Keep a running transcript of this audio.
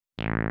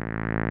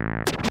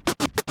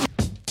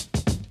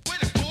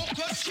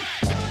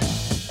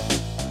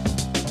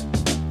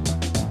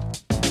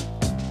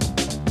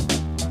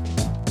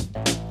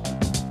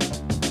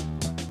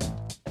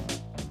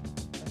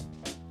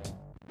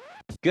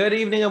Good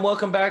evening and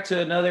welcome back to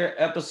another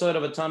episode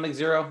of Atomic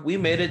Zero. We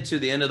made it to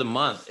the end of the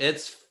month.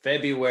 It's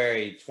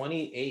February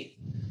 28th.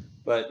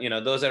 But,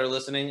 those that are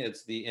listening,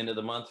 it's the end of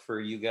the month for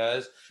you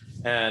guys.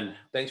 And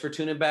thanks for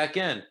tuning back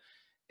in.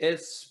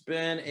 It's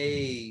been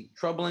a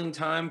troubling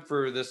time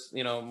for this,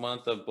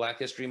 month of Black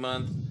History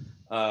Month.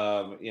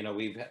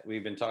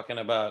 We've been talking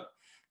about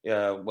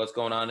what's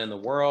going on in the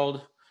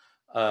world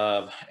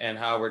and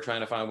how we're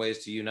trying to find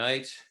ways to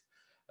unite.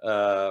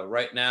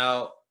 Right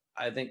now,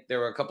 I think there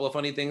were a couple of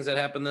funny things that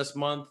happened this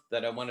month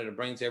that I wanted to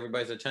bring to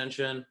everybody's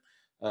attention.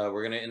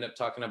 We're going to end up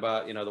talking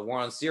about, the war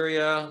on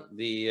Syria,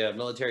 the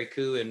military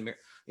coup in,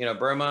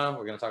 Burma.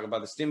 We're going to talk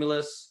about the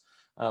stimulus.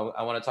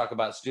 I want to talk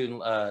about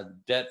student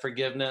debt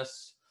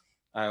forgiveness.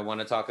 I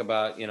want to talk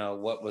about,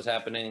 what was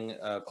happening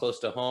close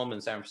to home in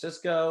San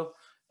Francisco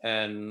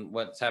and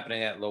what's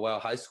happening at Lowell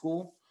High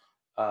School.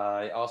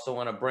 I also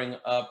want to bring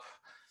up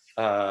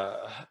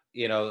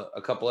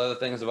a couple other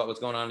things about what's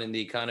going on in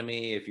the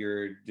economy. If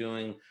you're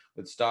doing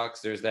with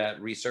stocks, there's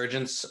that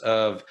resurgence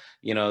of,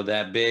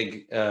 that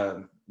big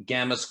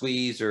gamma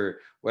squeeze or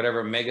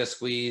whatever, mega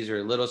squeeze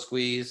or little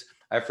squeeze.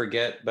 I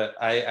forget, but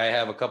I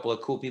have a couple of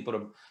cool people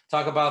to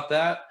talk about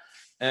that.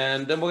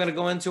 And then we're going to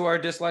go into our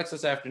dislikes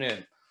this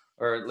afternoon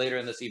or later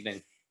in this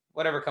evening,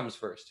 whatever comes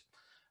first.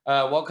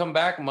 Welcome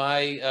back.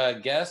 My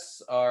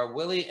guests are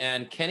Willie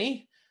and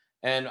Kenny.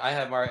 And I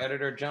have our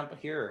editor Jump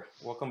here.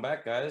 Welcome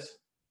back, guys.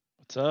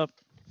 What's up?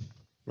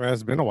 Man,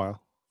 it's been a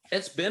while.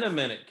 It's been a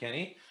minute,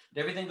 Kenny.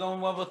 Everything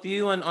going well with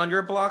you and on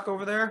your block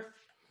over there?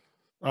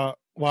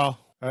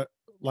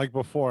 Like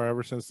before,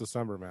 ever since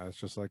December, man, it's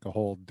just like a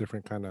whole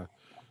different kind of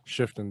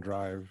shift and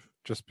drive.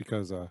 Just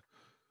because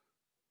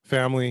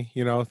family,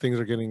 things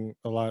are getting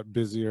a lot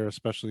busier,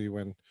 especially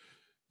when,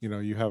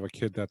 you have a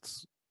kid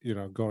that's,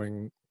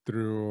 going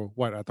through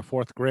at the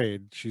fourth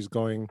grade. She's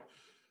going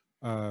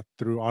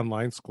through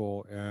online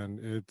school, and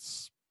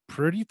it's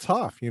pretty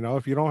tough.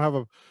 If you don't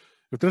have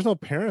if there's no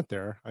parent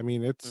there, I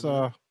mean, it's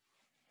so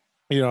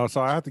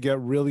I have to get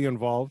really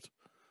involved.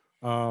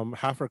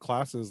 Half her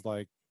class is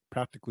like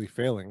practically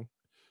failing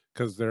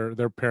because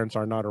their parents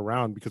are not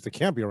around because they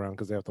can't be around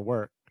because they have to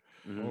work.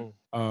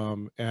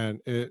 Mm-hmm.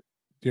 And it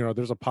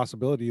there's a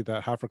possibility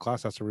that half her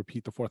class has to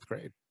repeat the fourth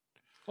grade.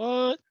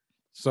 What?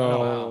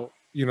 So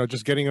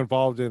just getting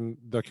involved in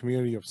the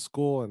community of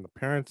school and the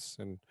parents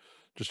and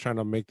just trying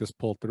to make this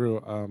pull through.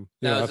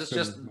 Now, is this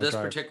just this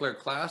particular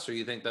class, or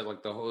you think that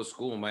like the whole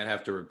school might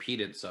have to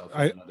repeat itself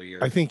in another year?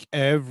 I think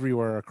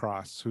everywhere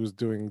across who's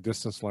doing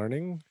distance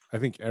learning, I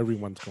think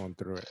everyone's going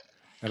through it.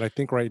 And I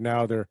think right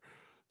now they're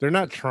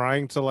not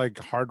trying to like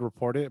hard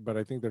report it, but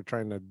I think they're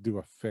trying to do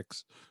a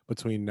fix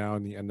between now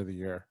and the end of the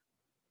year.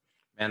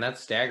 Man,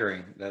 that's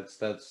staggering.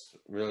 That's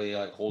really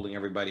like holding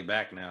everybody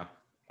back now.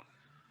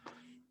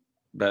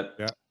 But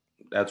yeah.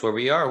 That's where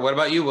we are. What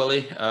about you,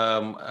 Willie?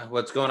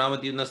 What's going on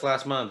with you in this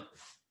last month?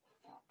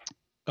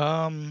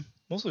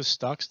 Mostly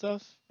stock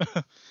stuff.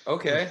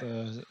 Okay.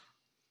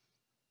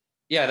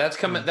 Yeah, that's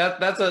coming.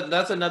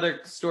 That's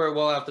another story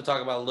we'll have to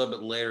talk about a little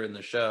bit later in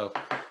the show.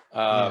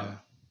 I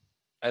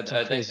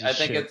think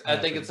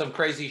it's some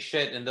crazy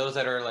shit, and those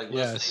that are like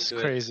listening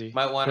to it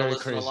might want to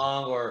listen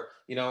along, or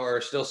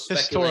or still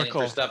speculating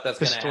for stuff that's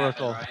going to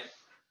happen. Right?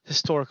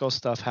 Historical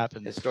stuff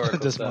happened.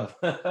 Historical stuff.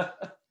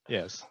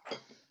 Yes.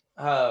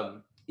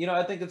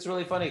 I think it's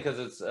really funny because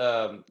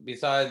it's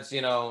besides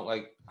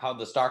like how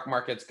the stock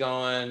market's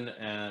going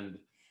and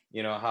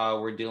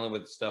how we're dealing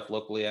with stuff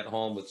locally at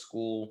home with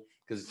school,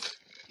 because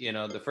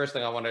the first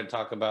thing I wanted to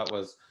talk about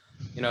was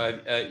you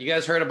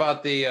guys heard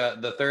about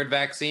the third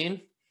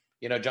vaccine,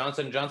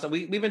 Johnson & Johnson.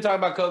 We've been talking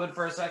about COVID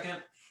for a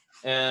second,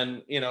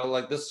 and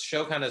like this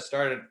show kind of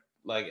started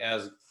like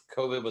as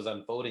COVID was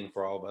unfolding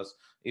for all of us,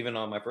 even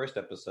on my first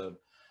episode.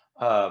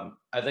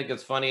 I think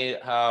it's funny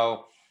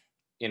how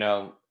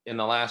in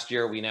the last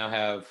year, we now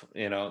have,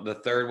 the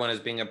third one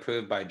is being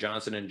approved by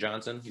Johnson &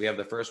 Johnson. We have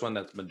the first one,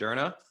 that's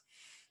Moderna,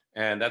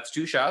 and that's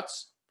 2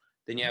 shots.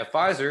 Then you have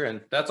Pfizer,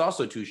 and that's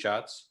also 2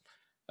 shots.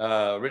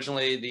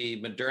 Originally, the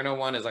Moderna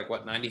one is like,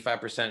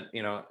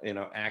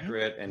 95%,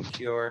 accurate and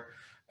cure.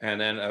 And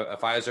then a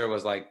Pfizer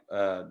was like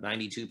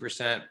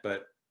 92%,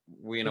 but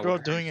we're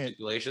doing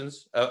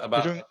stipulations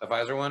about a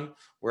Pfizer one.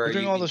 We're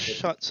doing all the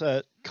shots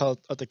at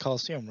the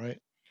Coliseum, right?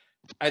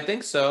 I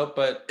think so,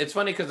 but it's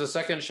funny because the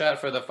second shot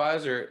for the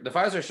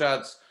Pfizer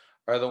shots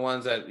are the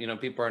ones that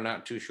people are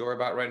not too sure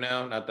about right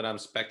now. Not that I'm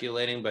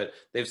speculating, but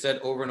they've said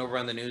over and over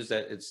on the news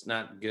that it's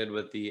not good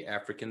with the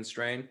African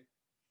strain.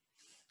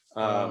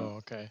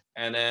 Okay.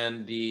 And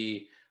then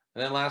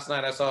last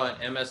night I saw on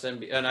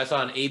MSNBC and I saw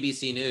on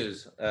ABC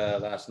News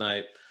last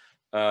night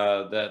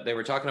that they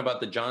were talking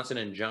about the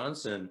Johnson &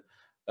 Johnson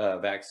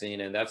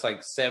vaccine, and that's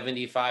like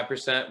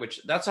 75%,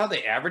 which that's how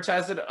they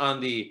advertised it on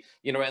the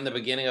in the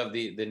beginning of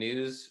the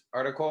news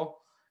article,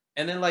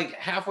 and then like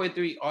halfway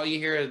through all you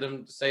hear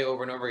them say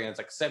over and over again, it's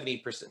like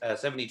 70%,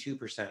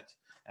 72%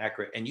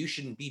 accurate, and you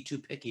shouldn't be too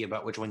picky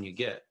about which one you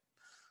get.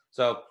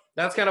 So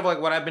that's kind of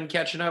like what I've been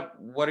catching up.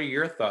 What are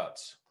your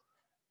thoughts,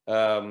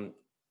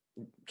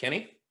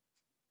 Kenny?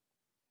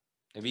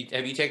 Have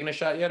you taken a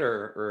shot yet,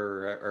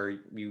 or are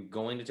you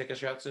going to take a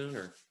shot soon?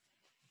 Or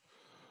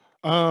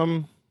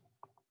Um,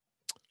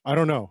 I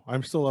don't know.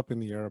 I'm still up in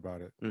the air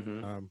about it.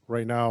 mm-hmm.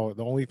 Right now,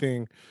 the only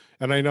thing,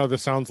 and I know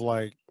this sounds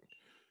like,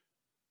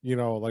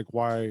 like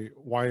why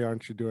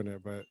aren't you doing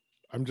it? But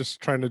I'm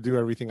just trying to do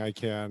everything I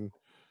can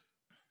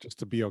just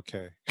to be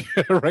okay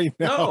right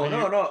now. Are No, you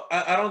no, no.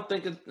 I don't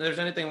think there's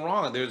anything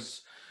wrong.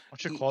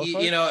 aren't you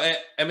qualified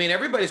I mean,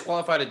 everybody's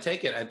qualified to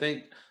take it. I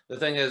think the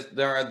thing is,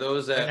 there are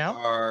those right that now?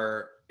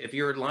 are, if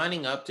you're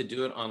lining up to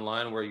do it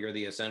online where you're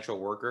the essential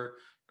worker,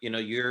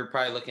 you're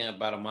probably looking at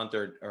about a month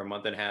or a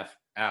month and a half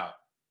out,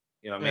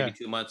 maybe Yeah.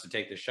 2 months to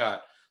take the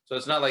shot. So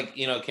it's not like,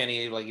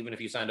 Kenny, like even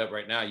if you signed up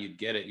right now, you'd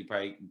get it.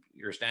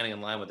 You're standing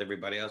in line with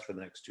everybody else for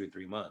the next 2 or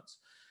 3 months.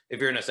 If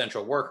you're an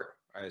essential worker,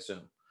 I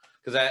assume.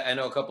 Because I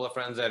know a couple of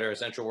friends that are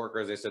essential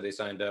workers. They said they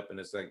signed up, and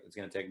it's like it's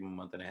going to take them a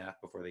month and a half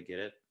before they get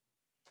it.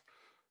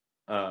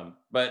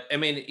 But I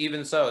mean,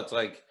 even so, it's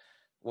like,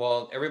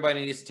 well,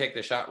 everybody needs to take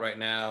the shot right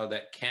now.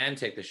 That can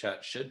take the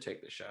shot should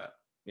take the shot.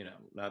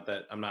 Not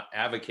that I'm not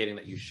advocating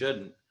that you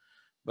shouldn't,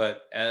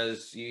 but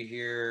as you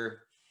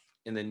hear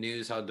in the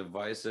news how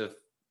divisive,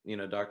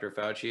 Dr.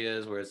 Fauci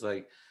is, where it's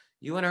like,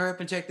 you want to hurry up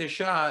and take the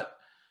shot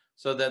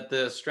so that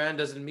the strand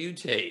doesn't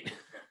mutate.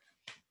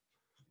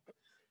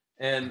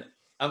 And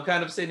I'm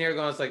kind of sitting here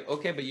going, it's like,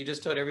 okay, but you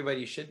just told everybody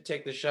you should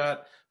take the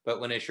shot, but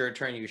when it's your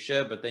turn, you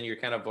should. But then you're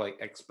kind of like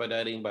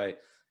expediting by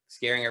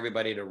scaring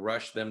everybody to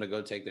rush them to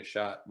go take the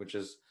shot, which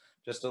is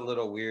just a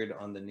little weird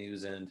on the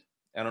news end.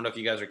 I don't know if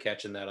you guys are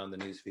catching that on the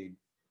news feed.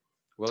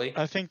 Willie?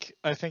 I think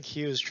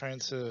he was trying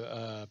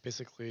to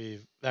basically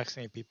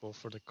vaccinate people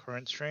for the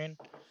current strain.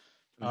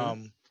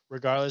 Mm-hmm.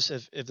 Regardless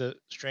if the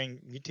strain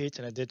mutates,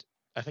 and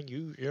I think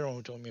you're the one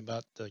who told me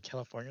about the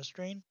California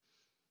strain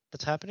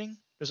that's happening.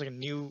 There's like a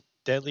new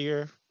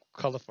deadlier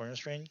California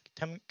strain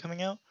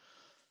coming out.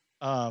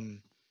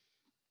 Um,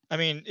 I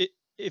mean,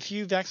 if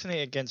you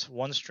vaccinate against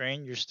one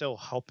strain, you're still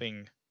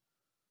helping,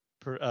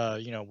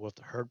 with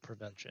herd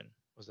prevention.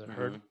 Was it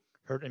Mm-hmm.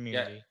 herd Yeah.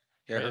 immunity?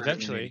 Yeah, Right, herd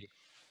eventually. immunity.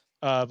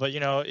 But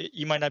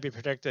you might not be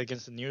protected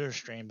against the newer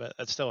strain, but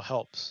that still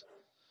helps.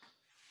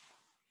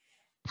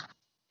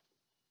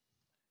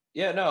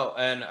 Yeah, no,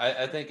 and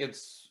I think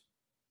it's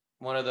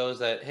one of those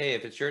that, hey,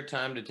 if it's your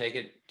time to take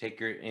it, take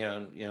your,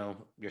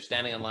 you're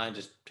standing in line,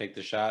 just take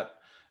the shot.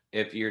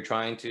 If you're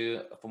trying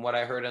to, from what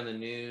I heard on the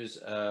news,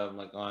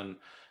 like on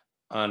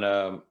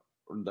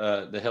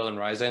the Hill and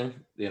Rising,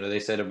 they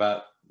said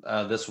about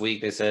this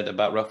week, they said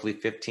about roughly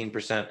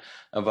 15%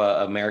 of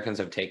Americans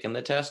have taken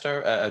the test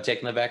or have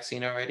taken the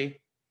vaccine already.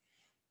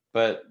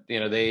 But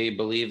they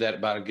believe that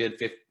about a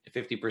good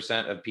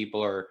 50% of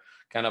people are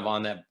kind of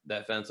on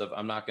that fence of,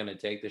 I'm not going to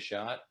take the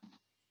shot.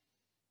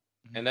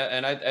 And that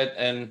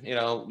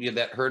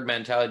that herd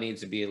mentality needs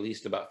to be at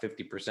least about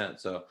 50%.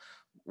 So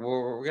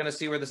we're going to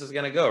see where this is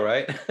going to go,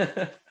 right?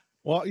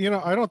 Well,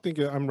 I don't think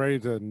I'm ready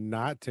to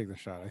not take the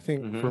shot. I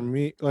think for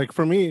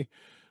Mm-hmm. me,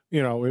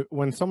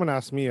 when someone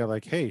asks me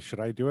like, "Hey, should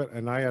I do it?"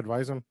 and I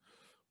advise them,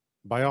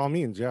 by all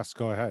means, yes,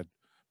 go ahead.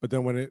 But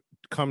then when it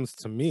comes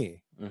to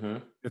me, Mm-hmm.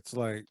 it's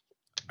like,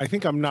 I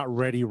think I'm not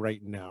ready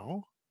right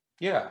now.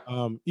 Yeah.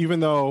 Even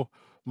though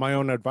my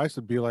own advice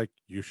would be like,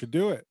 you should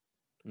do it.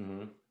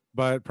 Mm-hmm.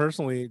 But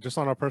personally, just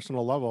on a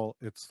personal level,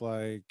 it's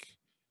like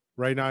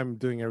right now I'm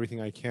doing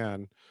everything I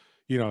can,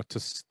 to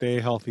stay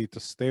healthy, to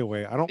stay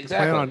away. I don't plan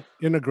Exactly. on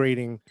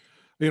integrating,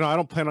 I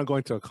don't plan on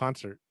going to a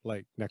concert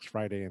like next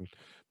Friday and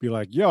be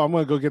like, yo, I'm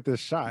gonna go get this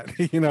shot,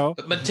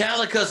 But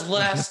Metallica's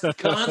last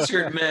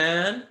concert,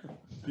 man.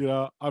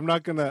 I'm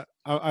not gonna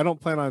I don't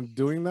plan on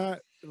doing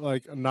that,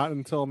 like not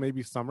until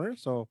maybe summer.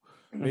 So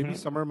maybe Mm-hmm.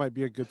 summer might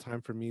be a good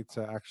time for me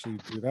to actually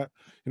do that.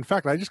 In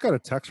fact, I just got a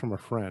text from a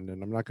friend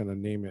and I'm not gonna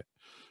name it,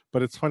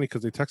 but it's funny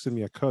because they texted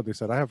me a code. They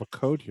said, I have a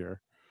code here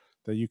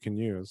that you can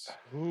use.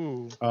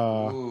 Ooh,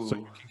 So you Ooh,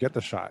 can get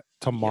the shot you get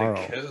a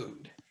tomorrow.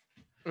 code.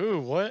 ooh,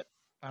 what?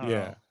 I don't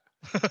Yeah. know.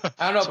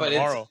 I don't know,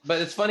 Tomorrow.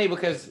 but it's funny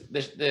because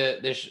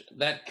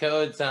that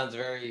code sounds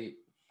very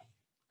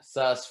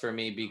sus for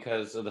me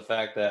because of the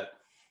fact that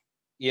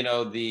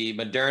the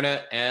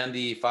Moderna and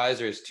the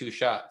Pfizer is 2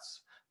 shots.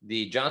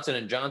 The Johnson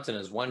and Johnson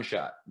is 1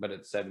 shot, but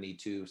it's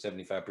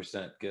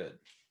 75% good.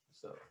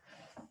 So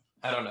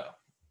I don't know.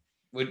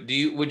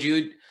 Willie,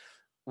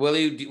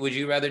 would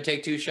you rather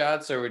take 2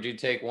 shots or would you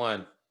take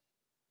one?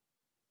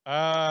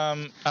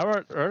 I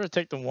would rather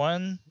take the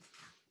one.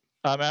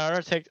 I would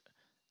rather take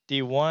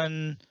the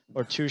 1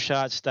 or 2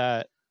 shots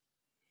that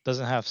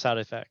doesn't have side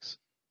effects.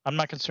 I'm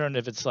not concerned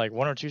if it's like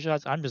 1 or 2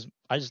 shots. I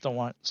just don't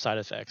want side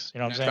effects. You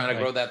know You're what I'm not saying? trying to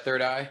Like, grow that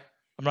third eye?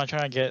 I'm not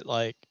trying to get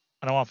like,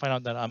 I don't want to find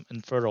out that I'm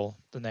infertile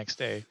the next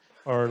day,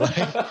 or like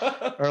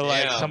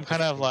Damn. some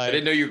kind of I didn't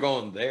like know you were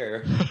going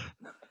there.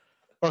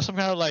 or some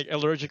kind of like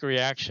allergic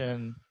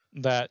reaction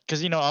that,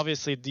 because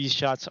obviously these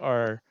shots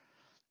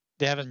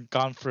they haven't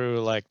gone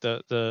through like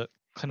the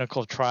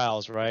clinical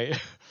trials, right?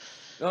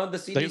 No, the The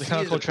CDC has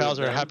clinical trials approved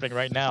are them. happening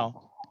right now.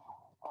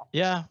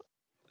 Yeah,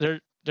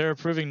 they're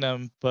improving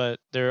them, but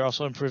they're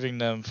also improving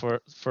them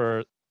for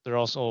they're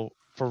also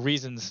for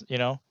reasons,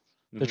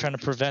 They're trying to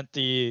prevent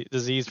the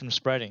disease from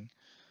spreading.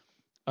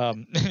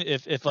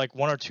 If like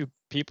 1 or 2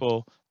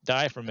 people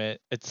die from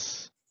it,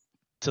 it's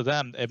to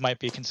them it might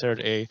be considered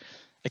a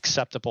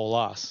acceptable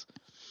loss.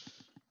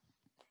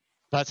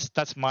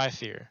 That's my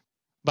fear,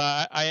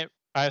 but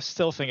I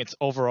still think it's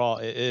overall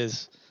it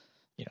is,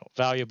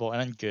 valuable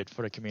and good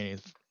for the community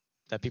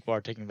that people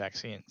are taking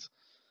vaccines.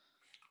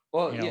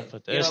 Well, Yeah, yeah,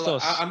 but there's still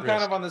I'm kind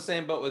risk. of on the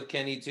same boat with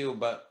Kenny too,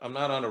 but I'm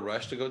not on a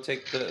rush to go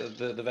take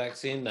the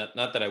vaccine. Not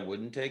that I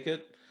wouldn't take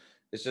it.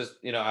 It's just,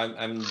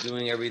 I'm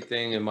doing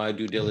everything in my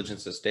due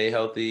diligence to stay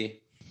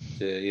healthy,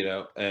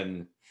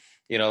 and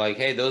like,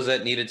 hey, those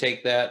that need to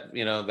take that,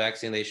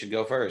 vaccine, they should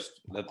go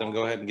first. Let them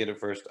go ahead and get it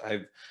first.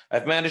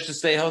 I've managed to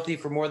stay healthy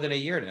for more than a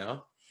year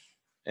now,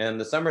 and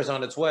the summer's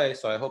on its way,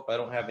 so I hope I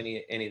don't have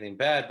anything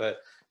bad,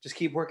 but just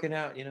keep working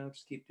out,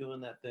 just keep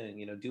doing that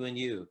thing, doing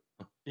you.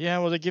 Yeah,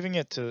 well, they're giving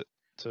it to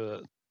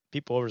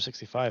people over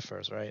 65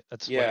 first, right?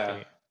 That's Yeah.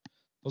 like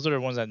those are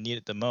the ones that need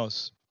it the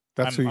most.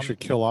 That's who you should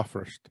kill off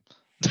first.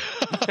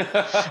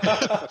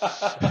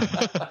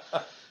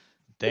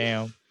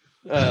 Damn.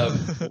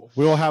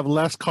 We'll have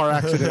less car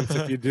accidents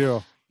if you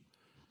do.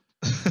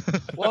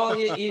 Well,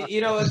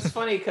 it's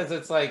funny because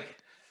it's like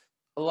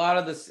a lot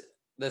of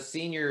the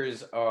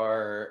seniors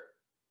are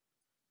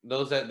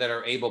those that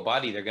are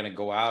able-bodied. They're going to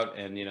go out,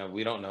 and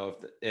we don't know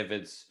if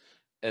it's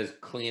as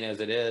clean as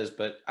it is,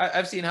 but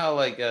I've seen how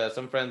like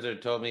some friends have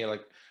told me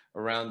like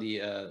around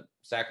the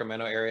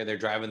Sacramento area, they're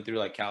driving through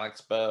like Cal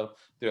Expo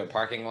through a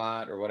parking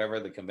lot or whatever,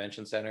 the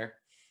convention center.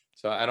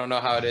 So I don't know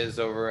how it is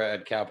over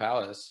at Cal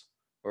Palace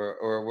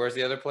or where's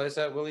the other place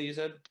at, Willie, you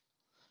said?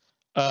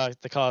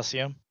 The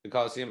Coliseum. The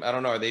Coliseum. I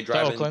don't know. Are they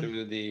driving Oakland.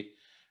 through the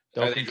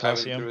The are they Oakland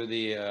driving Coliseum. through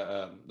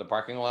the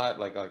parking lot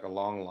like a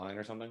long line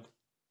or something?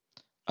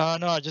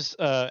 No, just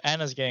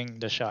Anna's getting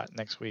the shot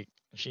next week.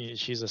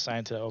 She's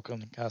assigned to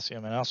Oakland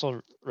Coliseum, and I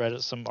also read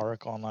some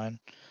article online.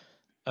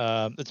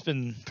 It's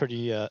been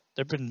pretty.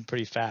 They've been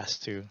pretty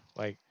fast too.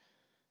 Like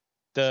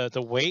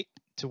the wait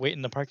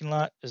in the parking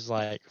lot is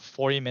like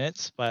 40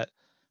 minutes, but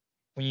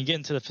when you get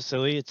into the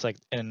facility, it's like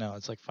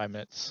it's like 5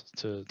 minutes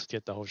to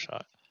get the whole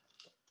shot.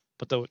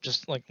 But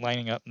just like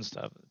lining up and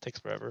stuff, it takes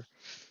forever.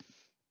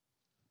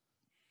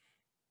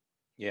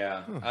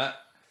 Yeah.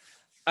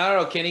 I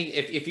don't know, Kenny.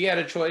 If you had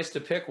a choice to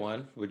pick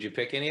one, would you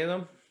pick any of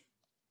them?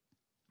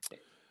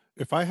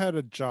 If I had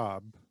a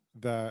job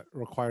that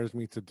requires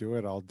me to do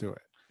it, I'll do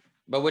it.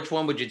 But which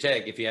one would you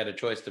take if you had a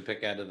choice to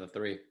pick out of the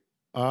 3?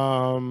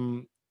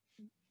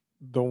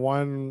 The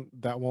one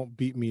that won't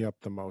beat me up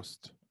the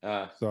most.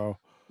 So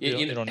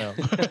you don't know.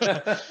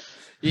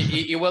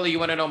 Willie, you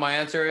want to know my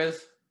answer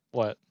is?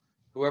 What?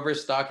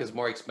 Whoever's stock is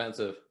more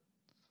expensive.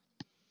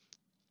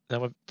 That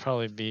would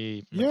probably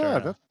be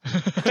Moderna.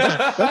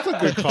 Yeah, that's a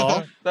good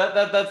call.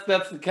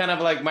 That's kind of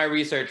like my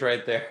research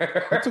right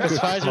there. Because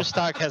Pfizer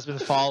stock has been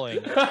falling.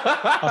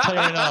 I'll tell you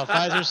right now,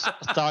 Pfizer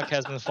stock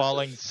has been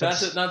falling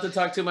since. Not to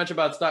talk too much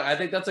about stock. I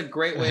think that's a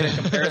great way to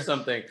compare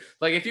something.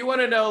 Like if you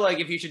want to know, like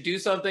if you should do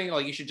something,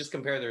 like you should just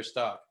compare their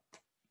stock.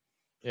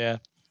 Yeah,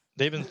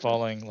 they've been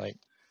falling like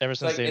ever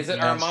since. Like, is it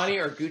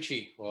Armani or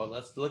Gucci? Well,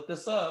 let's look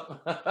this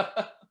up.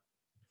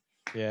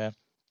 Yeah.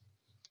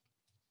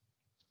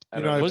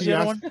 What's the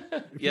other one?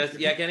 Yes,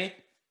 yeah, Kenny.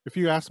 If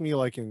you ask me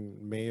like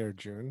in May or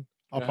June,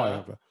 I'll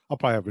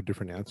probably have a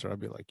different answer. I'll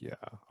be like, yeah.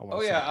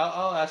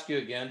 I'll ask you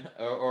again,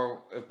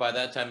 or if by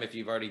that time, if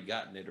you've already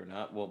gotten it or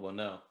not, we'll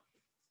know.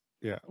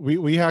 Yeah,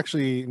 we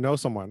actually know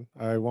someone.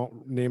 I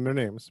won't name their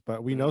names,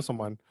 but we know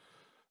someone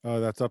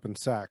that's up in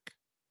SAC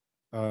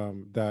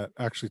that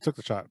actually took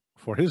the shot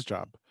for his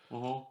job.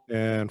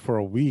 And for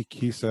a week,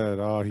 he said,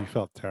 "Oh, he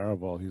felt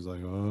terrible." He's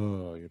like,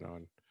 "Oh,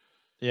 And,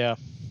 yeah.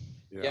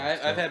 Yeah,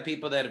 I've had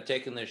people that have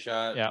taken the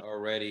shot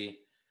already.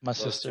 My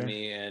sister. To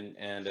me, and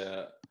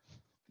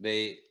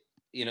they,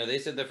 they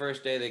said the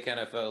first day they kind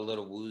of felt a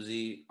little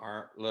woozy,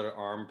 little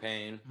arm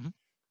pain,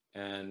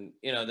 and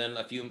then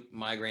a few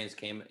migraines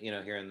came,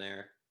 here and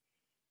there.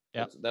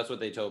 Yeah, that's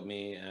what they told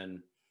me, and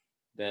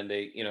then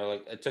they,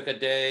 like it took a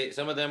day.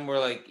 Some of them were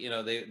like,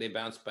 they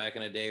bounced back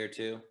in a day or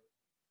two,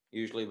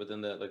 usually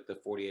within the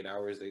 48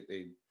 hours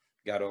they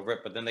got over it,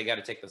 but then they got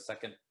to take the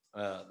second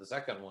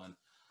one.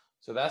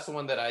 So that's the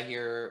one that I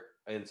hear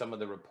in some of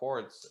the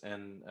reports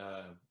and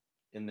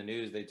in the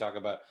news. They talk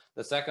about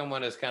the second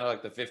one is kind of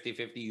like the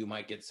 50-50. You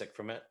might get sick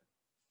from it.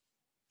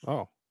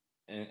 Oh.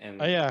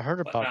 And oh yeah, I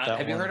heard about that.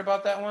 Have you heard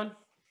about that one?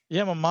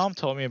 Yeah, my mom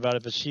told me about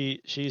it, but she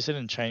said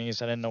in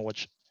Chinese. I didn't know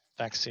which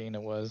vaccine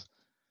it was.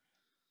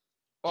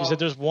 She said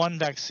there's one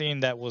vaccine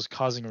that was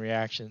causing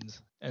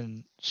reactions,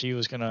 and she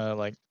was gonna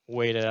like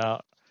wait it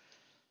out.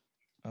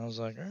 I was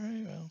like, all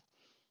right, well.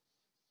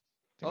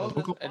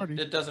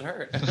 It doesn't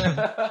hurt,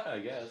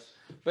 I guess.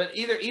 But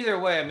either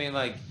way, I mean,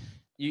 like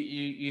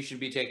you should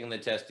be taking the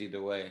test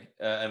either way.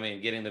 I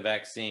mean, getting the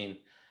vaccine,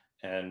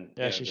 and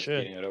she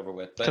should getting it over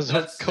with. But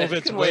COVID's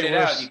you can way wait it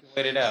worse. out. You can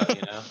wait it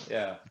out.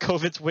 Yeah.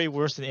 COVID's way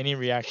worse than any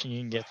reaction you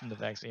can get from the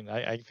vaccine.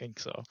 I think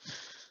so.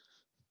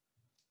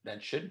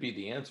 That should be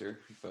the answer,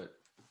 but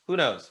who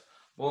knows?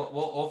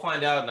 We'll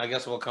find out, and I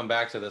guess we'll come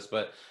back to this.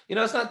 But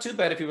it's not too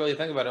bad if you really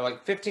think about it.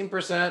 Like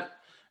 15%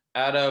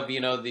 out of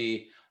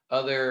the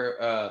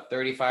other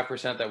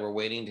 35% that we're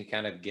waiting to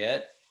kind of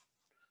get,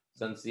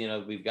 since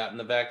we've gotten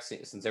the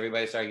vaccine, since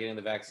everybody started getting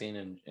the vaccine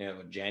in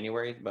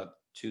January, about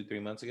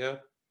 2-3 months ago.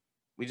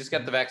 We just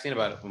got the vaccine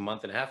about a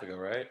month and a half ago,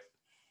 right?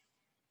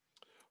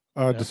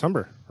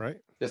 December, right?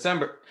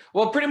 December.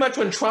 Well, pretty much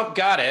when Trump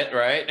got it,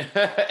 right?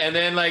 And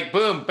then like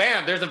boom,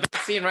 bam, there's a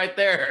vaccine right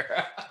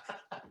there.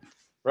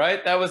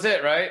 Right? That was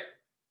it, right?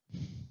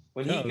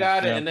 When he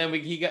got it, and then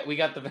we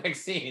got the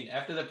vaccine.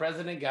 After the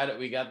president got it,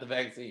 we got the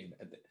vaccine.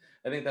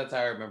 I think that's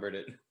how I remembered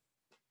it.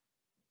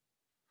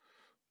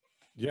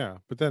 Yeah,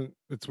 but then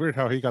it's weird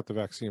how he got the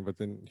vaccine, but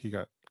then he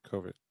got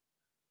COVID.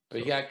 But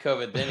he got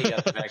COVID, then he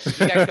got the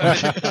vaccine.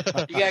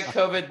 He got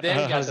COVID, then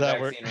he got the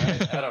vaccine,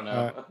 right? I don't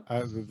know.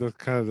 That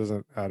kind of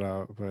doesn't add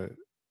up, but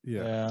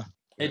yeah.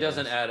 It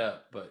doesn't add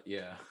up, but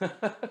yeah.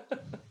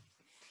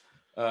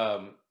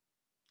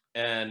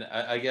 And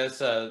I guess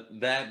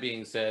that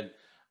being said,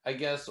 I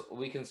guess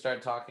we can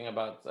start talking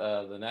about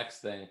the next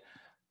thing.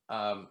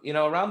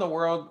 Around the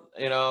world,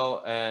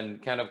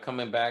 and kind of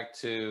coming back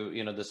to,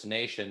 this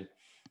nation.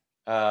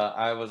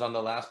 I was on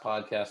the last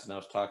podcast and I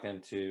was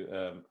talking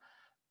to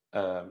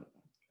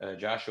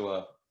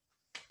Joshua,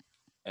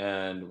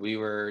 and we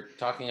were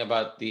talking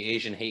about the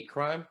Asian hate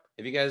crime.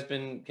 Have you guys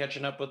been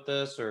catching up with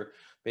this, or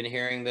been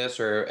hearing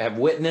this, or have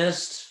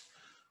witnessed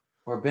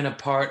or been a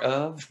part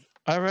of?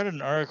 I read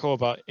an article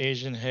about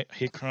Asian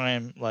hate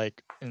crime,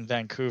 like in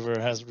Vancouver,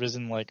 has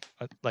risen like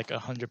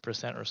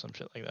 100% or some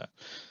shit like that.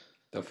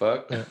 The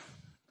fuck?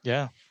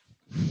 Yeah.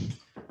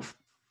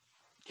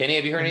 Kenny,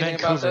 have you heard anything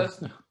about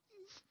this?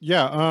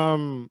 Yeah.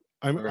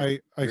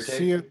 I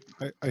see it.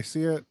 I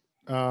see it.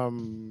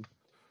 My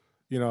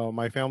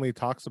family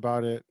talks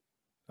about it.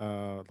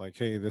 Like,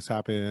 hey, this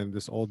happened.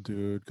 This old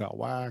dude got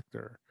whacked,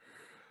 or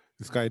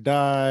this guy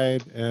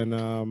died, and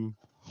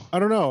I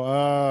don't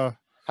know.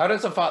 How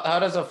does a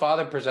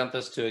father present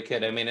this to a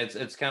kid? I mean,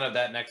 it's kind of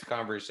that next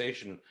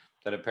conversation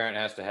that a parent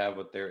has to have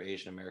with their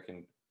Asian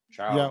American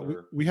child.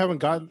 Yeah, we haven't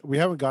gotten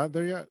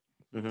there yet.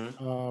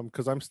 Mm-hmm.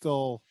 Because I'm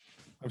still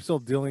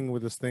dealing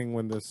with this thing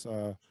when this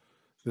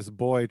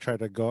boy tried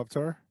to go up to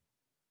her.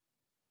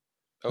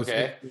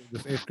 Okay.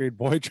 This eighth grade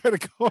boy tried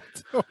to go up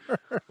to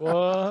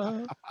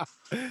her.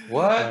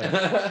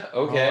 What?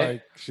 Okay.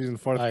 Like, she's in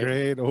fourth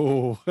grade.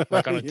 Oh,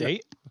 like on a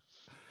date?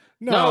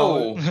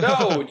 No,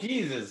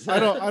 Jesus. I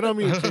don't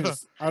mean to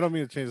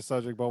change the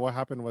subject, but what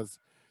happened was,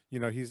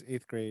 he's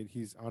eighth grade,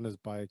 he's on his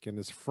bike, and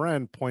his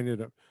friend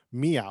pointed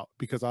me out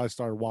because I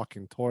started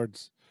walking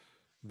towards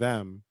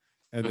them,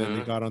 and then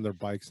they got on their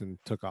bikes and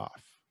took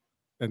off.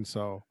 And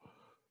so,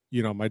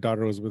 my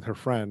daughter was with her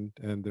friend,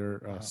 and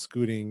they're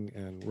scooting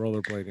and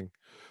rollerblading.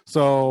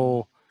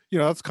 So,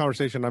 that's a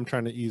conversation I'm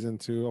trying to ease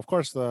into. Of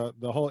course, the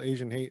whole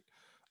Asian hate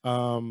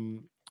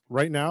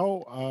right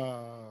now,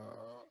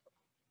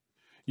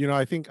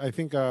 I think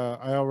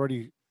I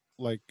already,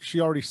 like,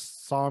 she already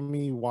saw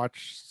me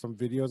watch some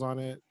videos on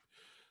it,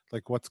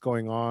 like what's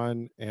going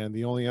on, and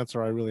the only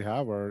answer I really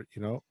have are,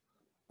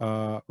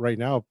 right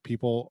now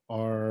people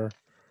are,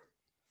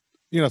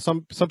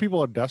 some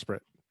people are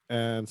desperate,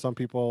 and some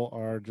people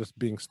are just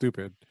being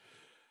stupid,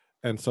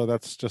 and so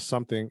that's just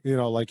something,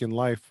 like in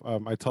life.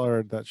 I tell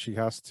her that she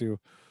has to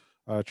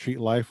treat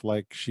life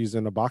like she's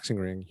in a boxing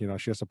ring.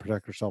 She has to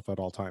protect herself at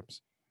all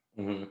times.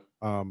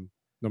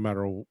 No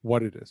matter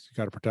what it is, you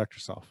got to protect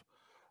yourself.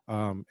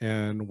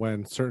 And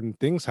when certain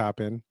things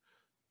happen,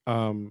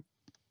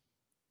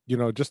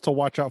 just to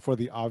watch out for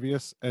the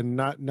obvious, and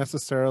not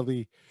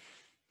necessarily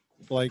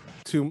don't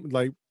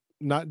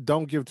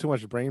give too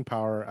much brain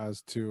power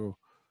as to,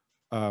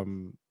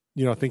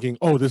 thinking,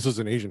 oh, this is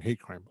an Asian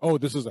hate crime. Oh,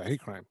 this is a hate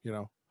crime.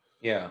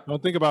 Yeah.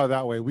 Don't think about it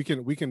that way. We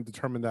can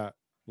determine that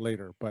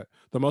later. But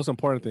the most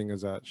important thing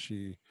is that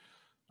she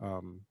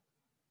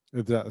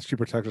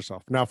protects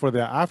herself. Now, for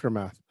the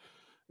aftermath,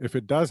 if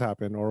it does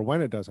happen, or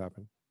when it does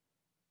happen,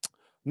 I'm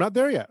not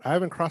there yet. I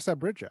haven't crossed that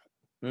bridge yet.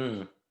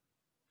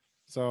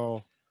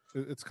 So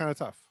it's kind of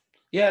tough.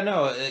 Yeah,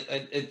 no,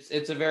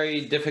 it's a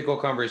very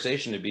difficult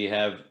conversation to be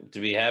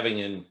having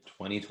in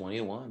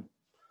 2021,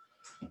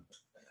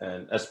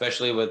 and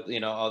especially with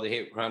all the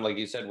hate crime, like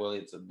you said, Willie.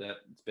 It's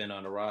been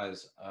on a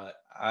rise.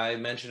 I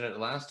mentioned it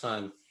last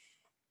time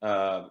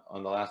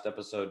on the last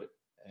episode,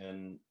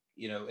 and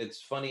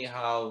it's funny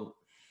how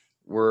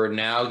we're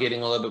now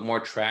getting a little bit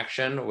more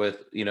traction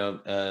with,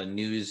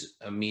 news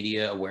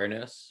media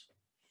awareness.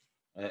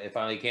 It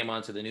finally came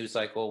onto the news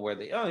cycle where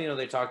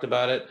they talked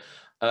about it.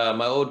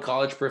 My old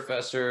college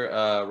professor,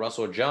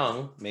 Russell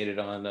Jung, made it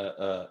on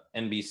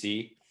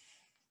NBC,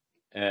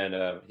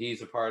 and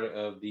he's a part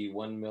of the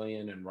 1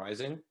 Million and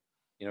Rising,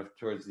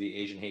 towards the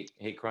Asian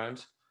hate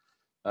crimes.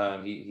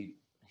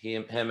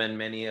 Him and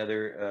many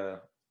other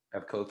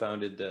have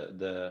co-founded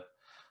that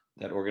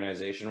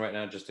organization right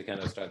now, just to kind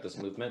of start this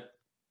movement.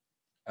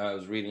 I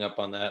was reading up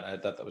on that. I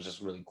thought that was just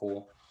really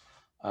cool.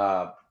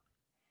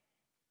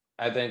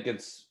 I think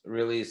it's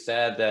really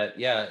sad that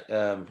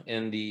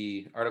in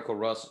the article,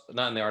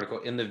 not in the article,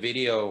 in the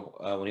video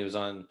when he was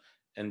on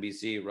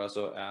NBC,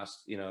 Russell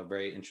asked a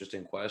very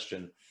interesting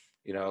question.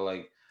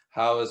 Like,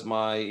 how is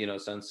my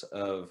sense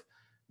of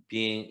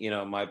being,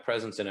 my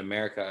presence in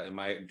America?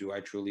 Do I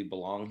truly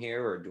belong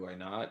here or do I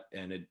not?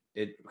 And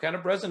it kind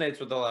of resonates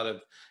with a lot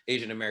of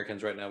Asian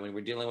Americans right now when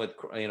we're dealing with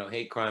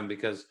hate crime,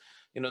 because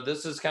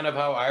this is kind of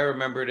how I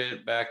remembered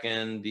it back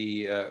in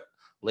the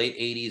late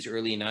 80s,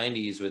 early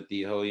 90s with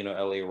the whole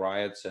LA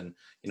riots, and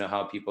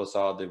how people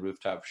saw the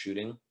rooftop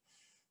shooting.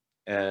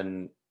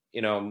 And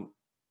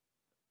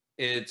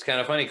it's kind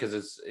of funny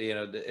because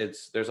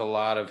there's a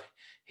lot of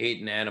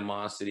hate and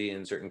animosity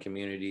in certain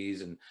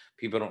communities, and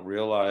people don't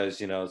realize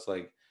it's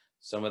like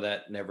some of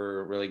that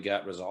never really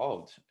got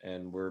resolved,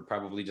 and we're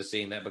probably just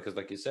seeing that because,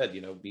 like you said,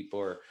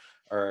 people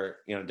are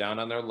down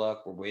on their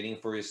luck. We're waiting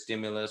for a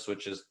stimulus,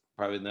 which is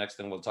probably the next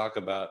thing we'll talk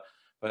about.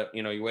 But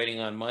you're waiting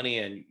on money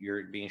and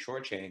you're being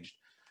shortchanged.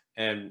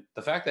 And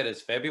the fact that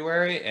it's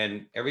February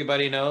and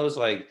everybody knows,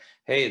 like,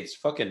 hey, it's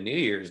fucking New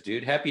Year's,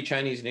 dude. Happy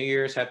Chinese New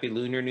Year's, happy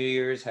Lunar New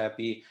Year's,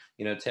 happy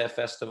TEF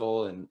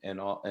Festival, and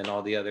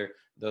all the other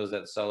those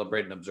that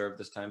celebrate and observe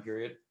this time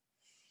period.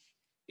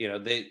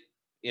 They,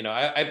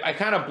 I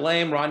kind of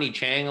blame Ronnie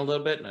Chang a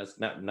little bit. No, it's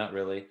not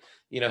really.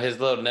 His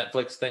little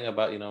Netflix thing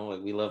about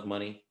like we love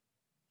money.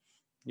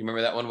 You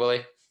remember that one,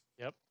 Willie?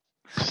 Yep.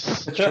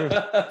 True.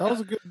 That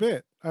was a good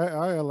bit.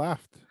 I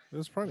laughed. It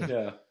was funny.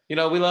 Yeah.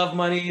 We love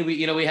money.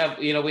 We have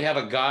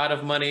a god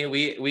of money.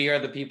 We are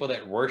the people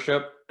that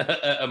worship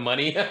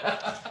money.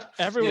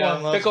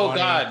 Everyone loves fickle money.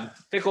 God.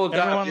 Fickle God.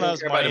 Everyone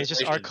loves money. It's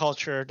just our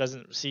culture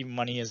doesn't see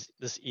money as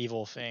this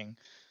evil thing.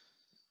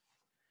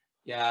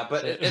 Yeah,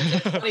 but it's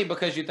funny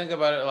because you think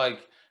about it, like,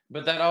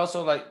 but that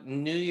also, like,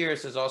 New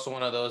Year's is also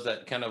one of those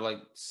that kind of like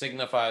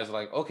signifies,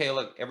 like, okay,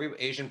 look, every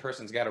Asian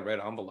person's got a red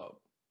envelope.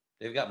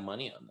 They've got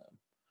money on them.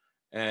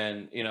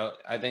 And,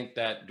 I think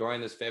that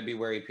during this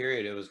February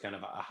period, it was kind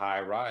of a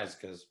high rise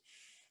because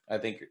I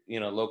think,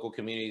 local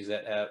communities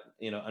that have,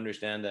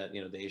 understand that,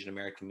 the Asian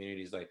American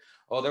community is like,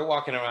 oh, they're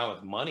walking around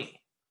with money.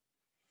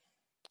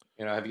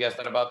 Have you guys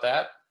thought about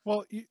that?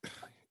 Well,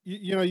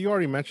 you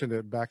already mentioned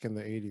it back in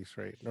the 80s,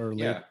 right? Or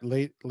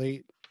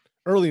late,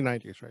 early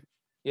 90s, right?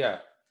 Yeah.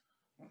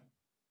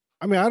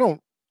 I mean, I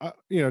don't,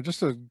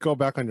 just to go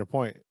back on your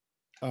point,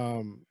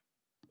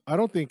 I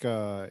don't think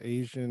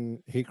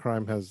Asian hate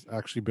crime has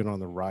actually been on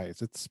the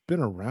rise. It's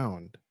been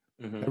around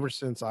ever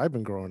since I've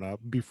been growing up.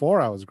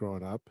 Before I was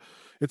growing up,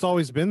 it's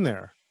always been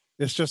there.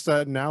 It's just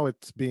that now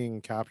it's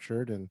being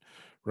captured and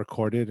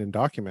recorded and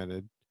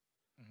documented.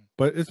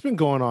 But it's been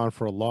going on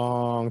for a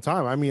long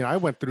time. I mean, I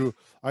went through,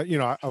 I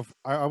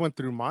went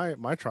through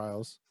my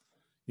trials.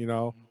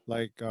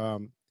 Like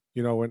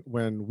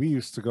when we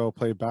used to go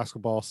play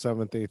basketball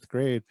 7th, 8th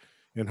grade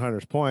in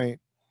Hunters Point,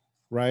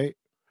 right?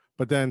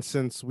 But then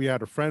since we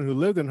had a friend who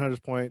lived in Hunters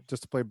Point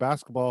just to play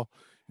basketball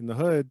in the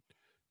hood,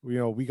 we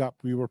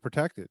were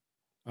protected.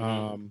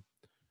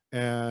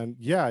 And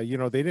yeah,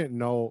 they didn't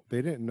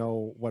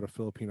know what a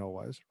Filipino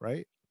was,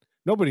 right?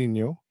 Nobody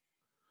knew.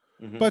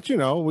 But you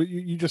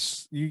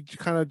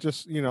kind of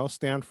just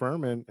stand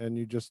firm and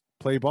you just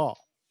play ball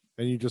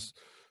and you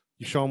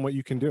show them what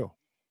you can do.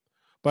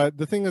 But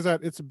the thing is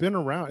that it's been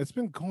around. It's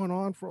been going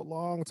on for a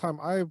long time.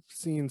 I've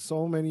seen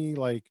so many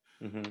like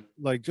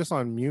just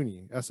on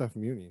Muni, SF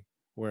Muni,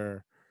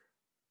 where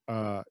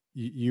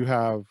you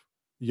have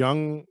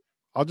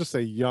I'll just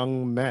say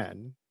young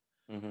men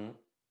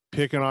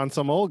picking on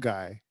some old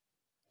guy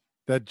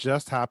that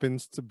just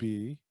happens to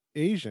be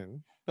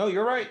Asian. No,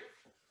 you're right.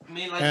 I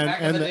mean, like,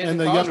 and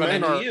the young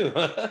men are,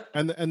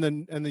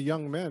 and the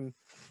young men,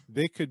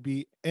 they could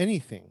be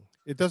anything.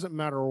 It doesn't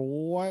matter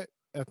what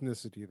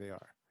ethnicity they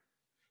are.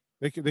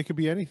 They could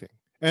be anything.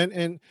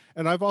 And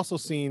I've also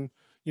seen,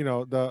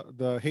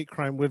 the hate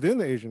crime within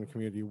the Asian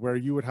community where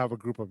you would have a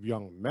group of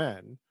young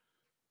men,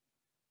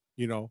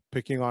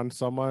 picking on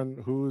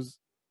someone who's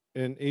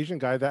an Asian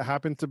guy that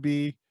happened to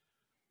be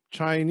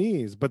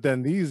Chinese. But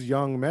then these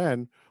young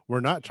men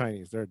were not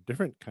Chinese. They're a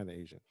different kind of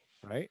Asian,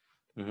 right?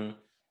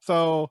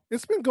 So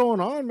it's been going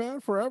on, man,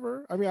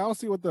 forever. I mean, I don't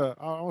see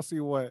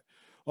what,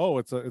 oh,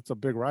 it's a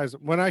big rise.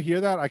 When I hear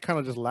that, I kind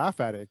of just laugh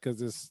at it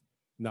because it's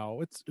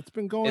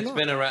been going on.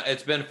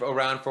 It's been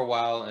around for a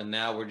while, and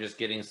now we're just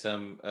getting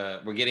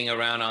we're getting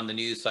around on the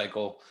news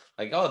cycle.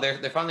 Like, oh, they're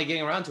finally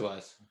getting around to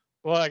us.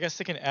 Well, I guess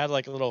they can add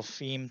like a little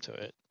theme to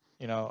it.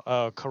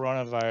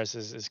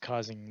 Coronavirus is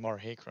causing more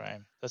hate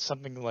crime. That's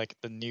something like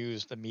the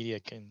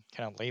media can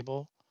kind of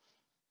label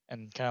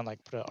and kind of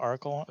like put an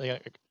article.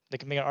 They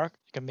can make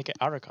an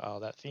article out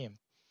of that theme.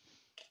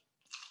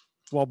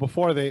 Well,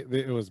 before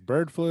it was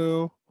bird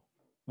flu.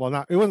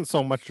 Well, it wasn't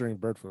so much during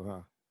bird flu, huh?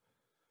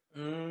 I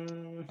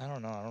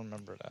don't know. I don't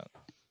remember that.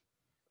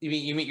 You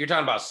mean you're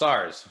talking about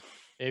SARS?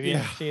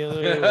 Avian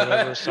fever,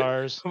 whatever,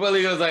 SARS. Well,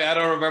 he goes like, I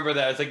don't remember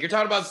that. It's like, you're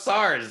talking about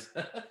SARS.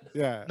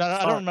 Yeah. No,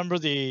 I don't remember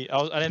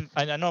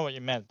I know what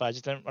you meant, but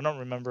I don't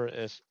remember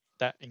if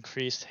that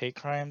increased hate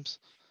crimes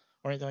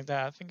or anything like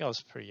that. I think I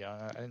was pretty young.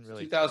 I didn't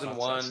really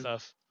 2001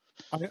 stuff.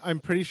 I'm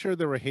pretty sure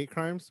there were hate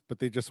crimes, but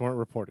they just weren't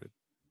reported.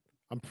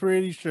 I'm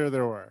pretty sure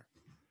there were.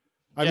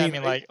 I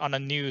mean, like on the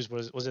news,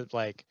 was it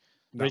like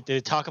no, did they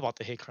talk about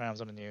the hate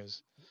crimes on the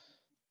news?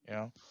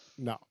 You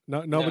know,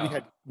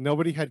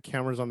 nobody had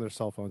cameras on their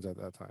cell phones at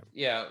that time.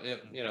 Yeah,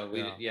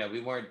 we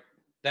weren't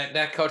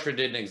that culture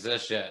didn't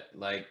exist yet.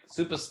 Like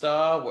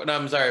Superstar, no,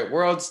 I'm sorry,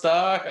 World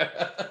Star.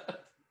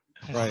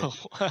 Right.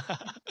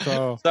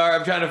 So sorry,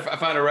 I'm trying to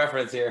find a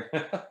reference here.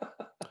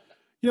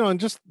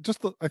 And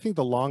I think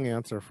the long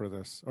answer for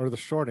this, or the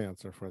short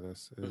answer for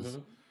this, is,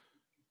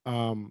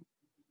 I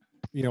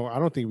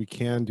don't think we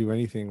can do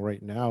anything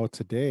right now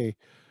today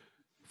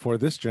for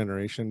this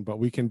generation, but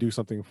we can do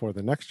something for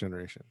the next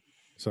generation.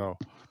 So,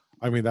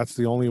 I mean, that's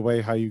the only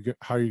way how you're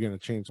going to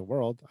change the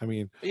world. I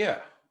mean, yeah,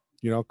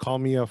 call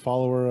me a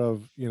follower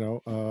of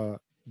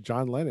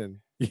John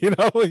Lennon. He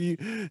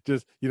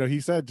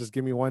said, just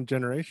give me one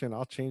generation,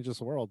 I'll change this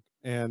world,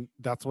 and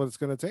that's what it's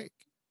going to take.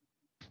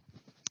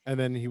 And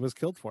then he was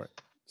killed for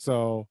it.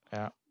 So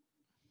yeah,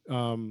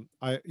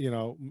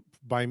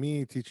 by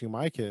me teaching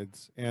my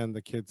kids and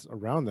the kids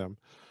around them,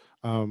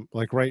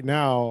 like right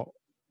now,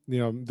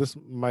 this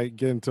might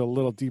get into a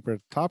little deeper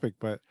topic,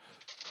 but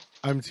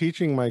I'm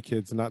teaching my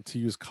kids not to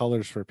use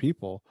colors for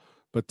people,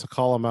 but to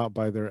call them out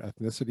by their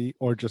ethnicity,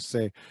 or just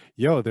say,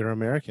 yo, they're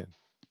American,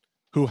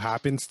 who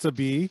happens to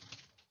be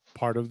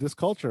part of this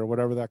culture,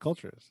 whatever that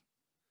culture is.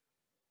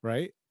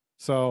 Right.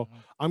 So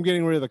I'm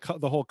getting rid of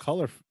the whole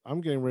color. I'm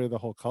getting rid of the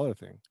whole color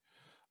thing.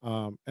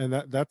 And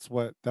that's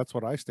what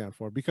I stand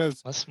for,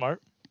 because that's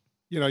smart.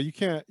 You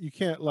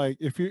can't like,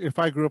 if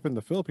I grew up in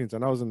the Philippines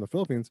and I was in the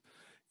Philippines,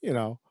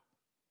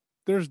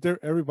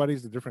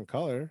 everybody's a different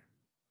color.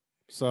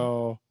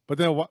 So, but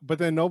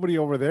then nobody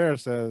over there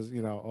says,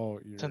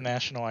 it's a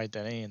national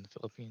identity in the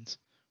Philippines.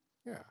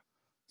 Yeah.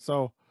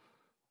 So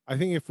I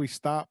think if we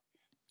stop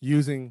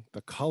using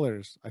the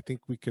colors, I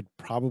think we could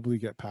probably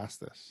get past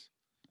this.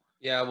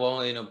 Yeah,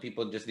 well,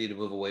 people just need to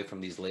move away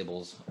from these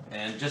labels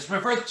and just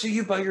refer to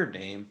you by your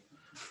name.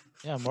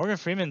 Yeah, Morgan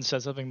Freeman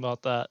said something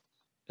about that.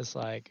 It's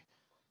like,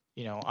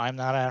 I'm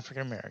not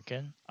African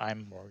American.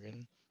 I'm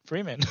Morgan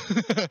Freeman.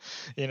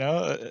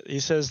 He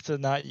says to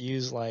not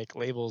use like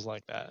labels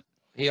like that.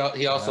 He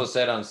also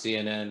said on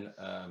CNN,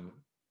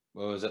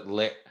 what was it?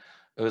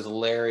 It was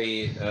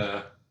Larry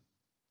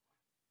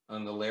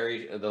on the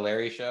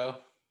Larry show,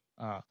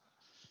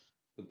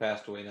 who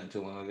passed away not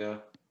too long ago.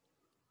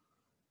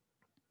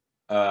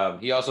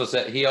 He also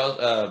said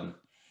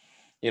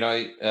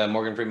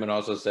Morgan Freeman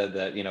also said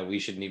that we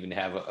shouldn't even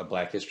have a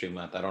Black History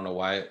Month. I don't know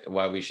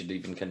why we should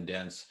even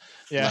condense.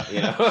 Yeah, he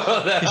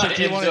said,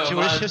 "Do you want a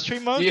Jewish History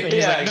Month?" Yeah,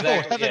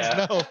 exactly. No,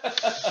 yeah. no.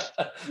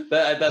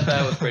 I thought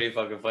that was pretty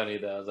fucking funny.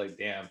 Though I was like,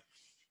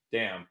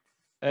 damn.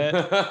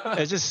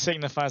 It just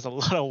signifies a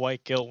lot of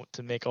white guilt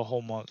to make a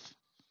whole month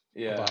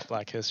about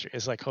Black history.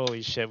 It's like,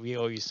 holy shit, we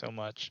owe you so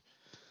much.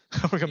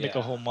 We're gonna make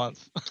a whole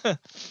month.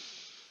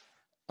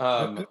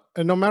 And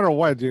no matter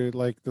what, dude,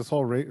 like this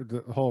whole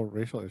the whole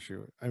racial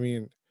issue, I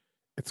mean,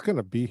 it's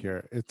gonna be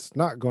here. It's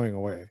not going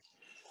away,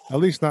 at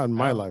least not in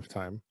my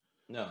lifetime.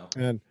 No.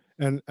 And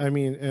I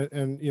mean,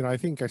 and I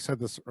think I said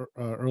this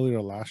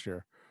earlier last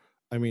year.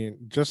 I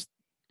mean,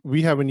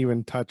 we haven't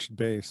even touched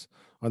base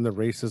on the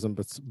racism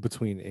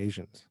between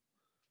Asians.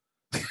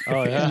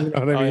 Oh yeah. You know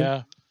what I mean?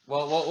 Yeah.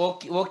 Well,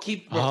 we'll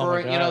keep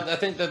referring. I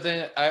think the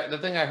thing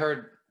I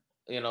heard,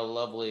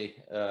 lovely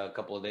a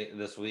couple of days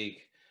this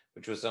week,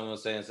 which was someone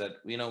saying that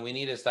we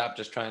need to stop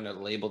just trying to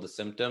label the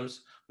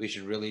symptoms. We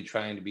should really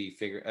trying to be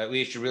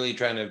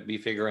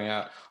figuring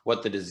out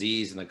what the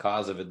disease and the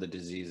cause of the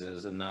disease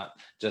is, and not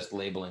just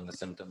labeling the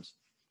symptoms.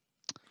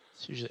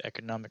 It's usually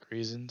economic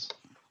reasons.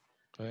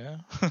 Oh yeah.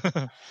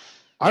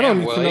 I don't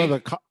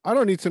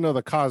need to know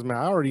the cause, man.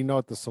 I already know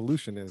what the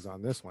solution is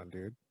on this one,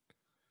 dude.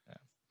 Yeah.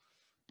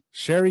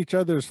 Share each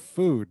other's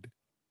food.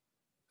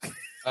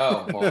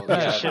 Oh, well,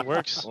 yeah, shit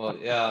works. Well,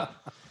 yeah.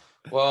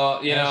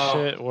 Well,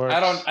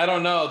 I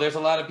don't know. There's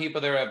a lot of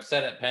people that are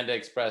upset at Panda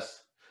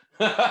Express.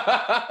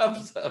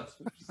 It's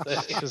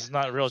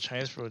not real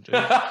Chinese food, dude.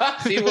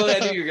 See, well, I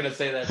knew you were gonna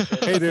say that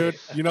shit. Hey, dude,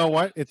 you know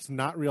what? It's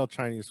not real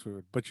Chinese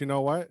food, but you know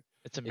what?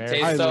 It's American.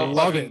 It tastes so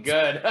fucking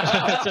good.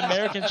 It's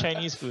American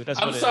Chinese food.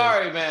 That's I'm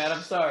sorry, man.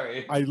 I'm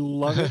sorry. I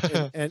love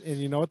it. And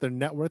you know what? Their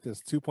net worth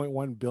is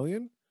 $2.1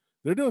 billion.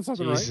 They're doing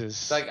something right.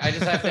 It's like, I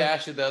just have to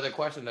ask you the other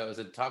question though: is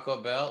it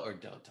Taco Bell or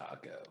Del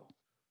Taco?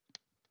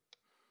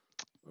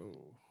 Oh,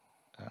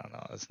 I don't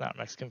know. It's not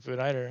Mexican food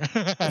either.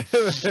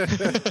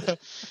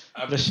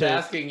 I'm just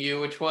asking you,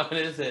 which one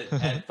is it?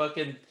 At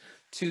fucking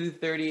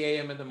 2:30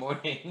 a.m. in the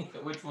morning,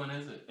 which one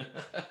is it?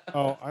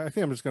 Oh, I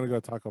think I'm just gonna go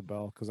to Taco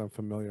Bell because I'm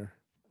familiar.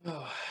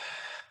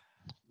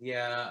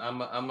 Yeah,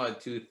 I'm a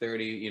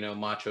 2:30,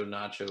 macho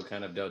nacho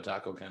kind of Del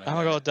Taco kind of. I'm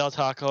gonna go with Del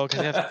Taco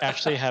because they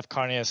actually have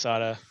carne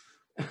asada.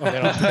 They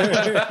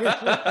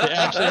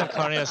actually have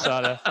carne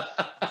asada.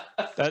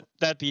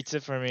 That beats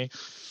it for me.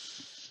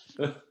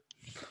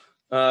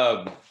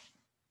 All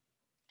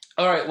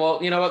right.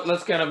 Well, you know what?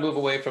 Let's kind of move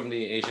away from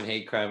the Asian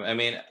hate crime. I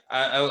mean,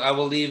 I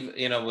will leave,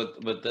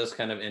 with this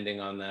kind of ending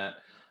on that.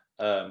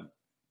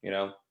 You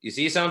know, you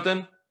see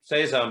something,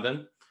 say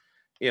something.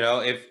 You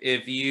know,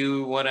 if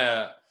you want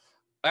to,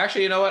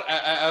 actually, you know what?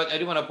 I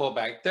do want to pull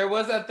back. There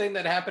was that thing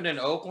that happened in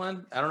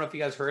Oakland. I don't know if you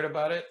guys heard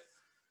about it.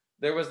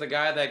 There was the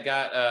guy that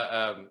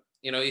got,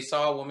 you know, he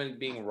saw a woman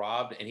being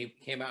robbed, and he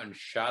came out and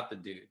shot the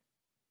dude.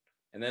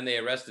 And then they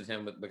arrested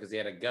him because he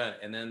had a gun.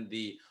 And then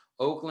the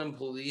Oakland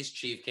police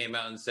chief came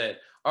out and said,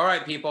 "All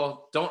right,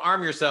 people, don't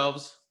arm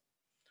yourselves.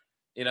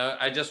 You know,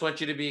 I just want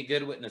you to be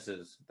good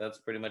witnesses." That's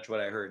pretty much what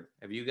I heard.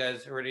 Have you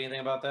guys heard anything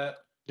about that?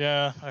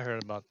 Yeah, I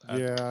heard about that.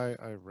 Yeah,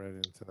 I read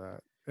into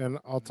that, and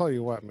I'll tell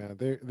you what, man,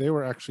 they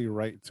were actually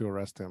right to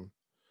arrest him.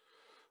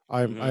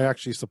 I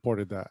actually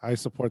supported that. I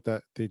support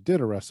that they did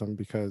arrest him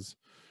because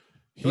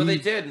Well, they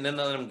did, and then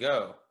they let him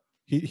go.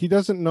 He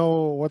doesn't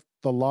know what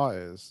the law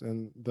is,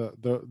 and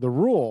the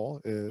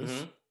rule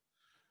is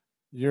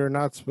you're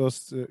not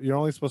supposed to. You're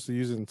only supposed to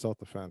use it in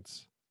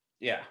self-defense.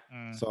 Yeah.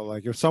 So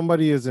like if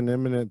somebody is an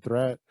imminent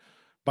threat,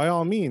 by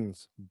all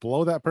means,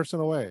 blow that person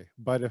away.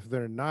 But if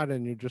they're not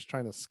and you're just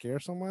trying to scare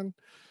someone,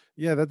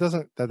 yeah, that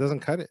doesn't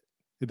cut it.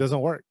 It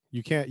doesn't work.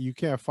 You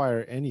can't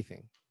fire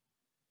anything.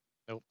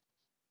 Nope.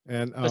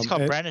 And it's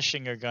called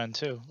brandishing your gun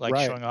too, like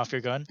showing off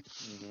your gun.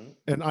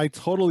 And I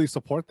totally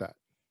support that.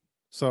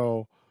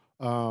 So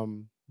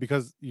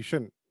because you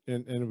shouldn't,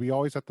 and we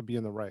always have to be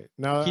in the right.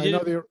 Now I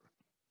know they're.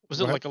 Was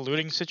it like a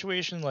looting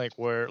situation, like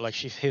where like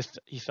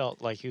he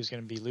felt like he was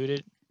going to be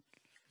looted?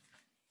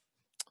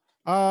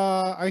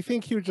 I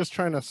think he was just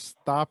trying to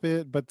stop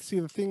it. But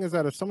see, the thing is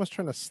that if someone's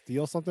trying to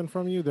steal something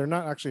from you, they're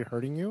not actually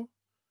hurting you.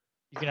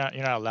 You're not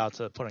allowed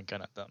to put a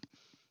gun at them.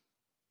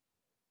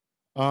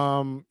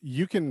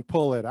 You can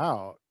pull it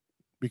out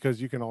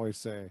because you can always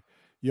say,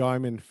 "Yo,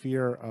 I'm in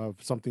fear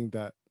of something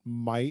that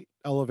might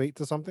elevate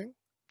to something."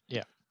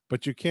 Yeah.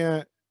 But you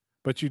can't.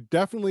 But you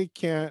definitely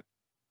can't.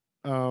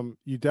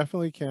 You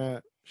definitely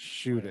can't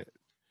shoot it.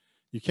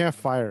 You can't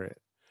fire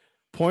it.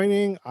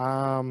 Pointing,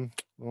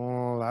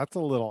 that's a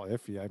little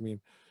iffy. I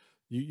mean,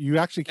 you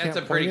actually can't.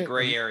 That's a pretty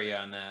gray area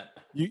on that.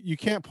 You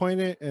can't point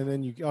it, and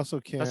then you also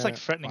can't. That's like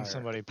threatening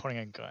somebody,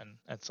 pointing a gun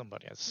at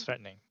somebody. That's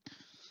threatening.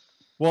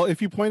 Well,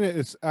 if you point it,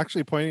 it's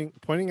actually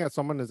pointing at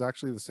someone is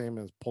actually the same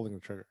as pulling the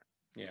trigger.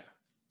 Yeah.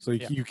 So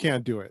you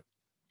can't do it.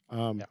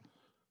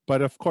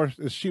 But of course,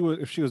 if she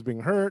was being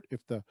hurt,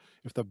 if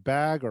the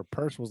bag or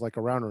purse was like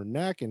around her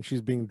neck and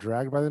she's being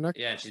dragged by the neck,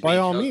 by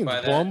all means,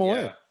 blow them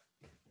away.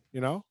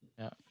 You know?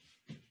 Yeah.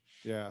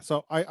 Yeah.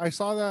 So I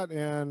saw that,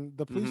 and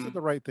the police did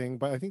the right thing,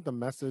 but I think the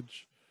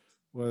message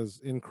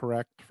was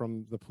incorrect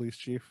from the police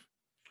chief.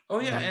 Oh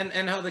yeah,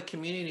 and how the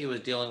community was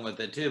dealing with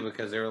it too,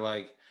 because they were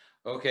like,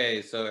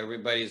 okay, so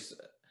everybody's,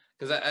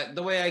 because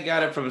the way I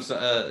got it from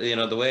you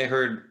know, the way I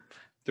heard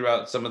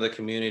throughout some of the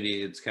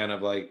community, it's kind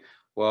of like,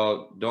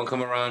 well, don't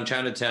come around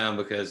Chinatown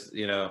because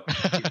you know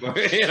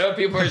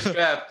people are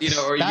strapped, you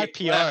know, or bad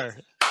you get PR.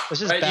 It's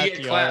just bad you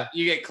get PR. Clapped,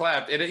 you get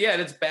clapped, and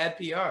it's bad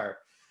PR.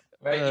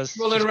 Right, you're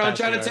rolling around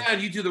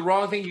Chinatown, you do the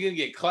wrong thing, you're gonna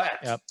get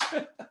clapped. Yep.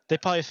 They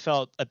probably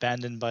felt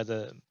abandoned by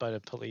the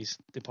police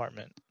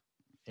department,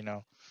 you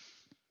know.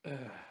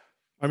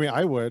 I mean,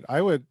 I would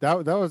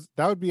that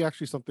would be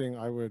actually something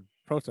I would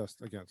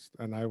protest against,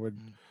 and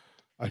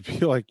I'd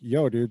be like,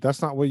 yo, dude,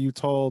 that's not what you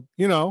told,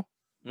 you know.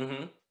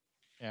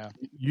 Yeah,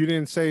 you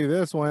didn't say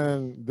this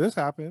when this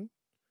happened,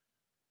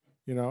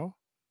 you know.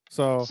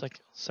 So it's like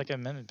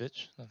Second Amendment,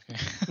 bitch. Okay.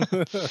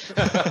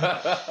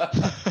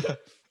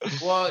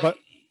 Well, but,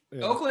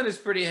 yeah. Oakland is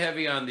pretty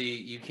heavy on the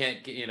you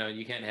can't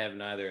have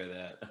neither of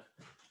that.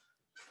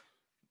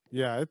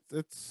 Yeah,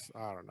 it's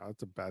I don't know,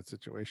 it's a bad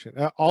situation.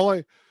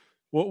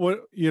 What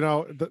you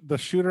know, the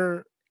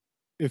shooter,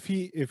 if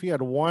he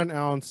had 1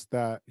 ounce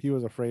that he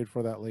was afraid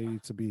for that lady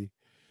to be,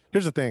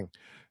 here's the thing.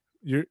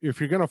 If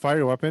you're gonna fire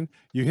your weapon,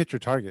 you hit your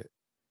target.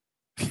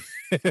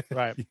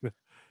 Right. You know?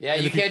 Yeah,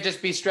 you can't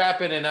just be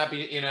strapping and not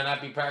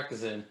be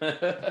practicing.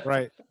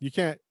 Right. You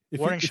can't.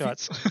 Warning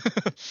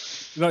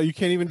shots. No, you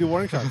can't even do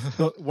warning shots.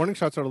 Warning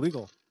shots are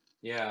illegal.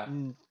 Yeah.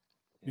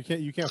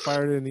 You can't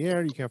fire it in the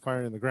air. You can't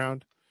fire it in the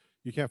ground.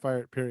 You can't fire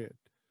it. Period.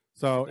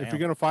 So if you're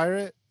gonna fire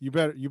it, you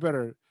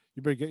better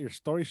get your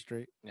story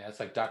straight. Yeah,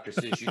 it's like Dr.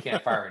 Seuss. You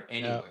can't fire it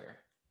anywhere.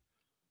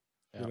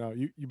 You know,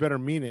 you better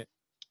mean it.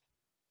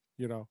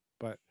 You know,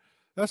 but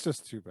that's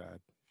just too bad.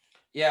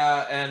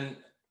 Yeah, and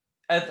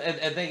I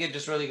think it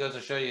just really goes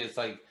to show you, it's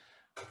like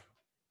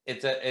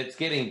it's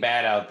getting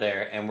bad out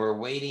there, and we're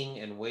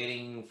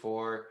waiting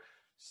for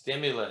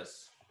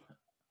stimulus,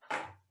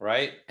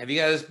 right? Have you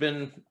guys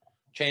been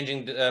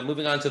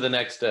moving on to the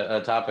next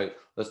topic?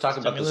 Let's talk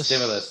about the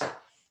stimulus.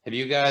 Have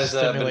you guys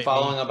been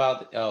following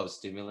about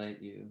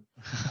stimulate you?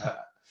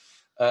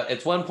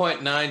 It's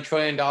 $1.9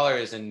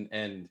 trillion,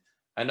 and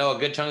I know a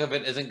good chunk of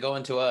it isn't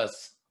going to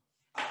us.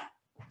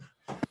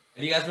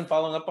 Have you guys been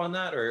following up on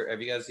that, or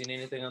have you guys seen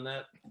anything on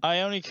that?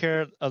 I only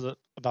care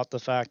about the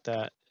fact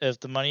that if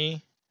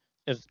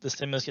the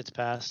stimulus gets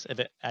passed, if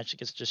it actually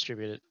gets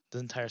distributed, the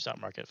entire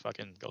stock market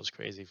fucking goes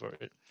crazy for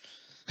it.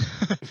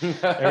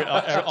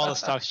 All the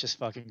stocks just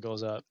fucking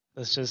goes up.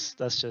 That's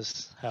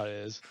just how it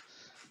is.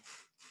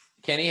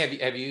 Kenny,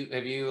 have you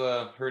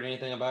heard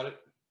anything about it?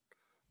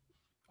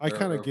 I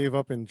kind of gave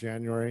up in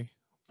January.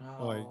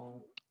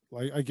 Oh.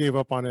 Like I gave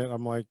up on it.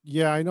 I'm like,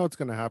 yeah, I know it's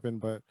gonna happen,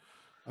 but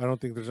I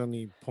don't think there's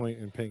any point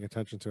in paying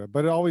attention to it.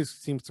 But it always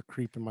seems to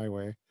creep in my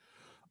way.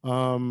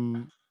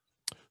 Um,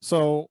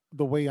 so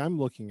the way I'm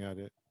looking at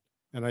it,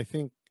 and I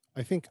think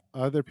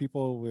other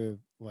people with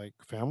like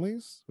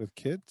families with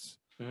kids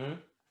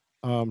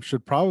Mhm.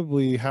 should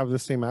probably have the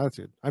same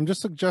attitude. I'm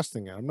just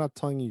suggesting it. I'm not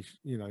telling you,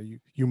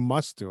 you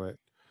must do it.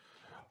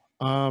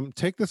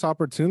 Take this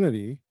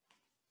opportunity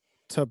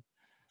to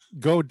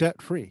go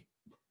debt free.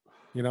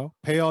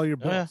 Pay all your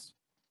Oh, yeah. bills.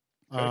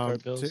 Credit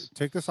card bills.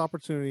 Take this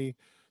opportunity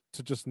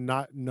to just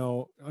not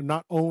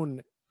owe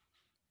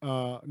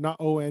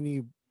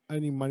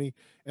any money,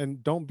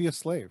 and don't be a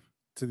slave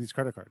to these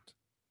credit cards.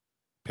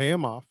 Pay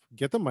them off,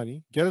 get the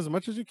money, get as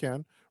much as you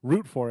can,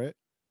 root for it,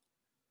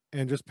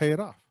 and just pay it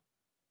off.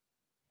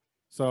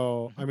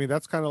 So, I mean,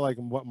 that's kind of like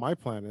what my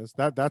plan is.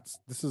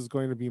 This is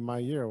going to be my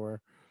year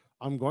where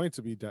I'm going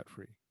to be debt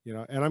free,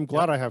 and I'm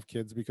glad I have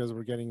kids because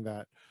we're getting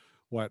that,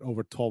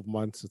 over 12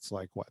 months, it's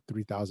like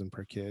 3,000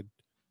 per kid.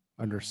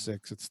 Under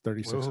 6, it's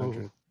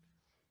 3,600.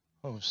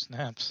 Oh,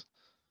 snaps.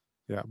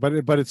 Yeah, but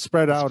it's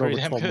spread That's out over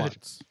pretty damn 12 good.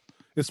 months.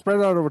 It's spread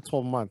out over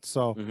 12 months,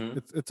 so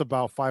Mhm. it's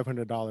about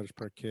 $500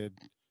 per kid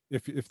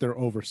if they're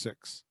over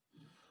 6.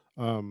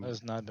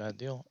 That's not a bad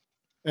deal.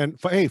 And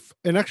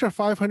an extra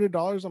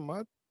 $500 a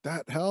month,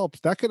 that helps.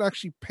 That could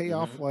actually pay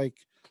off Mhm.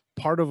 like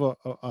part of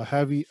a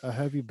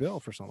heavy bill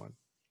for someone.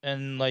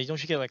 And like,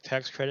 don't you get like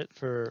tax credit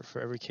for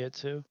every kid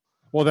too?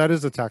 Well, that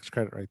is a tax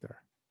credit right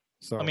there.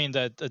 So I mean,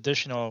 the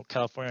additional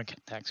California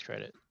tax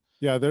credit.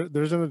 yeah,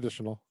 there's an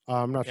additional.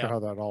 I'm not sure Yeah. how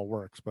that all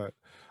works, but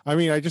I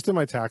mean, I just did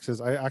my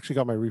taxes. I actually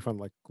got my refund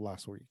like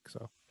last week.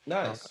 So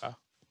Nice. Okay.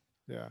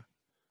 yeah,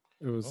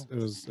 it was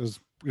Cool. it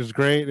was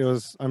great.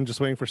 I'm just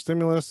waiting for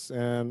stimulus,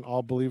 and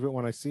I'll believe it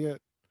when I see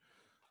it.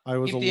 I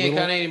was Keep a the little.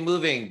 economy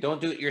moving.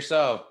 Don't do it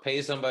yourself.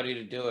 Pay somebody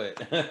to do it.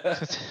 Do It'll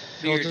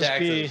your just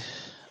be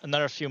taxes.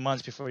 another few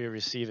months before you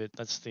receive it.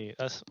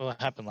 That's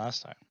what happened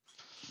last time.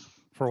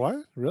 For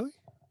what? Really?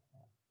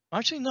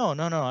 Actually, no.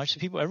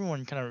 Actually,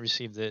 everyone kind of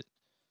received it.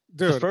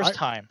 Dude, The first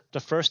time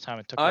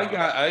it took. a while.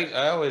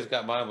 I always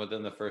got mine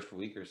within the first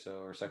week or so,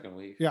 or second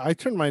week. yeah, I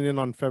turned mine in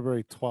on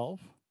February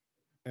 12th,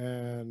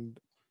 and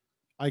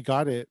I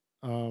got it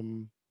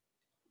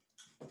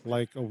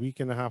like a week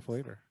and a half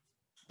later.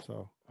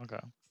 So Okay.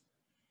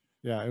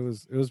 yeah, it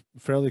was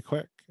fairly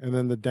quick. And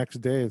then the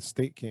next day, the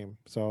state came,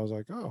 so I was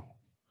like, oh,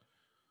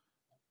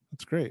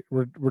 that's great.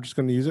 We're just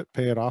going to use it,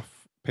 pay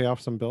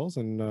off some bills,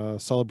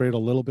 and celebrate a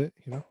little bit.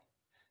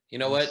 You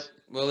know Nice. what,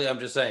 Willie? I'm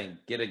just saying,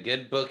 get a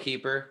good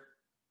bookkeeper,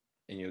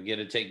 and you'll get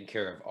it taken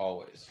care of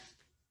always.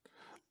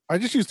 I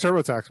just use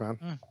TurboTax,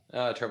 man.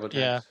 TurboTax.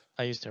 Yeah,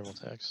 I use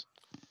TurboTax.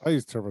 I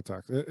use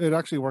TurboTax. It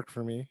actually worked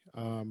for me.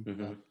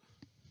 Mhm.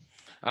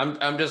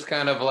 I'm just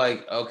kind of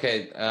like,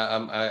 okay,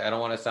 I don't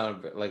want to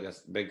sound like a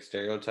big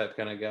stereotype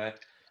kind of guy,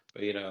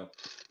 but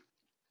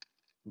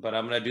but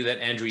I'm gonna do that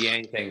Andrew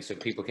Yang thing so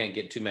people can't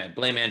get too mad.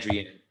 Blame Andrew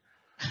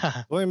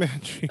Yang. Blame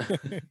Andrew.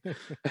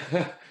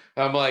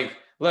 I'm like,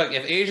 look,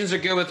 if Asians are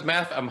good with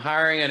math, I'm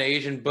hiring an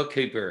Asian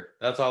bookkeeper.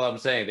 That's all I'm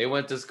saying. They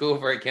went to school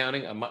for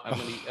accounting. I'm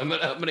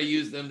gonna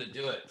use them to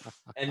do it.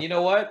 And you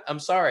know what? I'm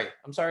sorry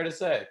to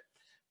say,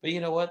 but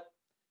you know what?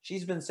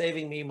 She's been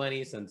saving me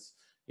money since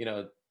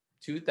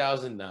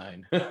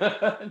 2009,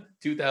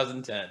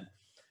 2010.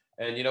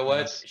 And you know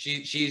what? Nice.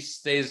 She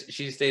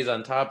stays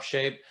on top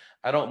shape.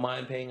 I don't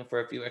mind paying for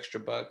a few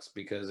extra bucks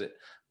because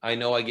I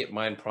know I get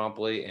mine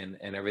promptly and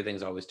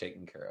everything's always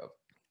taken care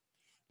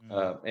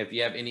of. If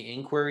you have any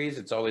inquiries,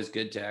 it's always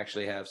good to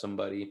actually have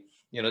somebody.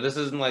 This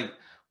isn't like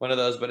one of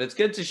those, but it's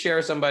good to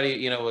share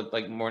somebody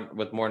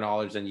with more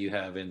knowledge than you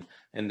have, and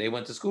they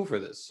went to school for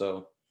this,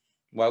 so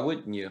why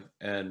wouldn't you?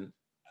 And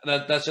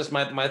that's just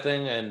my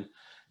thing,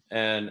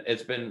 and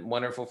it's been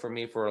wonderful for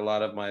me for a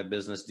lot of my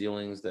business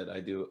dealings that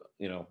I do,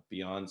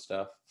 beyond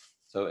stuff.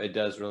 So it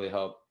does really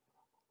help.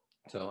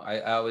 So I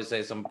always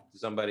say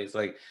somebody, it's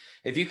like,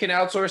 if you can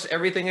outsource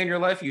everything in your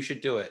life, you should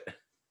do it.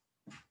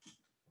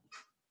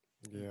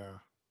 Yeah.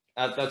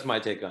 That's my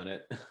take on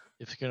it.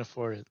 If you can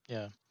afford it,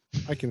 yeah.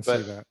 I can see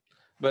that.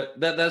 But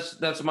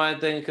that's my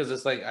thing, because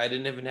it's like I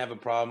didn't even have a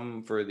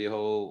problem for the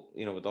whole,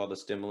 with all the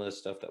stimulus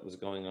stuff that was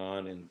going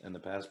on, and the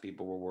past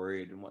people were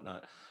worried and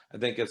whatnot. I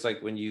think it's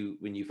like when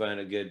you find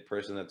a good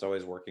person that's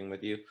always working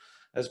with you,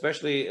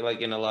 especially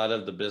like in a lot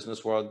of the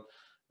business world,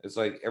 it's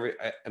like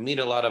I meet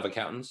a lot of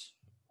accountants,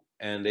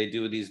 and they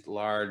do these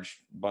large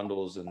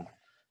bundles, and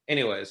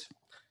anyways,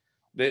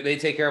 they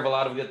take care of a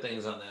lot of good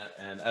things on that.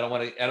 And I don't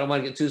want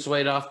to get too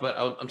swayed off, but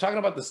I'm talking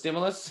about the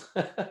stimulus.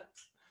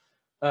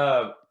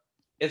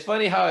 It's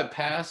funny how it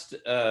passed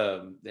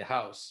the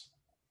House,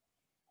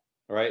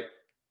 right?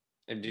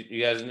 And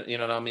you guys,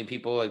 know how many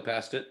people like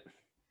passed it?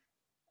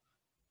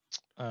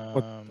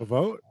 What, the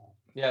vote?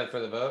 Yeah, for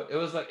the vote, it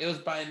was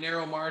by a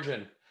narrow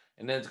margin,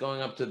 and then it's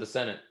going up to the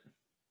Senate.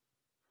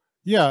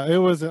 Yeah, it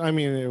was. I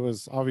mean, it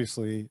was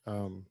obviously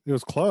it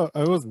was close.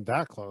 It wasn't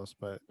that close,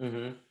 but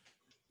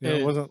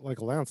it wasn't like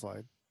a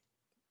landslide.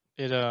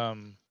 It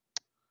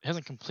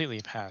hasn't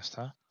completely passed,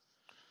 huh?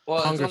 Well,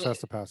 it's Congress only, has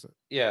to pass it.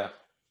 yeah.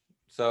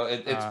 So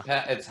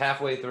it's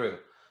halfway through.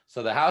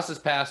 So the House has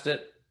passed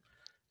it,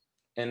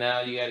 and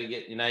now you got to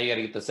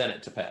get the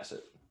Senate to pass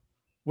it.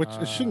 Which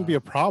it shouldn't be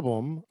a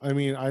problem. I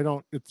mean, I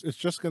don't. It's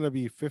just going to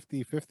be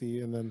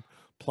 50-50 and then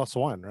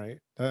 +1, right?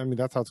 I mean,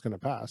 that's how it's going to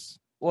pass.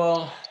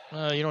 Well,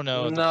 you don't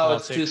know. no,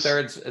 it's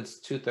 2/3.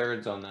 It's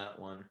 2/3 on that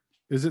one.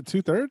 Is it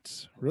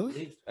 2/3?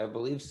 Really? I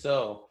believe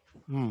so.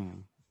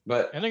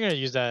 But and they're going to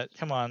use that.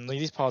 Come on,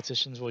 these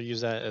politicians will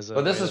use that as a.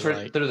 But this is for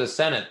like, through the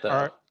Senate,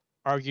 though.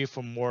 Argue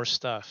for more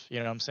stuff. You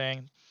know what I'm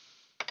saying?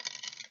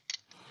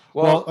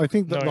 Well, I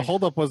think the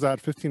holdup was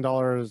that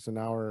 $15 an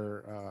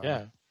hour.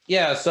 Yeah.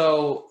 Yeah.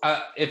 So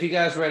if you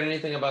guys read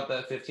anything about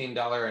that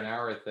 $15 an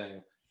hour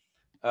thing,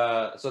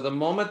 so the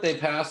moment they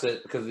pass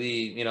it, because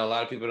a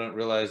lot of people don't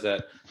realize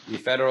that the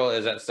federal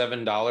is at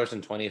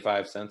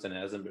 $7.25 and it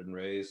hasn't been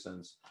raised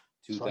since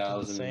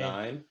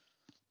 2009.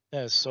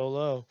 Yeah, it's so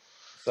low.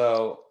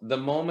 So the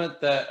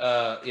moment that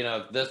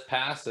if this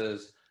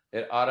passes,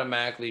 it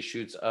automatically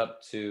shoots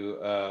up to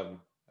I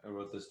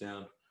wrote this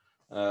down,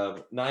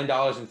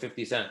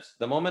 $9.50.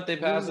 The moment they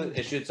pass it,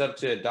 it shoots up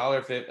to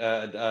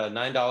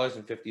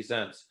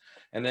 $9.50,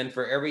 and then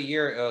for every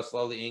year it'll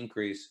slowly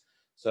increase.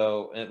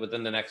 So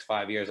within the next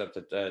 5 years, up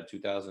to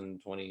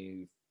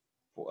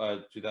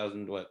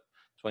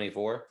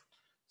 2024.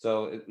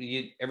 So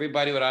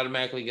everybody would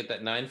automatically get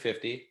that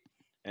 $9.50.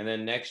 And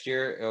then next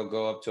year it'll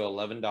go up to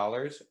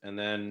 $11, and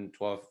then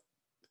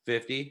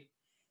 $12.50,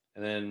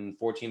 and then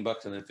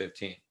 $14, and then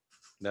 $15.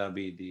 That'll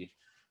be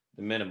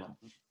the minimum.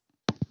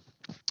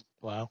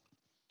 Wow.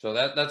 So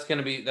that's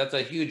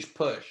a huge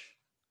push.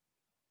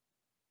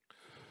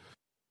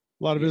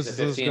 A lot of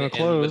businesses are going to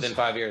close within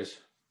 5 years.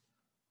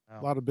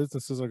 A lot of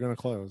businesses are going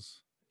to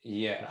close.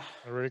 Yeah,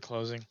 they're already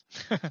closing.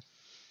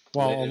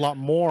 Well, a lot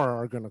more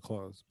are going to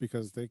close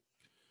because you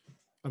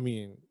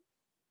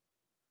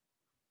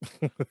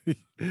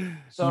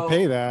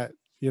pay that,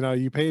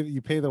 you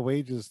pay the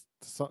wages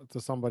to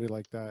somebody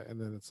like that,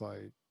 and then it's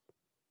like,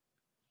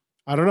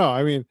 I don't know.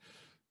 I mean,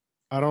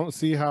 I don't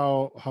see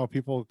how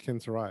people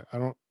can survive.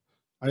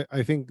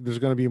 I think there's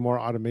going to be more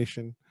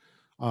automation,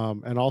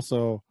 and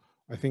also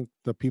I think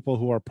the people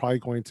who are probably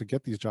going to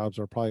get these jobs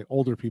are probably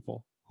older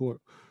people who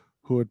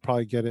would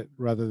probably get it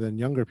rather than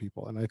younger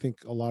people. And I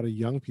think a lot of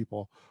young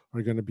people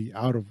are going to be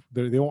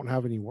they won't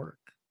have any work.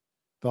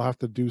 They'll have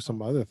to do some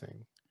other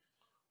thing.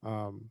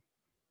 I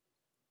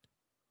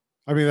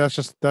mean, that's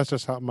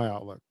just how my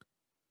outlook.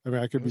 I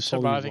mean, I could be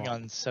surviving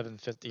on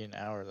 $7.50 an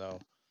hour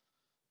though.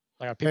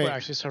 Like, are people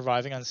actually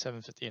surviving on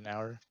 $7.50 an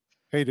hour?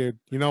 Hey, dude,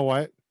 you know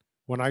what?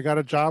 When I got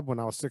a job when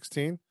I was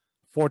 16,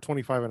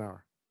 $4.25 an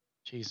hour.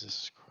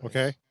 Jesus Christ.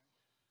 Okay.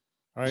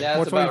 All right, yeah,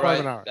 that's about right.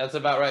 An hour. That's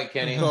about right,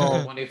 Kenny.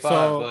 So,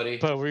 25, buddy.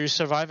 But were you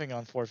surviving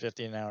on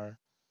 $4.50 an hour?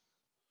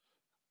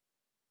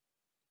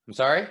 I'm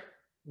sorry.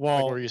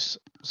 Well, were you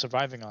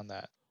surviving on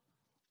that?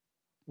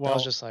 Well, that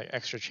was just like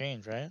extra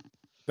change, right?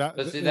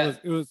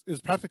 It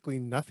was practically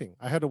nothing.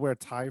 I had to wear a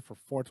tie for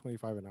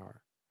 $4.25 an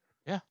hour.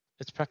 Yeah,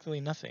 it's practically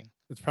nothing.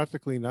 It's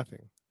practically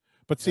nothing.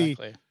 But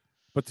exactly.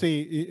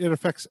 see, it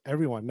affects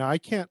everyone. Now, I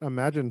can't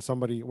imagine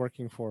somebody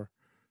working for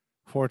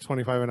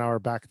 $4.25 an hour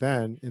back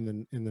then in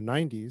the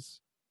 90s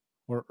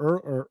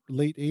or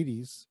late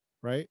 80s,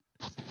 right?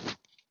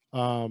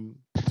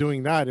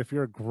 Doing that if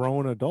you're a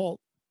grown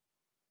adult,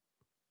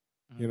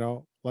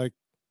 like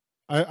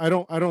I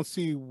don't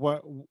see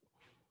what.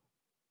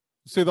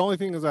 See, the only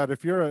thing is that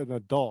if you're an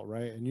adult,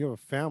 right, and you have a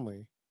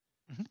family,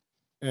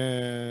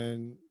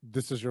 and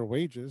this is your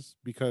wages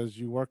because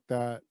you work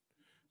at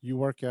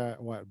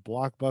what,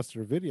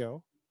 Blockbuster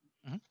Video,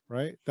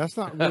 right? That's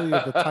not really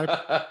the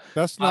type.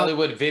 That's not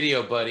Hollywood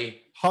Video,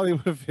 buddy.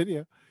 Hollywood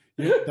Video.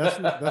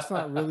 That's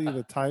not really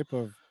the type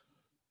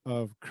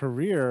of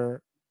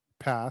career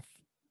path,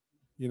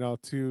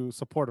 to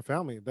support a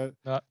family.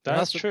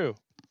 That's true.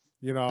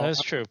 That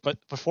is true. But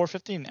for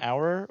 $4.50 an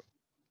hour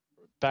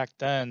back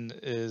then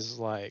is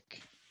like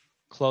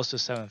close to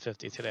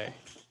 $7.50 today.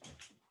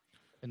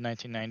 In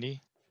 1990.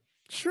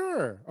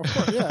 Sure, of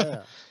course,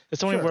 yeah.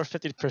 It's only worth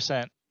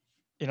 50%.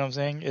 You know what I'm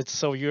saying? It's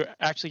so you're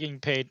actually getting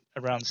paid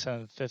around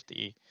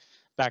 $7.50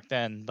 back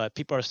then, but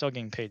people are still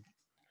getting paid.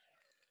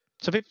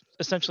 So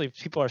essentially,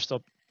 people are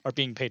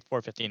being paid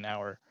 $4.50 an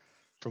hour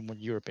from what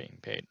you were being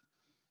paid.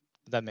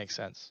 That makes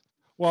sense.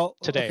 Well,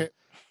 today. Okay.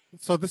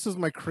 So this is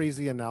my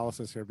crazy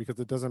analysis here because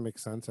it doesn't make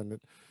sense, and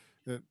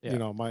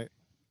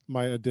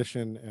my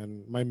addition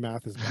and my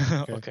math is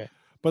bad, okay? Okay.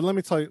 But let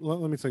me tell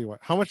you what.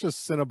 How much does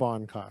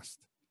Cinnabon cost?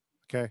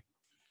 Okay.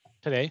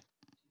 Today?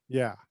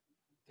 Yeah.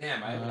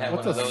 Damn, I haven't had one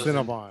of those. What's a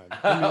Cinnabon?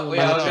 Wait,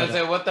 I was gonna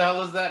say, what the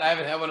hell is that? I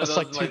haven't had one of those.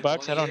 It's like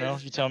 $2. I don't know.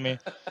 You tell me.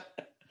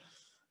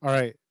 All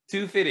right.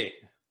 $2.50.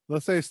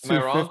 Let's say it's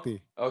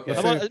 $2.50. Okay. How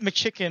about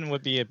McChicken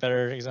would be a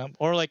better example,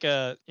 or like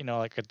a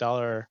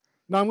 $1.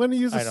 No, I'm going to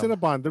use a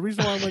Cinnabon. The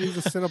reason why I'm going to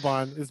use a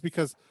Cinnabon is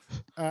because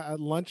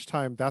at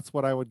lunchtime, that's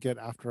what I would get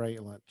after I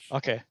ate lunch.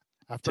 Okay.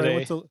 After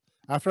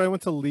I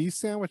went to Lee's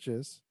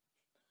Sandwiches,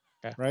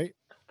 right?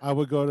 I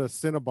would go to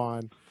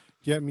Cinnabon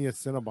get me a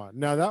Cinnabon.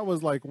 Now that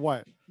was like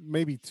what,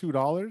 maybe $2,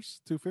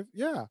 $2.50.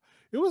 Yeah,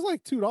 it was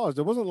like $2.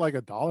 It wasn't like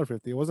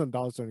 $1.50. It wasn't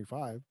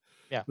 $1.75.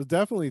 Yeah. It was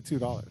definitely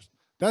 $2.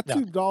 That Yeah.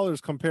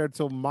 $2 compared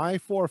to my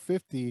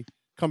 $4.50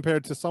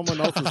 compared to someone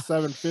else's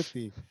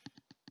 $7.50.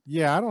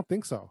 Yeah, I don't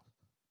think so.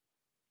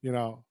 You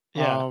know,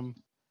 Yeah.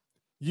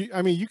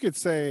 I mean, you could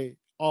say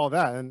all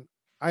that, and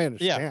I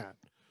understand.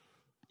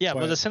 Yeah,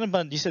 but the But-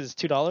 Cinnabon, you said it's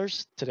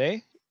 $2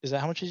 today. Is that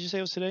how much did you say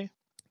it was today?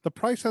 The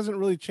price hasn't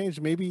really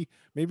changed. Maybe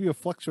a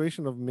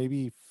fluctuation of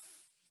maybe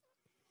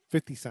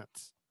 50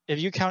 cents. If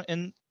you count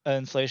in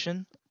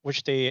inflation,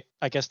 which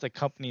I guess the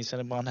company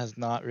Cinnabon has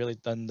not really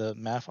done the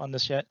math on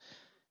this yet,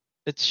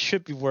 it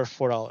should be worth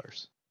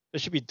 $4.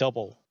 It should be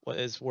double what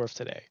it's worth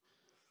today.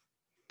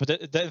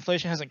 But the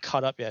inflation hasn't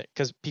caught up yet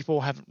because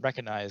people haven't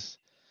recognized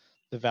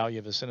the value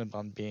of a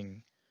Cinnabon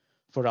being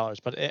 $4.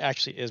 But it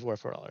actually is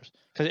worth $4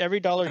 because every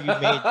dollar you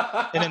made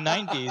in the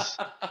 90s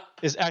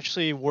is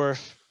actually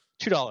worth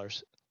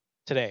 $2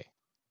 today.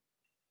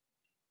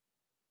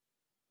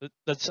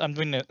 I'm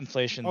doing the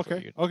inflation for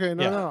Okay. you. Okay.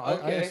 No, Yeah. no. I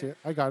Okay. see it.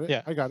 I got it.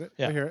 Yeah. I got it.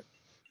 Yeah. I hear it.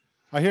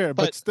 I hear it.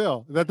 But But-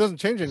 still, that doesn't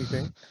change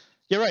anything.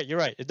 You're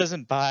right. It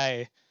doesn't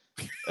buy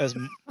as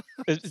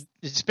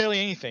it's barely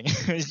anything.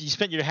 You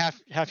spent your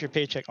half your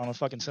paycheck on a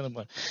fucking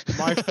Cinnabon.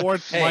 My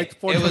Hey, my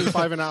it was-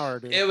 $4.25 an hour,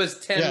 dude. It was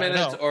 10 Yeah,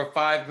 minutes no. or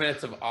 5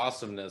 minutes of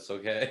awesomeness.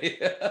 Okay.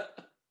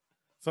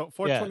 So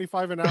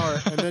 $4.25 an hour,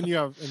 and then you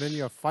have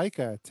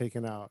FICA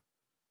taken out,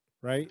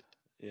 right?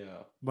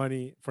 Yeah.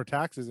 Money for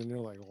taxes, and you're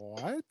like,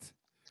 what?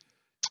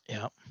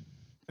 Yeah.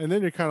 And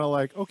then you're kind of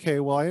like, okay,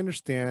 well, I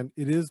understand.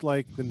 It is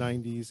like the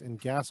 90s, and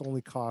gas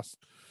only costs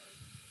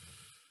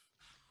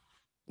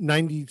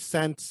 90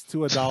 cents to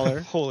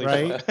 $1, Holy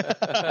right?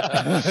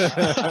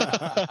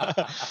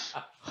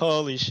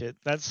 Holy shit.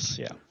 That's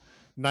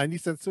 90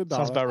 cents to $1.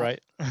 sounds about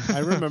right. I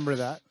remember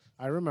that.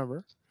 I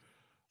remember.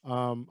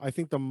 I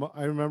think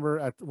I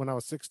remember when I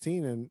was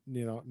 16 and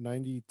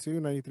 92,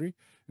 93,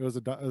 it was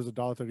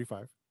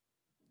 $1.35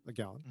 a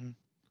gallon. Mhm.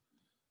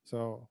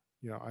 So,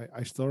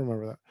 I still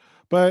remember that.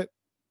 But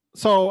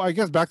so I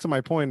guess back to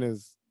my point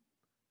is,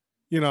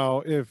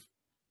 if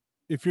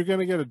you're going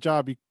to get a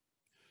job,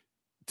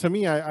 to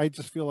me, I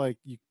just feel like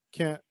you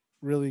can't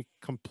really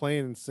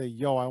complain and say,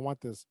 yo, I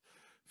want this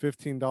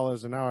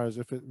 $15 an hour as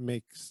if it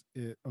makes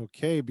it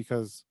okay,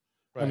 because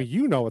I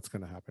mean, what's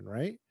going to happen,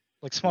 right?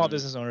 Like small Mhm.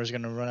 business owners are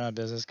going to run out of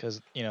business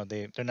because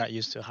they're not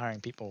used to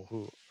hiring people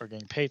who are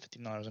getting paid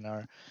 $15 an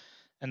hour,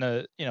 and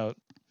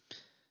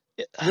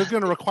You're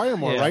going to require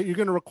more, Yeah. right? You're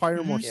going to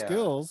require more Mhm. Yeah.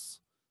 skills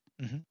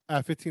Mhm.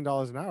 at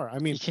 $15 an hour. I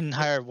mean, you can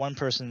hire one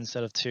person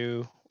instead of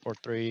 2 or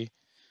 3.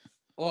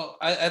 Well,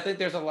 I think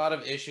there's a lot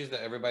of issues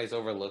that everybody's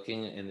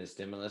overlooking in the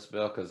stimulus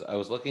bill, because I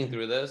was looking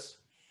through this,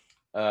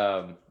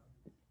 and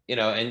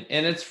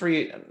it's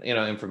free,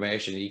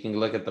 information. You can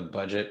look at the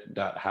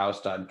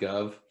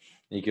budget.house.gov, and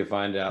you can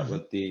find out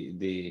what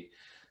the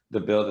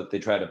bill that they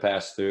try to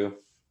pass through.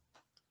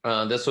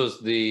 This was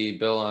the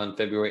bill on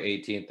February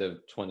 18th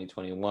of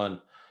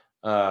 2021.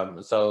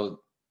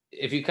 So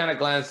if you kind of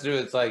glance through,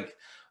 it's like,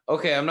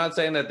 okay, I'm not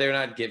saying that they're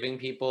not giving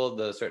people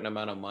the certain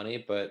amount of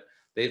money, but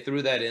they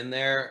threw that in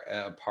there,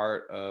 a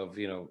part of,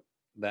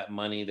 that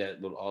money that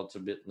would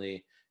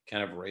ultimately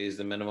kind of raise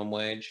the minimum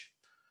wage.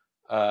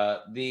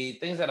 The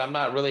things that I'm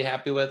not really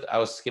happy with, I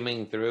was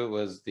skimming through,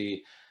 was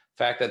the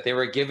fact that they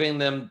were giving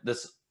them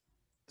this.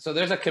 So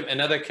there's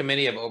another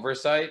committee of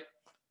oversight,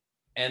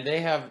 and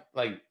they have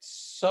like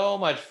so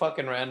much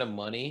fucking random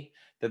money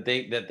that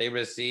they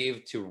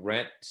receive to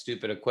rent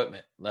stupid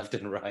equipment left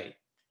and right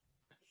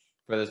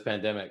for this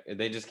pandemic.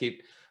 They just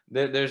keep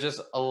there's just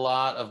a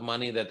lot of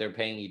money that they're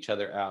paying each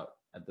other out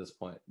at this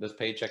point. This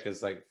paycheck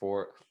is like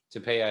to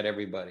pay out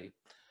everybody.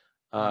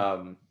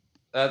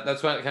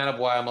 That's kind of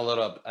why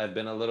I've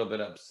been a little bit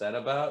upset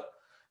about,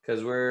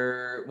 because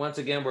we're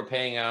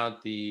paying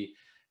out the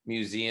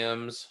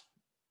museums,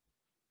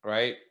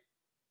 right?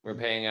 We're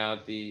paying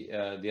out the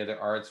other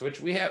arts, which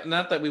we have,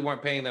 not that we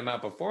weren't paying them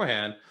out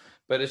beforehand,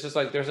 but it's just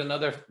like there's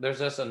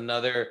just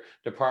another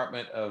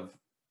department of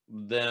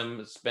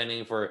them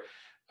spending for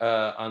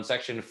on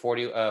section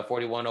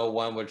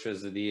 4101, which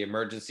was the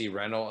emergency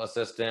rental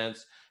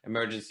assistance,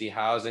 emergency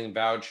housing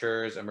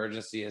vouchers,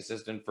 emergency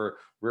assistance for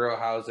rural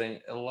housing.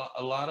 A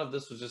lot of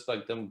this was just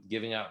like them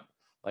giving out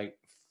like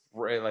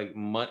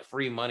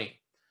free money.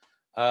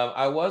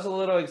 I was a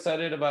little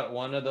excited about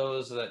one of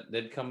those that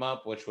did come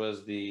up, which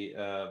was the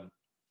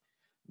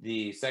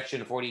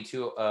section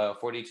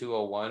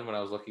 4201, when I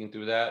was looking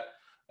through that,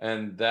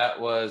 and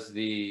that was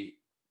the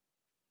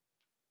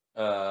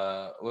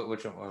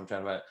which one I'm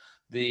trying to find.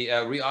 The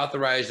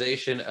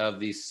reauthorization of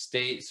the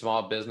State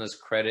Small Business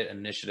Credit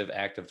Initiative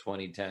Act of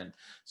 2010.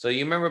 So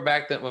you remember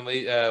back then when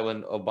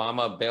when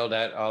Obama bailed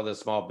out all the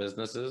small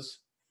businesses?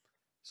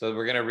 So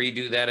we're going to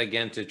redo that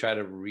again to try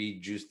to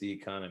rejuice the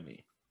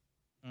economy.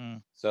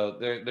 So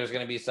there's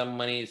going to be some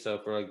money. So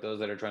for like those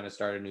that are trying to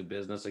start a new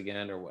business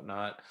again or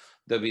whatnot,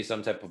 there'll be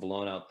some type of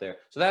loan out there.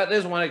 So that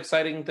is one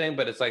exciting thing,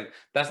 but it's like,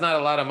 that's not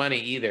a lot of money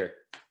either.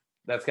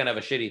 That's kind of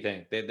a shitty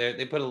thing.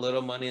 They put a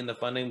little money in the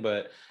funding,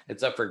 but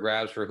it's up for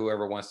grabs for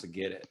whoever wants to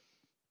get it.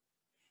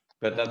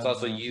 But that's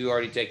also man. you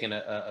already taking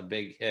a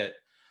big hit.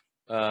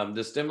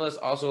 The stimulus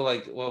also,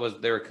 like, what was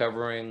they were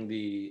covering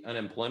the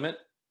unemployment,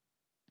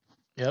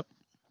 Yep.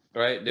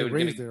 right? They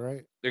raised it,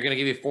 right? They're gonna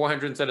give you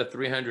 400 instead of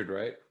 300,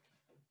 right?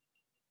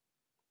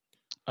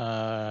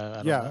 I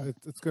don't Yeah, know.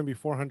 it's going to be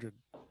 400,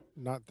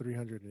 not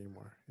 300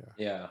 anymore. Yeah,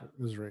 Yeah,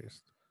 it was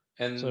raised.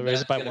 and So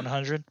raise it by that's gonna-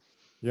 100.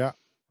 Yeah,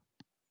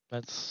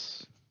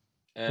 That's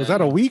was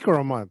that a and week or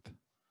a month?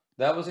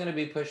 That was gonna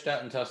be pushed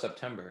out until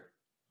September.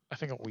 I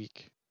think a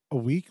week. A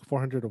week,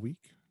 400 a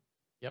week.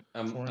 Yep.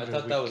 I 400 a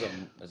thought that was week.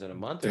 is it a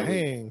month? Or a week?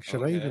 Dang,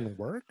 should I Okay. even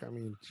work? I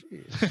mean,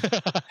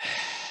 jeez.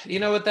 You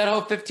know, with that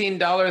whole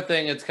 $15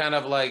 thing, it's kind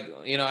of like,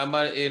 you know, I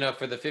might, you know,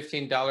 for the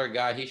 $15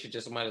 guy, he should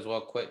just might as well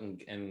quit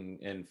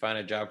and find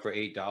a job for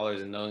 $8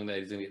 and knowing that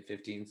he's gonna get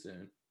 15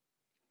 soon.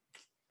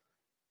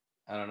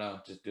 I don't know.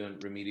 Just doing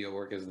remedial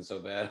work isn't so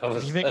bad.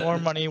 If you make more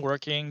money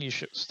working, you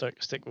should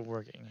stick with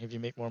working. If you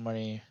make more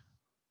money,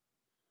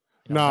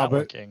 No, not but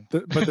working.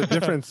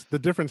 the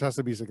difference has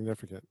to be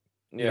significant.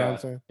 You know what I'm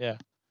saying? Yeah.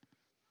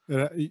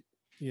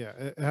 Yeah,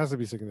 it has to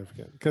be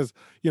significant because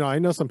I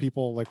know some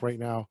people like right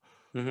now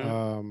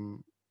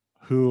Mhm.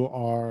 who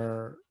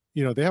are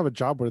they have a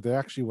job where they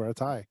actually wear a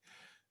tie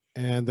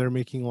and they're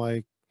making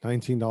like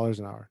 $19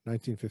 an hour,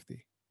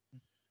 $19.50.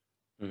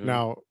 Mhm.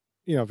 Now,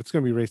 if it's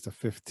going to be raised to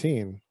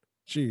 15,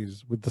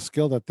 geez, with the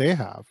skill that they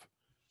have,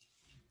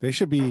 they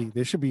should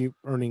be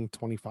earning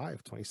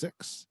 25,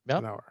 26 Yep.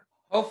 an hour.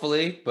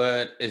 Hopefully,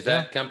 but is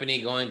Yeah. that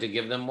company going to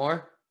give them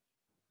more?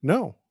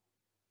 No,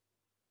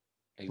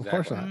 Exactly.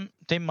 course not.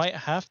 They might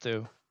have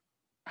to.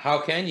 How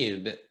can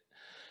you?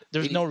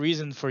 There's It- no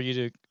reason for you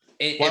to.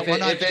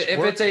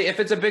 If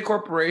it's a big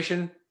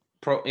corporation,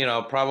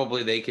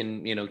 probably they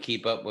can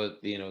keep up with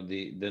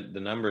the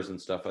numbers and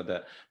stuff like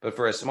that. But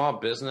for a small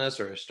business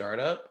or a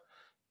startup,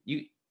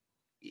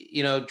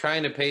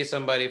 trying to pay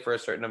somebody for a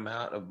certain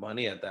amount of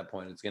money at that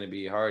point, it's going to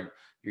be hard.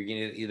 You're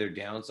going to either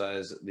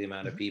downsize the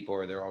amount of people,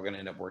 or they're all going to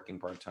end up working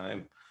part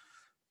time.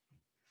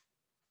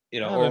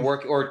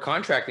 Or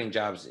contracting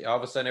jobs. All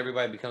of a sudden,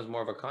 everybody becomes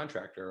more of a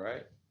contractor,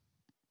 right?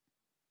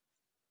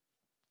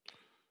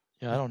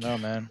 Yeah, I don't know,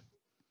 man.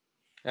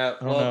 I I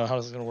don't know how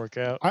this is gonna work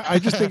out. I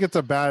just think it's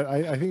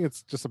I think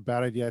it's just a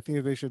bad idea. I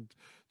think they should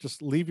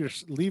just leave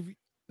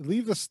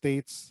the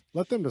states,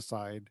 let them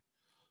decide,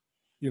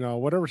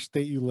 whatever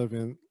state you live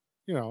in,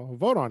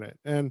 vote on it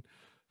and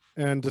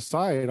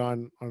decide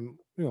on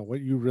what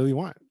you really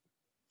want.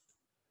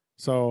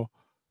 So,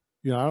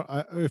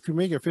 if you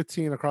make it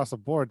 15 across the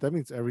board, that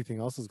means everything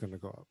else is going to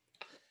go up.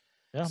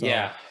 Yeah. So-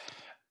 Yeah,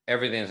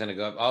 everything's gonna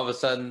go up. All of a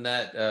sudden,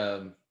 that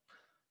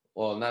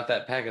not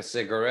that pack of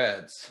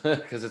cigarettes,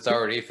 because it's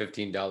already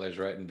 $15,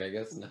 right, in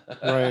Vegas.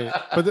 Right.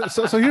 But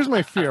so here's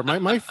my fear.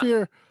 My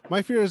fear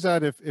is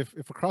that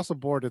if across the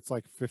board it's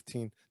like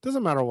 15,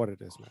 doesn't matter what it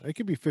is, man. It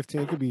could be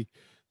 15, it could be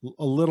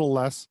a little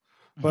less.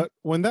 But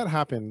when that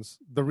happens,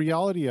 the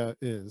reality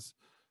is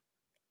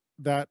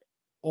that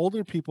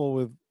older people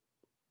with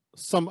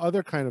some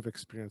other kind of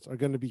experience are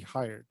going to be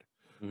hired,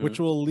 which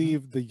will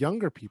leave the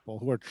younger people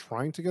who are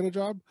trying to get a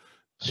job.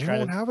 They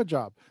won't have a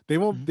job. They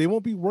won't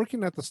be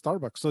working at the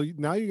Starbucks. So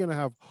now you're going to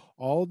have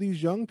all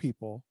these young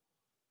people,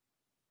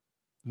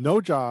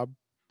 no job.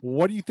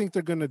 What do you think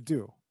they're going to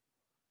do?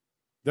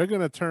 They're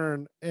going to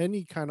turn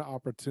any kind of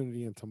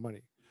opportunity into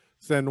money.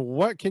 So then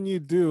what can you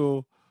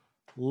do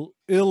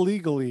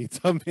illegally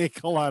to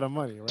make a lot of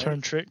money, right?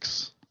 Turn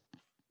tricks.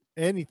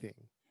 Anything,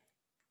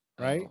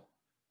 right? Oh.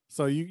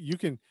 So you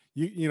can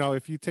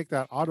if you take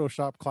that auto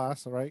shop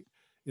class, right,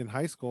 in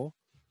high school,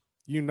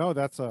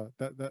 that's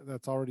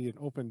that's already an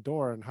open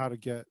door on how to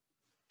get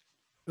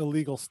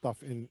illegal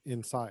stuff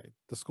inside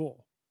the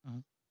school.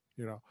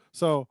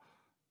 So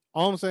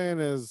all I'm saying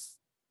is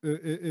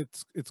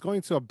it's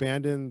going to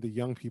abandon the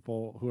young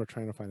people who are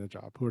trying to find a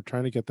job, who are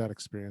trying to get that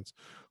experience,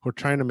 who are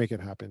trying to make it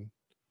happen.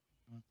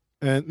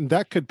 And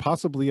that could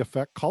possibly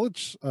affect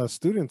college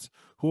students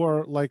who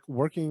are like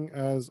working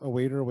as a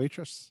waiter or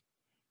waitress.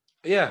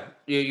 Yeah,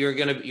 you're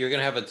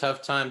gonna have a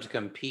tough time to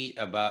compete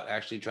about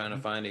actually trying to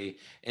find a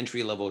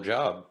entry-level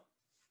job.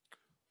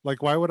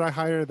 Like, why would I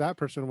hire that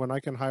person when I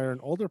can hire an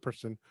older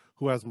person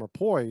who has more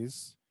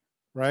poise,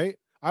 right?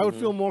 I would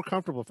feel more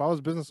comfortable if I was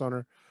a business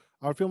owner.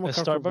 I would feel more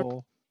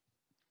comfortable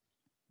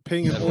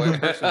paying an older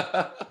person.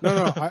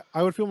 No,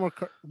 I would feel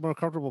more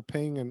comfortable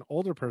paying an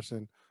older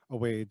person a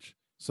wage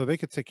so they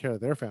could take care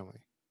of their family,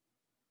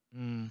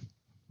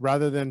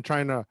 rather than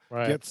trying to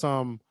get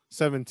some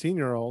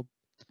 17-year-old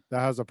that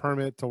has a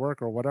permit to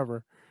work or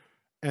whatever,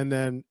 and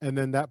then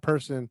that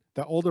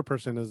older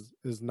person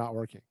is not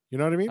working. You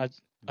know what I mean?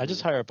 I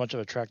just hire a bunch of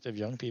attractive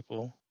young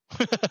people.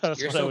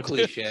 You're so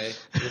cliche.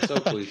 You're so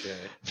cliche.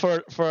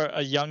 For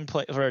a young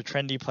place, for a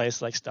trendy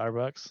place like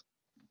Starbucks,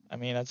 I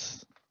mean,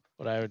 that's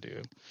what I would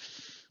do.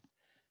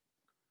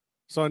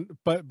 So,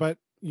 but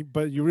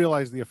you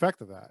realize the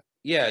effect of that.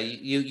 Yeah,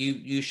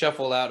 you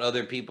shuffle out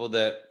other people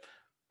that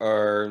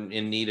are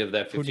in need of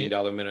that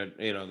 $15 minute,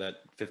 that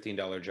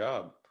 $15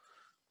 job.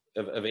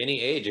 of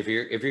any age. If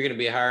you're going to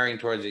be hiring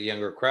towards a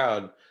younger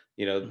crowd,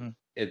 Mhm.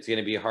 it's going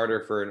to be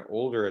harder for an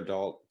older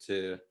adult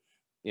to,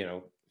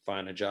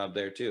 find a job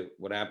there too.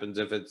 What happens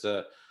if it's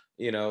a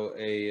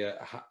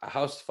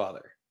house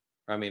father?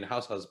 I mean,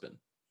 house husband,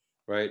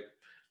 right?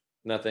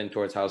 Nothing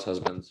towards house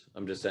husbands.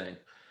 I'm just saying,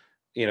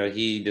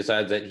 he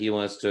decides that he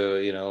wants to,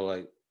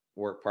 like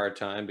work part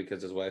time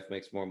because his wife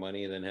makes more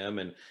money than him,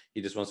 and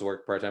he just wants to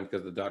work part time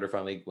because the daughter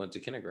finally went to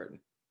kindergarten.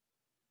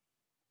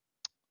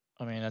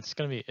 I mean, that's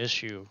gonna be an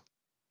issue, You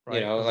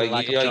right? know, With the like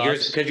lack of you're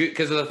jobs.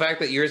 because of the fact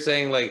that you're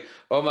saying like,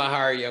 oh, I'm gonna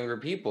hire younger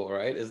people,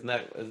 right? Isn't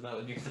that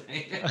what you're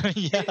saying?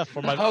 Yeah,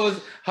 for my how is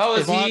if I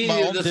want my he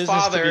own this business to be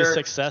father?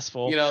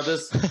 successful.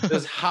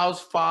 This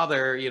house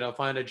father,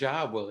 find a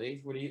job,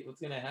 Willie.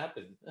 What's gonna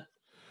happen?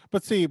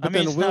 But see, I but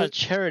mean, then it's not a Will,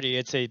 charity;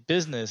 it's a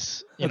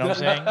business. You know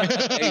what I'm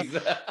saying?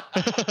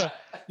 Exactly.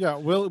 yeah,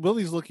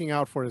 Willie's looking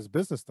out for his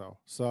business though.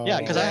 Yeah,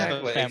 because I have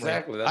So a family.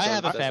 Exactly. I have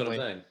a That's what I'm family.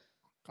 saying.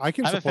 I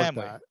can I have a support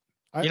family. that.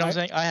 You know what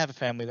I'm I saying? I have a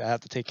family that I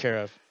have to take care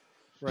of.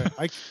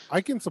 right.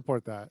 I can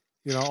support that.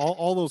 You know,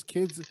 all those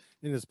kids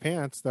in his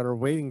pants that are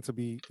waiting to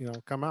be,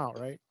 come out,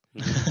 right?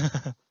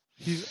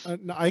 He's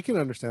no, I can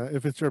understand that.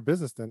 If it's your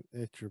business, then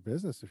it's your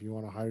business. If you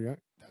want to hire young,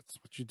 that's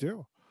what you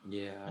do.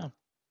 Yeah.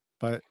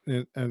 But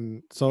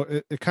and so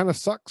it kind of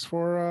sucks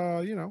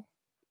for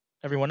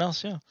Everyone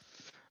else, yeah.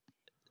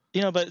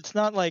 But it's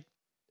not like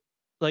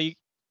I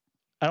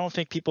don't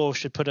think people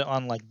should put it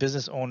on like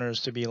business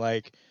owners to be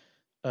like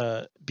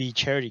be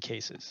charity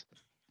cases,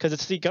 because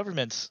it's the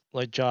government's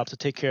like job to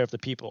take care of the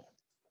people.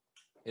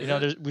 Is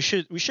it? We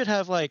should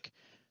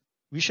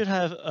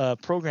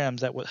have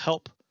programs that would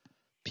help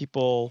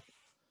people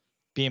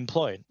be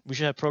employed. We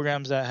should have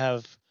programs that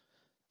have,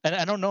 and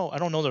I don't know We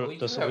the do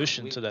have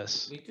solution to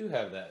this. we do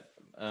have that.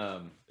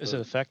 Is it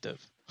effective?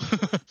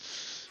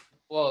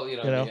 Well, You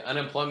the know,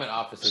 unemployment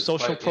office is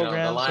social quite, the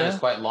programs. line is Yeah.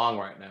 quite long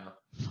right now.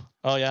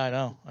 Oh yeah, I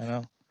know. I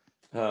don't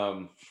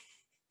know.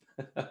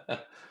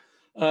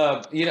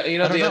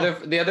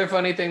 The other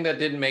funny thing that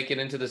didn't make it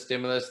into the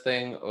stimulus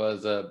thing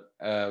was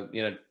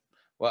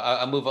well,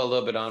 I'll move a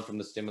little bit on from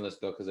the stimulus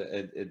bill because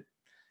it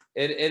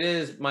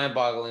is mind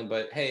boggling.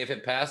 But hey, if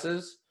it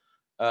passes,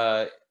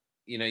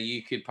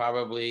 you could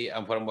probably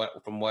from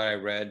what I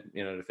read,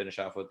 to finish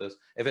off with this,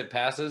 if it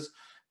passes,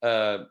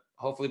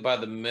 hopefully by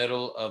the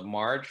middle of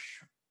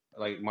March,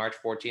 like March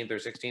 14th or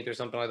 16th or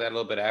something like that, a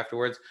little bit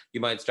afterwards,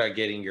 you might start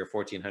getting your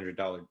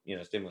 $1,400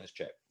 stimulus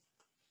check.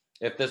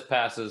 If this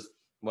passes,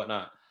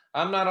 whatnot.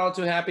 I'm not all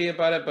too happy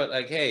about it, but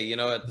like, hey,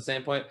 at the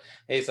same point,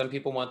 hey, some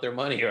people want their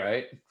money,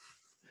 right?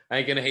 I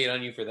ain't gonna hate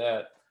on you for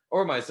that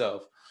or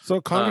myself. So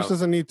Congress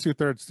doesn't need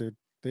 2/3, dude.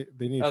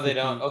 They need. Oh, 50, they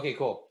don't. Okay,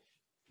 cool.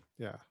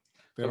 Yeah.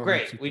 Oh,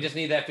 great. We just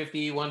need that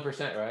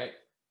 51%, right?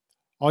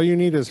 All you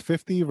need is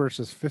 50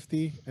 versus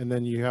 50, and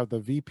then you have the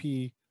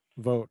VP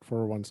vote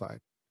for one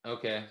side.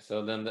 Okay,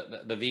 so then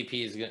the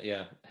VP is gonna,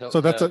 yeah. So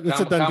it's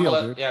a done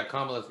deal, dude. Yeah,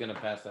 Kamala's gonna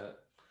pass that.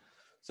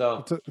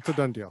 So it's a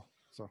done deal.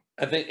 So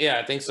I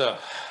think so.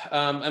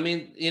 I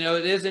mean,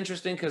 it is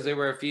interesting because there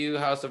were a few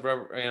House of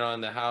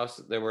in the House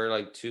there were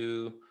like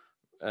two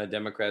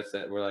Democrats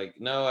that were like,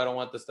 no, I don't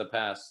want this to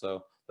pass.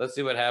 So let's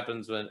see what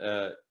happens when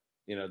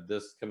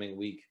this coming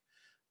week,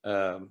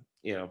 or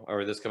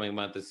this coming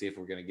month to see if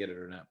we're gonna get it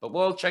or not. But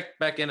we'll check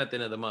back in at the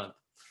end of the month.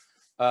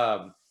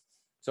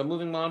 So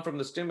moving on from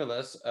the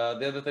stimulus,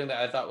 the other thing that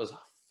I thought was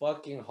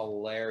fucking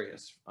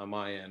hilarious on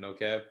my end,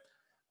 okay?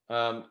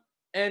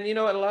 And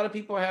a lot of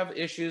people have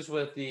issues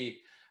with the,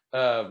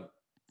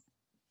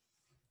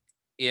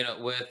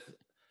 with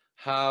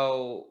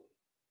how,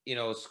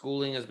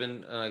 schooling has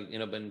been,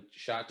 been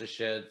shot to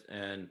shit.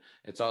 And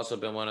it's also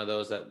been one of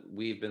those that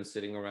we've been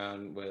sitting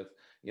around with,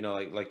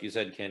 like you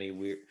said, Kenny,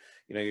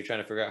 you're trying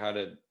to figure out how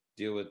to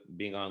deal with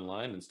being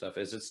online and stuff.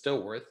 Is it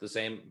still worth the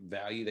same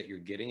value that you're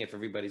getting if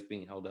everybody's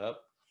being held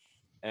up?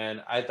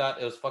 And I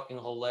thought it was fucking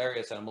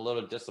hilarious. And I'm a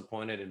little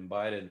disappointed in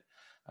Biden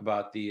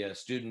about the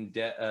student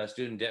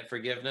debt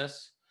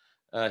forgiveness.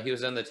 He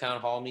was in the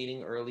town hall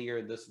meeting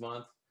earlier this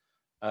month.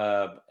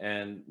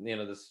 And,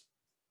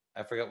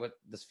 I forgot what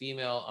this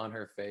female on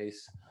her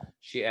face,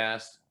 she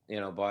asked,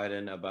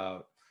 Biden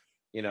about,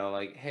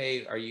 like,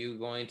 hey, are you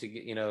going to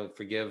get,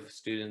 forgive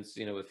students,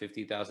 with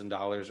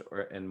 $50,000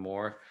 and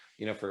more,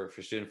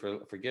 for student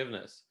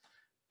forgiveness?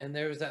 And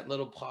there was that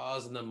little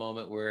pause in the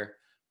moment where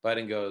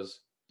Biden goes,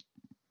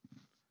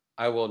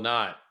 I will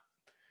not.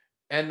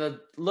 And the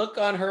look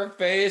on her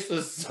face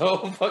was so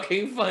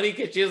fucking funny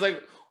because she was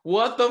like,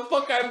 what the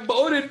fuck? I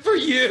voted for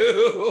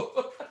you.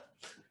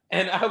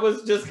 And I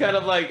was just kind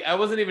of like, I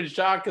wasn't even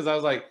shocked because I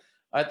was like,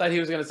 I thought he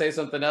was going to say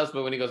something else.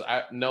 But when he goes,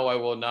 no, I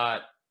will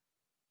not.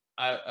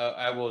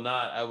 I will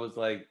not. I was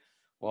like,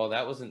 well,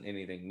 that wasn't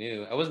anything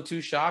new. I wasn't too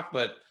shocked,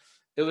 but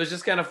it was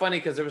just kind of funny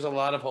because there was a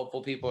lot of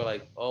hopeful people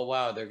like, oh,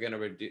 wow, they're going to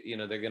reduce,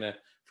 they're going to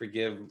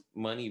forgive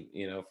money,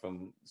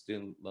 from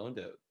student loan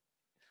debt.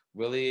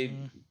 Willie,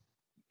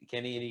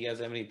 Kenny, any you guys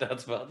have any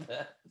thoughts about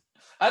that?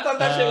 I thought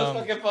that shit was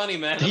fucking funny,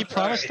 man. Did he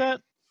promise that?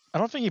 I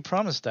don't think he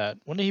promised that.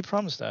 When did he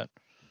promise that?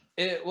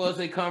 It was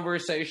a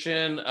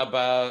conversation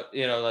about,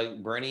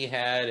 like Bernie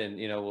had, and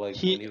like when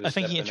he I was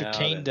think he stepping out,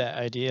 entertained and that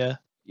idea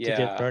to get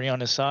yeah, Bernie on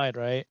his side,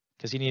 right?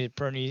 Because he needed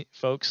Bernie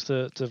folks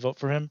to vote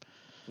for him.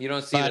 you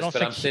don't see But I this, don't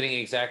but I'm think sitting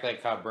exactly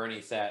like how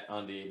Bernie sat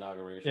on the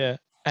inauguration. yeah,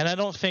 and I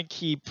don't think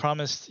he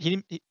promised.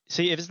 See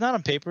if it's not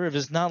on paper, if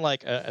it's not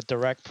like a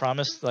direct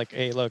promise, like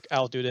hey, look,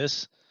 I'll do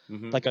this,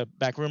 like a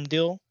backroom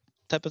deal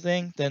type of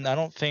thing, then I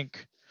don't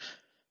think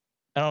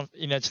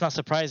it's not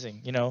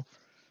surprising.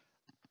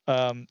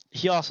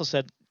 He also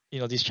said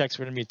these checks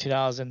were going to be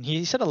 2,000.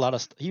 He said a lot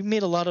of he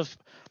made a lot of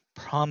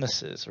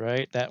promises,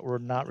 right, that were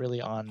not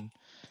really on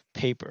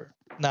paper.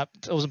 Not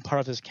it wasn't part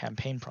of his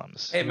campaign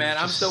promise. Hey man,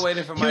 I'm still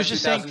waiting for He my was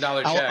just saying,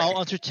 $2,000 check.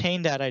 I'll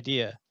entertain that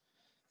idea,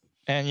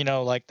 and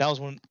like that was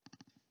when,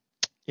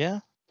 yeah.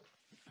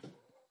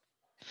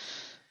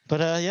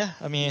 But yeah,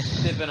 I mean,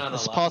 Fibbing on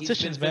it's a lot.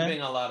 politicians, He's been fibbing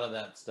man. a lot of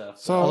that stuff.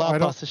 So A lot I of don't.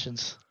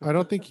 politicians. I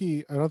don't think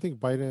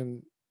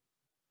Biden.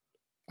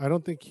 I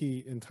don't think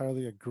he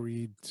entirely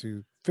agreed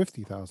to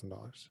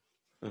 $50,000.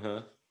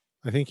 Uh-huh.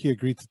 I think he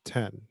agreed to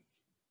 10.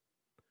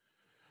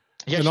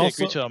 He And actually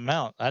also- agreed to an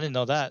amount. I didn't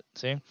know that.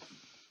 See,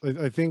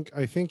 I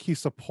think he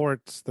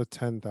supports the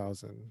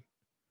 10,000.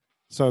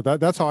 So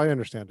that's how I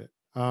understand it.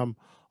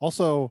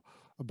 Also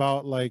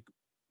about like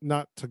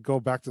not to go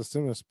back to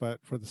stimulus, but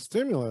for the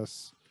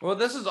stimulus, Well,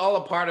 this is all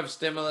a part of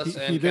stimulus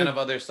He and did- kind of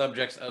other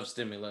subjects of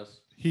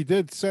stimulus. he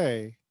did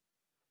say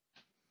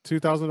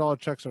 $2,000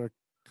 checks are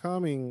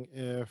coming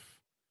if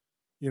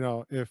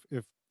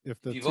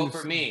if the You two, vote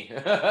for me.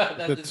 the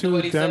That's two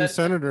what he Dem said.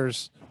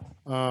 senators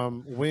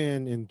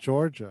win in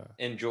Georgia.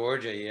 In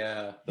Georgia,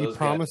 yeah. He Those guys.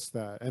 promised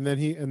that, and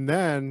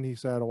then he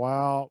said,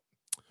 "Well,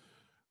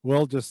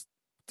 we'll just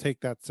take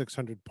that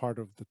 600 part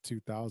of the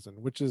 2,000,"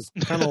 which is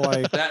kind of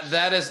like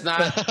That is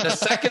not the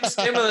second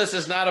stimulus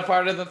is not a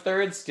part of the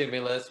third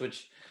stimulus,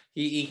 which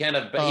he kind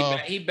of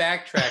he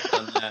backtracked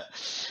on that.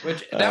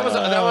 Which that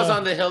was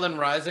on the Hill and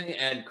Rising,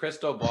 and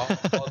Crystal Ball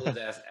called his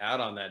ass out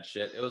on that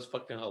shit. It was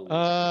fucking hilarious.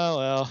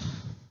 well,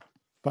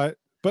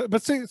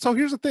 but see, so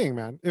here's the thing,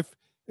 man.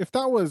 If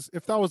that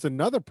was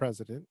another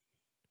president,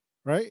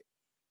 right?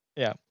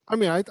 Yeah. I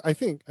mean, I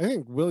think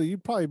Willie,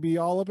 you'd probably be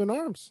all up in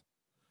arms.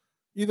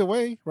 Either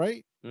way,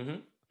 right?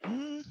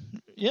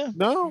 yeah,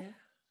 No.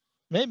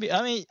 maybe.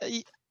 I mean,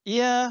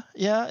 yeah.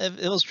 If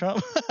it was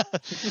Trump.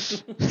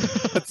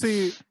 But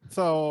see,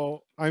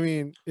 so I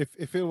mean,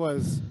 if it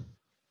was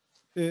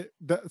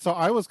so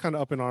I was kind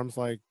of up in arms,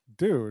 like,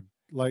 dude,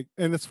 like,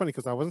 and it's funny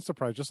because I wasn't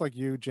surprised, just like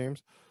you,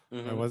 James.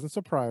 I wasn't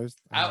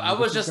surprised. I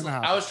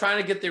was trying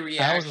to get the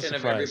reaction of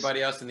surprised.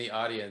 everybody else in the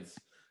audience.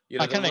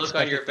 I The kinda look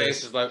on your expected face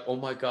this. is like, oh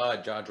my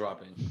god, jaw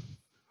dropping.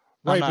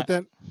 Right, not-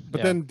 but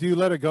yeah. then do you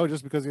let it go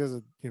just because he has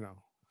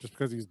just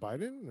because he's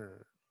Biden,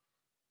 or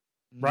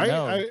right?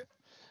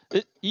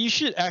 No. You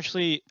should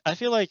actually. I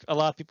feel like a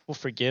lot of people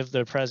forgive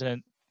their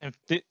president.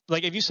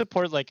 Like if you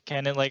support like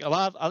candidate, like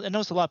I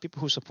noticed a lot of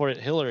people who supported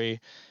Hillary,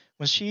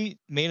 when she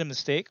made a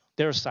mistake,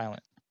 they were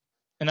silent.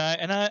 And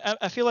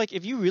I feel like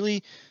if you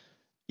really,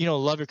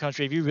 love your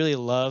country, if you really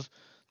love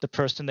the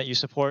person that you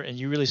support and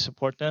you really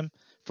support them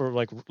for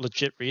like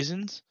legit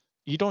reasons,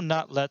 you don't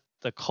not let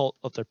the cult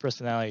of their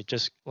personality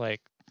just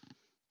like,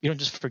 you don't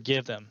just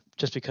forgive them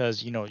just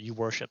because you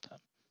worship them.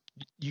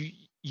 You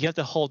have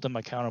to hold them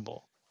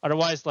accountable.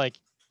 Otherwise, like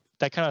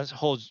that kind of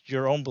holds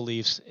your own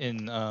beliefs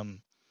Into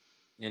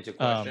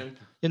question.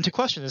 into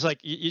question. It's like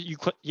you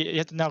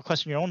have to now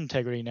question your own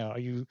integrity. Now, are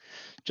you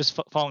just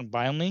following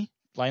blindly,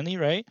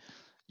 right?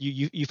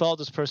 You followed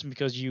this person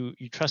because you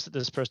trusted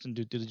this person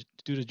to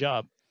do the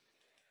job.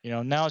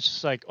 Now it's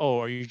just like, oh,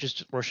 are you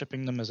just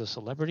worshiping them as a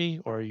celebrity,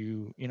 or are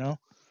you,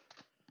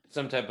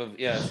 Some type of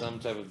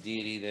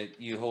deity that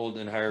you hold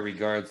in higher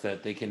regards,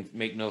 that they can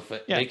make Yeah.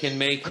 they can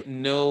make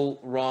no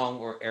wrong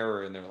or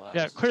error in their lives.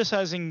 Yeah,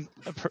 criticizing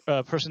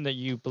a person that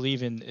you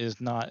believe in is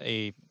not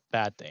a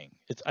bad thing.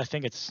 I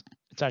think it's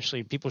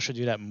actually, people should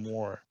do that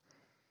more.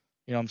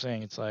 You know what I'm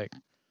saying? It's like,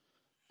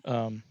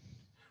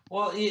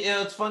 Well,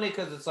 it's funny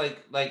because it's like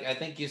I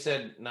think you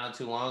said not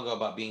too long ago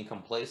about being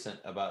complacent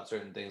about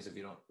certain things if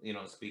you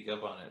don't speak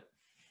up on it.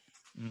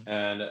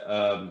 And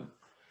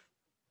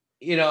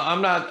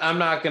I'm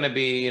not going to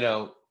be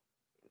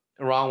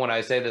wrong when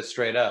I say this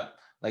straight up.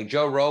 Like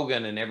Joe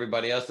Rogan and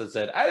everybody else that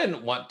said I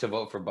didn't want to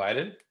vote for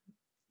Biden.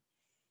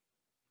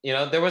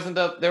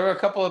 There were a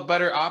couple of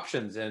better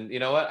options, and you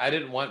know what? I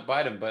didn't want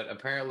Biden, but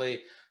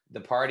apparently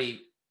the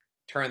party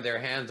turned their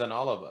hands on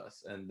all of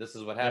us, and this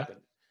is what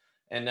happened.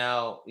 And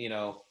now,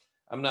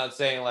 I'm not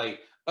saying like,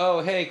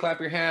 oh, hey, clap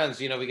your hands.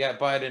 We got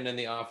Biden in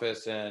the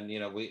office, and we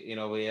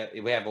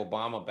have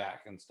Obama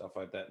back and stuff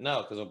like that.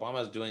 No, because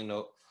Obama's doing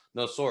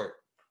no sort,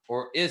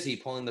 or is he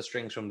pulling the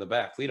strings from the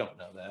back? We don't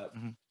know that,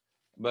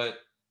 but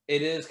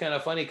it is kind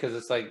of funny because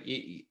it's like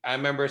I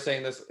remember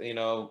saying this,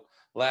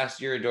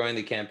 last year during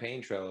the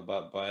campaign trail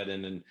about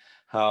Biden and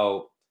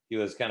how he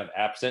was kind of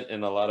absent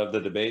in a lot of the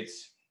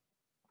debates.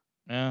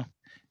 Yeah,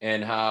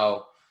 and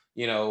how.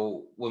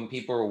 When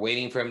people were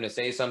waiting for him to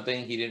say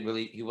something,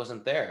 he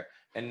wasn't there.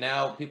 And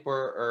now people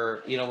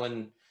are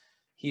when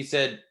he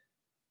said,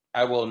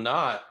 I will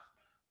not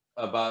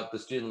about the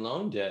student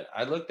loan debt,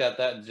 I looked at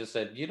that and just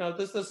said,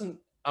 this doesn't.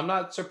 I'm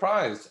not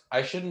surprised.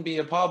 I shouldn't be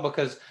appalled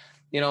because,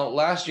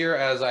 last year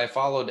as I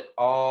followed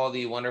all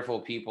the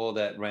wonderful people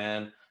that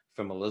ran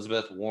from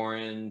Elizabeth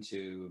Warren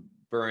to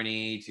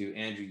Bernie to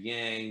Andrew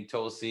Yang,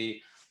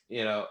 Tulsi,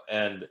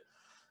 and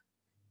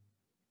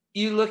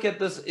you look at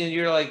this and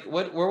you're like,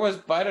 where was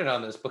Biden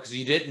on this? Because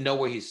you didn't know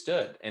where he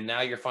stood. And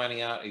now you're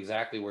finding out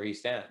exactly where he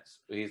stands.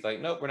 He's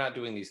like, nope, we're not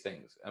doing these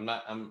things. I'm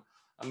going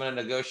to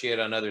negotiate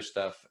on other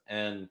stuff.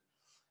 And,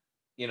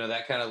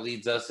 that kind of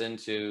leads us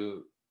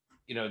into,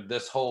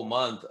 this whole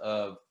month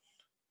of,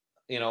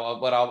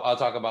 what I'll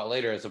talk about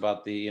later is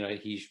about the,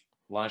 he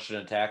launched an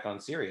attack on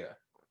Syria.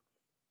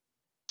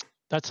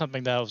 That's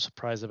something that I was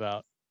surprised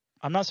about.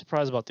 I'm not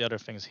surprised about the other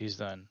things he's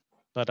done,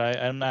 but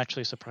I'm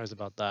actually surprised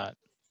about that.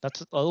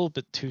 That's a little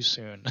bit too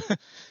soon.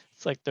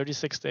 It's like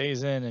 36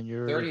 days in and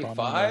you're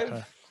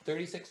 35?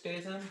 36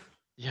 days in?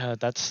 Yeah,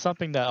 that's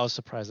something that I was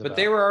surprised about. But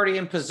they were already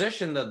in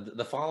position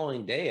the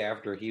following day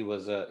after he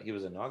was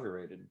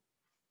inaugurated.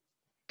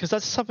 Because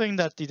that's something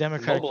that the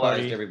Democratic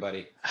Party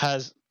everybody.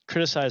 has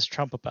criticized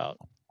Trump about,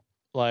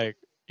 like,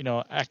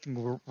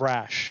 acting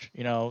rash,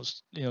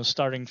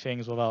 starting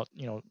things without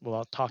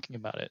talking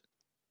about it,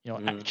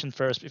 action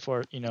first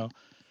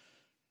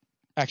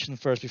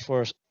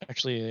before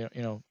actually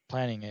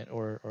planning it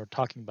or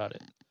talking about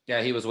it.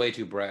 Yeah, he was way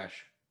too brash.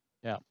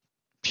 Yeah,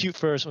 shoot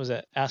first. Was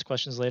it ask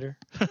questions later?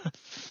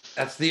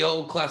 That's the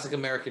old classic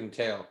American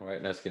tale,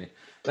 right? No, just kidding.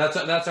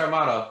 That's our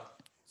motto.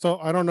 So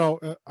I don't know.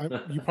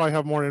 You probably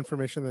have more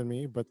information than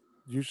me, but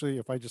usually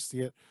if I just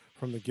see it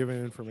from the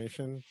given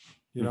information,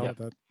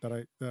 that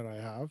I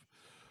have,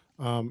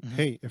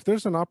 hey, if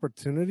there's an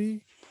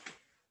opportunity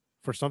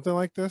for something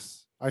like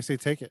this, I say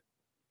take it.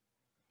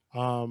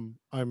 I'm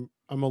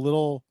a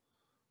little,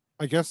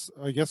 I guess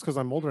because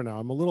I'm older now,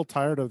 I'm a little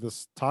tired of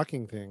this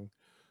talking thing.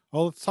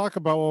 Oh, let's talk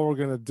about what we're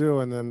gonna do,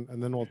 and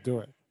then we'll do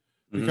it.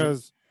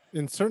 Because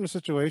in certain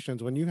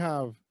situations, when you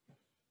have,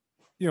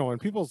 when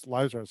people's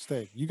lives are at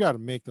stake, you got to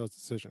make those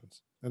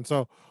decisions. And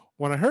so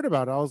when I heard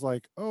about it, I was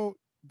like, oh,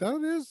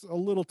 that is a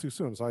little too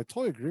soon. So I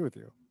totally agree with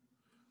you.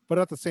 But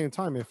at the same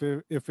time, if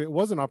it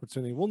was an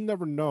opportunity, we'll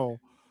never know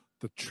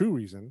the true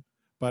reason.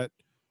 But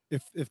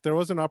if there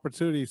was an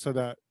opportunity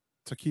to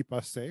keep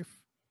us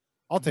safe,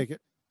 I'll take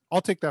it.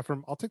 I'll take that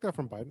from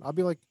Biden. I'll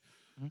be like,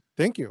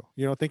 thank you.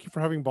 Thank you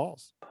for having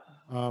balls.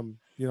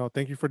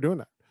 Thank you for doing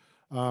that.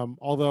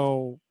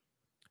 Although,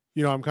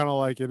 I'm kind of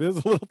like, it is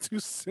a little too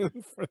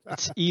soon for that.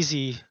 It's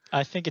easy.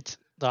 I think it's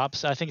the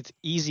opposite. I think it's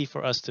easy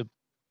for us to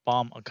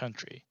bomb a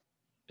country.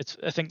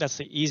 I think that's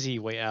the easy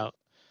way out.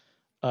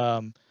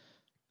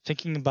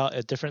 Thinking about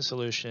a different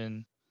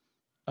solution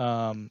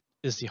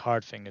is the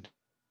hard thing to do.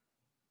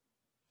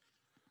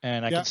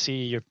 And I can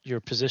see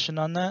your position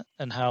on that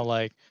and how,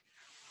 like,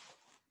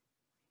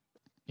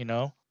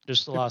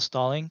 there's a lot of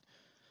stalling.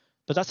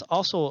 But that's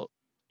also,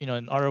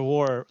 in our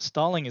war,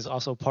 stalling is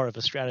also part of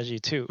a strategy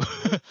too.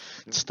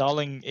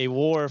 Stalling a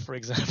war, for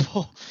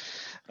example.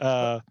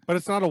 But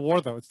it's not a war,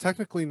 though. It's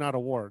technically not a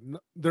war.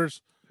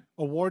 There's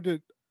a war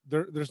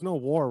there's no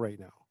war right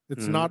now.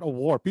 It's not a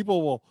war.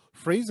 People will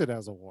phrase it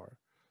as a war,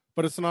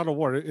 but it's not a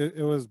war.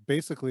 It was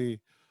basically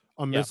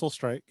a missile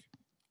strike,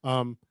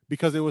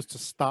 because it was to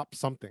stop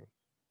something,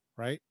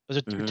 right? It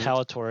was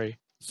retaliatory.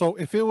 So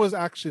if it was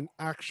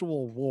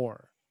actual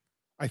war,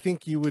 I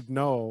think you would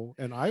know,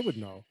 and I would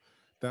know,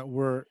 that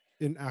we're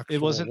in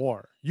actual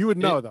war. You would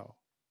know, though.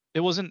 It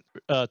wasn't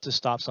to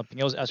stop something.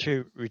 It was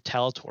actually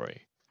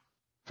retaliatory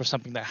for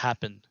something that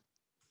happened.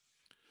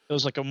 It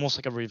was like almost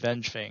like a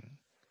revenge thing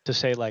to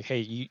say, like, hey,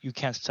 you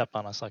can't step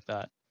on us like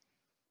that.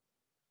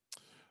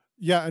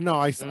 Yeah, no,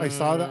 I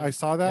saw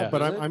that,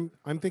 but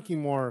I'm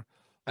thinking more.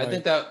 I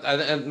think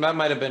that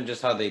might have been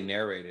just how they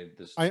narrated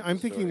this. I'm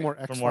thinking more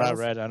X-Files. From what I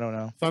read, I don't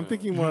know. So I'm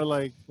thinking more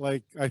like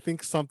I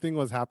think something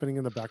was happening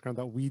in the background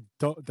that we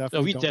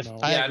definitely don't know.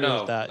 I agree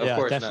with that.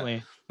 Yeah, definitely.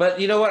 Not. But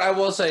you know what? I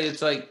will say,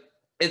 it's like,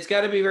 it's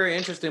got to be very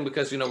interesting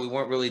because, we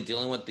weren't really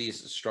dealing with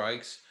these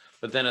strikes,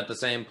 but then at the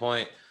same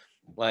point,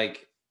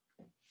 like,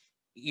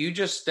 you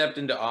just stepped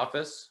into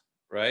office,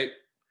 right?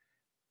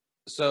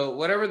 So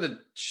whatever the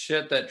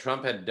shit that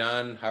Trump had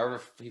done,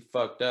 however he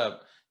fucked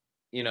up,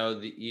 you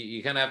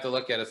kind of have to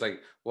look at it. It's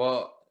like,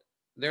 well,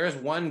 there is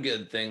one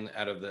good thing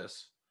out of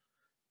this.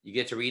 You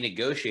get to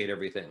renegotiate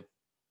everything,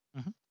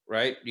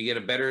 right? You get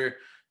a better,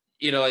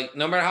 like,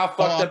 no matter how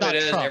fucked up it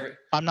is.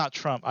 I'm not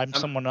Trump. I'm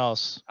someone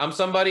else. I'm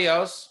somebody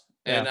else.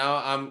 And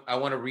now I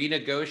want to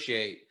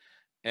renegotiate.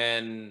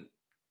 And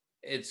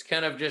it's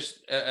kind of just,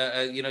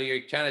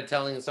 you're kind of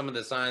telling some of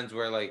the signs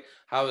where, like,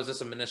 how is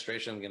this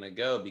administration going to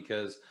go?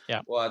 Because,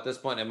 well, at this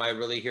point, am I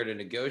really here to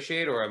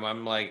negotiate, or am I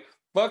like,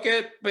 fuck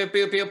it, pew,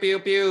 pew, pew, pew,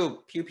 pew,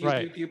 pew, pew,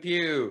 right. pew, pew,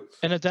 pew.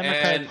 And the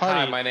Democratic Party.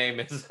 Hi, my name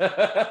is.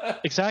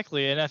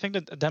 Exactly. And I think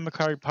that the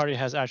Democratic Party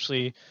has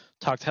actually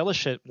talked hella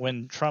shit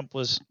when Trump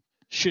was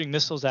shooting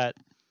missiles at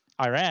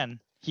Iran.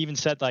 He even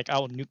said, like, I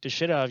will nuke the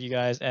shit out of you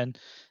guys. And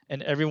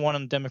everyone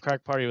in the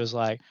Democratic Party was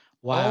like,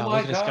 wow, look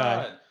at this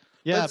guy.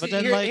 Yeah, But but see,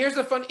 then like here's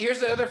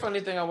the other funny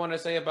thing I want to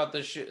say about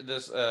this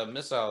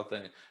missile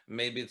thing.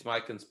 Maybe it's my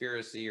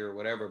conspiracy or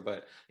whatever,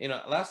 but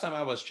last time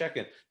I was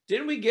checking,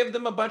 didn't we give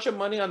them a bunch of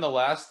money on the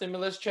last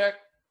stimulus check?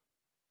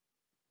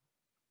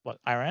 what,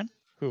 Iran?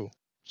 Who?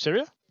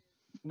 Syria?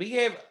 We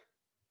gave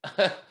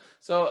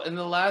so in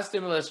the last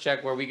stimulus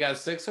check where we got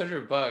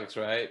 $600,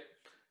 right?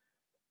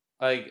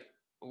 Like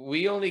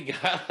we only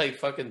got like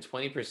fucking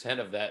 20%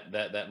 of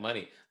that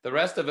money. The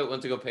rest of it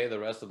went to go pay the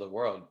rest of the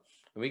world.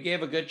 And we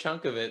gave a good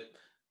chunk of it,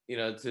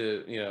 to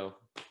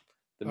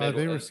the middle.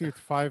 They received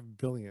 5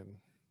 billion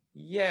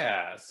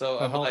Yeah. So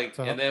to I'm help like,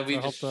 and then we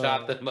just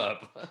shot them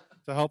up.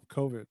 to help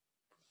COVID.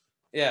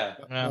 Yeah.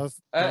 Yeah.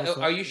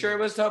 Are you sure it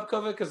was to help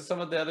COVID? Because some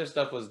of the other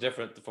stuff was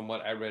different from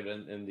what I read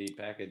in the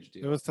package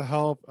deal. It was to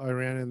help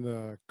Iran in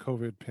the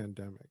COVID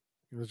pandemic.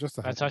 It was just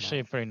to help That's them actually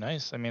out. pretty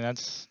nice. I mean,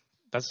 that's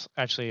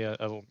actually a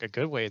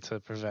good way to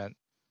prevent,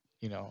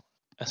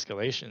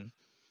 escalation.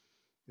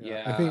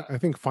 Yeah. I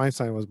think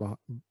Feinstein was behind.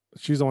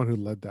 She's the one who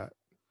led that.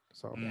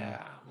 So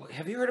Yeah.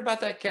 Have you heard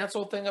about that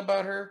cancel thing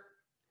about her?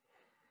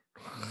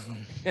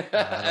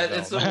 I don't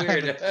It's so know.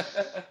 weird.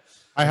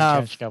 I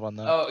have. Catch up on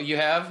that. Oh, you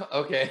have?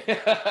 Okay.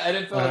 I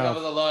didn't feel I like I have.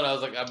 was alone. I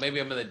was like,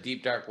 maybe I'm in the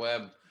deep dark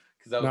web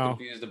because I was No.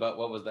 confused about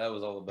what that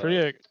was all about.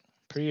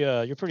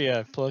 You're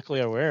pretty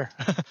politically aware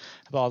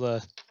about all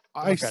the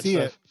Democrat see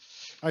stuff. it.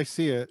 I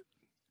see it,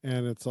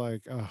 and it's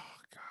like, oh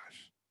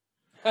gosh.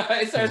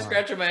 I started Come on.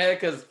 scratching my head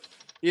because,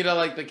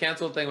 like the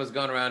cancel thing was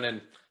going around,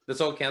 and this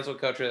whole cancel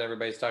culture that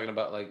everybody's talking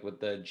about, like with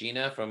the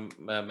Gina from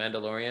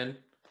Mandalorian.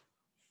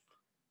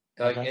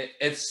 Like Okay.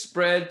 it's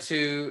spread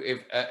to,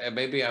 if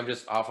maybe I'm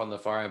just off on the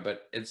far end,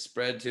 but it's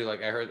spread to,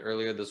 like I heard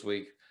earlier this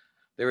week,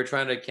 they were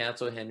trying to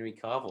cancel Henry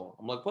Cavill.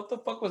 I'm like, what the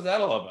fuck was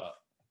that all about?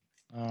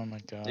 Oh my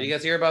god. Did you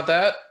guys hear about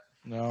that?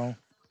 No.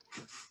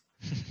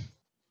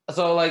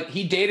 So like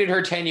he dated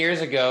her 10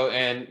 years ago,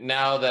 and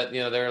now that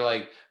they're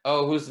like,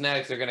 oh, who's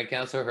next? They're gonna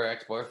cancel her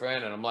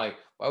ex-boyfriend, and I'm like,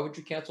 why would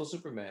you cancel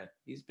Superman?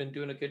 He's been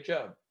doing a good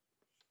job.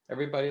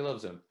 Everybody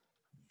loves him.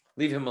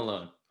 Leave him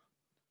alone.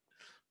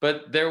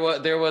 But there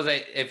was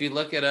a, if you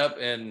look it up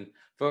and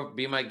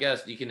be my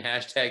guest, you can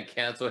hashtag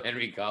cancel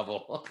Henry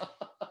Cavill.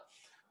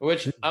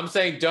 Which I'm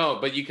saying don't,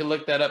 but you can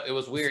look that up. It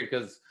was weird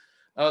because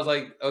I was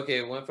like, okay,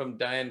 it went from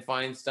Dianne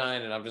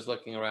Feinstein, and I'm just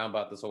looking around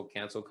about this whole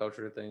cancel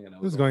culture thing, and I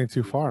This was is going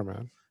too far,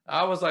 man.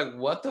 I was like,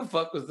 what the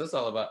fuck was this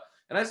all about?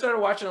 And I started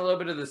watching a little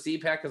bit of the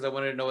CPAC because I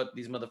wanted to know what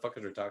these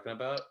motherfuckers were talking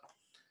about.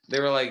 They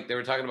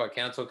were talking about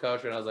cancel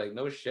culture, and I was like,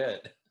 no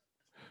shit.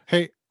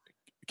 Hey,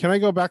 can I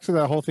go back to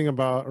that whole thing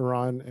about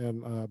Iran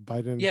and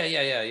Biden?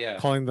 Yeah.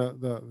 Calling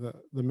the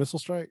missile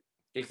strike.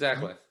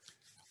 Exactly.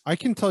 I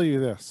can tell you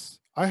this: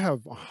 I have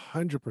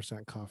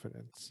 100%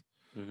 confidence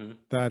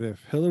that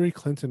if Hillary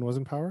Clinton was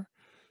in power,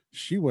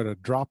 she would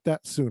have dropped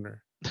that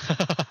sooner.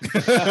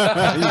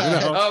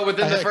 Oh,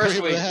 within the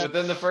first week.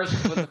 Within the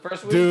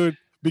first week, dude.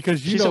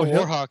 Because she's a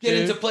war hawk. Get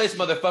into place,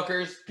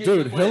 motherfuckers.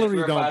 Dude,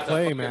 Hillary don't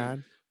play,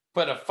 man.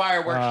 Put a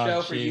fireworks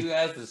show for you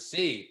guys to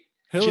see.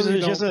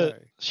 Hillary she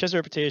has a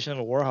reputation of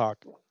a war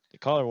hawk. They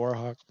call her war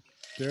hawk.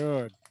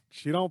 Dude,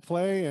 she don't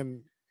play,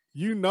 and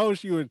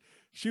she would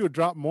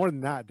drop more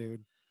than that,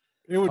 dude.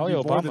 It would be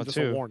more than just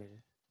a warning.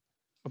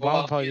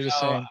 Obama probably do the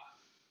same.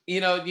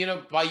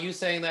 By you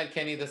saying that,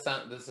 Kenny, this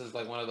is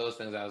like one of those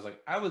things. I was like,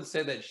 I would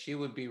say that she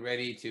would be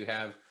ready to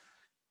have.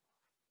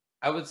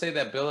 I would say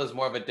that Bill is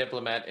more of a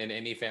diplomat in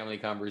any family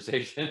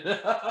conversation.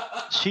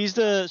 He's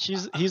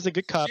the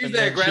good cop. She's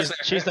the aggressor.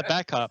 She's the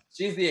bad cop.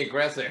 She's the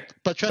aggressor.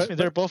 But trust me,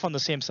 they're both on the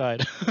same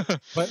side.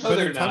 but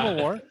in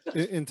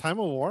time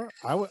of war,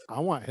 I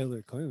want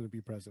Hillary Clinton to be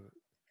president.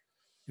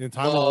 In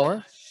time of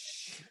war,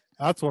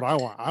 that's what I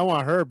want. I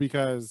want her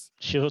because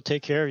she'll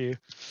take care of you.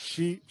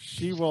 She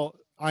will.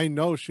 I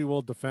know she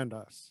will defend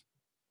us.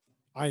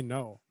 I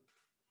know.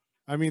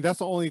 I mean, that's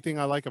the only thing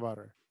I like about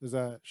her is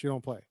that she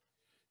don't play.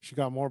 She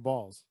got more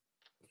balls.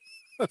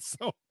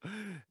 So,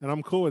 and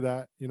I'm cool with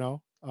that,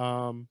 people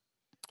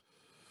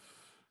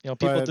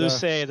do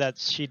say that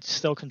she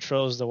still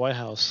controls the White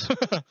House.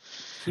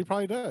 She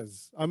probably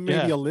does.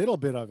 Maybe a little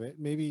bit of it.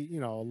 Maybe,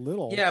 a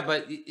little. Yeah,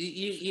 but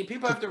you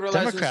people have to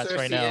realize Democrats who Cersei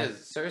right now.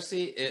 is.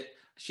 Cersei,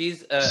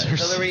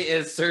 Hillary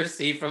is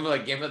Cersei from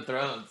like Game of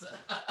Thrones.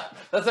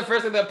 That's the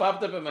first thing that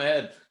popped up in my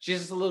head. She's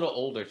just a little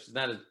older. She's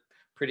not as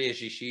pretty as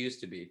she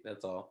used to be.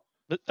 That's all.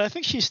 But I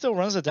think she still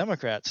runs the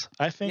Democrats.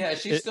 Yeah,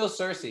 she's still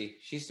Cersei.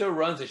 She still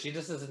runs it. She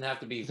just doesn't have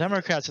to be.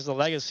 Democrats is a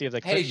legacy of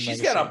the Clinton Hey,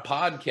 she's legacy. got a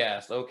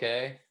podcast,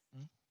 okay?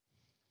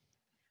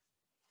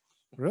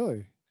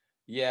 Really?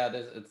 Yeah,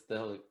 it's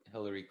the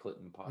Hillary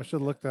Clinton podcast. I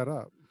should look that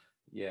up.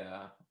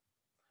 Yeah.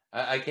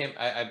 I can't.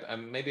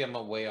 Maybe I'm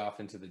way off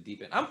into the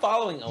deep end. I'm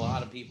following a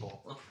lot of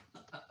people.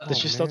 Does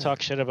she still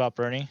talk shit about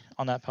Bernie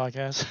on that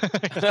podcast? I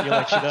feel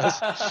like she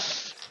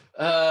does.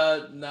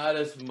 Not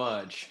as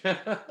much.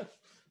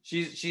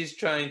 She's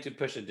trying to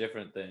push a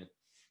different thing.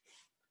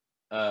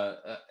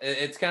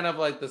 It's kind of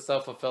like the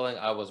self-fulfilling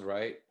 "I was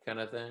right"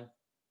 kind of thing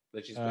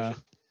that she's pushing.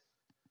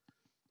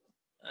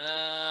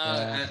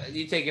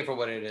 You take it for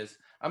what it is.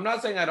 I'm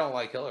not saying I don't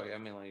like Hillary. I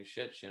mean, like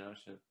shit,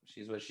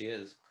 she's what she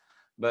is.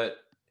 but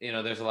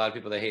there's a lot of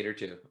people that hate her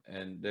too,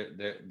 and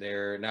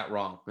they're not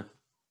wrong.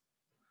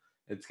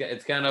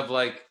 It's kind of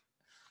like,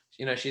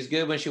 she's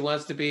good when she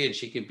wants to be, and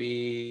she could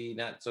be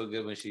not so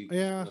good when she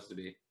Yeah, wants to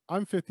be.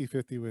 I'm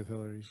 50-50 with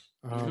Hillary.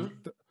 Mhm.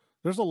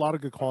 There's a lot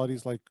of good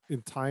qualities, like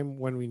in time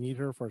when we need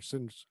her for a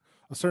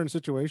certain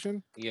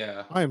situation.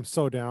 Yeah. I am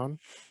so down.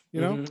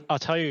 You know? Mhm. I'll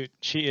tell you,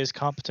 she is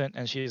competent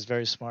and she is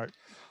very smart.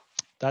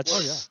 Oh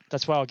yeah.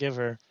 That's why I'll give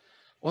her.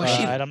 Well, Uh,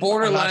 she and I'm not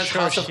borderlines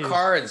sure House of she's.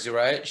 Cards,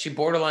 right? She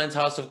borderlines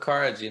House of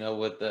Cards,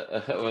 with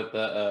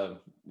the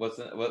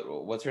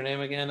what's her name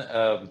again?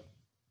 Uh,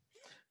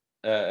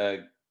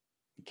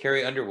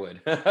 Carrie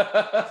Underwood.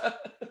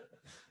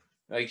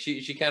 Like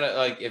she kind of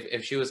like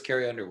if she was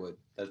Carrie Underwood,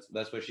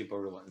 that's what she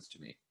borderlines to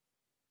me.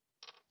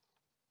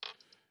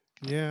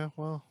 Yeah.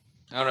 Well,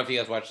 I don't know if you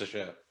guys watched the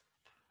show.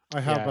 I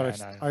have, Yeah,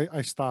 but I know.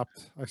 I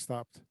stopped. I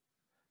stopped.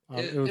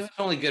 It It was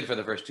only good for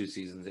the first 2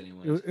 seasons,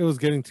 anyways. it was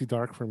getting too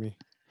dark for me.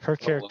 Her What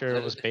was character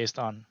it? was based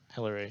on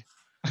Hillary.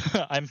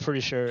 I'm pretty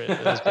sure it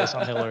was based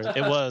on Hillary.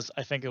 It was.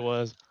 I think it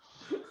was.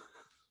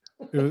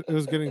 It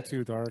was getting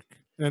too dark,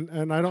 and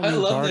I don't I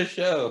mean love dark. the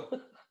show.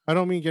 I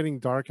don't mean getting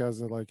dark as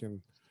in like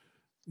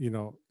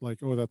like,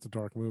 oh, that's a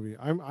dark movie.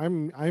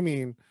 I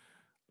mean,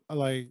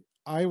 like,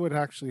 I would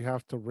actually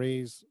have to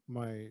raise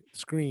my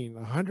screen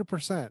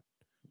 100%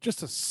 just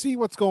to see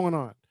what's going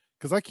on,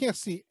 because I can't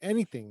see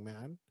anything,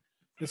 man.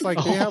 It's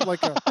like they have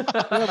like a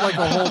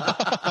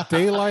whole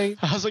daylight.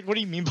 I was like, what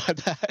do you mean by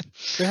that?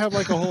 They have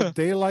like a whole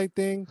daylight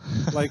thing,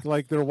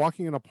 like they're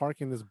walking in a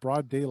park in this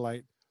broad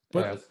daylight,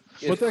 but Yeah, it's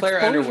but the Claire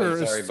exposure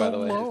Underwood. is Sorry, so by the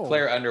way, low. it's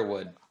Claire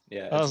Underwood.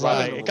 Yeah, I it's was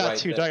Robin like, it got Wright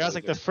too that dark. I was plays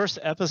like, the her. first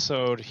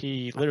episode,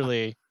 he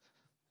literally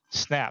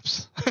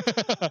snaps.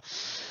 I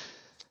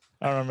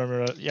don't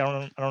remember.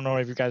 Yeah, I don't know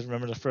if you guys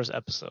remember the first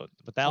episode,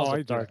 but that was Oh, a I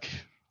do. dark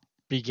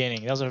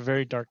beginning. That was a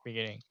very dark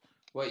beginning.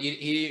 What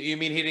you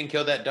mean he didn't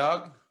kill that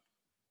dog?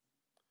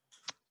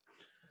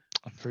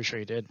 I'm pretty sure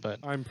he did, but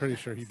I'm pretty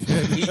sure he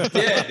did. He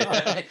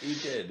did. He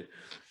did.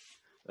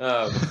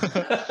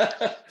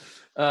 I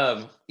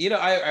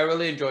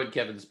really enjoyed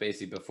Kevin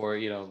Spacey before,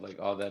 like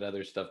all that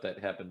other stuff that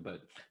happened.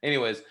 But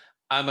anyways,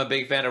 I'm a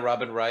big fan of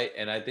Robin Wright,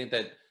 and I think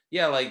that,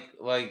 yeah, like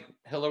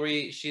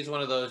Hillary, she's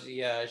one of those,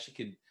 yeah, she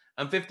could.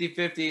 I'm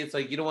 50-50. It's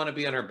like you don't want to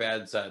be on her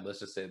bad side. Let's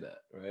just say that,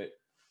 right?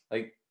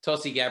 Like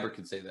Tulsi Gabbard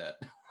could say that.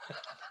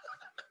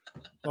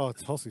 Oh,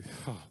 Tulsi.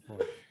 Oh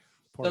boy.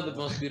 Poor Still the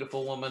girl. most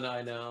beautiful woman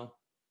I know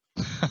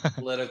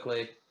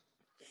politically.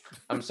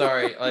 I'm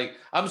sorry.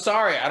 I'm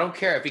sorry. I don't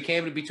care if he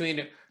came in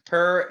between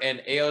her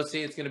and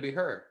AOC. It's gonna be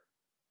her.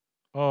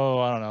 oh,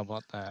 I don't know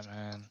about that,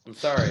 man. I'm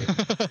sorry.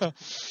 I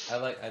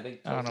I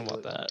think. don't know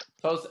about that.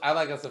 I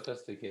like a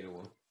sophisticated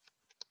one.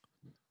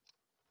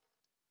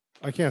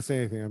 I can't say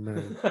anything. I'm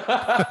married.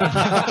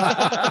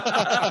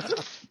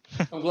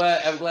 I'm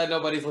glad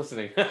nobody's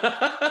listening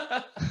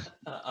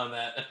on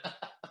that.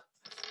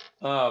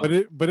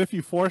 But if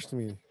you forced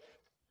me,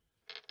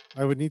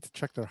 I would need to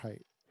check their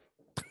height.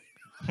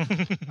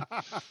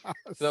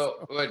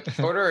 So, what,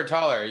 shorter or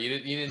taller? You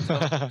didn't tell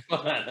me.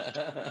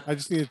 I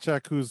just need to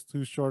check who's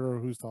shorter or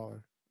who's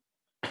taller.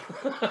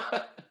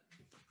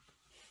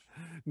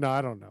 No,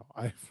 I don't know.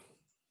 I'm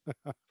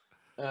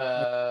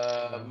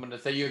gonna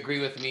say you agree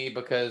with me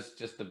because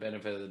just the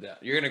benefit of the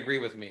doubt. You're gonna agree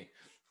with me.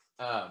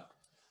 That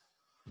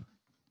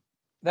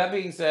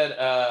being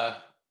said,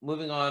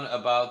 moving on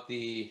about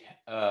the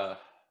we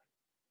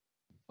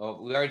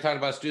already talked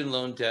about student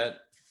loan debt.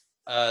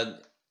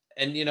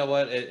 And you know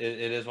what?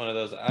 It is one of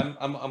those. I'm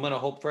gonna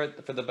hope for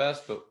the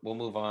best, but we'll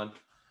move on.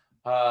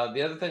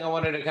 The other thing I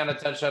wanted to kind of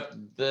touch up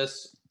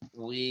this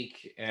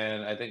week,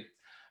 and I think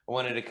I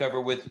wanted to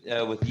cover with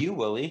you,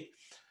 Willie.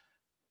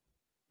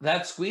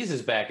 That squeeze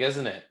is back,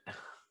 isn't it?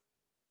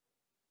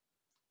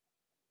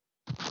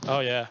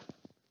 Oh yeah,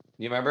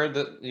 You remember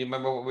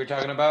what we were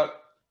talking about?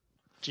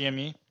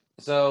 GME.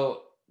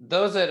 So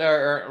those that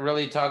are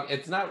really talking,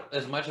 it's not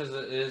as much as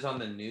it is on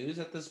the news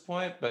at this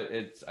point, but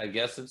I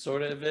guess it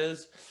sort of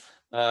is.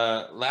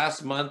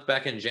 Last month,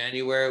 back in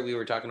January, we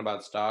were talking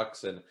about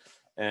stocks, and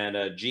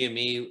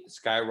GME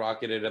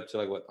skyrocketed up to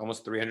like what,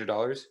 almost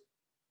 $300.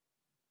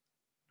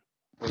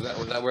 Was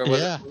that where it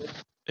was? Yeah,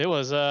 it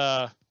was.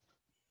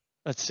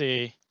 Let's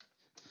see.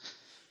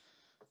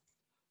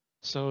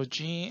 So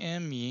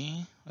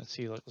GME. Let's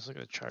see. Let's look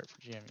at the chart for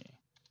GME.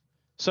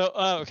 So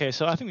okay.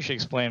 So I think we should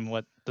explain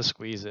what the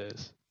squeeze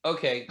is.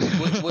 Okay.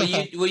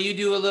 Will you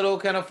do a little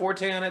kind of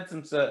forte on it,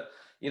 since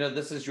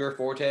this is your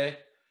forte?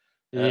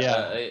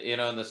 Yeah.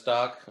 In the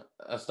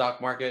stock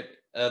market.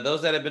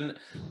 Those that have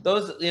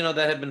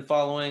been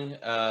following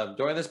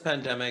during this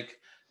pandemic,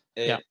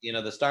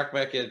 the stock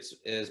market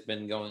has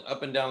been going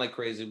up and down like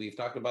crazy. We've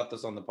talked about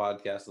this on the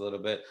podcast a little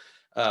bit.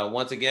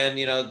 Once again,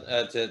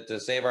 to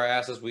save our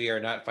asses, we are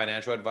not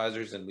financial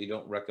advisors, and we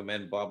don't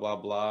recommend blah blah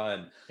blah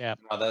and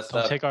all that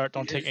stuff.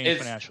 Don't take any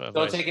financial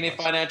advice. Don't take any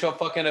financial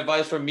fucking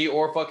advice from me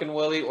or fucking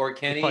Willie or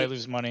Kenny. You'll probably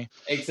lose money.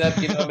 Except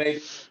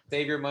maybe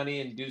save your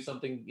money and do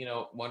something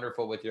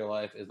wonderful with your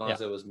life, as long as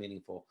it was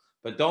meaningful.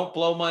 But don't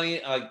blow money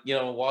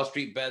Wall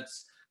Street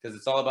bets, because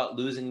it's all about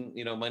losing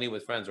money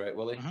with friends, right,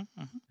 Willie?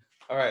 Mm-hmm, mm-hmm.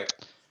 All right.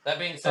 That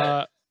being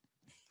said,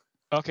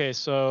 Okay,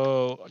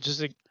 so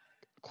just a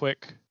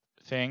quick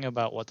thing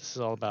about what this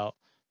is all about.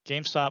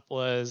 GameStop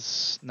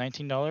was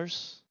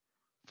 $19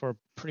 for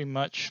pretty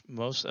much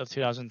most of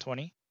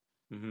 2020.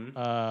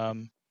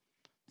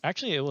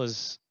 Actually, it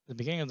was the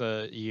beginning of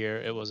the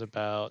year. It was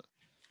about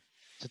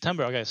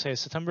September. Okay, say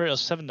September it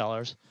was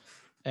 $7,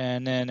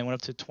 and then it went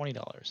up to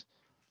 $20,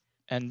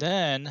 and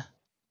then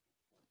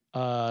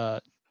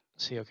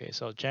see. Okay,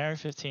 so January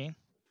 15th,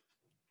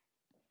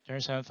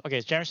 January 7th.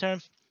 Okay, January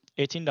 7th,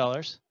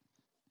 $18.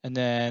 And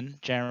then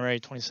January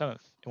 27th,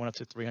 it went up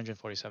to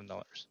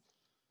 $347.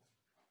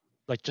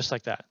 Like just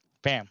like that.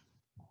 Bam.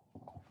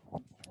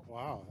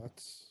 Wow,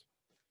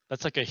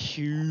 That's like a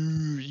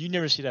huge. You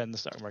never see that in the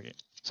stock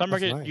market. Stock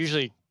market nice.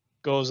 usually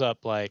goes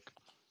up like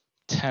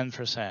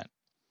 10%.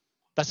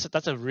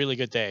 That's a really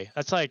good day.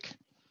 That's like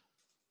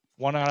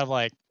 1 out of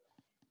like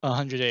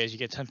 100 days you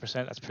get 10%.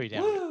 That's pretty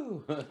damn good.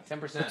 woo,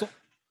 10%.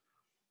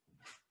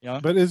 You know?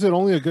 But is it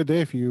only a good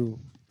day if you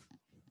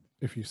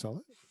sell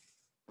it?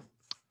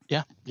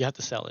 Yeah, you have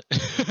to sell it.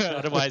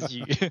 Otherwise,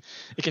 it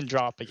can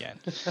drop again.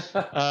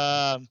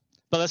 But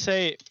let's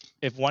say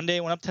if one day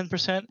went up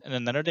 10% and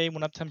another day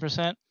went up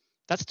 10%,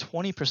 that's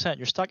 20%.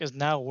 Your stock is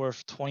now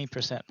worth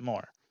 20%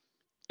 more.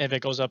 If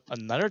it goes up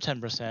another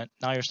 10%,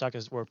 now your stock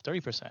is worth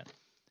 30%.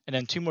 And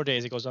then 2 more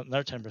days, it goes up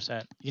another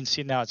 10%. You can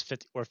see now it's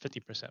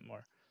 50%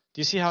 more.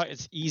 Do you see how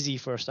it's easy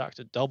for a stock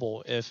to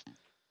double if,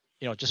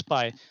 just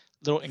by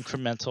little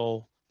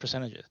incremental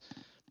percentages?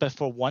 But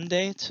for one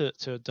day to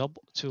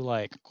double, to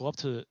like go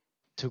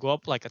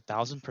up like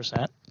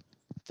 1,000%,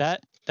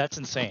 that's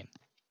insane.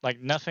 Like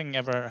nothing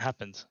ever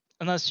happens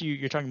unless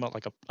you're talking about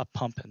like a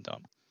pump and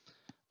dump.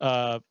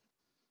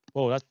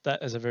 Whoa,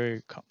 that is a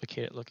very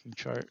complicated looking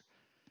chart.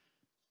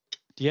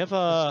 Do you have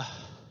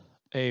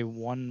a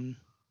 1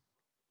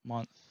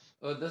 month?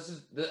 Oh, this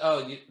is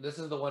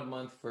the 1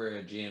 month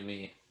for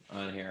GME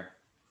on here.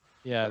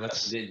 Yeah,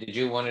 that's. Did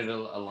you want it a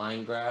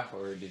line graph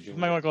or did you? You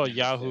might want to go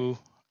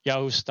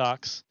Yahoo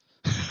stocks.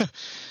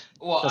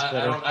 Well,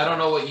 I don't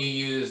know what you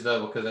use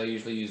though, because I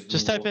usually use Google.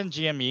 Just type in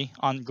GME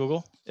on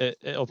Google.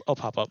 It'll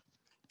pop up.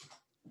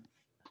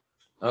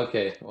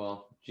 Okay,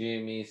 well,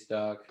 GME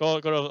stock. Go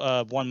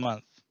to 1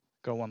 month.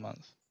 Go 1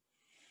 month.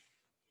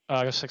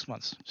 Go 6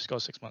 months. Just go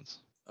 6 months.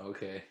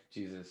 Okay,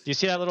 Jesus. Do you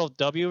see that little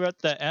W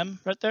the M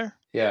right there?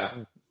 Yeah.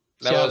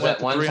 That was at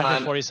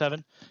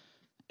 347.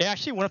 It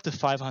actually went up to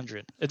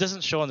 500. It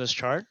doesn't show on this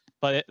chart,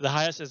 but the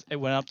highest it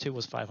went up to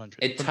was 500.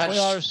 It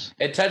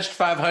touched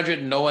 500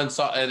 and no one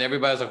saw, and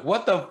everybody was like,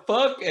 "What the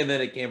fuck?" And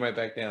then it came right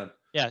back down.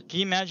 Yeah, can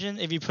you imagine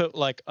if you put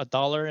like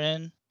 $1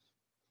 in,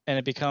 and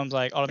it becomes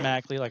like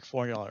automatically like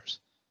 $400? You know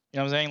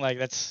what I'm saying? Like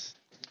that's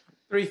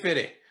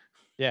 $350.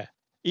 Yeah,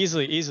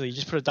 easily. You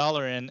just put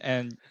 $1 in,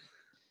 and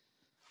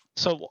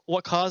so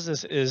what caused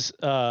this is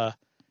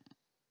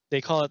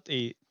they call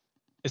it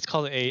it's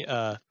called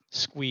a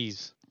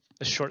squeeze,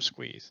 a short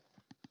squeeze.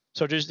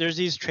 So there's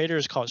these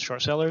traders called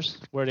short sellers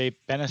where they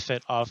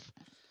benefit off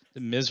the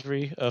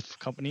misery of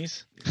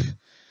companies.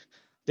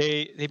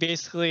 They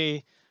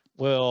basically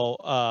will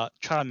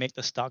try to make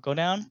the stock go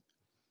down,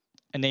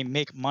 and they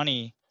make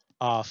money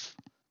off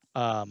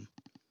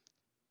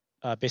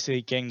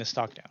basically getting the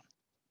stock down.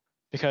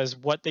 Because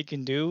what they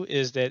can do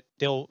is that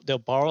they'll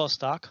borrow a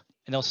stock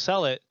and they'll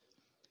sell it,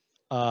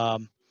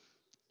 and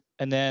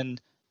then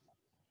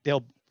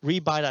they'll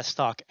rebuy that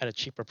stock at a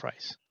cheaper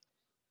price.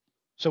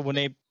 So when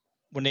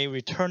they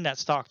return that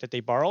stock that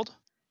they borrowed,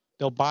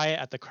 they'll buy it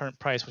at the current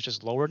price, which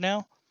is lower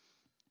now,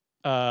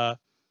 and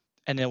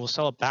then we'll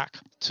sell it back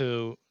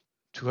to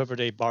whoever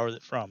they borrowed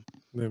it from,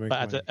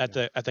 but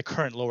at the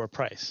current lower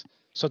price.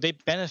 So they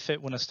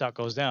benefit when the stock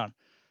goes down.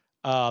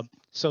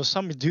 So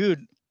some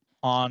dude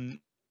on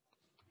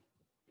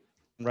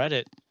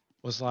Reddit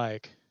was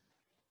like,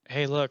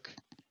 "Hey, look,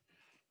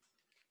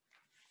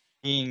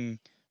 being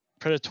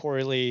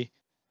predatorily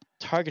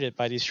targeted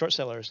by these short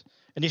sellers,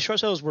 and these short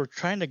sellers were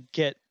trying to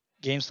get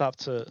GameStop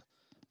to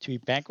be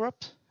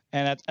bankrupt.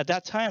 And at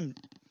that time,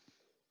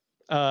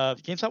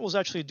 GameStop was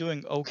actually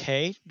doing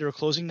okay. They were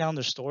closing down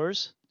their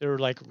stores. They were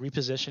like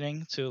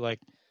repositioning to like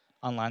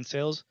online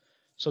sales.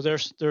 So their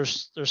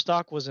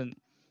stock wasn't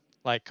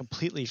like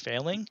completely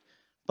failing,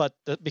 but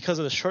because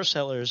of the short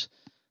sellers,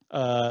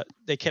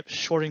 they kept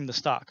shorting the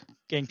stock,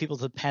 getting people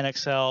to panic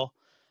sell,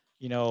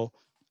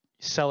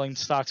 selling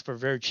stocks for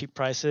very cheap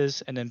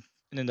prices, and then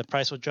the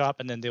price would drop,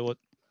 and then they would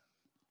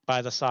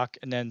buy the stock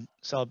and then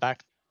sell it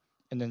back,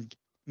 and then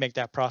make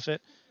that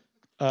profit.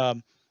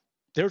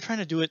 They were trying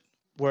to do it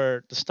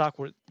where the stock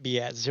would be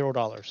at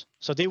 $0,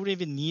 so they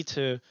wouldn't even need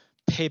to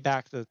pay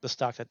back the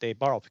stock that they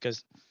borrowed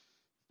because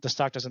the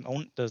stock does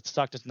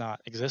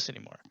not exist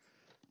anymore.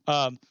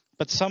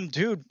 But some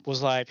dude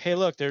was like, "Hey,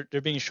 look,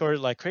 they're being shorted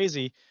like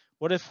crazy.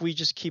 What if we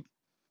just keep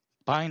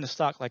buying the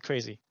stock like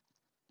crazy?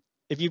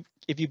 If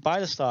you buy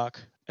the stock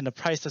and the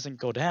price doesn't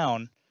go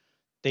down,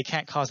 they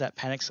can't cause that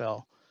panic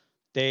sell.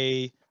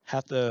 They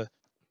have to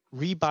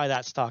rebuy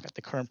that stock at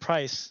the current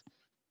price,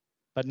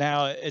 but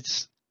now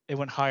it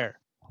went higher,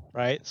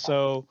 right?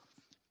 So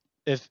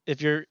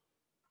if you're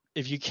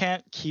if you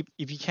can't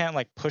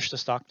like push the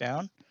stock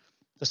down,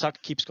 the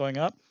stock keeps going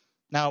up.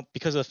 Now,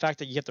 because of the fact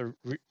that you have to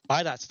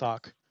buy that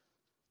stock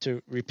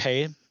to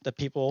repay the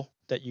people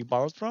that you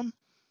borrowed from,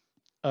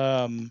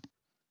 the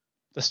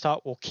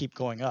stock will keep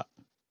going up.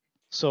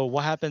 So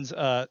what happens?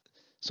 So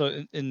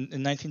in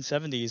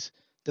 1970s,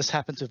 this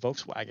happened to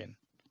Volkswagen,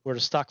 where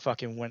the stock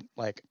fucking went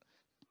like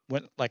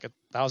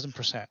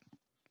 1,000%.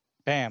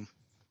 Bam,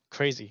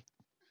 crazy.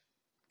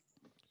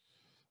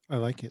 I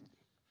like it.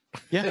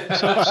 Yeah.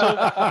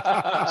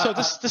 So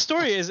the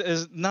story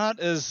is not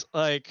as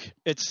like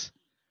it's.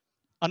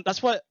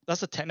 That's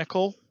the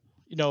technical,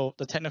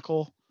 the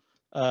technical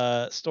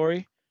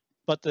story,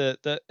 but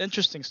the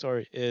interesting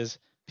story is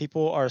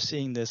people are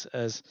seeing this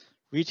as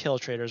retail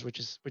traders, which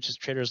is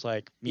traders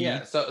like me.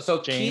 Yeah.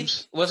 So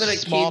James, Keith, wasn't it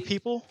small Keith?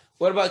 people?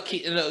 What about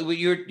Keith?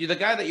 You're the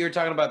guy that you're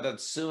talking about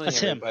that's suing That's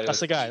him. everybody. That's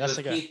the guy. That's was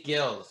the guy. Keith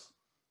Gills.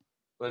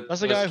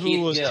 That's the guy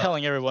who was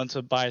telling everyone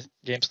to buy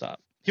GameStop.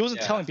 He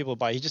wasn't telling people to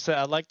buy. He just said,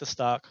 "I like the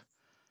stock."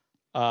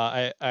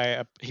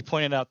 He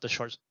pointed out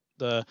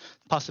the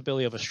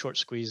possibility of a short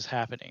squeeze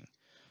happening,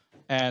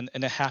 and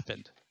it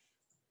happened.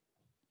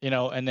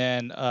 And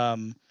then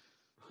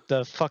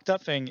the fucked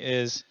up thing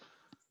is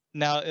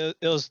now it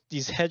was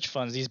these hedge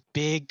funds, these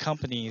big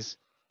companies.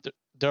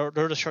 They're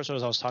the short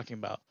sellers I was talking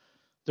about.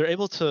 They're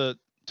able to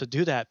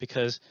do that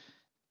because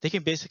they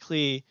can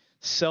basically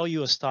sell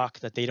you a stock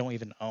that they don't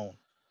even own.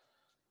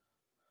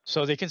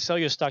 So they can sell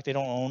you a stock they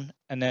don't own,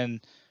 and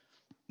then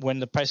when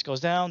the price goes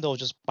down, they'll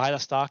just buy the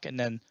stock and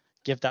then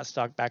give that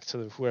stock back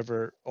to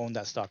whoever owned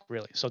that stock,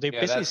 really. So they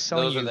basically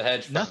selling you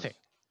nothing.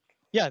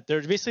 Yeah,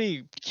 they're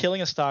basically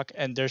killing a stock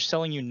and they're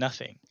selling you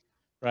nothing,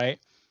 right?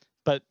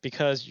 But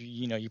because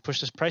you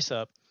push this price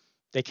up,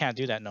 they can't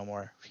do that no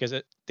more because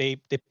they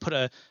put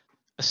a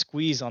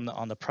squeeze on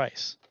the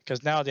price,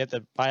 because now they have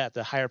to buy at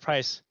the higher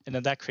price, and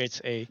then that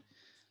creates a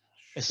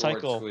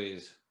cycle.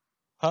 Squeeze.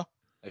 Huh?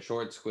 A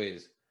short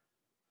squeeze.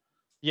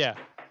 Yeah.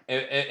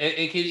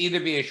 It could either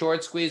be a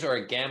short squeeze or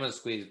a gamma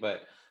squeeze,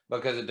 but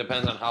because it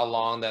depends on how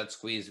long that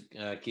squeeze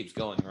keeps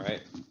going,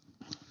 right?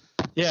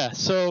 Yeah.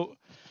 So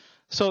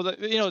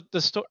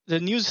the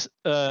news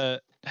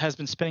has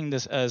been spinning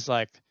this as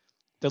like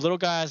the little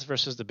guys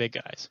versus the big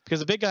guys,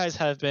 because the big guys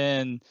have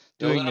been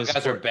doing this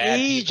for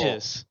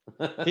ages.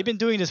 They've been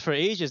doing this for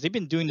ages. They've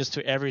been doing this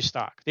to every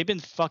stock. They've been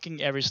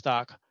fucking every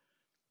stock.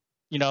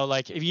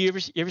 Like if you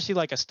ever see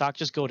like a stock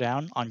just go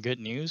down on good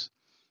news,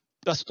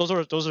 those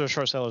are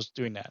short sellers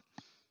doing that.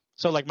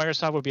 So like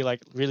Microsoft would be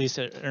like release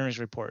an earnings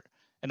report,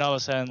 and all of a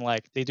sudden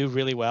like they do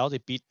really well, they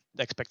beat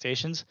the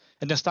expectations,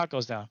 and the stock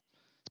goes down.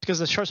 It's because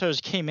the short sellers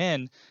came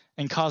in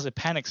and caused a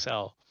panic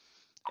sell.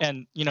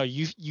 And you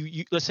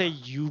let's say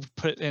you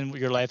put in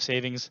your life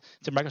savings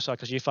to Microsoft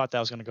because you thought that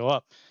was going to go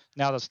up.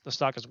 Now the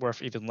stock is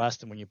worth even less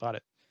than when you bought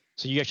it,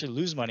 so you actually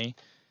lose money.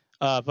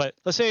 But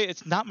let's say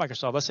it's not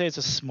Microsoft. Let's say it's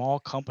a small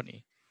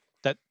company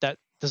that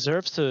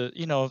deserves to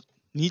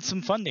need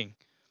some funding.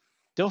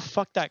 They'll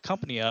fuck that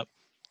company up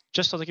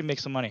just so they can make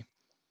some money.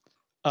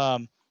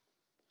 And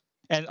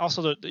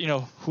also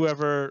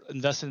whoever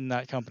invested in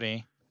that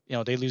company,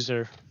 they lose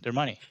their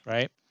money,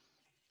 right?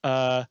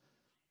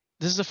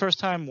 This is the first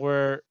time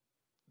where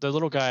the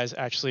little guys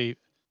actually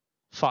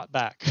fought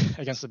back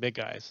against the big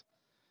guys,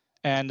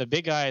 and the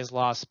big guys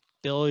lost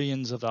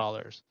billions of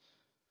dollars.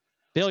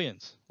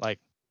 Billions, like.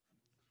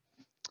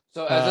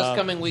 So as this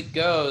coming week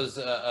goes,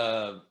 there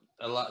are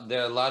a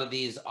lot of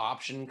these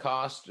option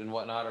costs and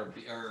whatnot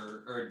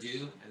are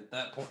due at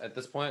that point. At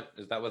this point,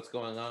 is that what's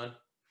going on?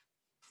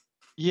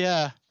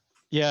 Yeah.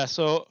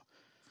 So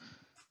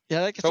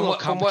that gets a little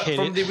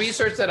complicated. From the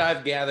research that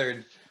I've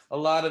gathered, a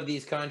lot of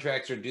these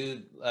contracts are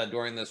due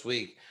during this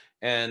week,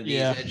 and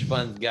these hedge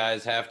fund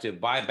guys have to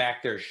buy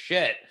back their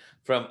shit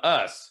from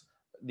us,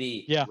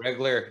 the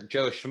regular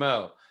Joe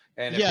Schmo,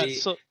 and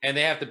and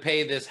they have to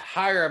pay this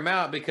higher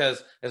amount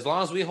because as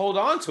long as we hold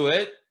on to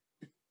it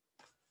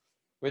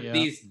with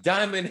these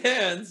diamond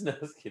hands, no,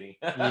 just kidding.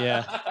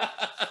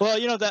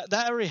 Well,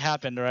 that already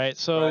happened, right?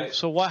 So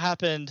what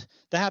happened?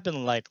 That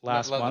happened like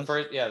last month.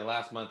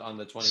 Last month on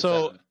the 27th.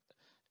 So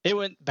it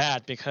went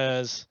bad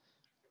because.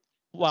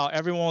 Wow,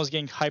 everyone was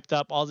getting hyped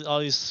up. All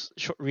these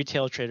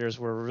retail traders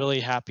were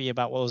really happy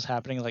about what was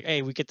happening. Like,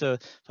 hey, we get to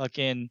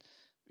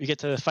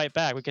fight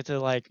back. We get to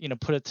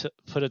put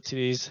it to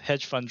these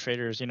hedge fund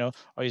traders. All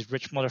these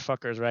rich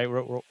motherfuckers, right?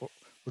 We're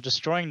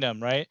destroying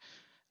them, right?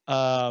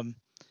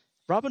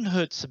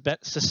 Robinhood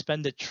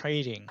suspended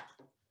trading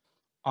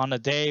on a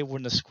day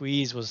when the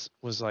squeeze was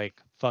like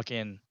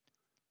fucking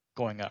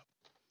going up,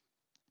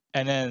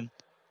 and then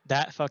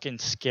that fucking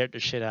scared the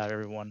shit out of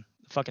everyone.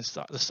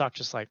 The stock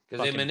just like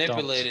because they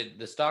manipulated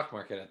the stock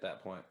market at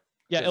that point.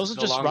 Yeah, it wasn't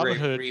just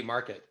Robinhood. Free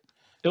market.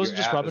 It wasn't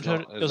just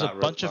Robinhood. It was a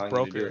bunch of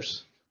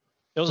brokers.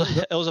 It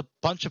was a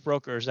bunch of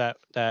brokers that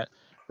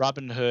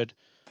Robinhood.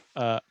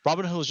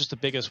 Robinhood was just the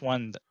biggest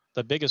one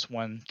because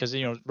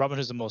Robinhood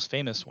is the most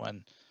famous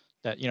one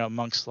that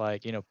amongst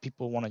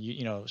people want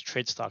to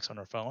trade stocks on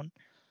their phone.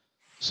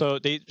 So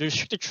they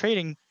restricted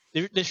trading.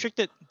 They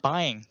restricted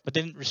buying, but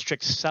they didn't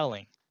restrict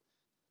selling.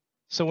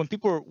 So when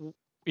people were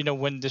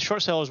when the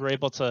short sellers were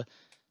able to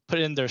put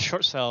in their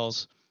short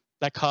sells,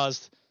 that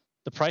caused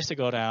the price to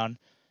go down,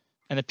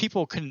 and the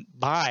people couldn't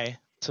buy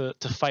to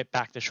fight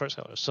back the short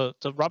sellers. So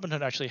the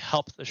Robinhood actually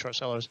helped the short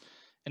sellers.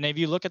 And if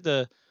you look at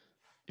the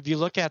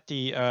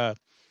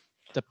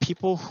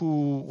people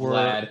who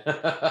were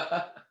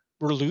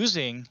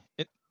losing,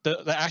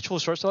 the actual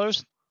short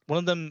sellers, one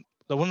of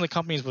the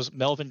companies was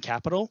Melvin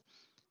Capital,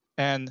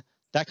 and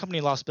that company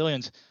lost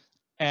billions.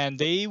 And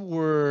they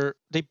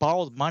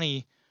borrowed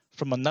money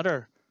from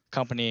another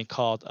company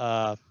called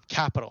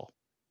Capital.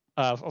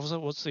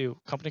 What's the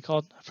company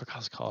called? I forgot what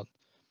it's called.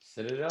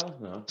 Citadel?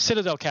 No.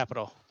 Citadel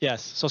Capital.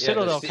 Yes. So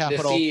Citadel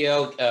Capital. The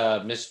CEO,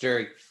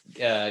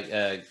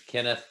 Mr.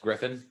 Kenneth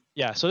Griffin.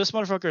 Yeah. So this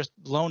motherfucker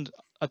loaned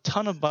a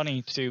ton of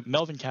money to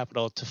Melvin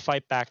Capital to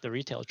fight back the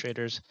retail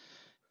traders,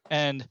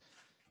 and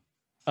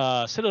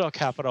Citadel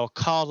Capital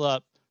called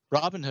up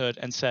Robinhood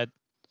and said,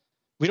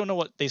 "We don't know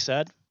what they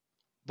said,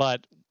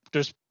 but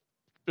there's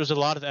a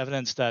lot of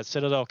evidence that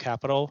Citadel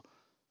Capital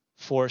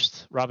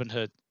forced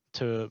Robinhood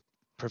to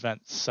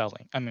prevent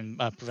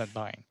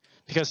buying,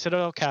 because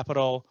Citadel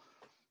Capital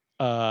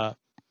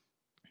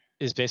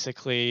is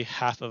basically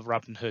half of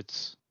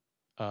Robinhood's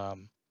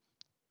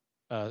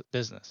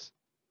business.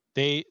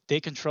 They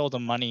control the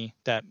money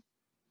that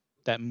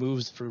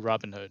moves through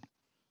Robinhood.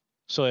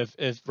 So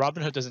if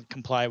Robinhood doesn't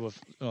comply with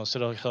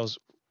Citadel's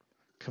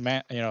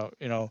command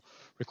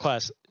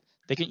request,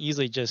 they can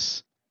easily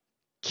just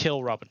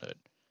kill Robinhood.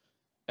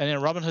 And then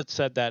Robinhood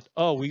said that,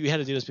 we had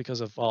to do this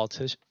because of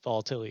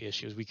volatility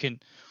issues. We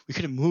couldn't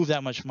move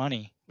that much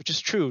money, which is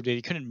true.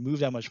 They couldn't move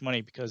that much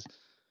money because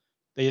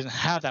they didn't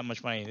have that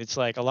much money. It's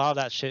like a lot of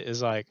that shit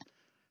is like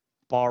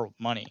borrowed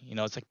money.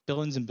 It's like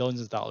billions and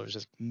billions of dollars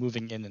just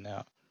moving in and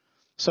out.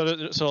 So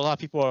a lot of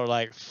people are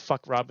like,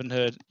 fuck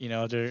Robinhood.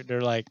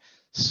 They're like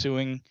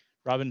suing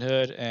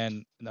Robinhood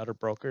and other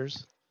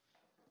brokers.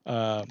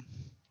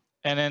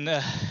 And then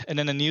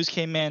the news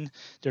came in.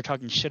 They're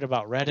talking shit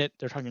about Reddit.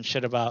 They're talking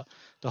shit about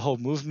the whole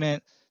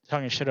movement. They're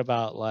talking shit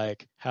about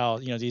like how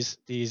these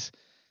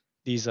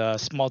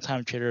small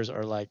time traders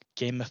are like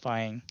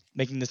gamifying,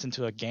 making this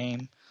into a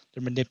game.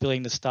 They're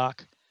manipulating the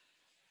stock.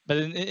 But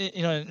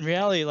in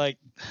reality, like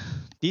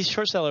these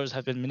short sellers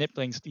have been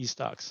manipulating these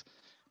stocks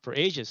for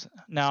ages.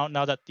 Now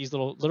that these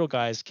little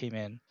guys came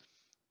in,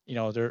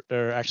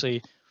 they're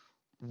actually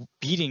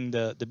beating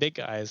the big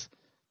guys.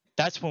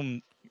 That's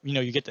when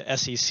you get the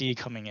SEC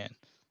coming in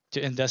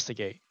to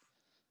investigate.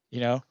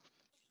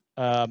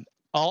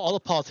 All the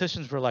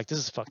politicians were like, "This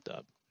is fucked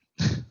up."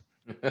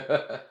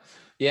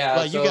 Yeah.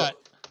 Well, you got.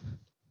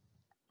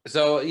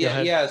 So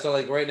yeah. So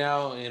like right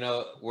now,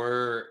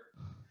 we're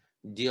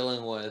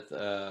dealing with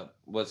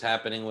what's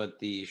happening with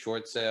the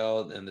short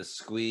sale and the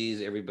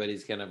squeeze.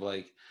 Everybody's kind of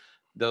like,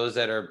 those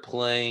that are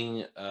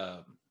playing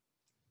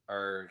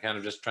are kind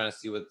of just trying to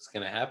see what's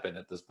going to happen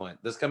at this point.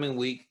 This coming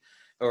week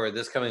or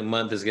this coming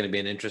month is going to be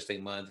an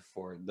interesting month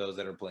for those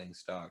that are playing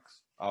stocks,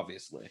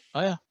 obviously.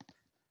 Oh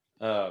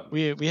yeah.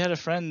 We had a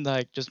friend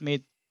like just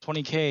made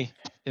 $20K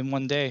in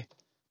one day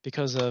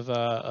because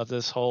of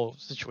this whole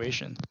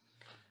situation.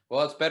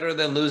 Well, it's better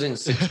than losing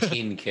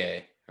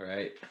 $16K,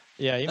 right?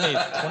 Yeah, he made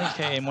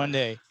 $20K in one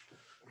day.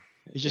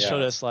 He just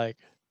showed us like.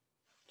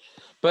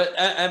 But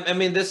I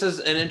mean, this is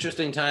an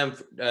interesting time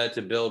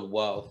to build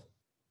wealth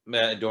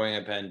during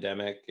a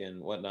pandemic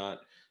and whatnot.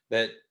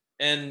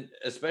 And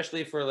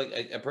especially for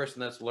like a person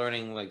that's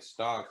learning like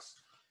stocks,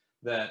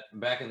 that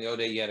back in the old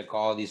day you had to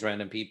call these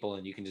random people,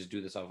 and you can just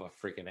do this off a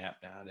freaking app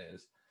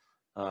nowadays.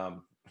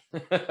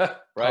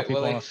 Right?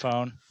 People on the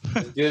phone.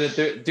 do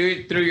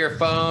it through your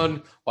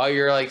phone while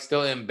you're like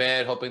still in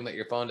bed, hoping that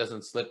your phone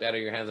doesn't slip out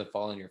of your hands and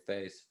fall in your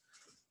face.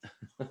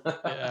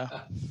 Yeah.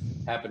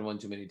 Happened one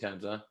too many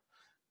times, huh?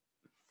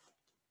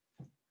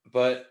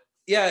 But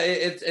yeah,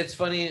 it's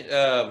funny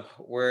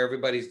where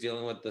everybody's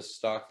dealing with the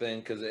stock thing,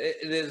 because it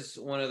is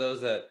one of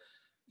those that,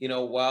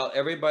 while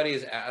everybody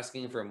is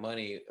asking for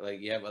money, like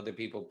you have other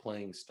people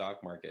playing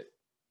stock market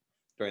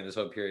during this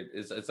whole period.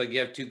 It's like you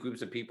have two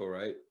groups of people,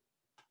 right?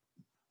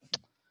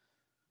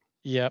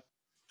 Yep.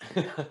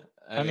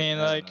 I mean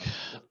like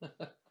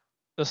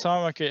the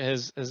stock market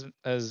has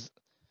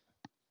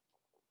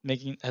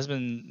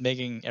been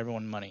making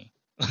everyone money.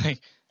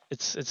 Like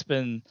it's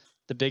been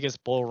the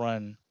biggest bull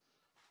run.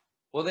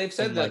 Well, they've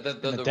said that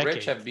the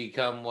rich have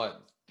become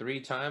 3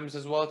 times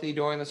as wealthy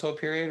during this whole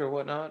period or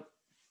whatnot.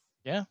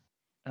 Yeah,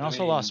 and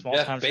also a lot of small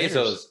time traders.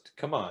 Bezos,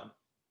 come on,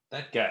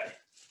 that guy.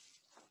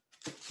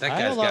 I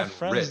have a lot of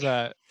friends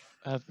that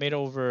have made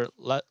over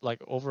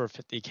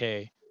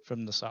 50K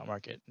from the stock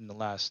market in the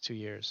last 2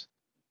 years.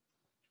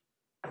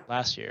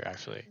 Last year,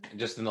 actually.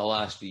 Just in the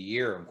last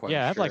year, I'm quite sure.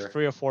 Yeah, I have like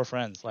 3 or 4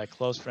 friends, like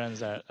close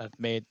friends that have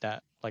made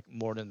that, like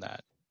more than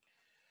that.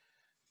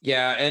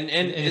 Yeah, and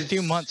in a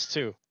few months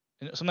too.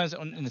 And sometimes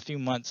in a few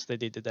months they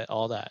did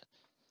all that.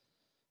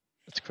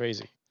 It's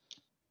crazy.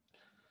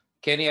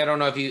 Kenny, I don't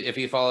know if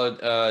you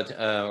followed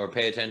or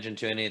pay attention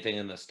to anything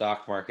in the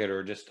stock market,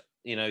 or just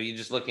you're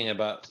just looking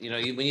about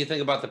when you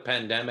think about the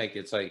pandemic,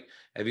 it's like,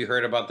 have you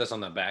heard about this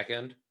on the back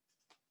end?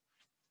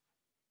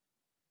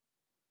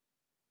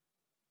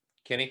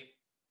 Kenny?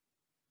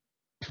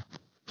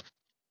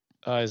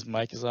 His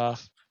mic is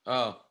off.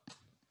 Oh,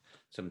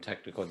 some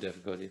technical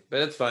difficulty, but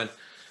it's fine.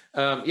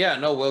 Yeah,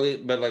 no, Willie,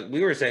 but like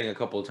we were saying a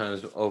couple of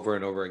times over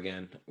and over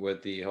again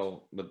with the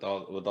whole with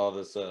all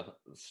this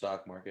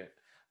stock market.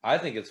 I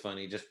think it's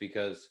funny just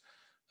because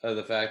of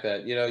the fact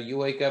that you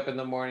wake up in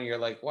the morning, you're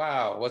like,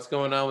 wow, what's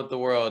going on with the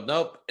world?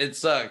 Nope, it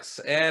sucks,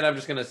 and I'm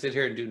just gonna sit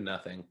here and do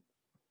nothing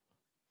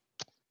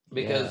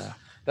because Yeah.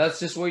 that's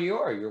just where you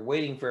are. You're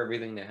waiting for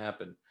everything to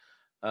happen.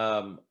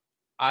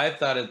 I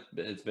thought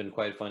it's been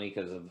quite funny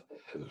because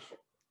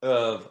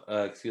of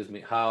excuse me,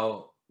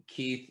 how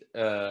Keith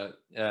Kenneth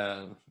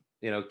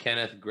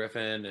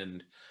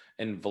Griffin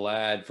and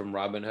Vlad from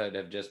Robinhood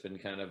have just been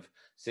kind of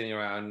sitting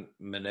around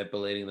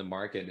manipulating the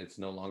market. It's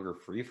no longer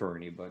free for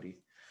anybody.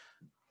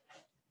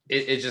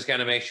 It just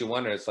kind of makes you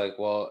wonder. It's like,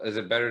 well, is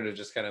it better to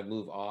just kind of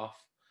move off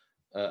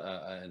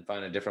and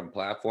find a different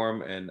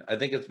platform? And I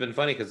think it's been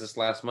funny because this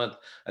last month,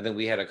 I think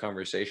we had a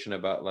conversation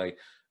about like,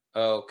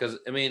 oh, because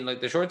I mean,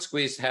 like the short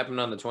squeeze happened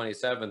on the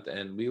 27th,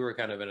 and we were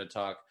kind of in a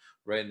talk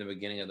right in the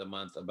beginning of the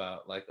month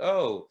about like,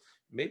 oh,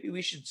 maybe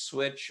we should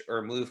switch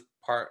or move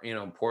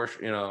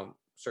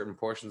certain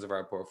portions of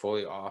our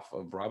portfolio off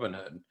of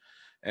Robinhood.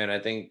 And I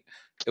think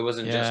it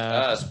wasn't just Yeah.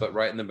 us, but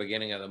right in the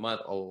beginning of the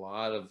month, a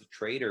lot of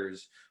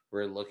traders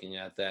were looking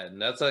at that.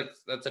 And that's a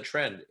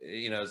trend.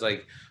 It's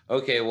like,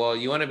 okay, well,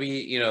 you want to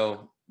be,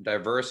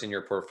 diverse in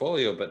your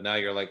portfolio, but now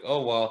you're like,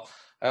 oh, well,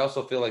 I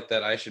also feel like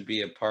that I should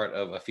be a part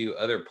of a few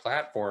other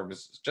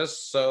platforms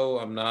just so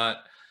I'm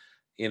not,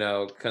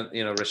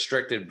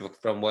 restricted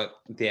from what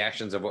the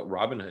actions of what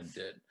Robinhood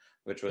did,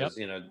 which was,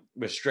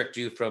 restrict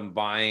you from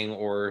buying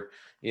or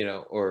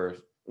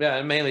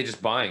mainly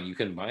just buying. You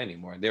couldn't buy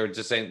anymore. They were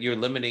just saying you're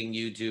limiting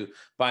you to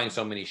buying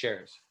so many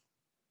shares.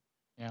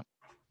 Yeah.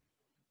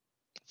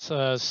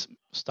 It's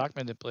stock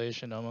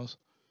manipulation almost.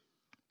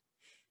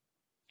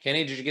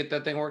 Kenny, did you get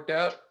that thing worked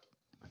out?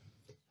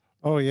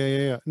 Oh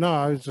yeah. No,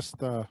 I was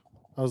just I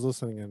was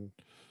listening and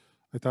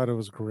I thought it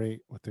was great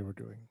what they were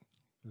doing.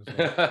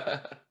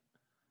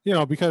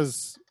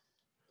 Because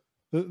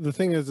the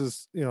thing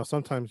is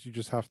sometimes you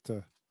just have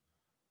to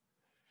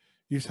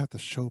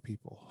show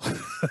people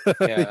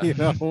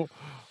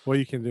what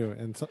you can do.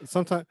 And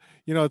sometimes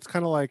it's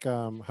kind of like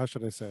how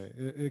should I say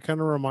it kind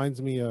of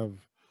reminds me of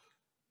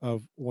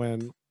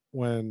when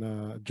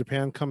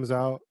Japan comes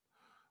out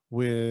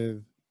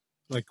with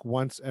like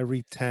once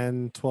every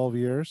 10-12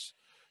 years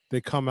they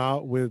come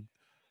out with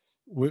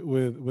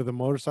a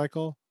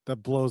motorcycle that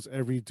blows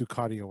every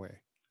Ducati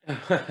away.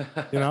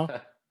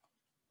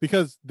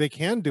 Because they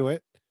can do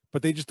it,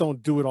 but they just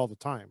don't do it all the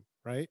time,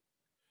 right?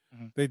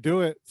 Mm-hmm. They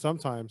do it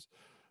sometimes,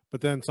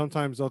 but then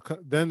sometimes they'll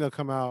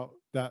come out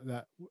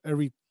that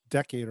every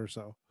decade or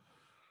so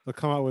they'll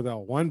come out with that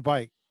one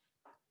bike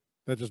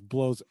that just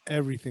blows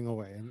everything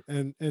away,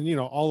 and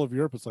all of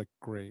Europe is like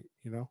great,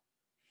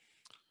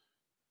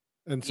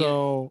 and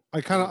so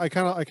I kind of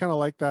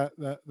like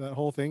that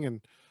whole thing.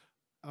 And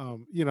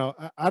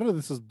out of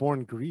this is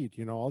born greed.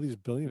 All these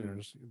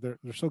billionaires, they're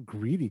so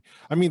greedy.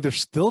 I mean, they're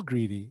still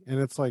greedy, and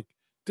it's like,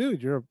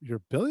 dude, you're a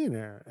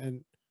billionaire,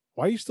 and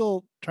why are you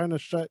still trying to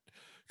shut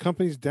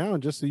companies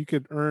down just so you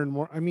could earn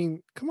more? I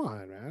mean, come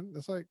on, man.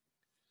 It's like,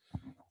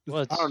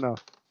 I don't know.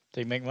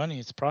 They make money.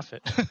 It's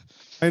profit.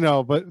 I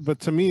know, but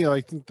to me,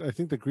 I think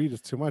the greed is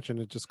too much, and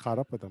it just caught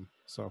up with them.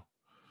 So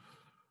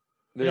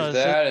there's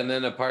that, and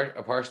then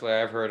partially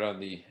I've heard on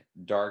the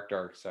dark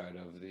side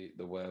of the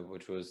web,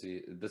 which was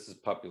this is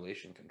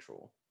population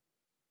control.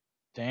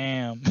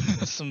 Damn,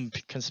 some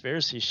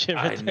conspiracy shit.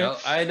 Right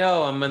I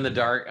know. I'm on the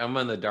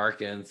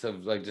dark end, so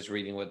like just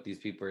reading what these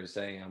people are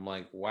saying, I'm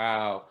like,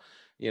 wow.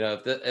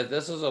 If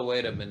this is a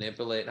way to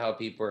manipulate how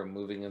people are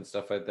moving and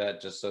stuff like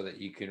that, just so that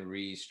you can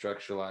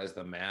restructuralize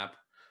the map,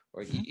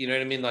 or you know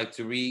what I mean, like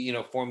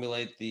to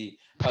formulate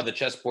how the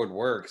chessboard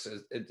works,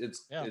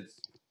 it's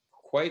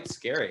quite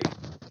scary.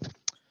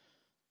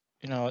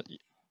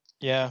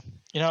 Yeah.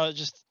 I was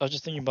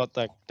just thinking about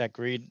that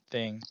greed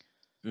thing.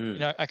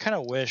 I kind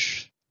of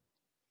wish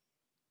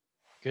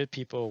good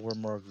people were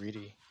more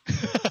greedy.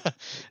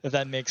 If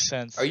that makes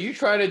sense. Are you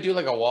trying to do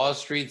like a Wall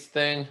Street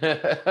thing?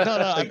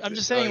 No, I'm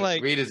just saying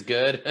like greed is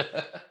good.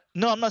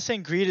 No, I'm not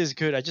saying greed is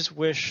good. I just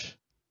wish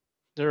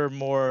there are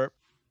more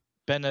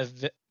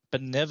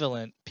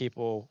benevolent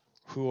people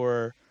who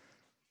are,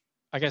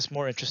 I guess,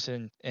 more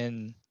interested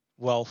in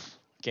wealth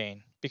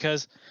gain,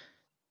 because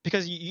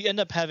you end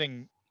up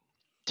having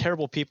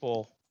terrible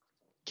people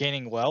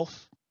gaining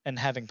wealth and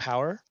having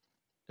power,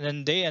 and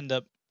then they end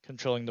up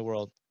controlling the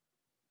world.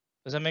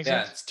 Does that make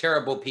sense? Yeah, it's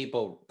terrible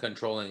people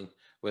controlling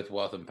with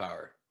wealth and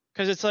power.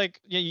 Because it's like,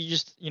 you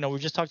just, we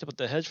just talked about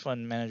the hedge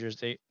fund managers.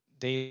 They're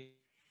the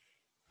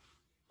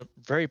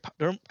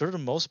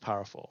most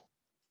powerful.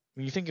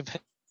 When you think of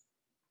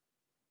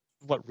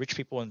what rich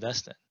people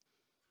invest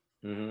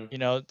in,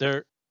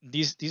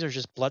 these are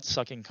just blood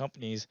sucking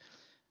companies,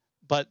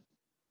 but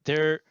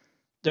they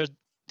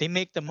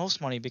make the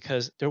most money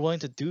because they're willing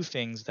to do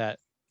things that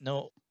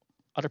no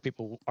other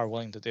people are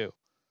willing to do.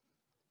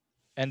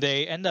 And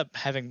they end up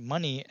having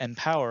money and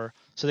power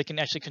so they can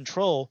actually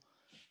control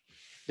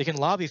They can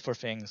lobby for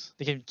things.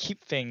 They can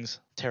keep things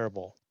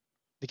terrible.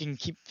 They can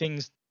keep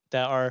things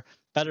that are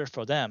better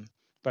for them,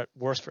 but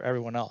worse for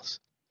everyone else.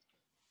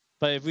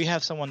 But if we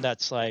have someone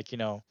that's like,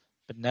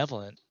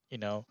 benevolent,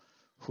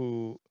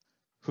 who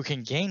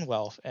can gain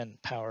wealth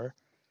and power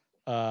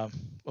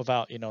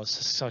without,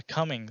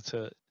 succumbing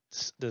to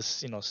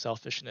this,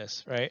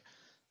 selfishness, right?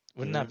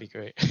 Wouldn't that be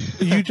great?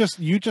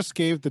 you just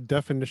gave the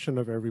definition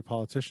of every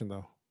politician,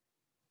 though.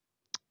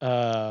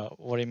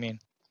 What do you mean?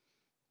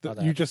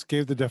 You just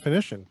gave the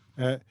definition.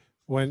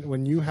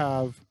 When you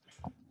have,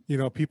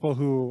 people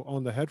who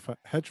own the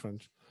hedge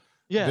funds,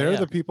 they're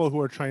the people who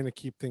are trying to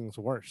keep things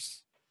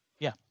worse.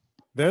 Yeah,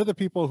 they're the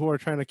people who are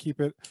trying to keep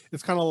it.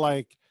 It's kind of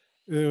like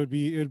it would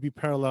be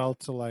parallel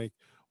to like,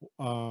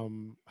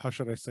 how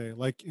should I say,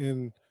 like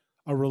in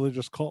a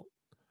religious cult.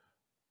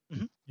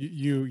 Mm-hmm.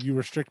 You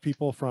restrict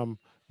people from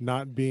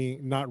not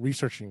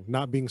researching,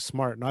 not being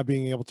smart, not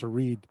being able to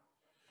read,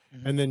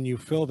 and then you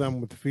fill them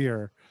with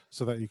fear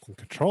so that you can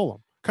control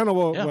them. Kind of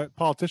what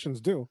politicians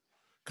do,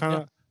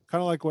 kind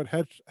of like what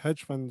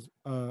hedge funds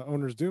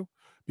owners do,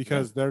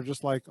 because they're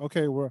just like,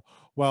 okay,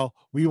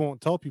 we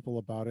won't tell people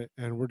about it,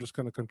 and we're just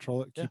going to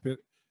control it, keep it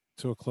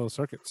to a closed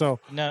circuit.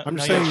 So I'm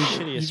just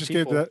saying you just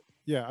gave that.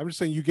 Yeah, I'm just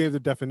saying you gave the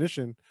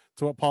definition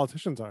to what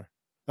politicians are.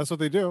 That's what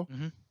they do.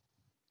 Mm-hmm.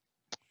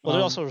 Well,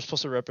 they're also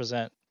supposed to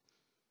represent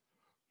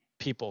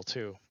people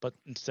too, but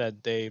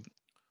instead they're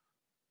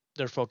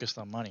focused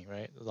on money,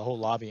 right? The whole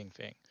lobbying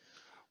thing.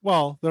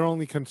 Well, they're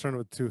only concerned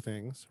with two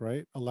things,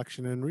 right?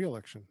 Election and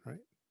re-election, right?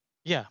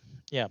 Yeah,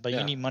 but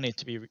you need money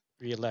to be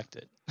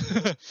re-elected.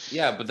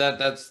 Yeah, but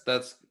that's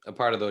a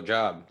part of the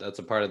job. That's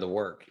a part of the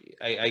work.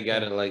 I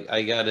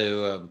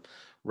gotta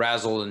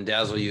razzle and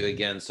dazzle you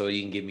again so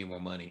you can give me more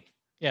money.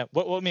 Yeah.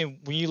 What I mean,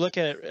 when you look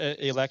at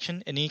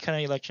election, any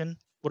kind of election,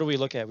 what do we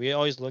look at? We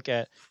always look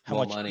at how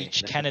much money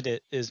each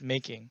candidate is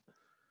making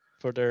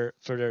for their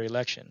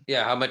election.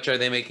 Yeah, how much are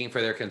they making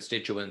for their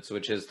constituents?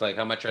 Which is like,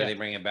 how much are they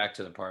bringing back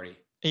to the party?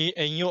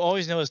 And you'll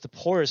always notice the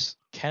poorest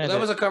candidate. Well,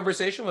 that was a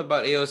conversation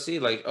about AOC.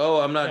 Like,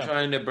 oh, I'm not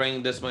trying to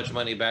bring this much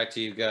money back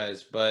to you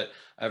guys, but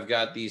I've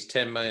got these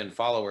 10 million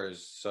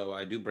followers, so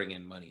I do bring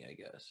in money, I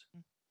guess.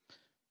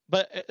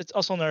 But it's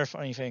also another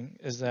funny thing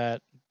is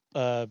that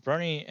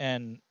Bernie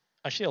and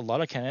actually a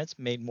lot of candidates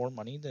made more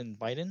money than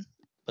Biden,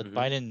 but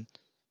Biden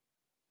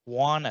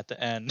won at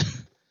the end.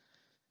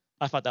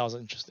 I thought that was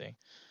interesting.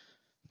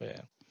 But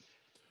yeah.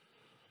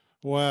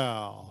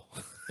 Wow.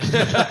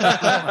 that's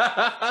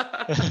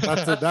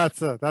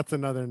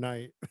another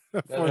night.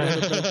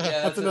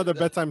 That's another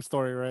bedtime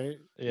story, right?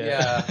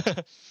 Yeah.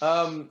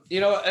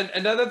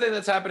 Another thing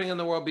that's happening in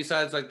the world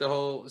besides like the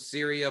whole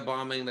Syria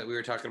bombing that we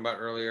were talking about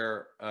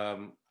earlier, I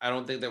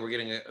don't think that we're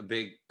getting a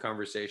big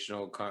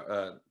conversational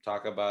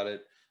talk about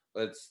it.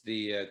 It's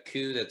the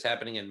coup that's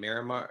happening in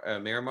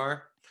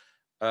Myanmar.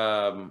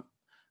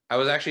 I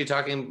was actually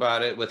talking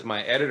about it with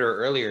my editor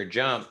earlier,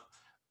 Jump.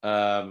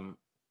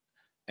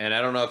 And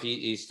I don't know if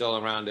he's still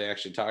around to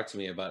actually talk to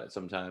me about it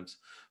sometimes.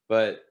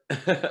 But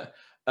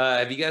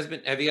have you guys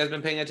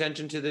been paying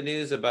attention to the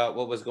news about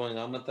what was going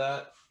on with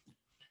that?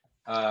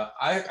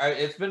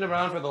 It's been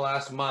around for the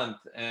last month,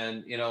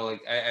 and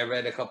I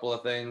read a couple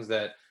of things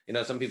that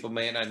some people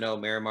may not know.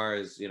 Myanmar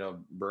is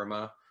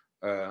Burma,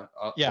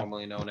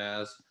 formerly known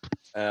as.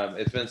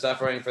 It's been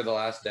suffering for the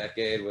last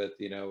decade with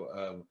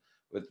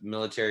with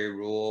military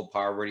rule,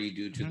 poverty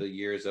due to the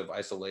years of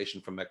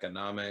isolation from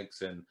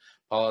economics and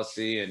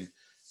policy and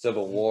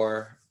civil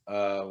war,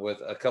 with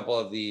a couple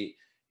of the,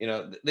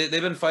 they've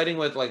been fighting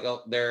with like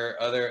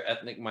their other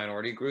ethnic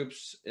minority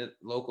groups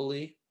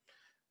locally.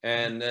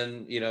 And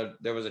then,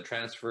 there was a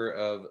transfer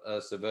of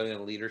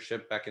civilian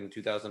leadership back in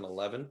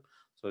 2011.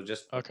 So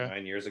just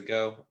 9 years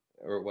ago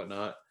or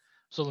whatnot.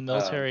 So the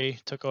military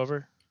took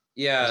over?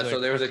 Yeah. So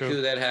there was a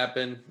coup that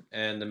happened,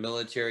 and the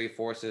military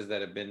forces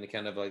that have been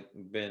kind of like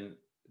been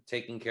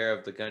taking care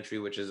of the country,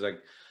 which is like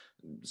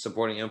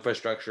supporting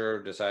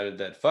infrastructure, decided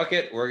that fuck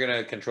it, we're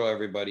gonna control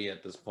everybody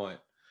at this point,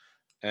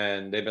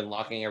 and they've been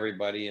locking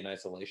everybody in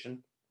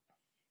isolation.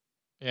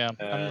 Yeah,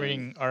 I'm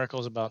reading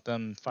articles about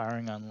them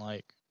firing on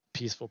like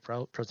peaceful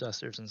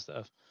protesters and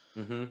stuff.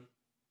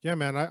 Yeah,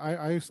 man,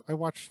 I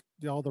watched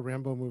all the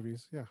Rambo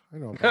movies. Yeah, I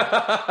know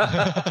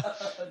about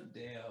it.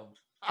 Damn.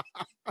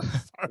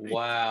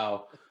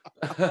 Wow.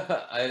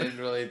 I didn't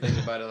really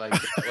think about it like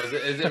that.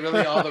 Is it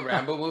really all the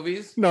Rambo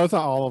movies? No, it's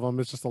not all of them.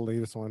 It's just the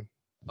latest one.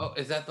 Oh,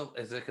 is it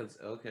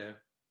okay?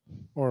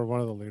 Or one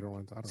of the later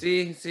ones. I don't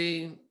know.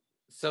 See,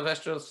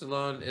 Sylvester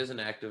Stallone is an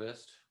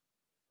activist.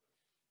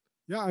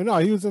 Yeah, I know.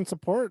 He was in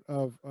support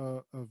of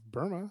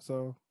Burma,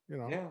 so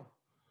Yeah.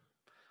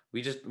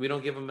 We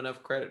don't give him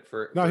enough credit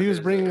for. No, he was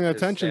bringing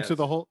attention to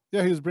the whole.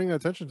 Yeah, he was bringing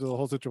attention to the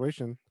whole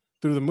situation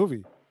through the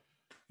movie.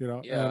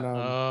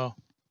 Yeah.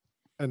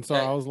 And so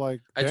I was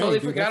like, I totally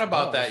forgot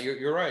about that.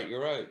 You're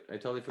right. I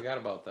totally forgot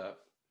about that.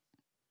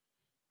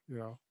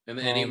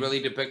 And he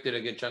really depicted a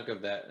good chunk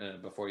of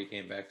that before he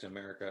came back to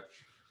America.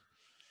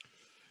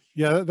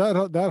 Yeah,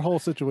 that whole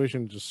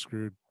situation just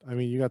screwed. I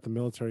mean, you got the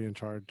military in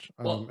charge,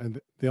 and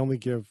they only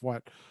give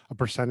a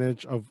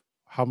percentage of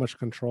how much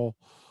control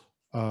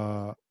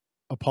a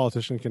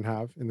politician can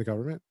have in the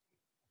government.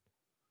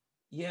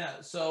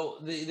 Yeah, so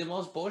the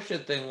most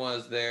bullshit thing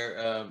was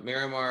their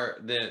Miramar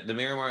the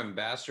Miramar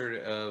ambassador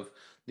of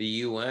the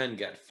UN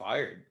got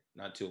fired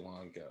not too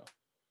long ago.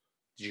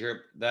 Did you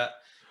hear that?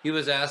 He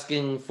was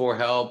asking for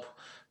help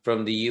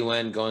from the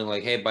UN, going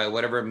like, "Hey, by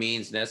whatever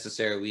means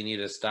necessary, we need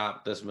to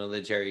stop this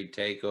military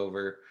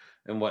takeover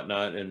and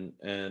whatnot."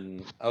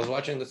 And I was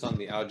watching this on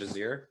the Al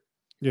Jazeera.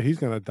 Yeah, he's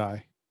gonna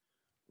die.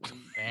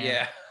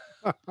 Yeah,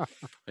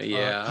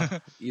 yeah.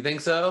 You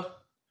think so?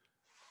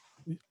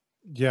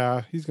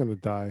 Yeah, he's gonna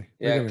die.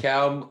 Yeah,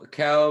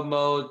 Cal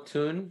Mo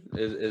Tun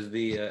is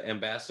the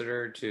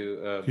ambassador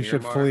to He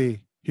should Myanmar.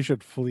 flee. He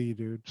should flee,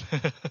 dude.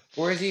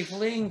 Where is he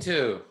fleeing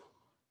to?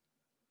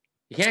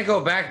 You can't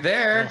go back Don't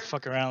there.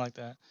 fuck around like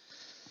that.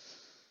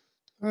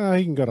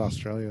 He can go to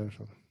Australia or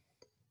something.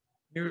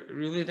 You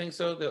really think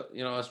so? That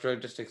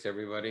Australia just takes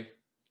everybody.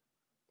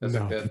 That's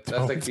No, like they that's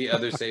like don't. the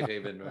other safe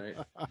haven, right?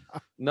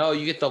 No,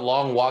 you get the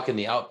long walk in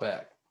the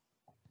outback.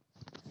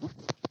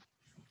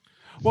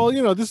 Well,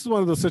 this is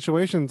one of those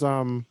situations.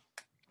 I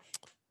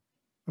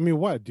mean,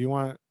 what do you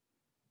want?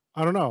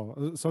 I don't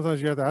know. Sometimes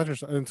you have to ask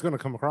yourself, and it's going to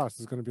come across.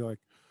 It's going to be like,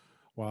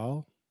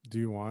 well, do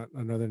you want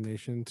another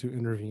nation to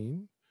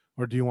intervene,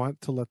 or do you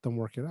want to let them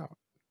work it out?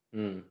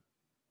 Mm.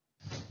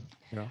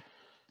 Yeah. I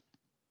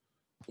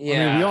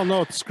Yeah. mean, we all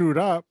know it's screwed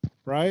up,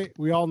 right?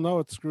 We all know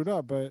it's screwed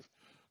up, but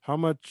how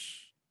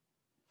much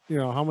do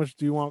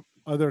you want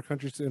other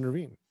countries to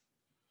intervene?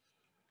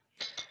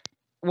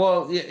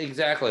 Well, yeah,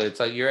 exactly. It's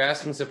like you're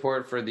asking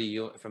support from the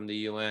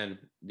UN,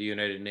 the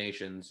United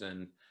Nations,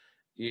 and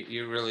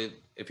you really,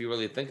 if you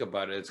really think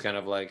about it, it's kind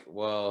of like,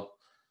 well,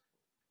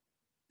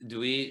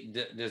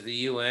 does the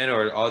UN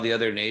or all the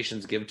other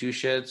nations give two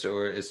shits,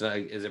 or is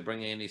it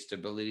bringing any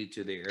stability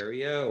to the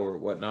area or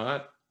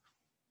whatnot?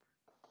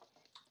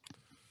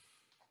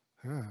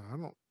 Yeah, I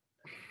don't.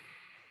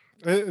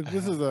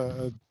 This is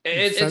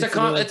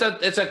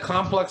it's a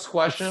complex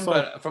question,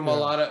 but from yeah. a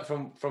lot of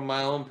from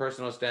my own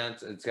personal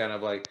stance, it's kind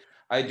of like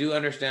I do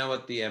understand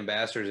what the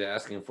ambassador is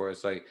asking for.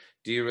 It's like,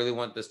 do you really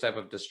want this type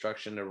of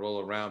destruction to roll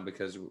around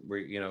because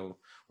we're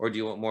or do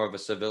you want more of a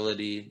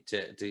civility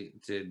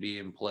to be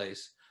in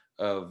place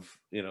of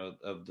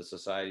of the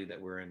society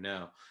that we're in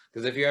now?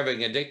 Because if you're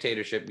having a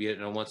dictatorship,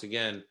 once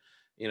again,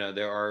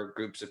 there are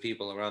groups of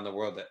people around the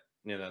world that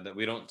that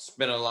we don't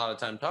spend a lot of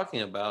time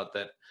talking about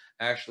that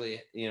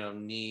actually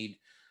need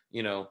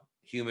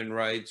human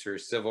rights or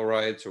civil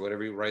rights or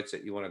whatever rights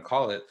that you want to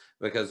call it,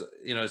 because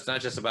it's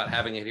not just about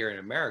having it here in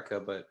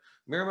America, but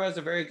Miramar has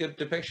a very good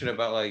depiction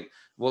about like,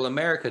 will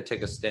America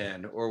take a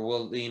stand, or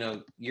will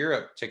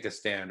Europe take a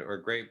stand, or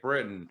Great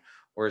Britain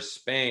or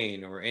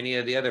Spain or any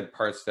of the other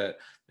parts that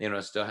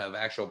still have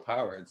actual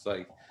power. It's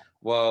like,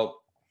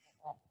 well,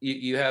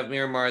 you have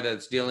Miramar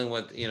that's dealing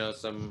with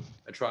some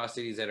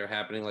atrocities that are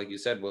happening, like you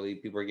said, Willie.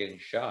 People are getting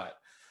shot.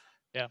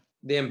 Yeah.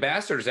 The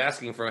ambassador's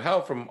asking for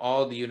help from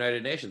all the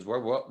United Nations.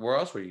 Where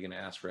else were you going to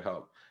ask for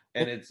help?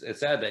 And it's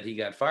sad that he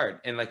got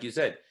fired. And like you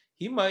said,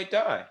 he might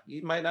die.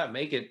 He might not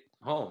make it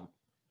home.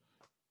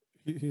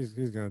 He's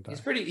gonna die.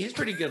 He's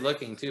pretty good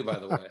looking too, by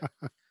the way.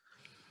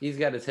 He's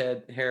got his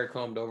hair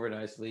combed over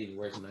nicely. He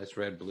wears a nice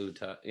blue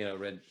tie,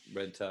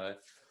 red tie.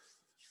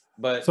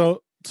 But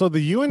so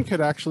the UN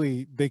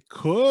they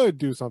could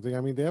do something.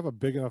 I mean, they have a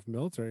big enough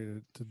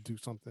military to do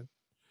something.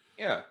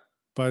 Yeah.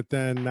 But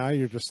then now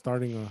you're just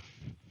starting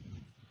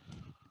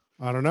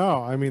I don't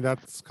know. I mean,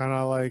 that's kind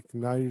of like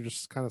now you're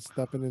just kind of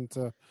stepping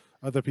into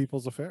other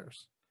people's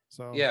affairs.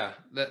 So yeah,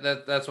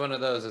 that's one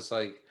of those. It's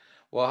like,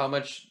 well, how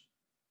much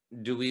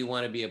do we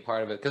want to be a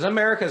part of it? Because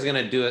America's going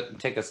to do it,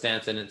 take a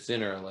stance in it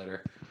sooner or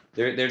later.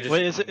 They're just.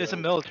 Well, it's a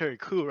military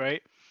coup,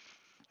 right?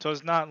 So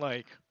it's not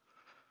like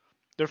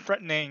they're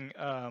threatening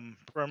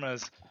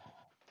Burma's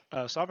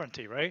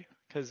sovereignty, right?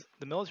 Because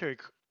the military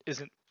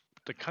isn't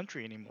the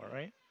country anymore,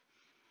 right?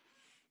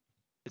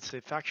 It's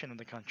a faction of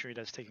the country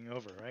that's taking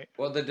over, right?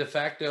 Well, the de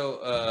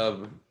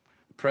facto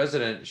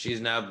president,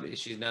 she's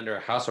under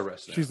house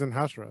arrest now. She's in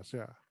house arrest,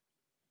 yeah.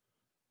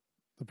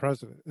 The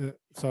president.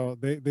 So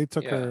they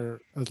took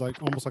her as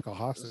like almost like a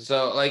hostage.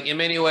 So like in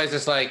many ways,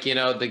 it's like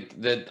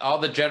all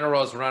the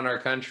generals run our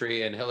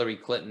country, and Hillary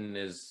Clinton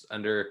is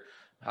under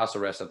house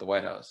arrest at the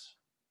White House.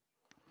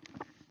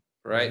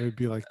 Right? It would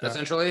be like that.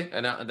 Essentially,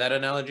 that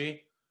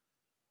analogy.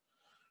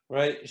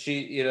 Right?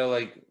 She,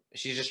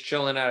 she's just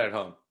chilling out at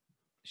home.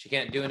 She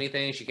can't do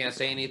anything. She can't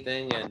say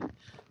anything, and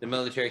the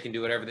military can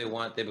do whatever they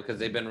want. Because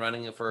they've been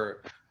running it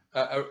for.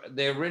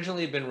 They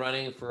originally been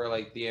running for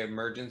like the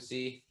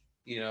emergency,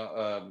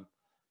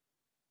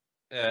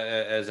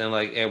 as in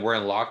like we're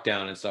in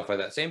lockdown and stuff like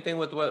that. Same thing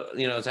with what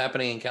is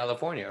happening in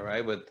California,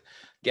 right? With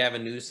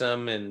Gavin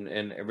Newsom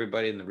and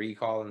everybody in the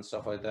recall and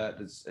stuff like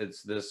that.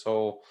 It's this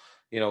whole,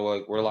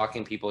 like we're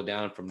locking people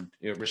down from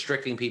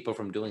restricting people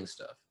from doing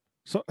stuff.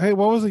 So hey,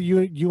 what was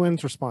the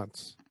UN's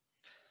response?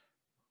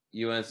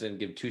 UN didn't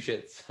give two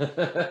shits.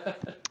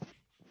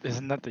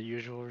 Isn't that the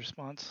usual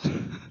response?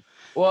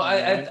 Well,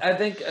 I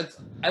think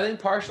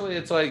partially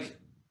it's like,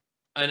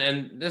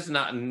 and this is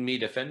not me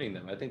defending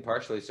them. I think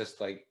partially it's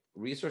just like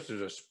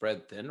resources are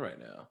spread thin right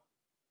now.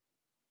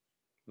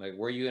 Like,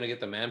 where are you going to get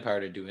the manpower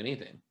to do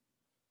anything?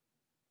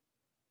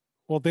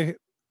 Well,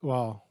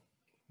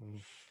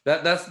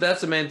 That's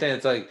the main thing.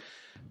 It's like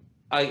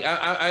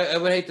I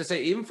would hate to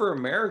say, even for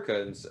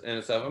America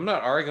and stuff. I'm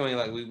not arguing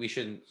like we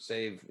shouldn't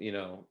save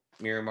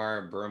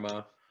Myanmar and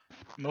Burma.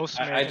 Most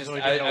I Americans just don't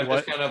even know I'm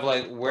what just kind of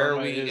like, where are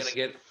Burma we is. gonna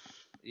get?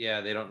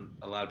 Yeah, they don't.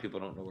 A lot of people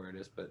don't know where it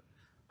is, but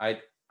I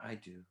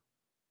do.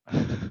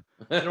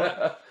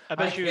 I I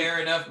bet you. care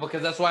enough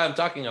because that's why I'm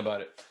talking about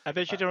it. I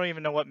bet you don't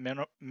even know what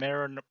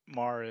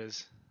Myanmar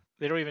is.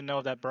 They don't even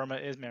know that Burma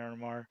is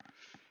Myanmar.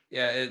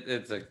 Yeah,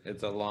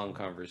 it's a long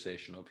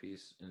conversational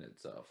piece in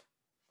itself.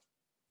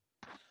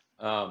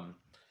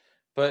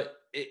 But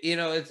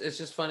it's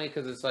just funny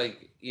because it's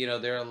like,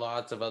 there are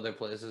lots of other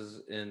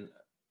places in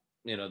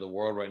the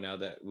world right now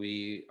that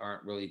we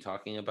aren't really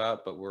talking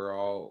about, but we're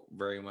all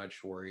very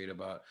much worried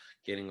about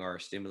getting our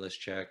stimulus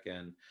check.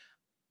 And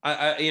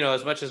I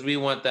as much as we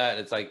want that,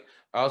 it's like,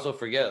 I also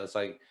forget, it's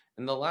like,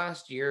 in the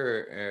last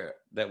year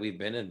that we've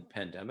been in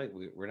pandemic,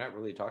 we're not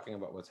really talking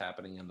about what's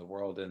happening in the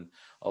world, and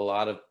a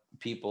lot of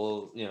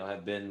people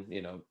have been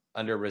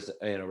under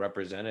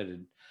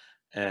represented,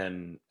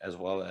 and as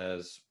well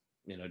as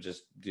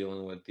just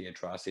dealing with the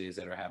atrocities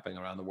that are happening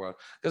around the world.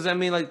 Because I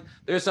mean, like,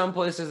 there's some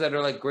places that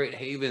are like great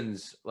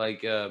havens,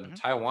 like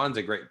Taiwan's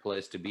a great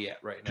place to be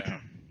at right now.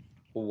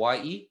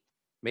 Hawaii,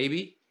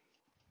 maybe.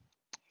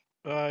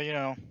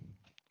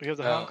 We have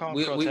the Hong Kong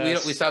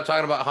protests. We stopped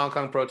talking about Hong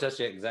Kong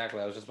protests. Yeah,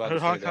 exactly. I was just about to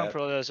say Hong Kong that.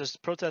 protests,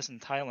 just protests in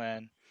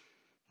Thailand.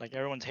 Like,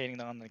 everyone's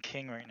hating on the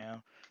king right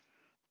now.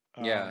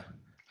 Yeah,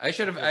 I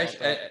should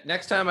have.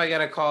 Next time I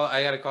gotta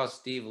call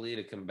Steve Lee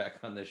to come back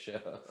on the show.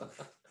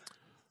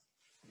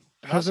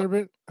 Has there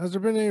been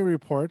any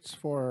reports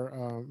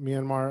for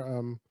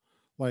Myanmar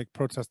like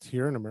protests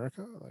here in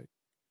America, like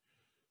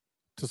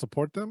to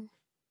support them,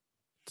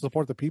 to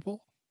support the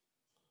people?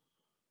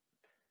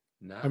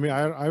 No. I mean,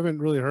 I haven't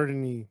really heard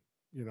any.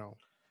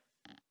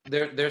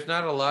 There's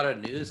not a lot of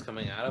news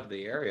coming out of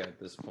the area at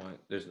this point.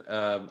 There's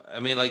I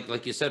mean,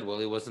 like you said,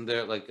 Willie, wasn't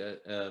there like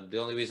the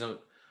only reason,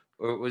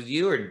 or was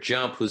you or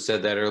Jump who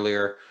said that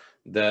earlier,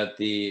 that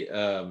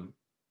the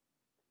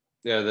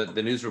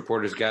news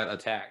reporters got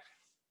attacked?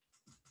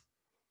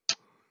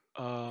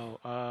 Oh,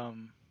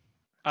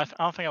 I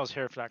don't think I was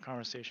here for that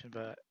conversation,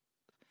 but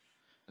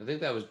I think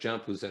that was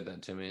Jump who said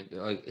that to me.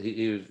 Like,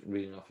 he was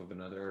reading off of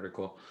another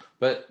article,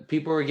 but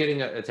people were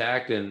getting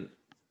attacked, and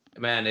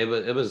man, it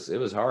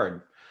was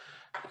hard.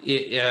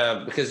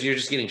 Yeah, because you're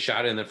just getting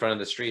shot in the front of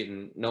the street,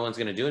 and no one's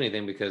going to do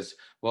anything because,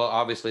 well,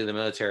 obviously the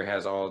military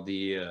has all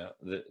the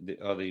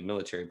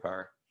military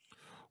power.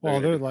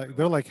 Well, they're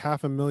like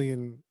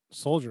 500,000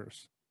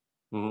 soldiers.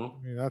 Mm-hmm.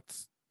 I mean,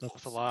 that's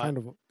a lot.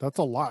 That's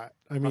a lot.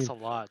 I mean, that's a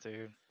lot,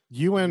 dude.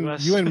 UN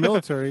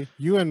military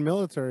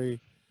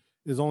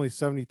is only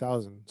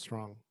 70,000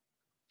 strong.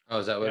 Oh,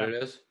 is that what it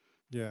is?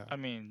 Yeah. I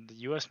mean, the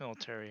U.S.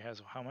 military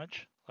has how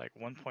much? Like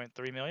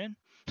 1.3 million.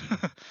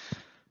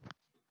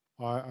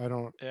 I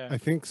don't. Yeah. I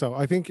think so.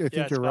 I think it's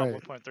you're about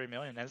right. 1.3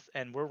 million,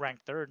 and we're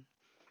ranked third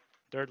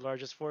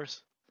largest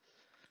force.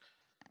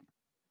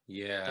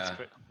 Yeah.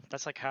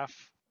 That's like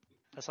half.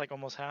 That's like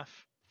almost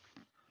half.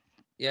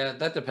 Yeah,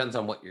 that depends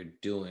on what you're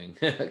doing,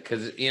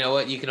 because you know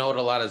what, you can hold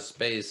a lot of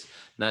space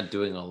not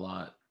doing a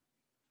lot.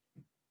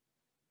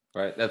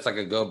 Right, that's like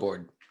a go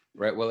board,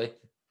 right, Willie?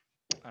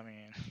 I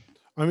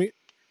mean,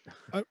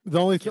 the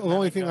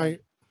only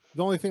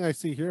thing I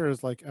see here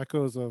is like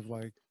echoes of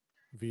like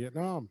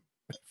Vietnam.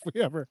 If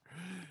we ever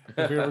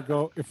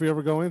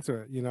go into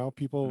it,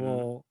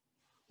 people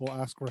will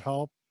ask for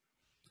help,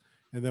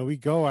 and then we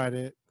go at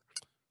it.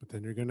 But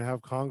then you're going to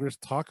have Congress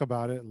talk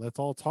about it. Let's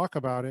all talk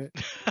about it.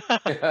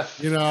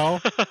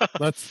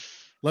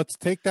 Let's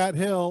take that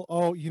hill.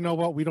 Oh, you know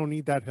what? We don't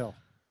need that hill.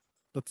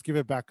 Let's give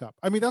it back up.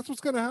 I mean, that's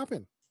what's going to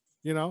happen.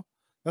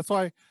 That's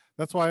why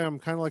I'm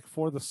kind of like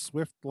for the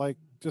swift, like,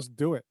 just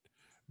do it.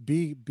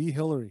 Be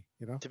Hillary.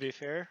 To be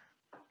fair,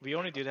 we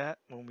only do that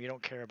when we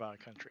don't care about a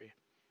country.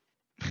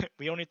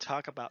 We only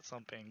talk about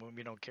something when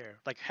we don't care.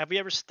 Like, have we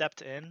ever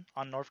stepped in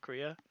on North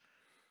Korea?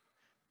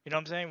 You know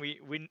what I'm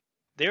saying?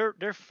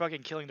 They're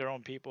fucking killing their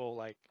own people,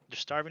 like they're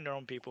starving their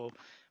own people,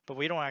 but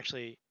we don't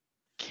actually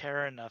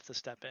care enough to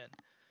step in.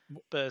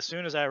 But as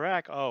soon as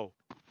Iraq,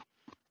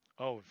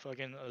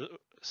 fucking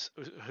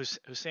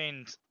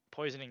Hussein's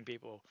poisoning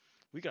people,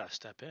 we gotta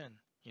step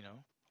in,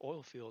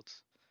 oil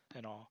fields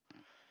and all.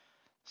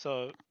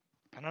 So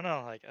I don't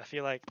know, like I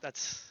feel like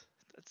that's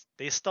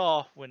they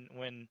stall when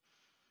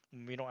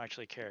we don't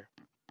actually care.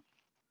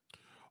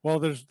 Well,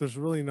 there's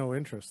really no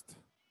interest.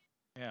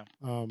 Yeah.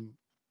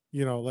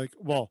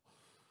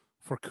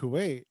 For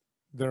Kuwait,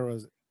 there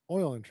was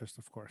oil interest,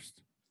 of course.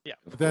 Yeah.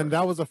 But then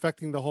that was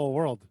affecting the whole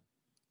world.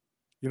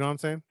 You know what I'm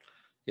saying?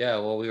 Yeah.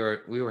 Well, we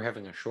were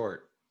having a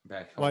short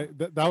back home. Like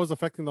that was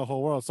affecting the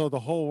whole world. So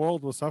the whole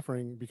world was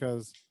suffering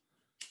because,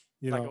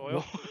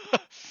 oil.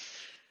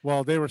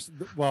 Well, they were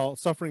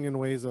suffering in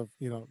ways of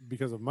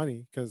because of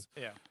money, because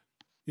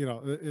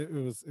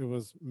it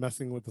was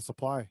messing with the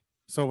supply.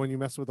 So when you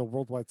mess with a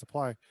worldwide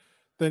supply,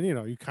 then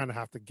you kind of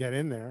have to get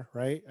in there,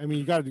 right? I mean,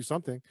 you got to do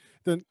something.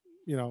 Then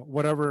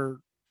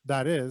whatever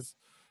that is,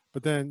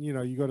 but then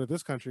you go to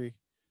this country.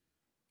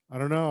 I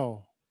don't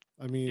know.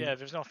 I mean, Yeah, if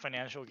there's no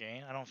financial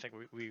gain, I don't think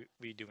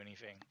we do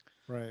anything.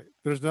 right?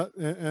 There's not,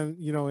 and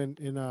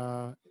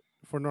in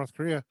for North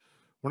Korea,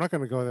 we're not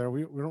going to go there.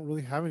 We don't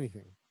really have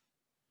anything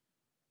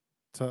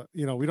to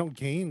we don't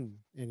gain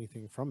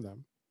anything from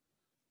them.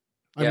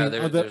 I Yeah,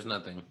 mean, there's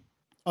nothing.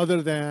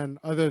 other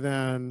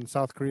than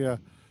South Korea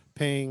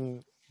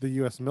paying the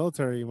U.S.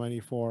 military money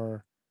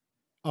for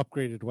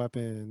upgraded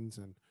weapons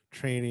and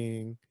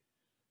training,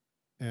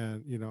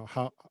 and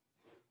how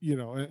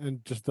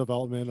and just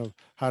development of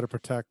how to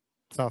protect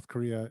South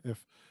Korea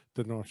if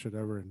the North should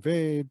ever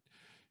invade.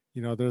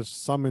 There's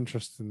some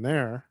interest in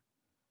there,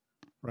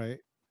 right?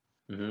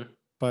 Hmm.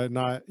 But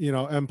not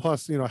and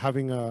plus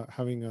having a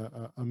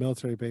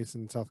military base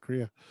in South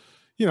Korea,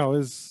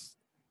 is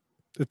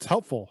it's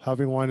helpful.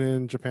 Having one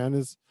in Japan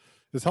is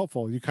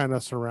helpful. You kind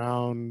of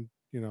surround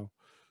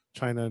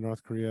China and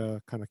North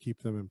Korea, kind of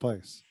keep them in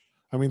place.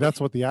 I mean,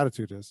 that's what the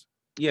attitude is.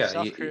 Yeah,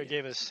 South Korea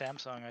gave us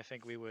Samsung, I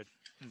think we would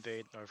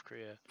invade North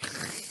Korea. I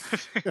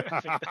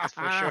think that's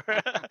for sure.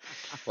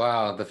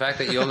 Wow, the fact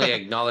that you only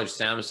acknowledge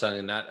Samsung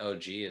and not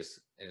OG is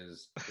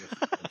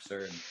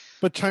absurd.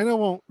 But China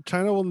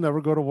will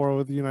never go to war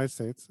with the United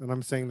States, and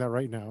I'm saying that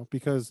right now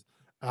because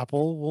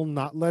Apple will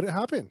not let it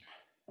happen.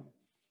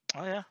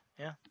 Oh yeah,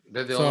 yeah.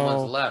 They're the only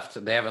ones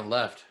left. They haven't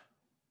left.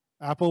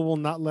 Apple will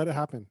not let it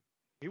happen.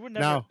 We would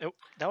never.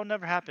 That would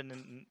never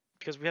happen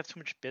because we have too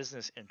much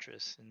business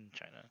interests in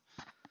China.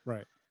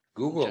 Right.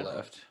 Google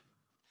left.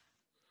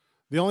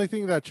 The only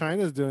thing that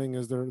China's doing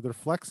is they're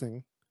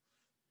flexing,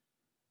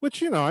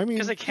 which I mean,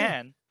 because they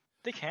can,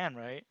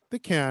 right? They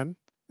can,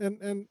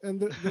 and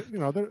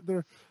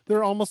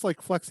they're almost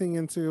like flexing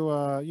into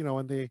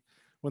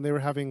when they were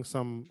having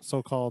some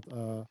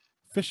so-called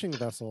fishing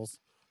vessels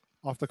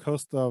off the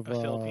coast of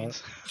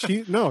Philippines.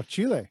 Chile.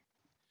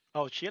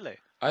 Oh, Chile.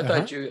 I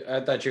thought you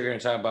were going to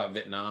talk about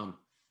Vietnam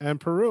and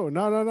Peru.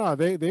 No.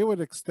 They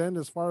would extend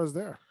as far as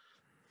there.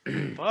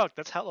 Fuck,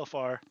 that's hella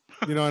far.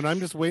 And I'm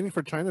just waiting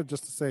for China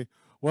just to say,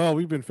 well,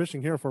 we've been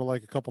fishing here for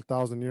like a couple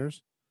thousand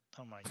years.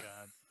 Oh my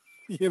god.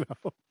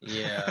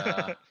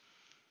 Yeah.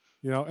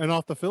 And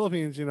off the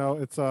Philippines,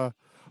 it's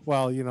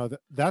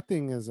that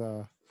thing is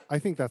I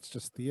think that's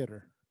just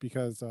theater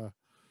because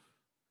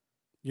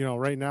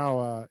right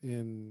now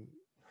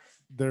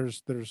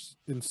there's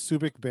in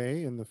Subic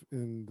Bay in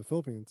the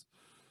Philippines,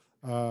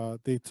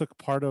 they took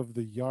part of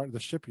the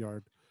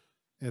shipyard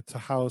to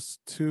house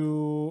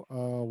 2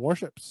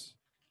 warships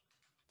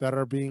that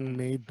are being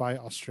made by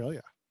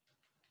Australia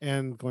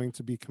and going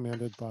to be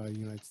commanded by the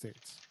United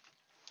States.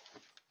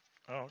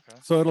 Oh, okay.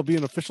 So it'll be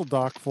an official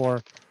dock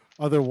for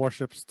other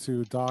warships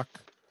to dock,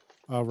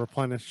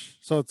 replenish.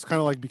 So it's kind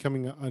of like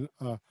becoming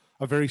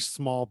a very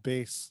small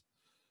base.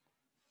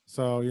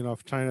 So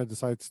if China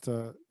decides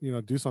to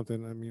do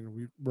something, I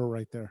mean we're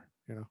right there.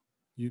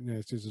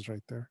 United States is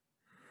right there.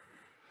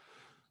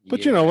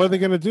 But what are they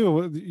going to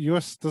do? The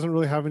U.S. doesn't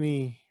really have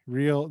any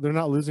real. They're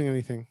not losing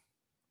anything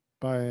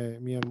by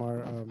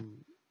Myanmar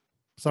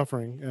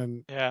suffering,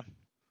 and yeah,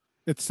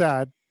 it's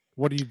sad.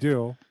 What do you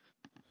do?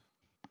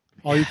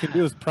 All you can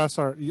do is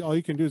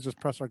just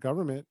press our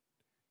government,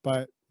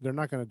 but they're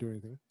not going to do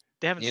anything.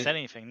 They haven't said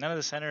anything. None of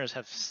the senators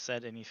have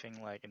said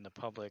anything like in the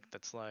public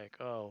that's like,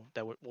 oh,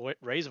 that would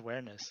raise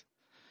awareness.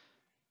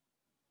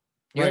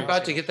 You're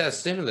about to get that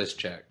stimulus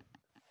check.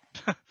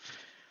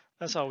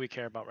 That's all we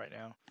care about right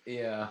now.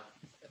 Yeah.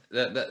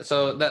 That's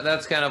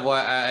kind of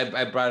why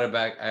I brought it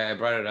back. I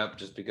brought it up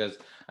just because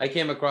I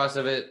came across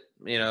of it,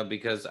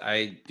 because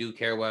I do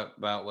care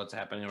about what's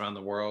happening around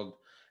the world.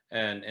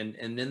 And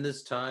in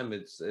this time,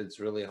 it's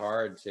really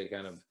hard to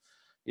kind of,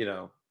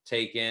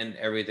 take in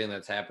everything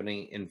that's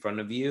happening in front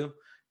of you,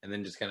 and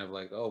then just kind of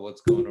like, oh, what's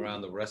going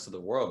around the rest of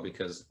the world?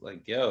 Because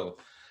like,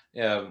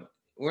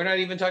 we're not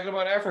even talking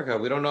about Africa.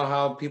 We don't know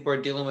how people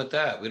are dealing with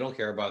that. We don't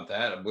care about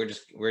that.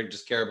 We're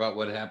just care about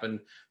what happened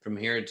from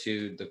here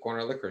to the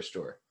corner liquor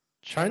store.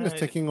 China's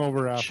taking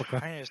over Africa.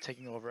 China is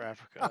taking over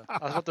Africa. I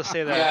was about to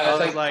say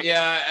that.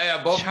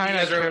 Yeah, both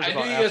China of you guys I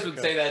knew you guys would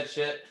say that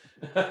shit.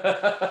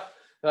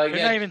 They're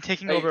not even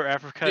taking over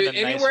Africa. Dude,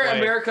 anywhere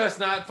America's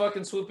not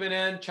fucking swooping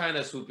in,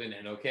 China's swooping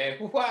in, okay?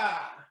 Wow.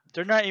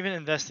 They're not even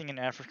investing in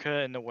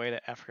Africa in the way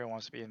that Africa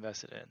wants to be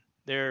invested in.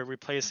 They're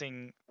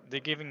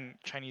giving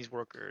Chinese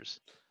workers.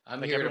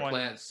 I'm here to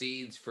plant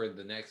seeds for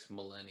the next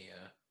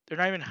millennia. They're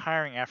not even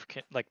hiring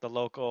African, like the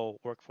local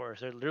workforce.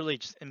 They're literally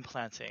just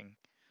implanting.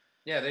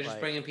 Yeah, they're just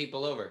bringing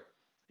people over.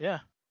 Yeah.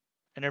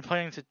 And they're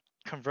planning to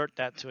convert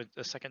that to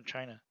a second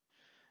China.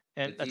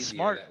 And that's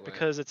smart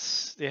because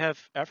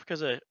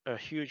Africa's a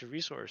huge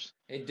resource.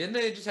 Hey, didn't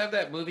they just have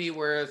that movie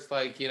where it's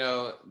like,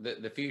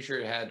 the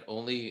future had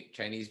only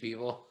Chinese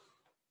people?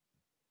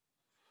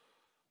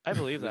 I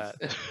believe that.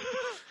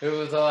 It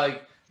was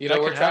like,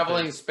 we're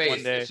traveling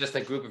space. It's just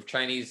a group of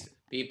Chinese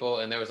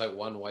people, and there was like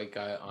one white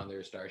guy on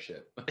their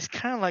starship. It's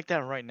kind of like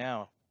that right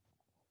now.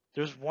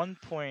 There's 1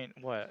 point,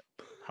 what?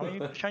 How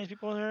many Chinese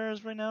people there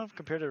is right now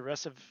compared to the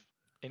rest of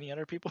any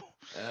other people?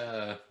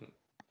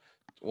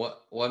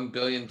 What 1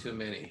 billion too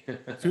many? Two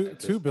At two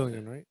this point.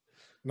 billion, right?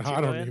 No, 2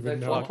 I don't billion?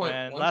 even Like know. Fuck,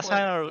 man. Last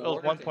time it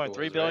was 1.4, I think it 1.3 was,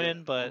 right?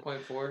 billion, but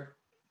 1.4.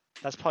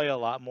 that's probably a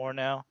lot more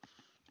now.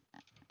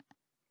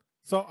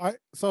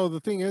 So the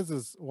thing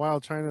is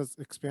while China's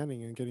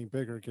expanding and getting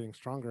bigger, getting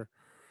stronger,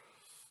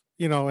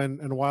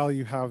 and while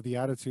you have the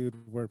attitude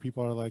where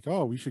people are like,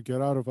 oh, we should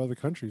get out of other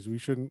countries, we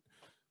shouldn't,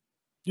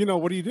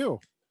 what do?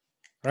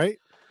 Right?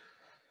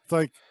 It's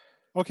like,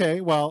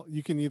 okay, well,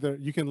 you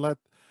can let,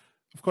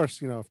 of course,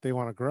 if they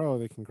want to grow,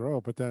 they can grow,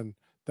 but then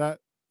that,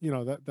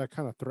 that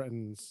kind of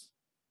threatens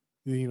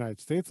the United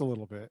States a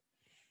little bit.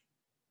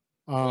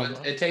 Well,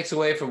 it takes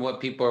away from what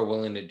people are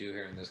willing to do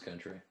here in this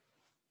country.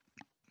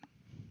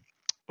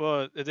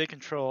 Well, if they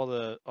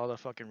control all the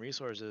fucking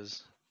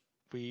resources,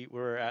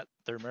 we're at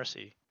their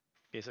mercy,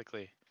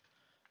 basically.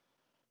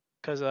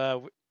 Because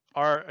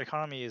our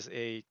economy is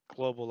a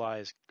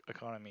globalized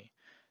economy.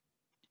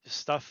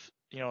 Stuff,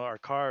 our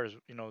cars,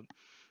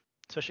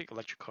 especially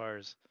electric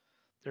cars,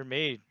 they're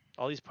made.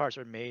 All these parts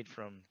are made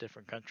from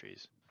different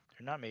countries.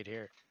 They're not made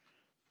here.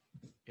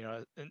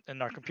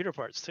 And our computer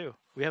parts too.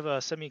 We have a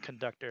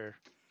semiconductor.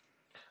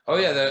 Oh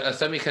yeah, a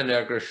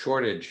semiconductor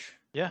shortage.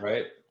 Yeah.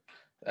 Right.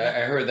 Yeah.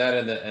 I heard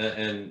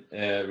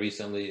that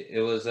recently. It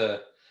was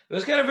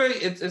kind of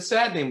it's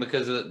saddening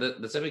because the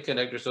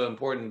semiconductor is so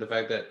important. The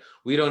fact that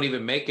we don't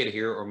even make it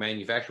here or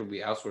manufacture, we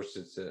outsource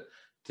it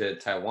to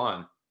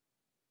Taiwan.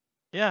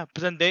 Yeah,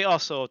 but then they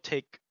also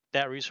take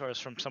that resource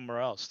from somewhere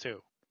else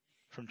too,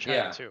 from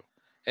China too.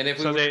 And if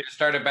we were to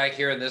start it back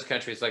here in this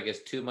country, it's like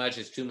it's too much,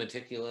 it's too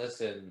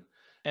meticulous, and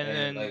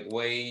then, like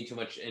way too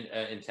much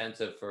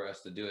intensive for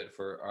us to do it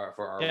for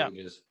our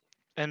wages.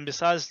 And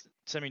besides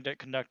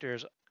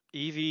semiconductors,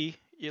 EV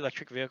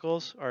electric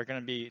vehicles are going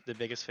to be the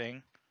biggest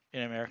thing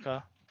in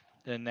America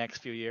in the next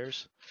few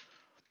years.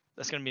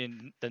 That's going to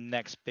be the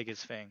next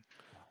biggest thing.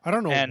 I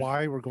don't know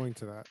why we're going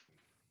to that.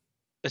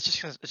 It's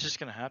just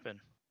going to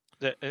happen.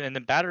 And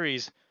the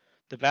batteries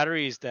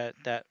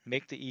that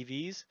make the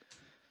EVs,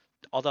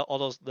 all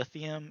those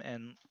lithium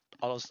and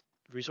all those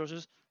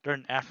resources, they're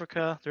in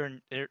Africa.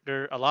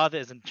 They're a lot of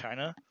it is in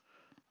China.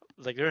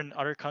 Like they're in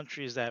other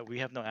countries that we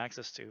have no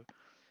access to,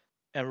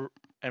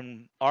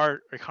 and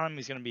our economy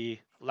is going to be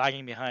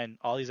lagging behind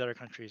all these other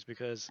countries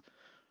because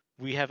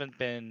we haven't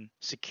been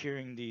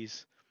securing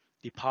these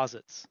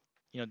deposits.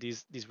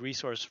 These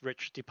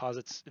resource-rich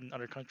deposits in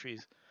other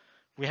countries.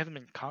 We haven't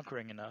been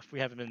conquering enough. We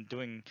haven't been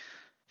doing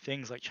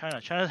things like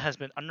China. China has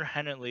been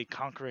underhandedly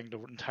conquering the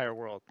entire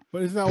world.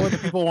 But isn't that what the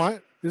people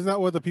want? Isn't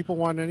that what the people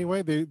want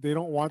anyway? They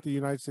don't want the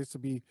United States to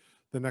be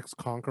the next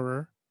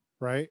conqueror,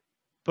 right?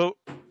 But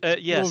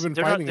yes,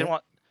 they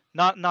want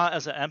not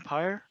as an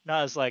empire,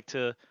 not as like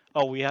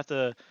we have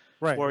to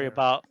worry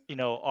about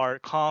our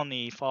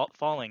colony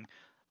falling,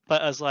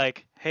 but as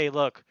like, hey,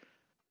 look,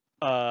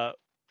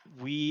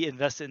 we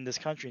invested in this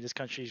country. This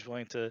country is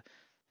willing to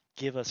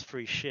give us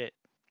free shit.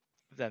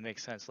 If that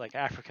makes sense, like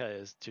Africa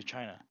is to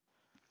China.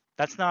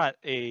 That's not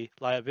a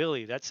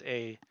liability. That's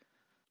a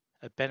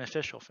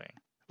beneficial thing.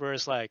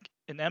 Whereas like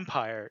an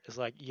empire is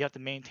like you have to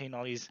maintain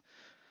all these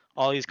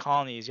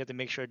colonies. You have to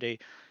make sure they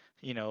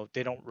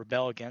don't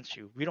rebel against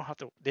you. We don't have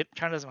to.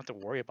 China doesn't have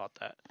to worry about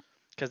that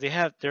because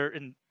they're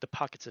in the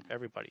pockets of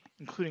everybody,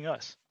 including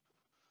us.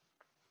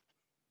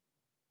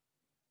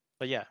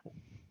 But yeah,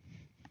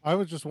 I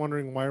was just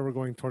wondering why we're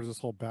going towards this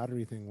whole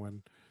battery thing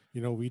when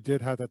we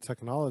did have that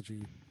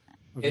technology.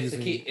 It's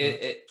the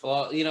key.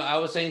 Well, I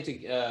was saying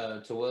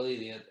to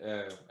Willie,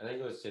 I think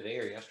it was today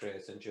or yesterday. I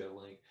sent you a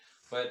link,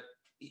 but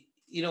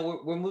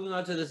we're moving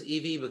on to this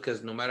EV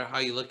because no matter how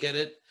you look at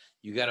it,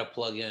 you got to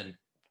plug in.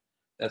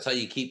 That's how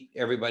you keep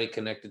everybody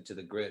connected to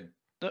the grid.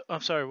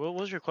 I'm sorry. What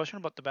was your question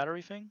about the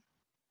battery thing?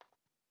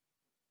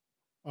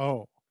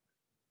 Oh,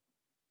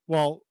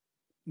 well,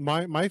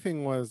 my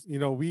thing was,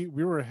 we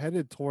were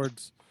headed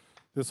towards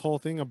this whole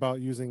thing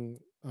about using,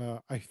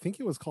 I think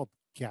it was called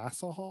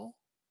gasohol.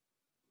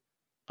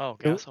 Oh,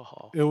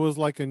 gasohol. It was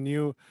like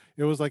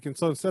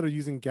so instead of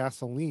using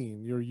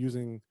gasoline, you're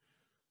using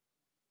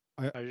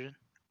hydrogen.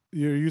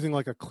 You're using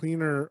like a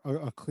cleaner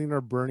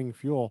burning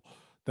fuel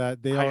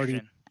that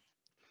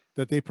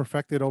they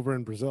perfected over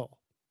in Brazil.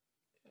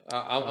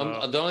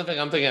 The only thing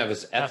I'm thinking of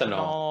is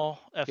ethanol.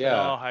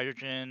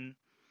 Hydrogen.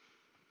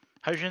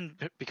 Hydrogen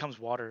becomes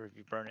water if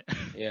you burn it.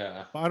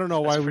 Yeah. I don't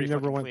know why we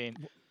never went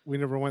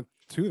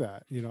to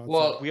that.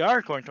 Well, we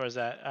are going towards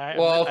that.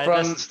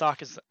 from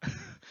stock is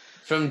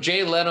from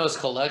Jay Leno's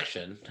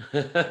collection.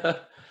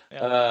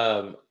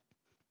 The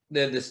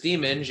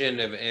steam engine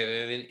of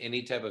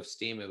any type of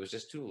steam, it was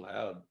just too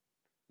loud.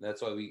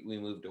 That's why we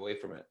moved away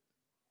from it.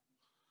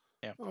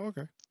 Yeah. Oh,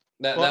 okay.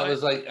 That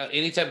was like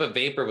any type of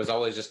vapor was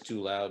always just too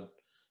loud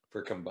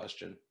for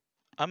combustion.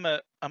 I'm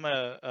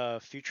a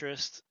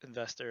futurist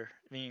investor,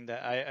 meaning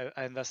that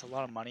I invest a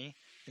lot of money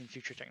in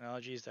future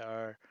technologies that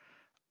are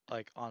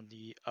like on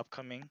the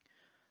upcoming.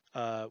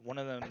 One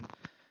of them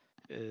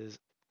is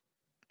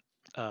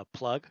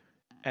Plug,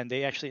 and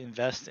they actually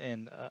invest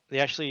in. They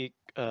actually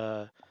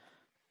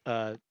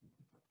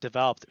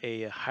developed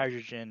a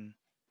hydrogen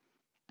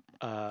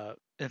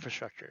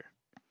infrastructure.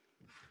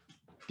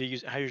 They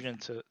use hydrogen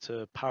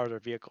to power their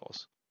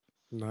vehicles.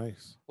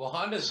 Nice. Well,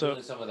 Honda's So-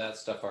 doing some of that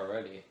stuff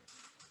already.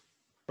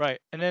 Right,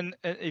 and then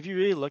if you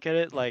really look at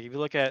it, like if you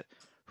look at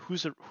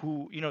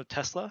who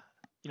Tesla,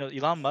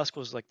 Elon Musk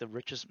was like the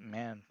richest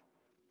man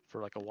for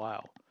like a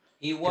while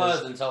He was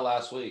 'Cause- until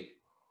last week.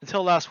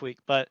 until last week.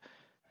 But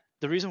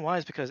the reason why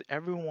is because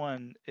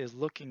everyone is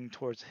looking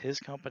towards his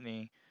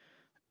company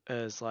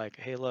as like,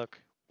 hey, look,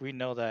 we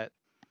know that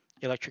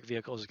electric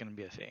vehicles is going to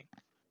be a thing,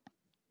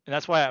 and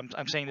that's why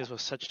I'm saying this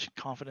with such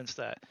confidence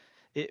that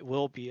it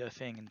will be a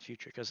thing in the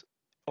future because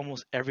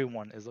almost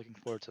everyone is looking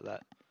forward to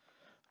that.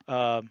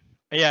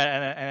 Yeah,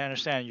 and I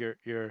understand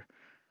your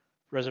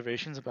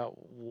reservations about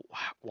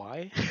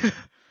why.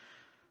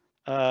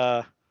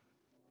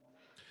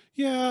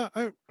 Yeah,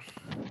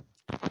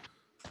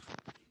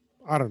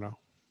 I don't know.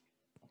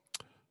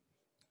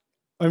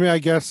 I mean, I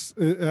guess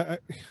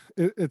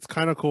it's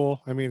kind of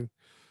cool. I mean,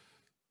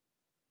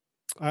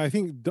 I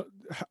think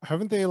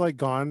haven't they like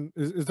gone?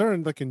 Is there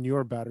like a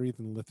newer battery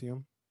than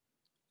lithium?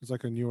 It's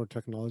like a newer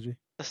technology.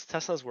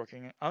 Tesla's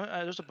working.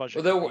 There's a bunch Well,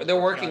 of they're companies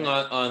they're working it.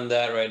 on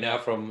that right now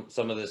from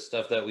some of the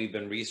stuff that we've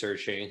been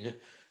researching.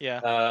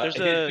 Yeah,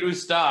 Through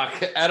stock.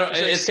 I don't.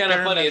 there's It's kind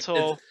of funny.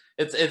 experimental-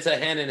 It's a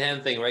hand in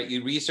hand thing, right?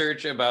 You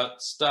research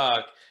about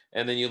stock,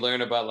 and then you learn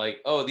about like,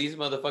 oh, these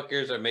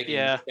motherfuckers are making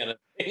Yeah. this kind of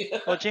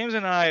thing. Well, James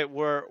and I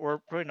were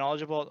pretty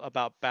knowledgeable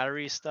about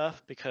battery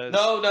stuff because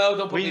no, don't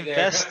put we me there.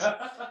 invest-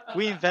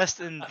 we invest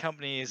in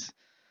companies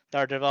that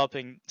are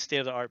developing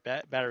state-of-the-art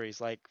batteries.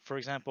 Like, for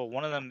example,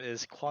 one of them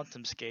is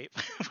QuantumScape,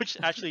 which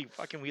actually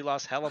fucking we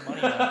lost hella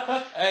money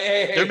on.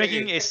 Hey, They're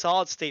making a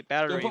solid-state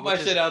battery. Don't put my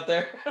which shit is out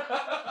there.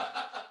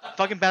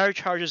 fucking battery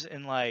charges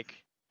in like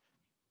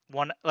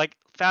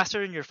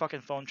faster than your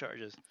fucking phone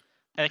charges,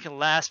 and it can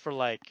last for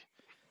like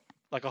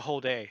a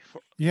whole day.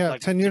 Yeah, like,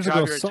 10 to years drive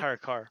ago, your entire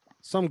car.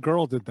 some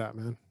girl did that,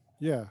 man.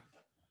 Yeah.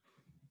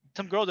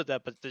 Some girl did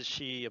that, but did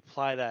she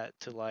apply that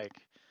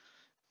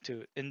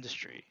to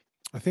industry?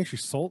 I think she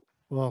sold.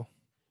 Well,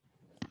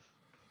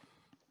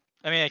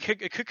 I mean,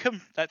 it could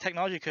come. That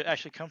technology could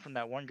actually come from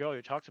that one girl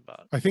you talked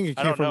about. I think it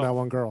I came don't from know. that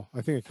one girl.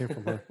 I think it came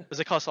from her. Is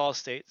it called solid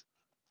state?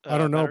 I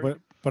don't know, battery?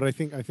 but I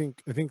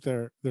think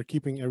they're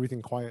keeping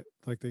everything quiet,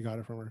 like they got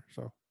it from her.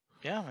 So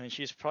Yeah, I mean,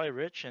 she's probably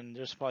rich, and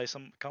there's probably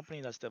some company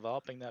that's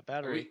developing that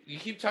battery. You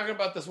keep talking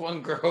about this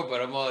one girl,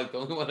 but I'm all like the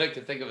only one I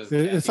can think of is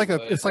it's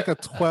Kathy, like a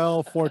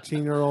 12,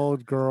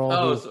 14-year-old girl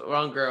Oh, who, so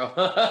wrong girl.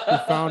 who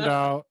found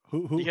out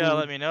who You gotta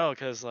let me know,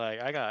 cause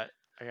like I got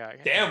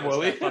Damn, that's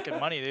Willie. that fucking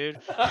money, dude.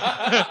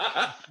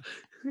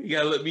 You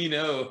gotta let me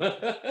know.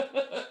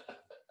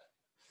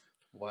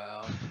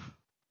 Wow.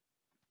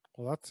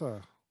 Well, that's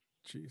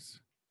jeez.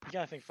 You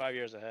gotta think 5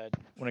 years ahead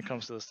when it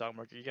comes to the stock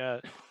market.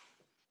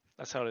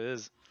 That's how it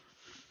is.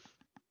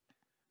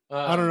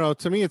 I don't know.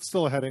 To me, it's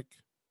still a headache.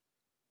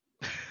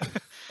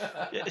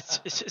 Yeah,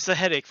 it's a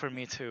headache for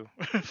me too,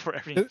 for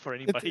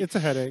anybody. It's a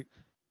headache.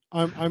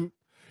 I'm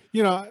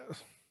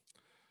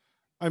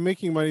I'm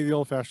making money the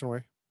old-fashioned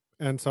way,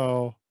 and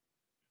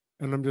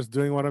I'm just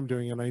doing what I'm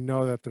doing, and I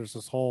know that there's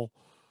this whole,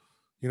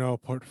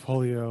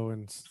 portfolio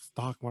and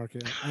stock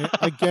market.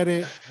 I get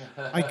it.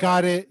 I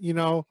got it. It's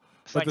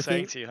but like the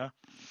saying thing- to you, huh?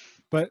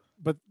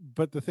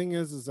 But the thing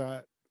is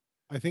that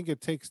I think it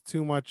takes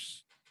too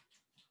much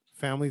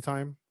family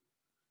time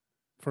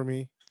for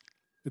me.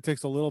 It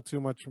takes a little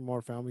too much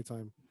more family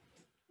time,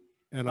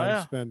 and Oh, I'm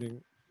yeah.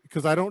 spending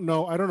because I don't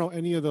know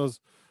any of those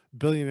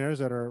billionaires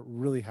that are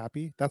really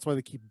happy. That's why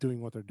they keep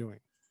doing what they're doing.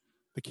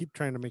 They keep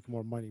trying to make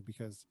more money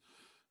because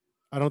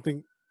I don't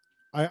think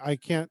I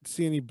can't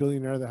see any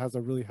billionaire that has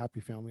a really happy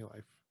family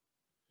life.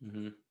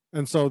 Mm-hmm.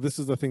 And so this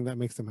is the thing that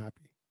makes them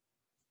happy.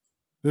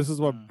 This is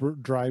what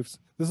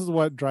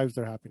drives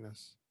their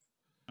happiness.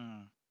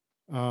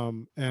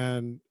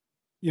 And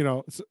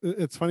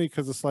it's funny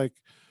because it's like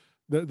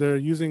they're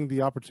using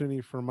the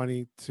opportunity for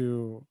money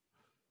to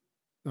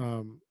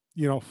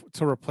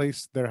to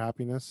replace their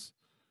happiness,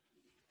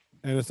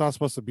 and it's not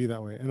supposed to be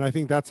that way. And I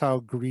think that's how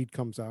greed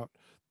comes out.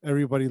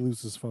 Everybody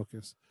loses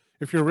focus.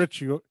 If you're rich,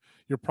 you're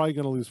probably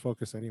going to lose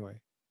focus anyway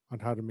on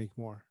how to make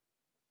more.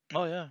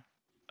 Oh yeah.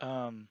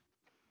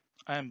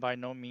 I am by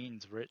no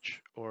means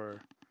rich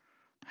or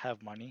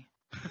have money.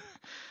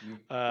 You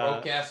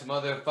broke ass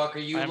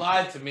motherfucker, you I'm-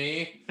 lied to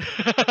me.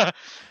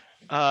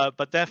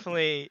 But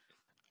definitely,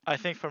 I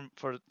think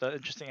for the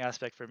interesting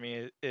aspect for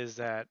me is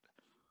that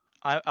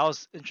I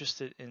was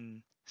interested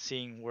in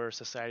seeing where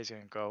society's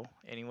gonna go,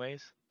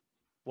 anyways.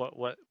 What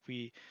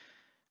we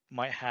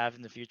might have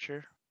in the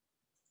future.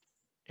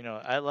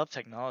 I love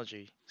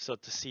technology, so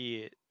to see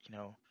it,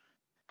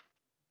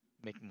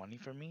 make money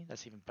for me,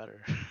 that's even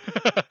better.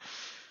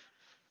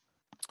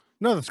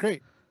 No, that's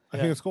great. I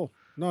Yeah. think it's cool.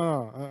 No,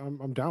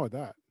 I'm down with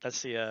that.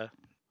 That's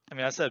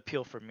that's the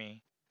appeal for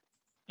me.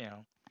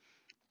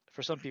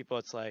 For some people,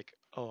 it's like,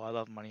 oh, I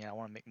love money. I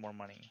want to make more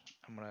money.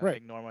 I'm gonna Right.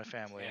 ignore my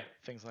family, Yeah.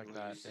 things like When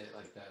that. you say it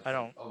like that, I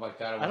don't- Oh my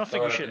god! I don't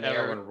think you should I'm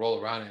ever- gonna roll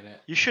around in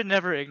it. You should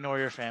never ignore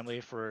your family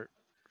for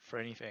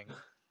anything. You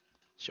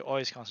should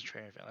always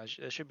concentrate on your family.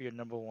 That should be your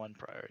number one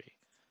priority.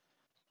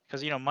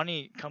 because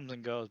money comes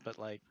and goes, but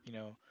like you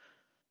know,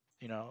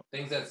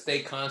 Things that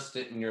stay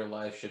constant in your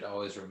life should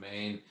always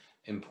remain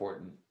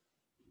important.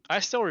 I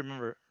still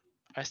remember,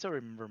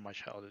 my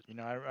childhood.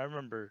 I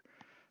remember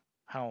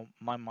how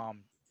my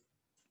mom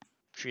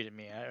treated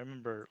me. I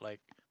remember like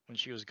when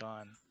she was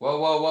gone. Whoa,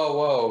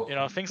 whoa,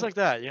 whoa, Things like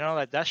that.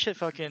 Like that shit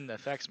fucking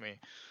affects me.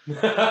 whoa.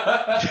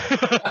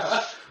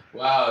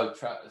 Wow,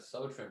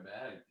 so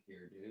traumatic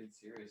here, dude.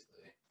 Seriously.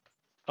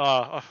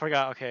 Oh, I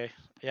forgot. Okay,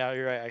 yeah,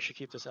 you're right. I should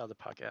keep this out of the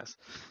podcast.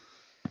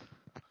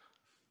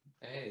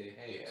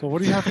 Hey. So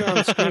what do you have here on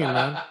the screen,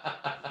 man?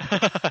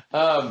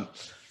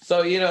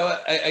 So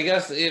I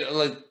guess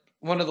like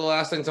one of the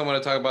last things I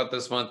want to talk about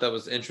this month that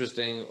was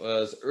interesting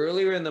was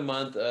earlier in the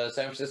month,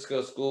 San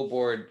Francisco School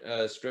Board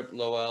stripped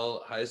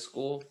Lowell High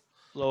School.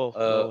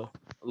 Lowell.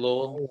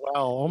 Lowell. Oh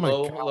wow! Oh my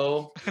god!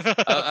 Lowell.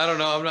 I don't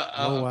know.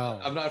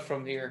 Wow. I'm not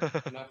from here.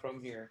 I'm not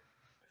from here.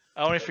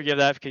 I only forgive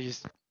that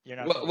because you're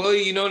not. Well,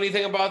 you know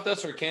anything about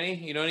this, or Kenny?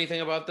 You know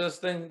anything about this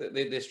thing?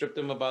 They stripped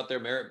them about their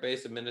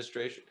merit-based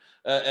administration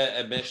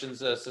admissions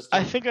system.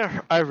 I think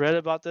I read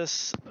about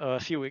this a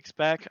few weeks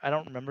back. I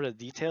don't remember the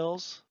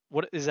details.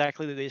 What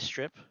exactly did they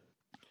strip?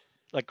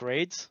 Like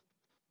grades?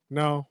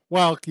 No.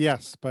 Well,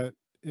 yes, but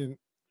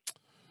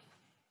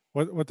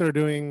what they're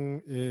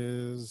doing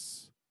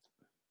is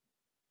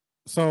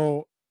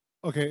so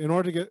okay. In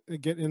order to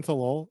get into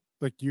Lowell,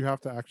 like you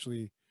have to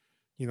actually,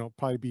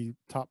 probably be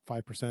top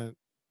 5%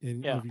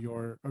 of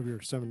your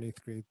 7th,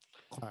 8th grade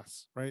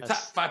class, right? Top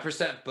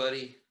 5%,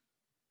 buddy.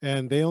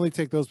 And they only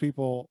take those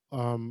people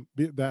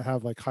that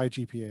have like high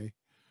GPA,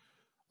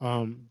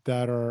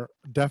 that are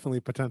definitely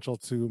potential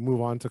to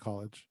move on to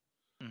college,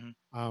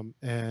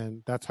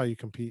 and that's how you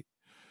compete.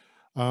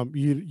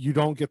 You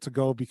don't get to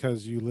go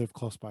because you live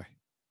close by.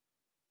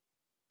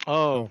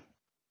 Oh,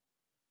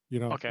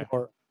 so, okay.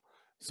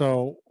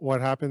 So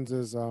what happens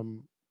is,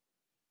 and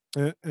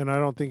I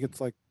don't think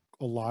it's like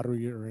a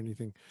lottery or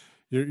anything.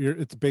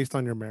 It's based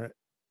on your merit.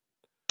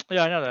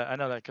 Yeah, I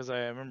know that because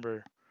I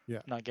remember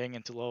not getting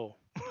into Lowell.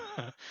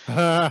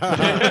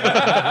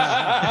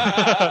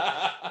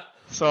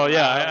 So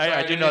yeah,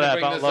 I do know that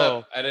about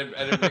Lowell. I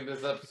didn't bring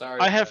this up. Sorry.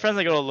 I have friends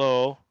that go to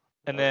Lowell,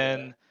 and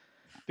then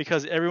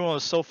because everyone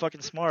was so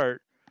fucking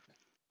smart,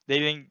 they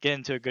didn't get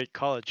into a good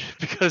college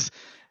because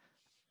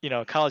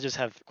colleges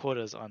have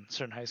quotas on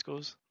certain high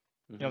schools.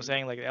 You know what I'm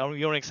saying? Like you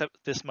don't accept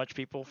this much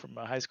people from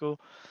a high school.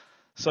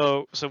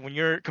 So when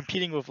you're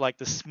competing with like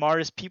the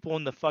smartest people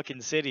in the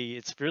fucking city,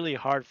 it's really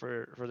hard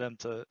for them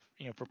to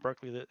for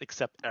Berkeley to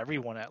accept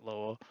everyone at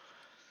Lowell.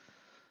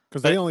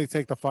 Because they only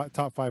take the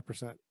top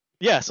 5%.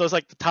 Yeah, so it's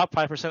like the top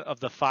 5% of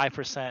the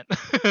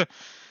 5%.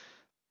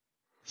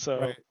 So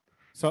right.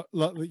 So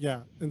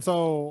yeah, and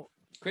so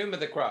cream of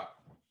the crop.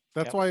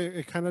 That's why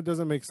it kind of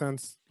doesn't make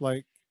sense.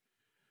 Like,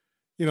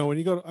 when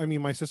you go,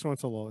 my sister went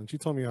to Lowell and she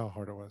told me how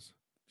hard it was.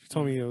 She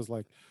told me it was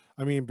like,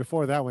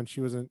 before that, when she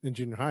was in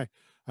junior high,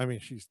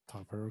 she's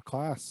top of her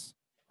class,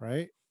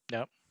 right?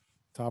 Yep.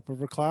 Top of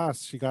her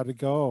class. She got to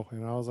go.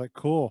 And I was like,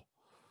 cool.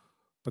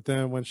 But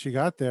then when she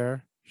got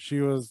there, she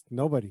was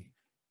nobody.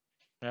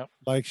 Yep.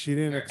 Like she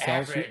didn't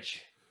excel.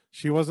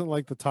 She wasn't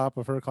like the top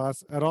of her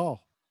class at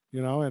all,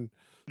 and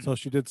so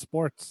she did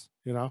sports,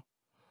 but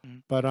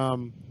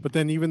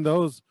then even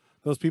those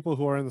people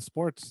who are in the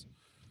sports,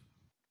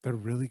 they're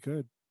really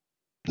good.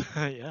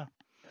 Yeah.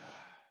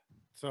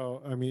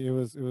 So it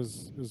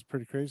was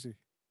pretty crazy.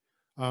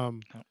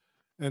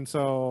 And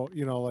so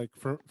like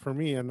for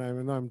me, and I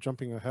know I'm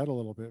jumping ahead a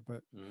little bit,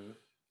 but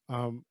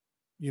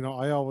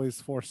I always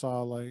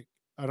foresaw, like,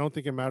 I don't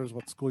think it matters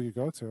what school you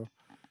go to.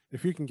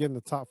 If you can get in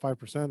the top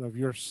 5% of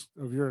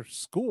your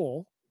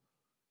school,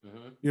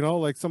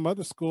 like some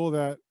other school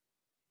that,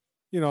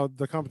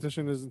 the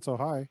competition isn't so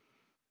high,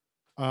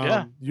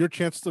 your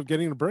chances of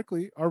getting to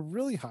Berkeley are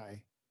really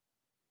high.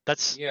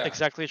 That's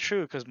exactly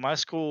true, because my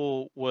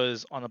school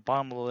was on the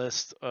bottom of the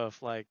list of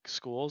like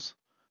schools.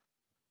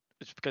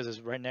 It's because it's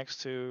right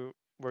next to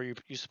where you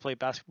used to play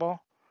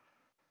basketball,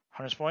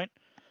 Hunters Point,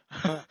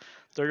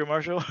 Thurgood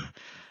Marshall.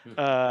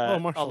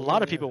 Marshall. A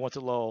lot of people went to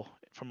Lowell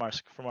from our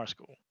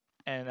school,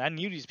 and I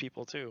knew these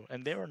people too,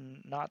 and they were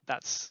not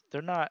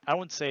they're not. I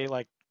wouldn't say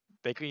like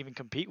they could even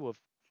compete with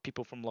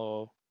people from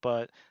Lowell,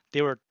 but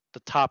they were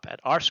the top at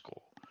our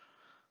school.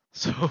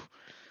 So.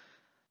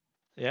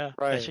 Yeah,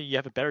 right. Actually, you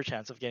have a better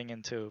chance of getting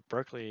into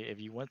Berkeley if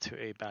you went to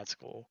a bad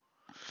school.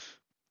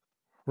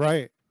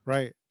 Right.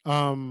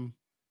 And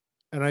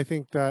I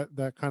think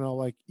that kind of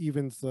like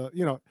evens the,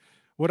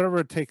 whatever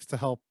it takes to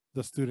help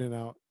the student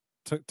out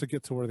to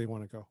get to where they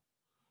want to go.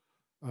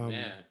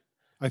 Man,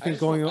 I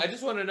think I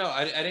just want to know.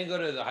 I didn't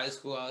go to the high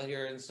school out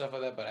here and stuff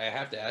like that, but I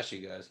have to ask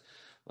you guys,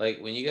 like,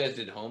 when you guys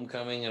did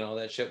homecoming and all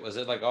that shit, was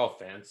it like all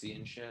fancy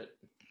and shit?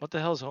 What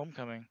the hell is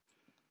homecoming?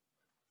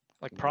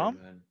 Like prom?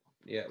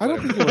 Yeah, I don't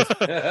think it was.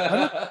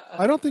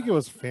 I don't think it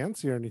was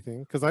fancy or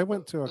anything, because I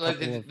went to a like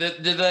couple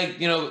did like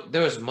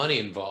there was money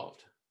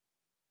involved.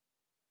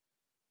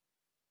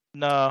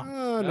 No.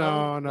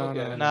 No,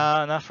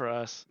 not for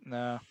us.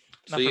 No.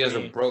 So you guys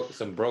are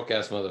some broke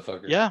ass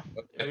motherfuckers. Yeah,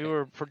 we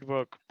were pretty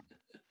broke.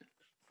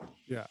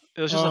 Yeah.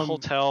 It was just a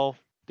hotel.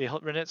 They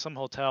rented some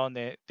hotel and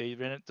they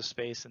rented the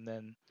space, and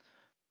then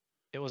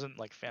it wasn't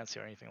like fancy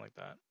or anything like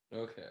that.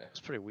 Okay. It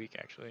was pretty weak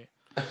actually.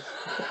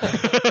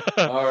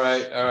 All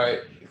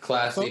right.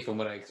 Classy So from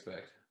what I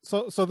expect.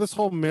 so this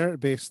whole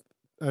merit-based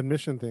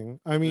admission thing,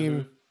 I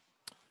mean,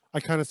 I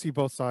kind of see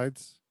both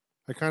sides.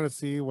 I kind of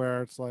see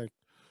where it's like,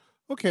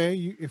 okay,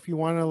 if you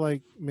want to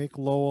like make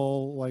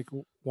Lowell like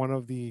one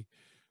of the,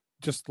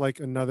 just like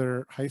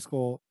another high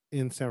school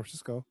in San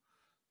Francisco,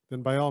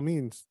 then by all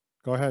means,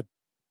 go ahead.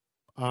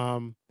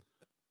 Um,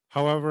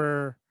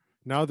 However,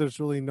 now there's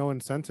really no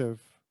incentive.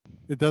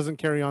 It doesn't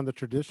carry on the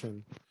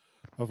tradition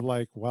of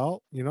like,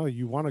 well,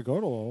 you want to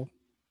go to Lowell,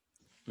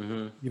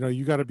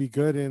 you got to be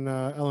good in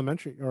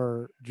elementary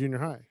or junior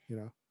high,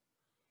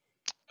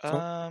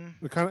 So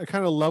it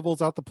kind of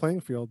levels out the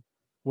playing field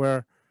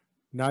where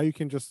now you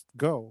can just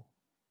go.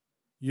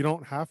 You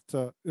don't have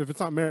to, if it's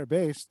not merit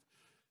based.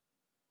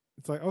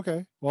 It's like,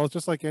 okay, well, it's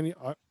just like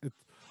I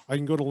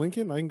can go to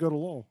Lincoln, I can go to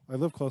Lowell. I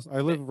live close.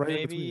 I live right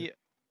in between. Maybe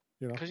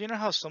because you know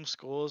how some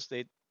schools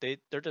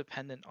they're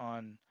dependent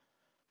on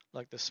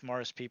like the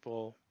smartest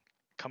people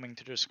coming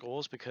to their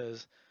schools,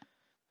 because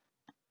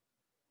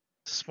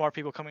smart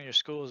people coming to your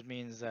schools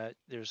means that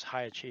there's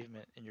high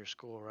achievement in your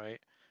school, right?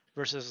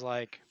 Versus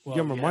like, You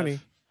get more money.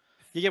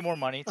 You get more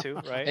money too,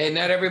 right? Hey,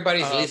 not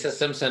everybody's Lisa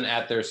Simpson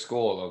at their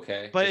school,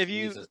 okay? But Just if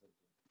you Lisa.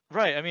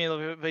 Right, I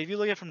mean, but if you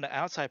look at it from the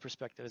outside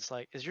perspective, it's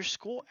like, is your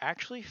school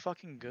actually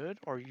fucking good,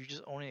 or you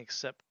just only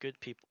accept good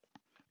people,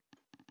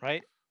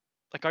 right?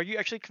 Like, are you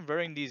actually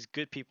converting these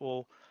good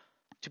people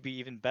to be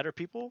even better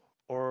people,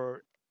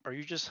 or are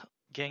you just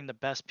getting the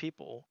best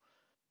people,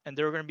 and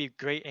they're going to be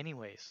great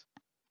anyways,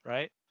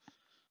 right?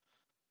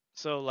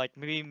 So like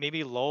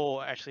maybe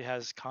Lowell actually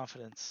has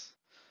confidence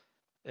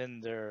in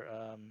their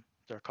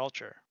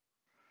culture.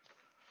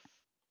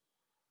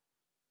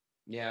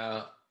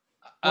 Yeah.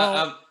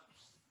 Well,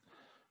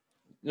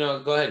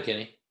 no, go ahead,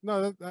 Kenny.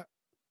 No,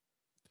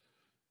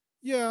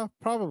 yeah,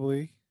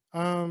 probably.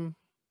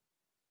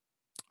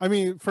 I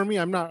mean, for me,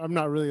 I'm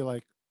not really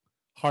like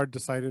hard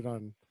decided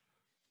on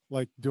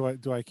like do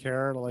I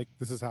care like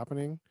this is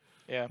happening.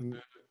 Yeah.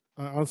 And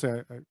honestly,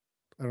 I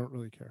don't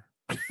really care.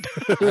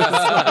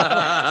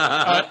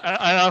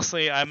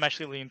 Honestly, I'm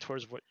actually leaning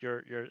towards what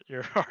your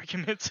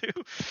argument too.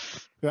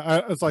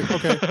 Yeah, it's like,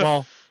 okay,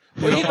 well,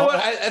 you know what?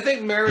 I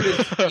think merit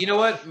is. You know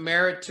what?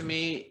 Merit to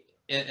me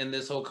in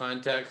this whole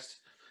context.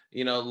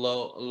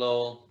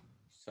 Low.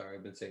 Sorry,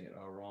 I've been saying it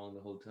all wrong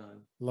the whole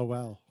time.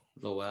 Lowell.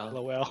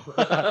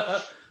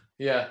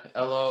 Yeah,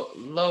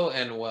 low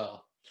and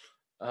well.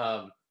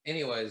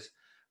 Anyways,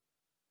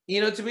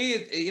 to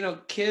me,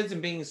 kids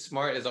and being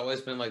smart has always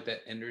been like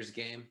that Ender's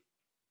Game.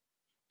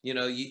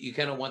 You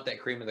kind of want that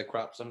cream of the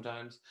crop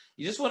sometimes.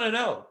 You just want to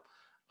know.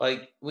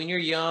 Like when you're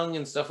young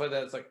and stuff like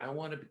that, it's like, I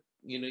want to,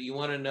 you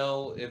want to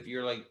know if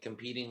you're like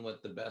competing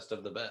with the best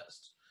of the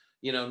best.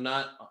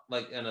 Not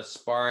like in a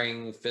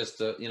sparring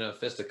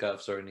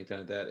fisticuffs or anything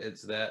like that.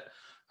 It's that,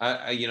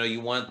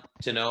 you want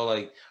to know,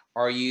 like,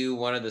 are you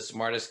one of the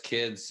smartest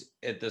kids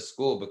at this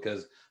school?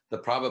 Because the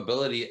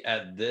probability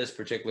at this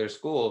particular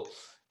school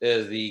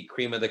is the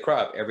cream of the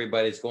crop.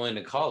 Everybody's going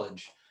to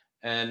college.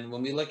 And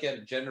when we look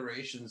at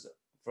generations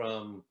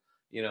from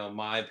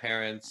my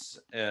parents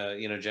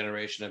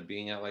generation of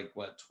being at like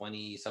what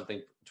 20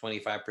 something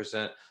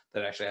 25%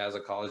 that actually has a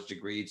college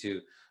degree,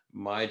 to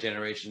my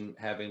generation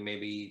having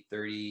maybe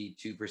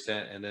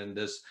 32%, and then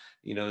this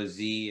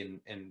Z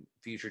and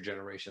future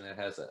generation that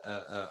has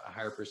a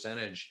higher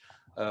percentage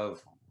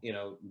of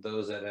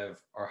those that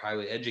are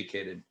highly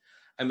educated.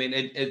 I mean,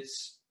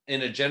 it's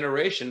in a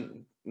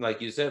generation,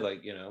 like you said,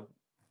 like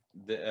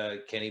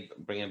Kenny,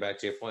 bringing back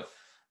to your point,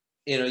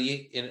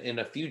 you in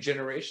a few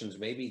generations,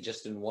 maybe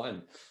just in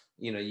one,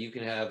 you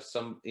can have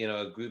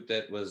a group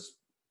that was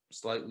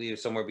slightly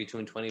somewhere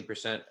between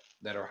 20%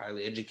 that are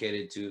highly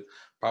educated to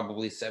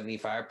probably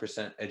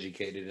 75%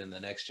 educated in the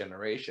next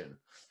generation.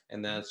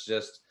 And that's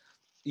just,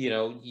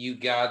 you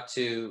got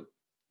to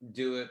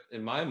do it,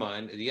 in my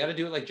mind, you got to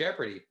do it like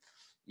Jeopardy.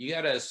 You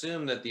got to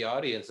assume that the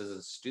audience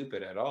isn't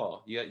stupid at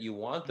all. You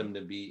want them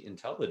to be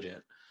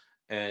intelligent,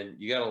 and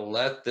you got to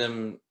let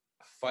them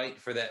fight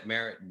for that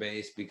merit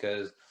base,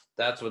 because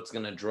that's what's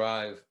going to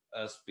drive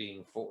us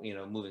being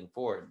moving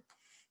forward.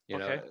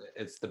 Okay.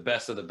 It's the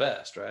best of the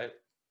best, right?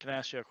 Can I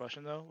ask you a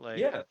question though? Like,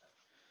 yeah,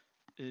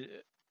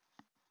 you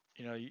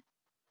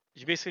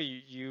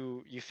basically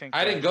you think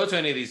I didn't go to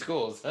any of these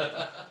schools.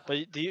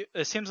 But do you?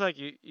 It seems like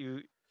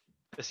it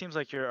seems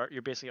like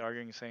you're basically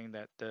arguing, saying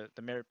that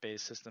the merit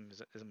based system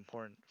is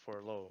important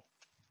for Lowell.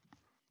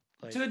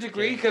 Like, to a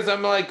degree, because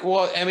I'm like,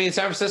 well, I mean,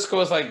 San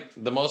Francisco is like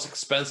the most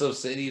expensive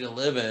city to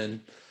live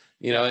in,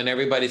 and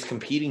everybody's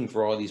competing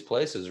for all these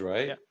places,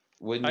 right? Yeah.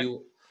 Wouldn't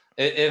you?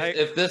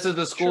 If this is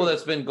the school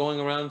that's been going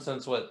around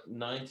since what,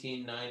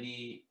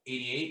 1990,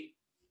 88?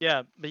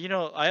 Yeah, but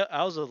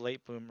I was a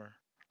late bloomer.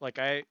 Like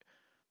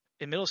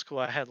in middle school,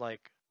 I had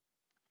like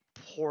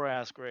poor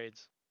ass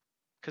grades,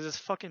 because it's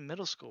fucking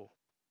middle school.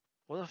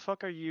 What the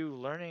fuck are you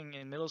learning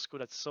in middle school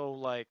that's so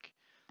like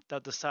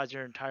that decides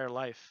your entire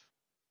life?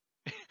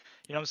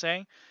 You know what I'm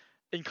saying?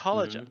 In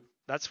college, Mhm.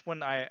 that's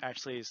when I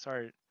actually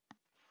started,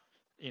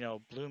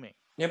 blooming.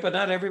 Yeah, but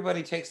not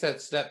everybody takes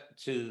that step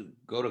to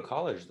go to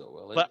college, though,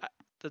 will it?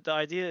 But the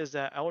idea is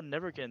that I would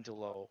never get into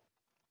low.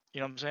 You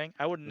know what I'm saying?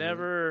 I would Mhm.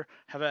 never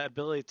have that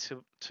ability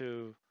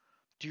to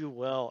do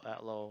well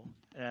at low,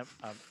 and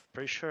I'm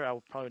pretty sure I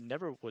would probably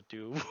never would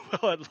do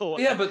well at low.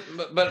 Yeah,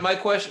 but my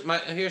question,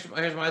 here's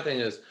my thing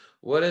is,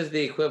 what is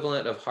the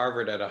equivalent of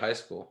Harvard at a high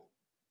school?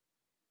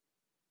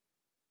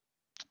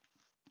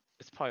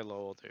 It's probably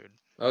low, dude.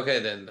 Okay,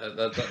 then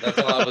that's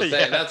all I was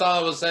saying. Yeah. That's all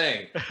I was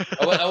saying.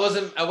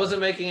 I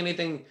wasn't making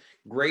anything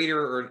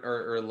greater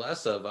or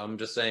less of. I'm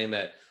just saying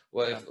that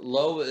well, Yeah. if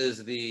low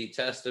is the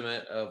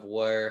testament of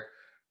where,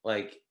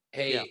 like, Yeah.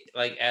 hey,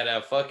 like at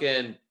a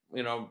fucking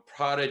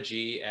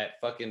prodigy at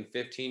fucking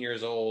 15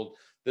 years old,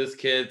 this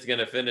kid's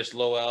gonna finish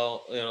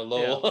Lowell, Yeah.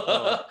 Lowell, Low.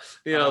 Uh-huh.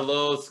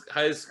 Lowell's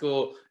high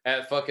school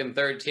at fucking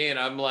 13.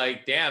 I'm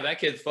like, damn, that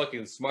kid's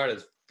fucking smart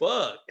as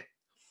fuck.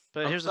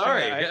 But I'm here's the thing.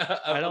 sorry. I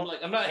I'm don't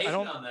like, I'm not I hating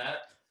don't on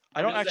that. I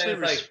I'm don't just saying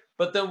actually it's like,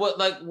 but then what?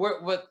 Like,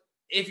 what?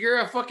 If you're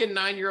a fucking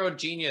 9-year-old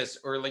genius,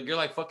 or like you're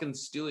like fucking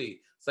Stewie,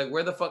 it's like,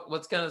 where the fuck?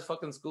 What kind of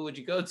fucking school would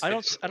you go to?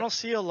 I don't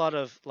see a lot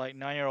of like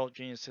 9-year-old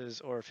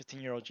geniuses or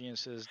 15-year-old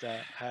geniuses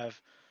that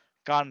have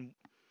gone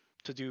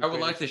to do I would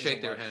greater like to things shake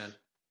in their life. hand.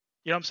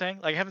 You know what I'm saying?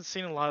 Like I haven't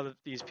seen a lot of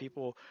these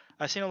people.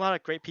 I've seen a lot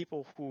of great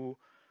people who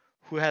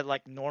had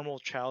like normal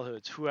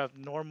childhoods, who have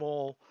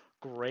normal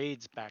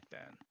grades back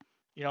then.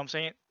 You know what I'm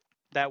saying?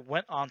 That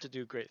went on to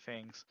do great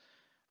things.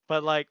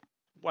 But like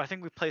I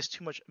think we place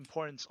too much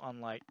importance on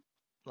like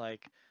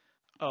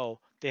oh,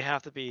 they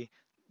have to be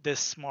this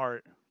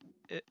smart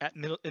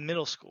in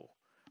middle school.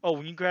 Oh,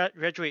 when you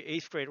graduate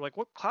 8th grade, like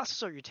what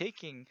classes are you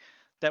taking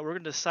that we're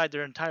going to decide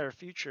their entire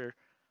future,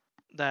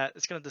 that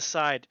it's going to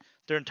decide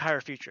their entire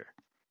future.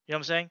 You know what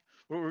I'm saying?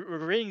 We're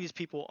rating these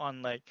people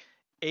on like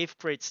 8th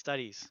grade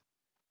studies.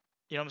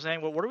 You know what I'm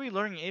saying? Well, what are we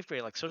learning in 8th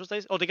grade? Like social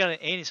studies? Oh, they got an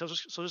A in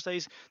social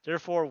studies.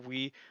 Therefore,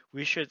 we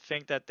should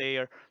think that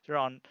they're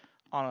on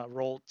a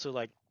roll to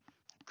like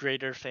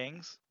greater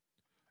things.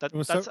 It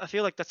was That's I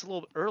feel like that's a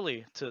little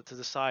early to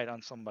decide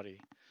on somebody.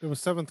 it was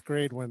seventh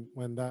grade when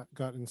that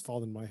got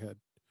installed in my head.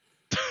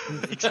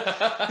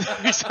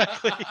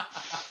 Exactly.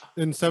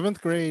 In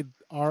seventh grade,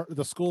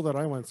 the school that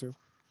I went to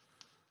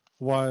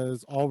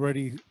was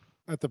already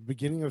at the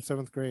beginning of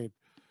seventh grade.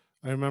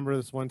 I remember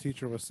this one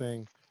teacher was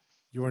saying,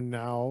 "You are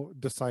now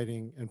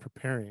deciding and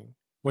preparing.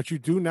 What you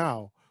do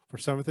now for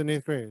seventh and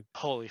eighth grade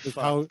Holy is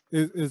fuck. how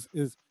is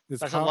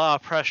That's a how lot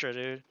of pressure,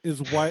 dude.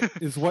 is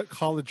what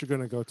college you're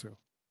going to go to.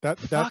 Fuck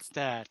That's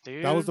that,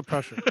 that was dude. the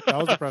pressure. That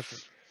was the pressure.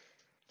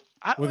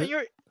 With it,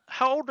 You're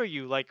how old are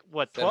you? Like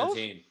what? 12?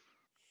 17.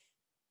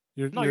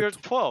 No, you're you're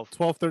 12.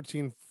 12,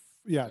 13,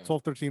 yeah, Yeah.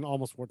 12, 13,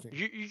 almost 14.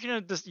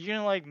 You're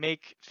gonna like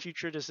make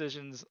future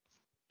decisions.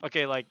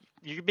 Okay, like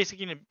you're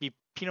basically gonna be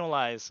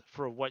penalized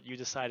for what you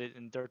decided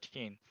in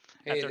 13.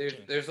 At Hey,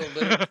 13.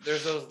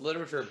 there's those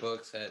literature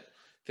books at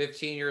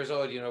 15 years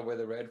old, where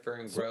the red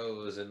fern So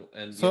grows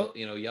and so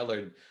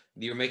yeller.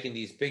 You're making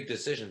these big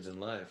decisions in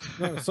life.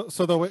 no,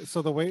 so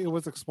the way it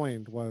was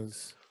explained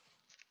was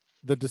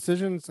the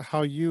decisions,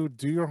 how you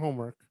do your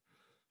homework,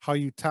 how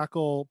you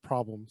tackle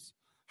problems,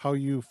 how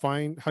you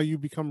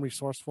become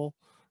resourceful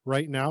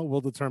right now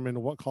will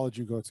determine what college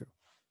you go to.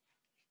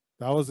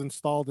 That was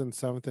installed in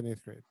seventh and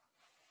eighth grade.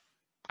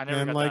 I never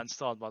And got that like,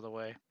 installed, by the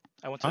way.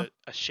 I went huh? to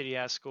a shitty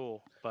ass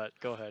school, but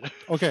go ahead.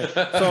 Okay,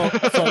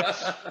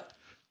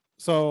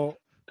 so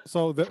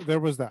there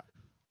was that,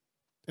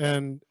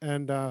 and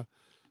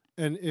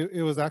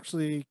it was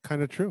actually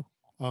kind of true.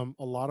 A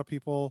lot of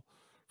people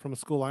from the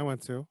school I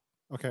went to,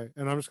 okay,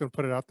 and I'm just going to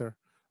put it out there.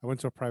 I went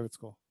to a private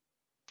school,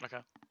 Okay.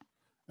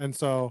 and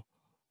so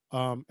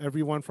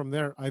everyone from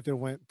there either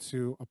went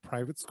to a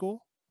private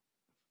school,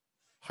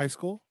 high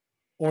school,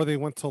 or they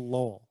went to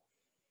Lowell.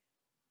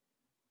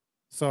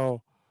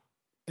 So,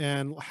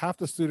 and half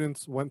the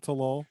students went to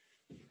Lowell,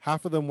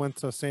 half of them went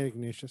to St.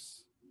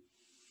 Ignatius,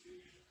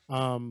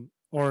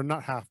 or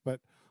not half, but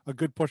a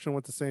good portion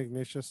went to St.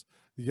 Ignatius.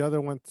 The other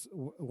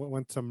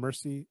went to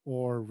Mercy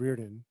or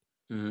Reardon,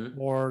 Mhm.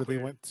 or they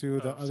Queer. went to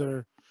the Oh, sorry.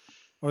 other,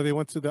 or they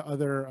went to the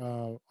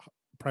other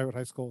private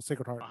high school,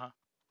 Sacred Heart, Uh-huh.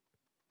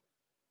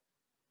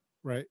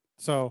 right?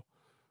 So,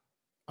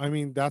 I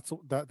mean, that's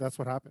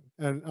what happened,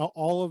 and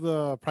all of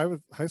the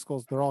private high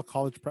schools, they're all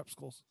college prep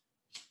schools.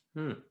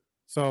 Hmm.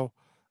 So,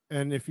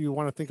 and if you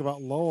want to think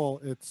about Lowell,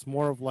 it's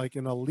more of like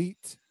an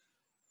elite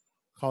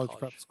college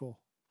prep school.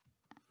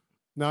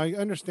 Now, I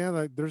understand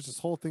that there's this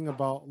whole thing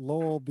about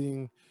Lowell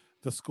being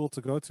the school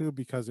to go to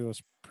because it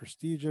was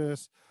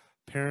prestigious.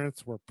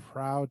 Parents were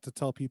proud to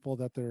tell people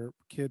that their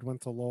kid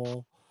went to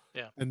Lowell.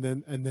 Yeah. And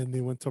then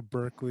they went to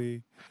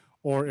Berkeley,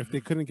 or if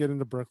they couldn't get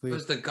into It Berkeley,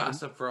 was the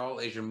gossip for all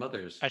Asian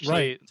mothers.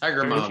 Actually,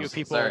 Tiger very few moms.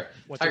 people Sorry,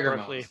 went Tiger to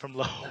Berkeley moms. from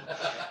Lowell.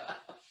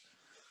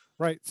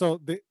 right? So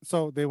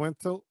they went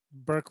to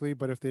Berkeley,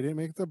 but if they didn't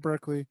make it to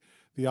Berkeley,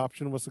 the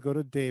option was to go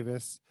to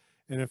Davis.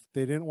 And if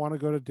they didn't want to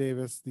go to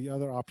Davis, the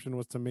other option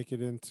was to make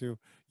it into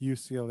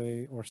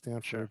UCLA or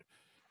Stanford. Sure.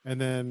 and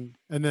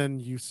then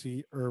you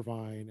see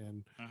Irvine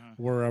and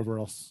wherever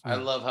else. I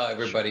love how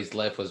everybody's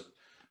life was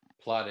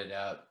plotted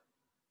out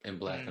in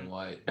black and Mm.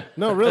 white.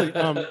 No, really.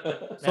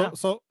 Yeah.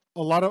 So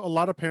a lot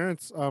of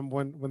parents,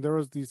 when there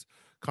was these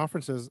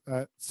conferences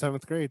at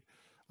 7th grade,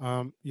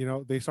 you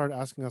know, they started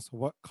asking us,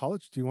 what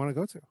college do you want to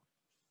go to?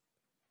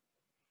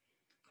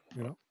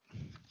 You know,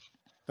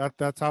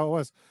 that's how it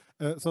was.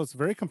 So it's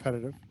very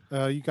competitive.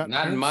 You got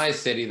Not in parents, my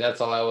city.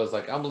 That's all I was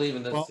like. I'm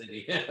leaving this well,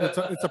 city.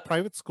 it's a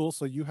private school,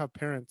 so you have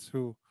parents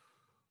who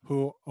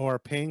are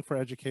paying for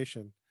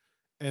education,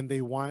 and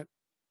they want,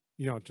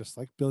 you know, just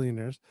like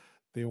billionaires,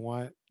 they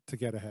want to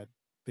get ahead.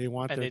 They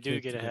want And their they do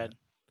kid get to get ahead. ahead.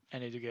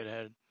 And they do get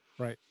ahead.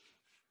 Right.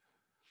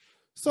 No,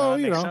 So, that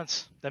you makes know,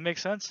 sense. That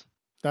makes sense.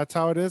 that's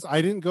how it is.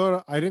 I didn't go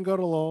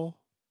to Lowell,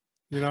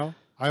 you know.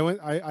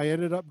 I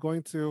ended up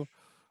going to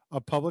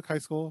a public high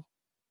school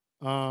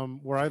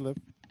where I live,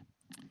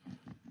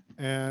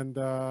 and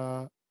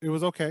it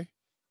was okay,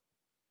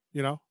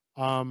 you know.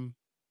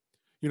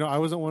 You know, I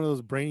wasn't one of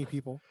those brainy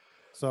people.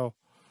 So,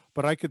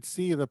 but I could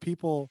see the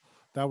people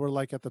that were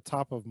like at the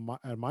top of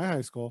at my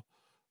high school.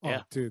 Oh,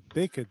 Yeah. dude,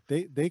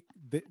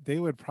 they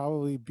would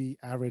probably be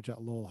average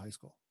at Lowell High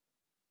School.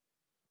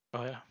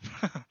 Oh yeah.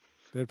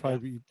 They'd probably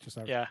be just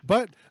average. Yeah.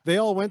 But they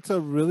all went to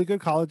really good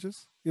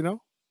colleges, you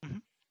know,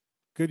 Mhm.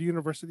 good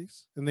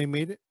universities, and they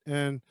made it.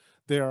 And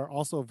they are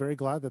also very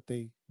glad that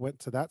they went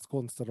to that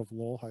school instead of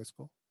Lowell High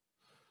School.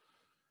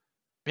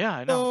 Yeah,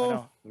 I know. I So,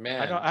 know.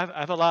 Man, I know. I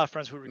have a lot of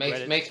friends who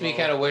regret it. makes me Lowell.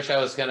 kind of wish I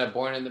was kind of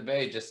born in the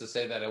Bay just to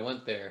say that I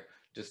went there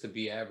just to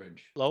be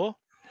average. Lowell.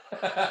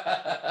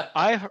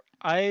 I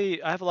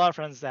have a lot of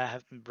friends that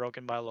have been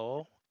broken by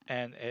Lowell,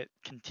 and it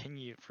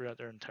continued throughout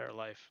their entire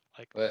life.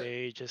 Like What?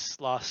 they just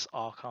lost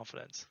all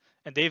confidence,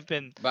 and they've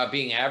been. About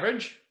being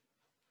average?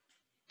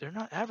 They're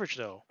not average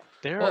though.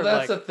 They're Well,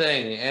 that's like the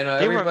thing, and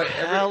they work everybody,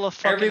 hella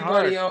fucking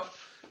everybody hard. else.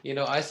 You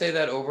know, I say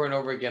that over and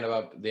over again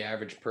about the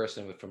average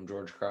person from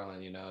George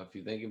Carlin. You know, if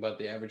you think about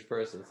the average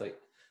person, it's like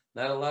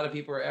not a lot of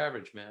people are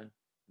average, man.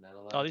 Not a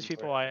lot. All of these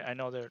people I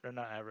know they're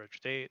not average.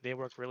 They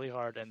work really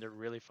hard and they're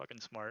really fucking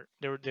smart.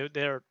 They're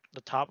the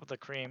top of the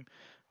cream,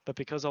 but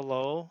because of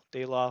Lowell,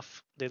 they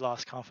lost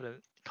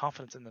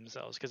confidence in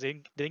themselves because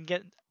they didn't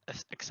get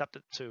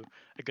accepted to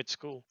a good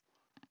school,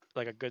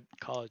 like a good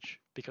college,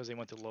 because they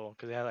went to Lowell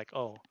because they had like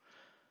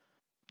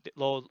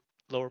Lowell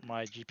lowered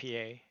my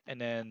GPA, and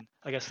then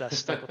I guess that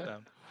stuck with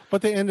them.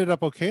 but they ended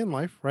up okay in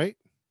life, right?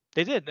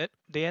 They did.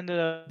 They ended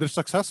up. They're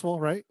successful,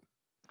 right?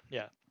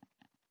 Yeah.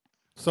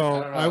 So I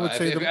don't know. I would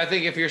say I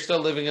think if you're still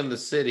living in the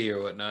city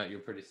or whatnot, you're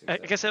pretty I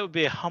successful. guess that would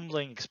be a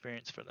humbling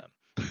experience for them.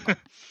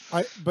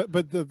 but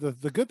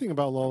the good thing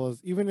about Lowell is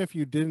even if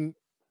you didn't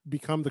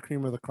become the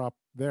cream of the crop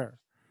there,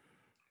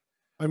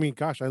 I mean,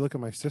 gosh, I look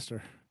at my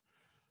sister.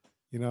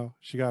 You know,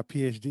 she got a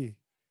PhD.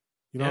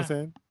 You know what I'm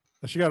saying?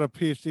 She got a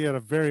PhD at a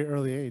very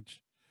early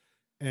age,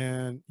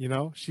 and you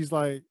know, she's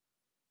like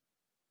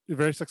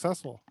very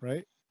successful,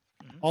 right?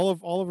 Mhm.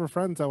 All of her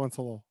friends that went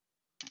to Lowell,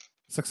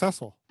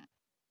 successful.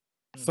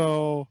 Mhm.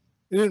 So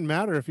it didn't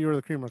matter if you were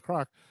the cream of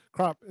the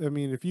crop. I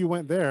mean, if you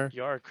went there,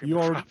 You are a cream you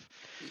of already, crop.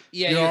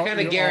 Yeah, you're you're al- kind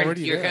of you're guaranteed.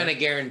 already You're there. kind of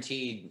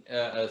guaranteed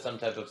some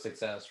type of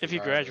success If you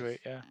regardless.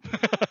 graduate,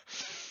 yeah.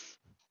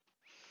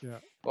 yeah.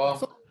 Well,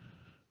 So-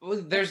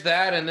 well, there's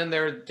that, and then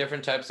there are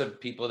different types of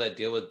people that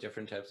deal with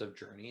different types of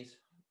journeys,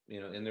 you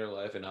know, in their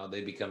life and how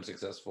they become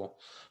successful.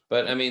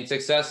 But I mean,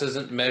 success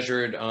isn't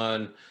measured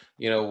on,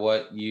 you know,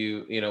 what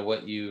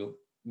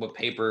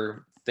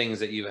paper things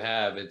that you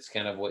have. It's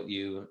kind of what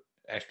you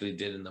actually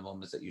did in the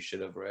moments that you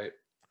should have, right?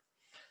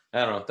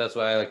 I don't know. That's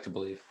what I like to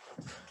believe.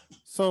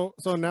 So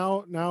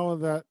now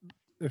that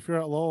if you're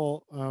at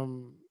Lowell,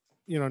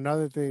 you know, now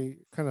that they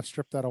kind of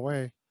stripped that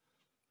away,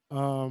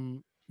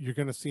 you're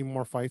gonna see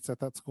more fights at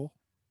that school.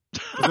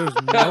 There's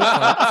no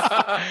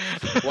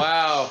fights.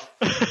 Wow.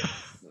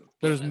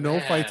 There's no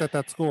Man. fights at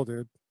that school,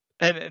 dude.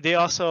 And they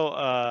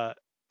also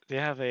they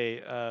have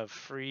a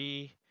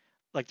free,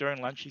 like during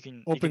lunch you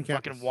can Open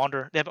fucking campus.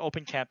 wander. They have an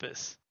open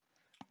campus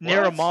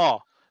near a What?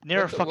 mall,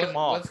 near What's- a fucking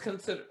mall. What's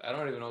considered? I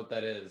don't even know what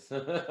that is.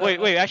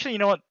 Wait. Actually, you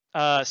know what?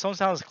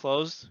 Stonestown is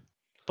closed,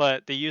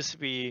 but they used to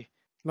be.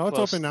 No, it's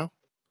Close. open now.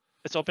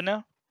 It's open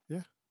now.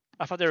 Yeah.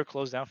 I thought they were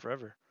closed down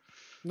forever.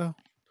 No,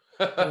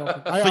 they're open.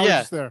 I But was yeah.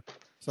 just there.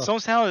 So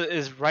Stonestown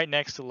is right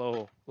next to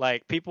Lowell.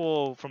 Like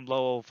people from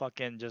Lowell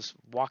fucking just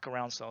walk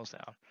around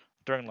Stonestown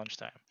during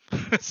lunchtime.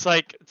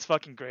 It's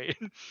fucking great.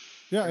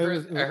 yeah, I it heard,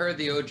 was. I heard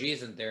the OG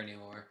isn't there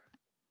anymore.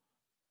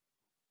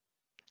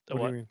 The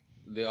What do you mean?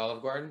 The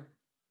Olive Garden.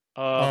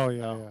 Oh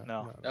yeah, no, yeah.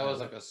 no. That was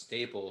like a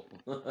staple.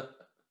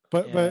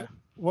 But Yeah.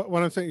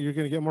 what I'm saying, you're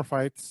gonna get more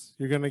fights.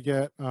 You're gonna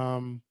get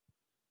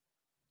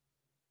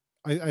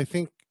I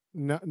think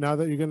now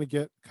that you're gonna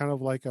get kind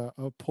of like a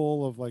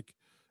pull of like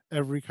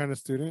every kind of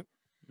student.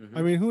 Mhm.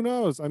 I mean, who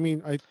knows? I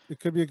mean, it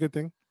could be a good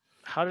thing.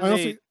 How do I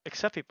they also-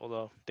 accept people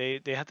though?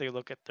 They have to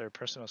look at their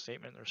personal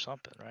statement or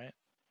something, right?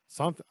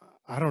 Something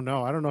I don't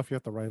know. I don't know if you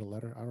have to write a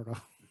letter. I don't know.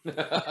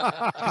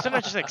 Because they're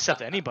not just gonna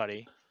accept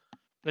anybody.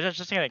 They're not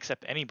just gonna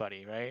accept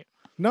anybody, right?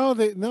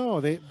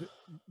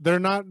 they're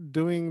not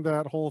doing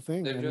that whole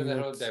thing. They're I doing mean,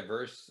 that whole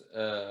diverse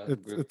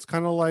group. it's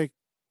kind of like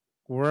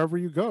wherever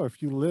you go.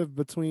 If you live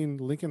between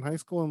Lincoln High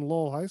School and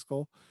Lowell High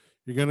School,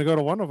 you're going to go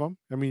to one of them.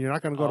 I mean, you're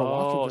not going to go to Oh,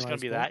 Washington it's High gonna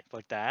be School. that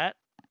like that.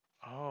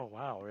 Oh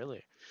wow,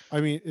 really?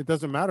 I mean, it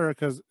doesn't matter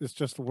because it's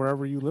just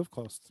wherever you live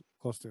close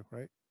to,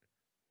 right?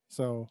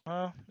 So,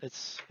 Well, it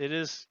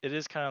is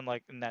kind of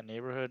like in that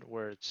neighborhood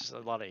where it's just a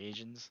lot of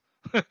Asians.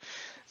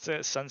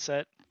 So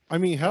Sunset, I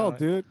mean, kind of hell, like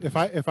dude,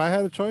 if I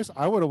had a choice,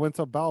 I would have went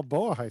to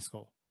Balboa High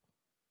School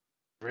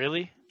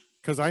really.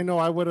 because I know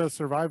I would have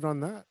survived on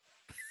that.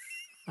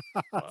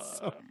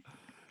 So,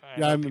 I yeah,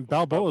 know I mean, people from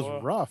Balboa's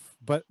Balboa. rough,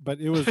 but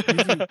it was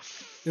easy.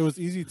 It was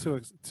easy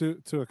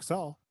to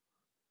excel.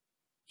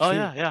 Oh Shoot.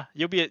 yeah.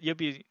 You'll be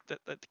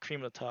the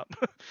cream of the top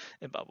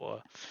in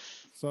Balboa.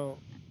 So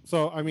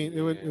I mean,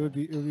 it would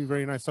be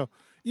very nice. So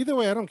either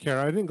way, I don't care.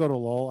 I didn't go to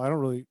Lowell. I don't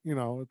really,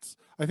 it's.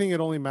 I think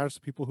it only matters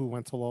to people who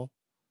went to Lowell.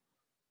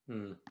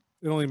 Hmm.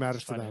 It only I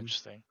matters just to find it them.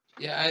 interesting.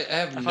 Yeah, I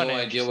have I find no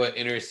it idea interesting. what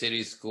inner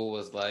city school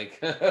was like.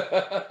 There's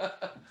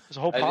a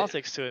whole I di-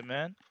 politics to it,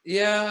 man.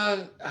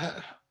 yeah,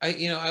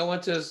 I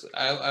went to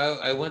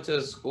I went to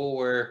a school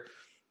where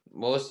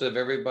most of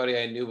everybody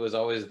I knew was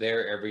always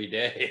there every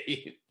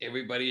day.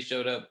 Everybody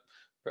showed up.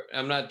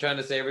 I'm not trying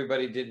to say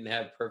everybody didn't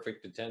have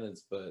perfect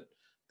attendance, but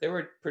they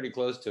were pretty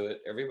close to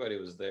it. Everybody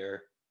was there.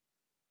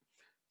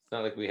 It's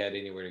not like we had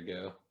anywhere to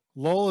go.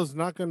 Lowell is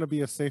not going to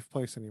be a safe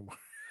place anymore.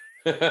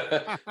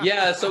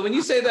 Yeah, so when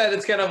you say that,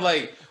 it's kind of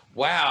like,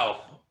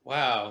 wow.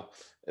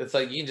 It's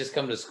like you can just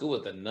come to school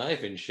with a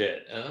knife and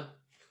shit, huh?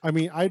 I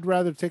mean, I'd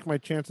rather take my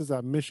chances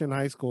at Mission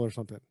High School or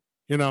something.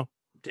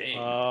 Dang.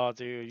 Oh,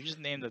 dude, you just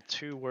named the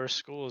two worst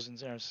schools in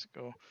San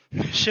Francisco: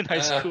 Mission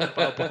High School and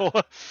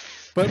Balboa.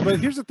 But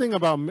here's the thing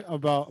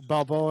about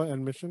Balboa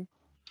and Mission.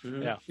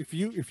 Mhm. Yeah. If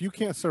you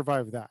can't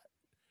survive that,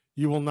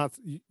 you will not.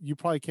 You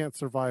probably can't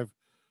survive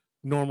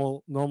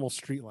normal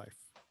street life.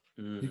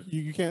 Mm.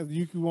 You can't.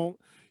 You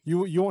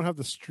won't have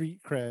the street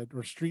cred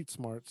or street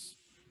smarts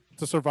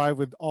to survive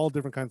with all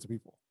different kinds of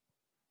people.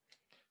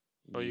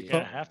 Well, you're Yeah.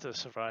 gonna have to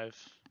survive.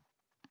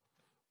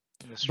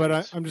 In the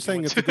But streets I'm just if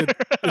you saying want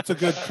it's a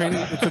good training.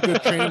 It's a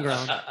good training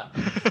ground.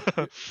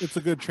 to. It's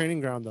a good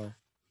training ground though.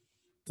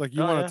 It's like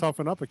you Oh, want yeah. to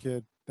toughen up a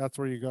kid. That's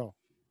where you go.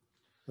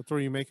 That's where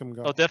you make him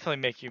go. It'll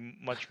definitely make you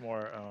much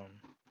more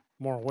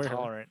More aware.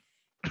 tolerant.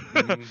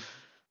 Mhm.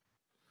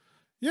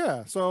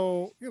 Yeah.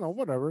 So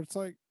whatever. It's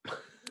like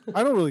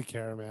I don't really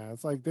care, man.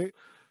 It's like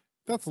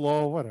that's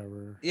low.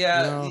 Whatever.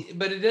 Yeah, You know?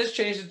 but it does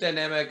change the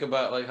dynamic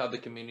about like how the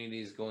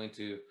community is going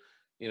to,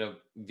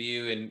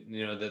 view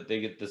and that they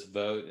get this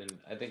vote, and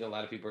I think a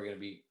lot of people are going to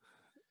be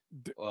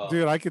well,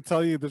 Dude, I could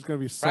tell you there's gonna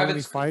be so private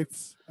many school-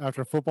 fights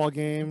after football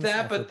games,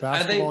 that, after but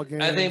I basketball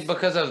think games.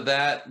 because of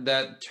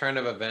that turn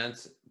of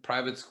events,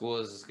 private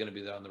schools is going to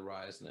be on the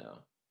rise now.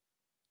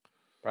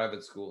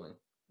 Private schooling.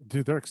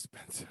 Dude, they're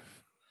expensive.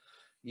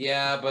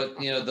 Yeah, but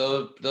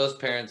those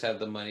parents have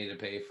the money to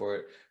pay for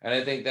it, and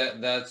I think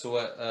that's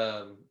what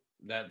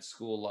that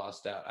school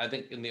lost out. I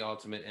think in the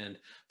ultimate end,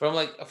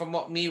 from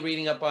what me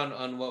reading up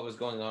on what was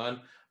going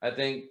on, I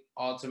think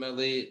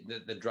ultimately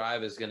the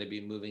drive is going to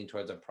be moving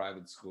towards a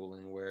private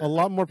schooling where A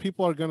lot more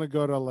people are gonna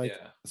go to like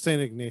yeah,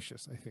 St.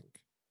 Ignatius, I think,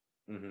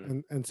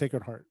 hmm and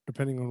Sacred Heart,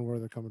 depending on where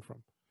they're coming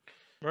from.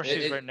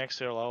 Mercy's it- right next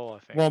to Lowell, I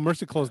think. Well,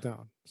 Mercy closed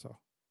down, so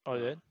Oh, it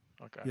did?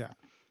 Okay. yeah,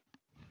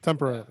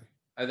 temporarily.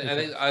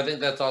 I think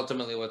that's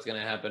ultimately what's going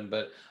to happen.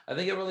 But I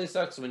think it really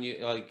sucks when you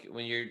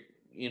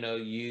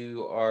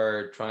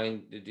are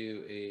trying to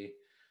do a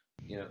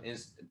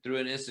through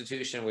an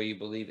institution where you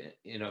believe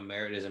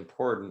merit is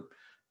important.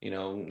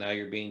 Now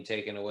you're being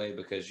taken away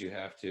because you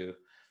have to,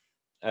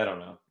 I don't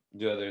know,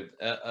 do other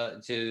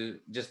to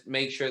just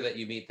make sure that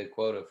you meet the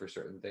quota for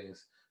certain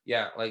things.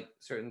 Yeah, like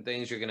certain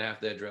things you're going to have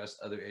to address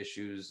other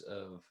issues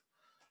of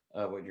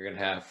what you're going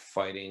to have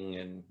fighting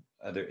and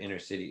other inner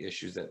city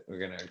issues that are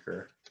going to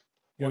occur.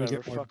 Gonna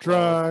Whatever, get more fuck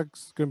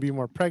drugs. Gonna be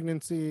more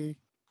pregnancy.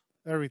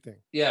 Everything.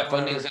 Yeah,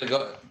 funding's going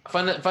to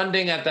go.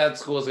 Funding at that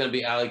school is going to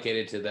be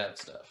allocated to that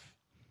stuff.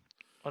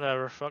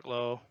 Whatever, fuck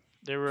Lowell.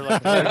 They were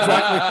like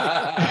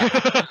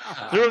Exactly.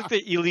 they were like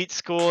the elite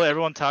school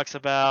everyone talks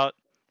about.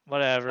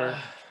 Whatever.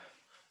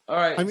 All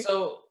right, I mean-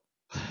 so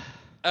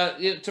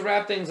to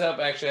wrap things up,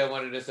 actually, I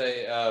wanted to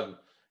say,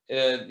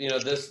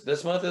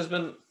 this month has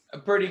been a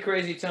pretty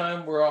crazy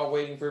time. We're all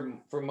waiting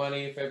for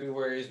money.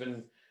 February has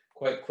been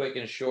quite quick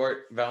and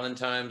short.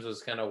 Valentine's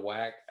was kind of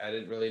whack. I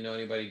didn't really know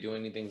anybody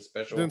doing anything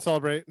special. Didn't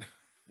celebrate.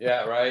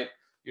 Yeah, right.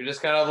 You're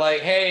just kind of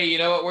like, hey, you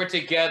know what? We're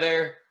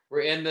together.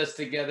 We're in this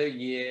together.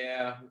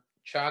 Yeah.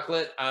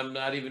 Chocolate. I'm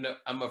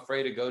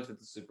afraid to go to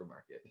the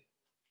supermarket.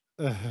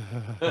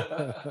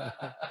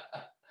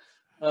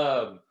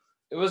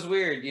 It was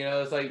weird.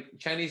 It's like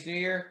Chinese New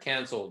Year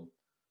canceled.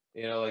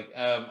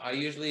 I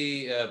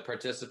usually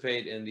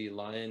participate in the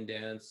lion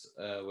dance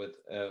with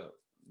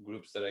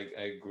groups that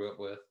I grew up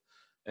with,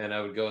 and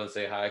I would go and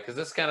say hi because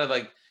it's kind of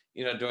like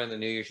during the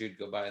New Year's you'd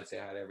go by and say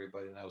hi to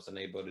everybody, and I was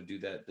unable to do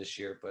that this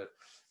year, but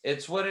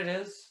it's what it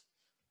is.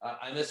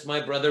 I miss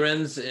my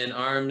brethrens in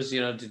arms,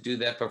 you know, to do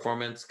that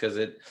performance because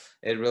it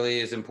really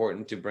is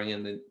important to bring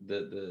in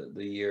the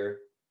year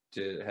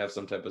to have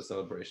some type of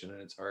celebration,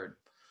 and it's hard.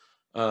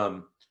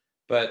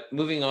 But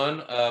moving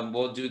on,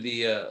 we'll do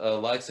the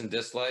likes and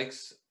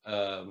dislikes.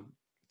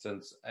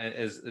 Since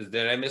is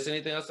did I miss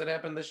anything else that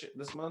happened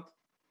this month?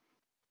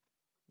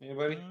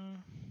 Anybody?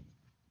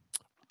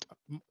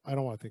 I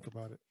don't want to think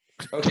about it.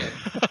 Okay,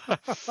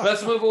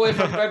 let's move away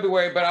from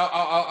February. But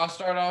I'll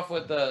start off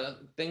with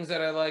the things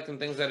that I like and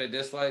things that I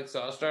dislike.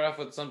 So I'll start off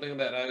with something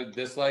that I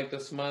disliked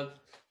this month,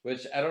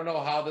 which I don't know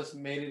how this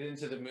made it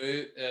into the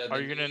mood. Are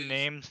you gonna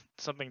name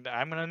something that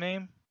I'm gonna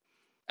name?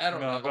 I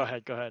don't know. Go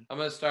ahead. I'm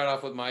gonna start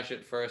off with my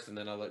shit first, and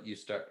then I'll let you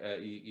start.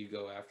 You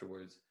go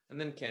afterwards, and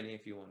then Kenny,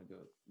 if you want to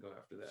go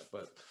after that.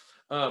 But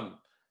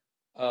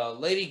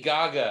Lady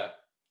Gaga,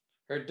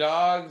 her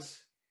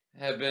dogs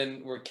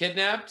were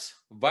kidnapped,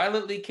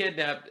 violently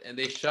kidnapped, and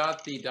they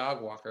shot the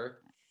dog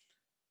walker,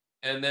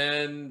 and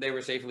then they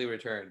were safely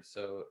returned.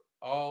 So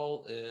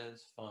all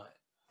is fine.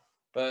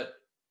 But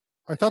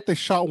I thought they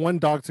shot one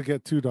dog to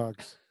get two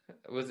dogs.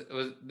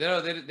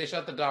 They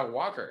shot the dog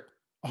walker.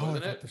 Oh,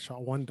 I thought they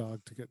shot one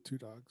dog to get two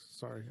dogs.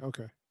 Sorry.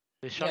 Okay.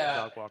 They shot the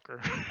dog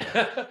walker.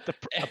 A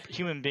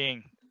human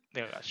being.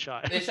 They got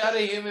shot. They shot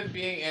a human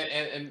being,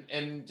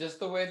 and just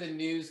the way the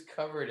news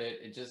covered it,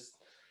 it just,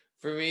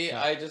 for me,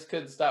 I just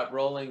couldn't stop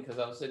rolling because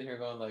I was sitting here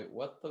going like,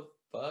 what the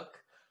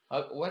fuck?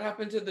 What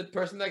happened to the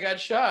person that got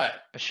shot?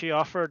 She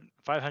offered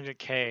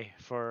 $500K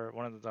for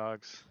one of the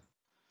dogs.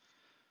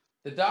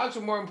 The dogs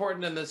were more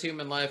important than this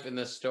human life in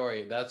this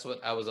story. That's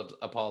what I was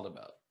appalled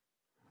about.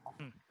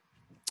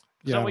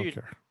 Yeah, is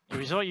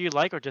that what you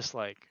like or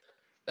dislike?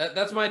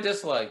 That's my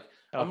dislike.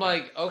 Okay. I'm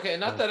like, okay,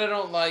 not that I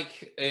don't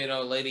like,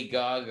 Lady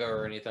Gaga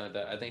or anything like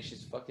that. I think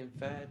she's fucking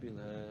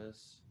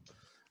fabulous.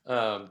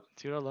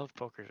 Dude, I love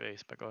Poker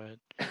Face, but go ahead.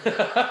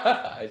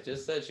 I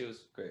just said she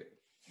was great.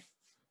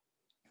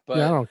 But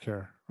yeah, I don't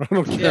care.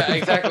 Yeah,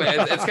 exactly.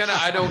 It's kind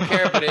of I don't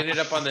care, but it ended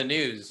up on the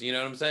news. You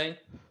know what I'm saying?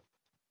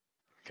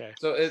 Okay.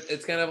 So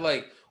it's kind of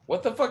like,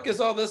 what the fuck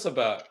is all this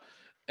about?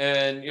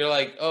 And you're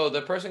like, oh,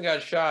 the person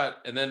got shot,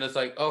 and then it's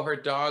like, oh, her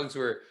dogs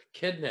were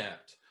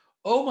kidnapped.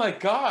 Oh my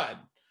god.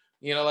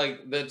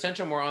 Like the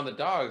attention more on the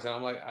dogs, and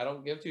I'm like, I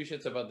don't give two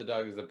shits about the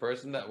dog. Is the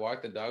person that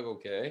walked the dog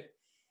okay?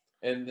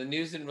 And the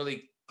news didn't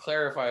really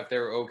clarify if they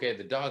were okay.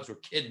 The dogs were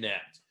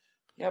kidnapped.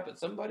 Yeah, but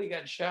somebody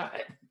got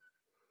shot.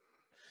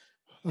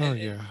 Oh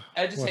yeah.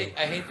 I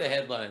hate the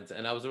headlines,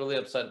 and I was really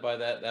upset by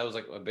that. That was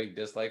like a big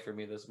dislike for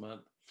me this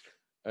month.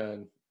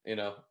 And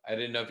I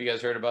didn't know if you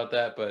guys heard about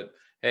that, but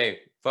hey,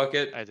 fuck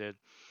it. I did.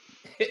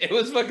 It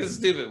was fucking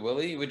stupid,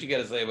 Willie. What you got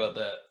to say about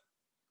that?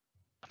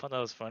 I thought that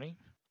was funny.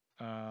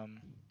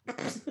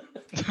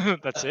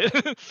 That's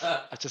it.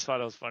 I just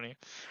thought it was funny.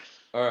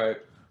 All right.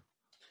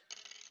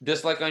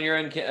 Dislike on your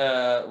end,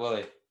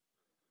 Willie?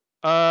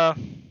 Well,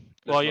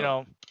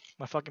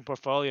 my fucking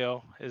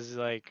portfolio is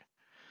like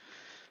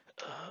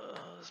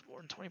it's more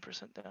than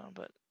 20% down,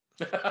 but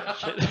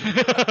shit.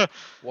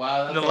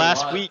 Wow, that's in the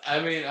last week,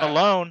 I mean,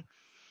 alone.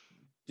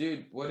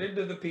 Dude, what did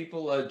the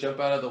people jump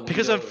out of the window?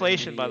 Because of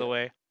inflation, by the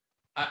way.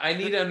 I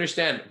need to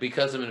understand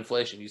because of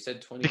inflation. You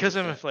said 20%. Because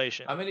of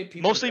inflation. How many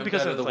people mostly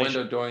because out of of the inflation.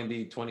 window during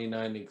the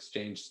 29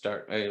 exchange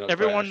start?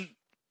 Everyone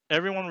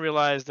crash?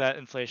 realized that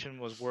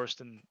inflation was worse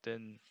than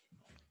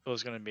it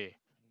was going to be.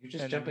 You're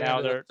just and jumping now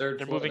out of the third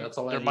they're floor. moving That's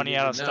all their money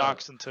out of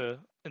stocks into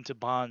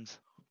bonds.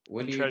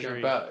 When do you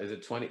treasury. jump out? Is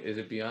it 20? Is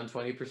it beyond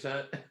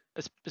 20%?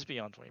 It's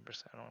beyond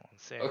 20%. I don't want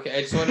to say. Okay,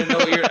 I just want to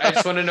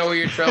know what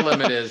your trail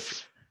limit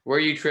is. Where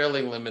are you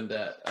trailing limit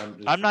that?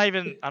 I'm not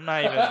even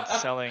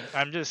selling.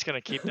 I'm just gonna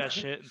keep that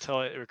shit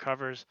until it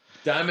recovers.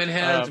 Diamond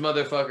hands,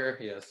 motherfucker.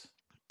 Yes.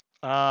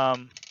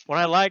 What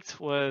I liked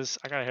was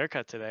I got a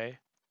haircut today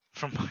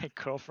from my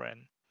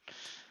girlfriend,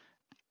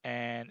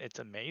 and it's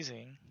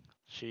amazing.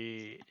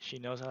 She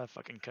knows how to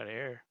fucking cut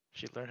hair.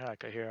 She learned how to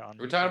cut hair on.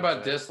 We're talking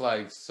about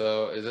dislikes,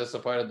 so is this a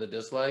part of the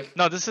dislike?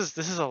 No, this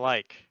is a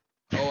like.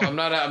 Oh, I'm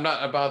not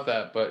about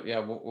that, but yeah,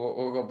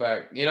 we'll go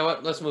back. You know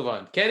what? Let's move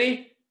on.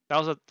 Kenny. That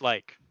was a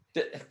like.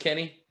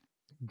 Kenny.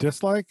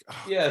 Dislike?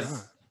 Oh,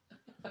 yes.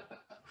 God.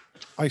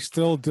 I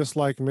still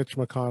dislike Mitch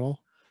McConnell.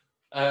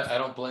 I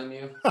don't blame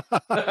you.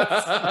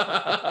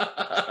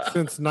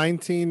 Since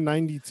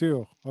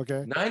 1992.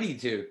 Okay.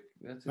 92.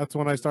 That's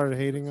when I started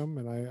hating him,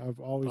 and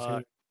I've always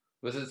hated.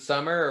 Was it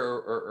summer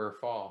or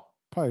fall?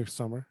 Probably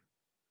summer.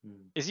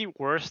 Is he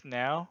worse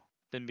now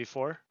than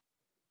before?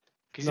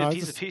 Because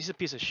he's a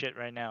piece of shit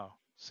right now.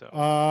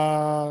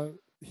 So.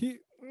 He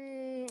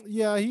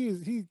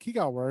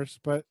got worse,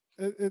 but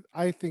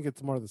I think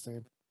it's more the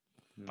same.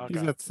 Okay.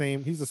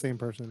 He's the same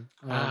person.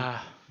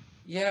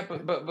 Yeah,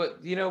 but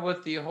with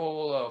the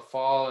whole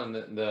fall and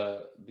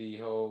the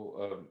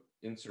whole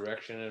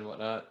insurrection and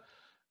whatnot,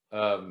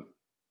 I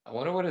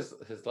wonder what his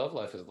love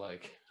life is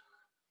like.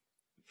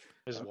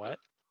 His what?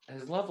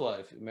 His love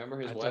life. Remember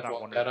his wife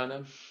walked out on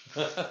him,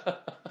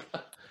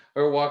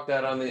 or walked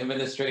out on the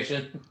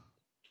administration.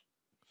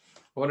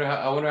 I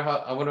wonder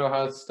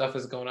how stuff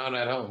is going on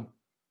at home.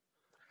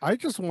 I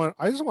just want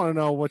to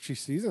know what she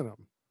sees in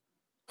him.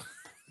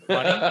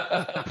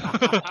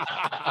 Money?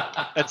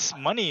 That's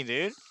money,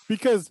 dude.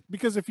 because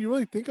if you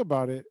really think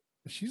about it,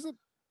 she's a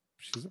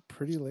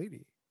pretty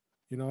lady.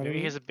 You know what Maybe I he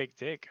mean? has a big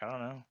dick. I don't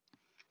know.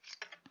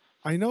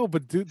 I know,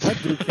 but dude,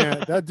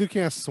 that dude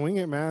can't swing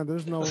it, man.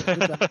 There's no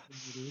dude.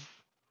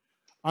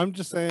 I'm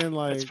just saying, It's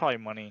like, probably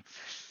money.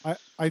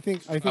 I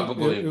think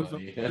Probably it was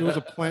money.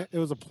 it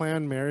was a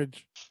planned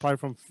marriage, probably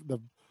from the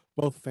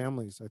both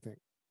families. I think,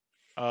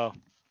 Oh,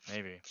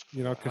 maybe.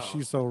 you know, because Wow.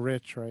 she's so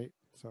rich, right?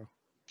 So,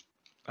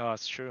 Oh,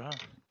 that's true, huh?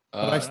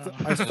 but I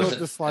It still was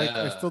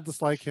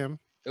dislike him.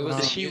 it was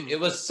Is she- it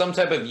was some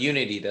type of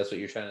unity. That's what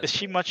you're trying to Is say.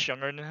 she much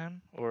younger than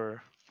him,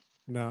 or?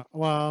 No,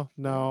 well,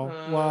 no,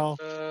 well,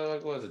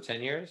 Like what was it?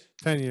 10 years?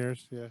 10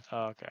 years, yeah,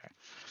 Oh, okay.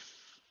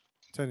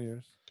 10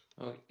 years.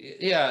 Oh,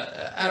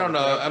 yeah, I don't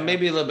Probably, know. yeah.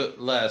 Maybe a little bit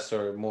less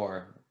or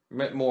more.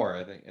 More,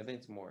 I think. I think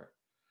it's more.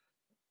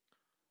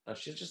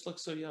 She just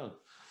looks so young.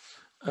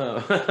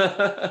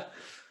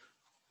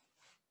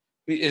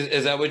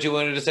 Is that what you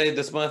wanted to say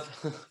this month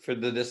for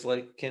the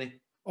dislike, Kenny?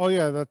 Oh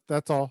yeah,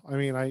 that's all. I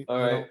mean, All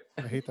right.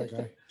 I hate that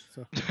guy.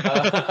 So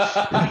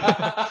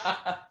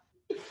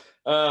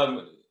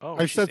Oh,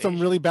 I've she's said some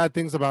Asian? really bad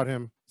things about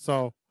him,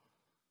 so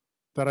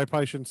that I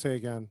probably shouldn't say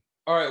again.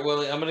 All right,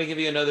 Willie, I'm gonna give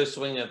you another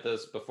swing at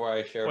this before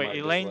I share Wait, my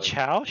Elaine dislike.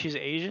 Chow? She's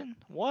Asian?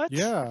 What?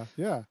 Yeah,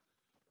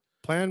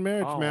 planned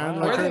marriage, Oh, man. wow.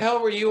 Like Where the her,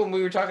 hell were you when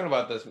we were talking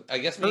about this? I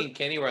guess me and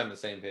Kenny were on the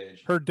same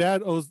page. her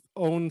dad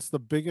owns the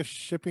biggest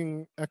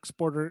shipping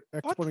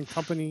exporting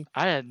company.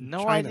 I had no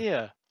China.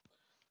 idea.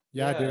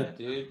 Yeah,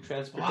 dude.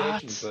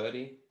 Transportation, What?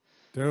 buddy.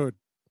 dude.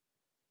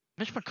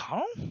 Mitch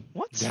McConnell?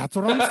 What? That's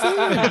what I'm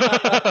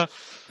saying.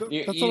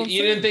 you That's what I'm you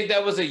saying. didn't think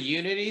that was a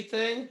unity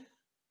thing?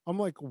 I'm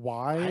like, I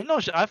why? know.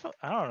 I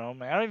don't know,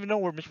 man. I don't even know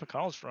where Mitch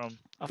McConnell's from.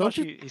 I Don't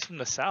thought he's from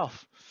the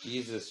South.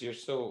 Jesus, you're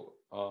so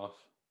off.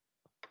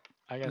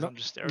 I guess No, I'm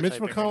just Mitch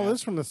stereotyping. McConnell right now.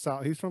 is from the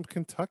South. He's from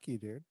Kentucky,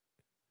 dude.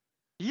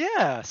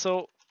 Yeah.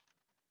 So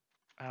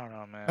I don't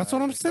know, man. That's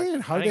what I'm saying.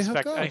 How I they didn't hook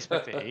expect. I up? didn't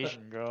expect the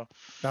Asian girl.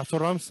 That's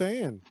what I'm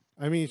saying.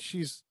 I mean,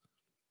 she's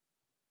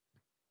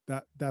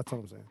that's what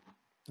I'm saying.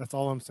 That's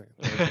all I'm saying.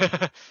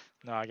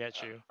 No, I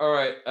get you. All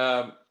right.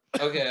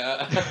 Okay.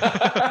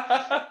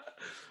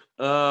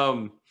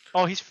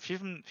 Oh, he's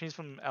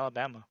from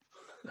Alabama.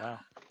 Wow.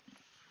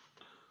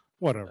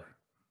 Whatever.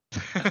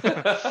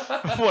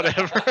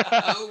 Whatever.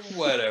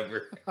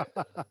 Whatever.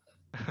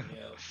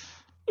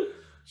 Yeah.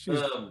 She's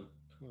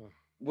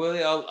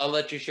Willie, I'll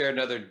let you share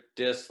another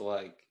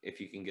dislike if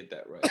you can get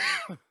that right.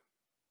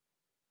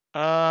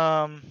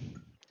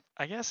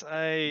 I guess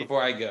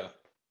Before I go.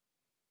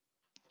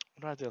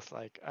 What do I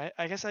dislike?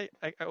 I guess I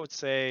would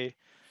say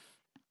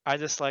I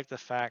dislike the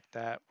fact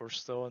that we're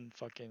still in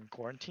fucking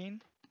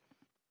quarantine,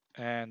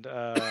 and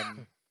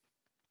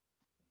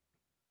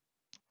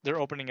they're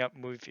opening up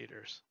movie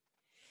theaters.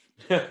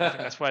 I think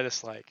that's what I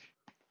dislike.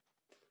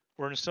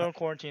 We're still in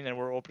quarantine and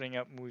we're opening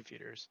up movie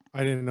theaters.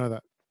 I didn't know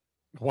that.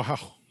 Wow.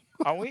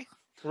 Aren't we?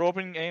 We're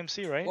opening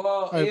AMC, right?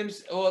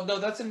 Well, no,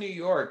 that's in New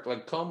York.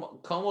 Like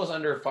Cuomo's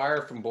under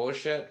fire from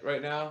bullshit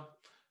right now.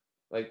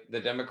 Like the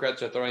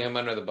Democrats are throwing him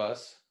under the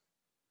bus.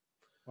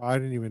 I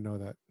didn't even know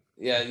that.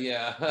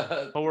 Yeah.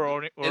 But we're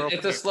opening.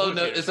 It's a slow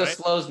movie It's theaters,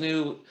 a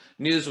slow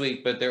news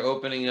week, but they're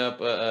opening up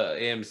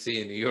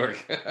AMC in New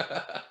York.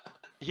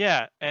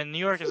 Yeah, and New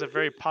York is a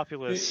very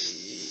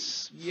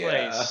populous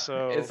place,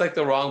 so it's like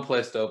the wrong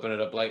place to open it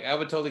up. Like I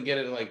would totally get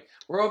it. Like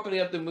we're opening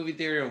up the movie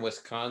theater in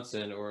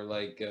Wisconsin or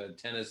like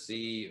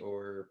Tennessee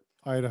or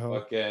Idaho.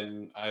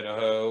 fucking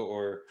Idaho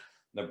or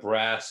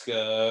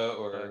Nebraska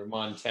or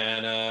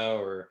Montana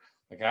or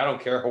like I don't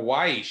care,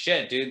 Hawaii.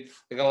 Shit, dude.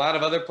 Like a lot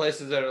of other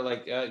places that are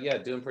like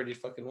doing pretty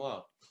fucking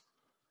well.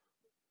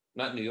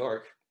 Not New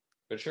York,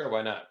 but sure,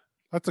 why not?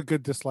 That's a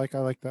good dislike. I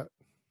like that.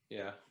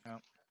 Yeah. Yeah.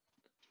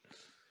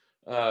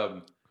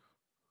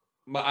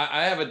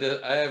 I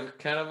have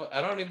kind of,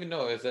 I don't even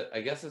know. Is it,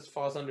 I guess it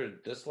falls under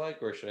dislike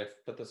or should I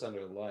put this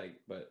under like,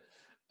 but,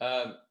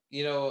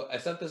 I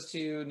sent this to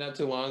you not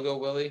too long ago,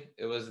 Willie.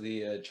 It was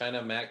the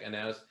China Mac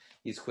announced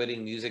he's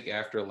quitting music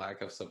after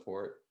lack of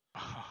support.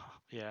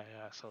 Yeah,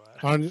 I saw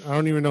that. I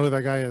don't even know who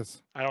that guy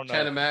is. I don't know.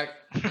 China Mac.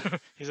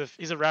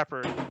 he's a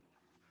rapper,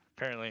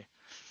 apparently.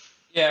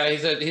 Yeah,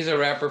 he's a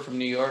rapper from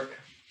New York.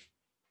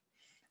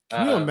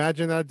 Can you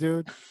imagine that,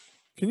 dude?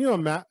 Can you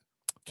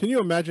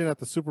imagine at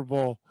the Super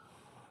Bowl?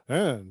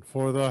 And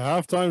for the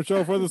halftime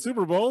show for the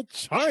Super Bowl,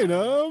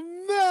 China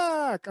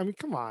Mac. I mean,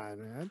 come on,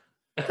 man.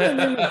 What kind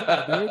of name is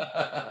that, dude?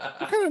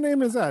 What kind of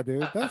name is that,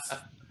 dude?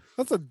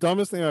 That's the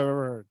dumbest thing I've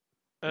ever heard.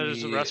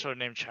 There's a wrestler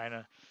named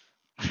China.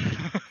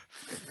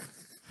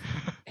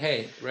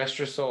 Hey, rest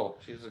your soul.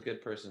 She's a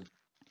good person.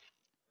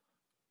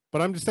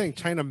 But I'm just saying,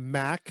 China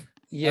Mac.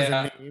 Yeah. As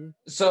a name.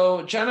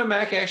 So China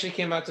Mac actually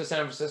came out to San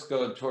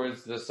Francisco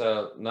towards this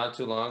not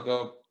too long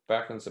ago,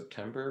 back in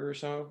September or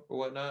so or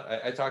whatnot.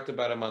 I talked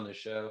about him on the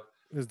show.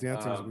 It was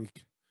Dancing's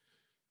week.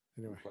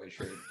 Anyway,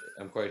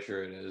 I'm quite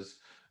sure it is.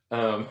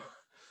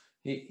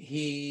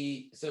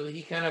 He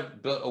kind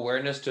of built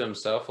awareness to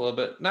himself a little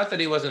bit. Not that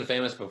he wasn't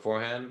famous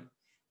beforehand.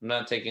 I'm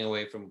not taking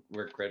away from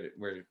where credit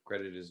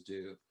is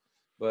due,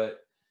 but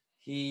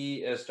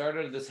He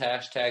started this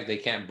hashtag "They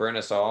Can't Burn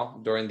Us All"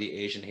 during the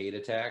Asian hate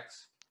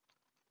attacks.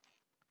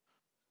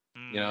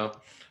 You know,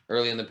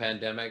 early in the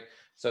pandemic.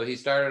 So he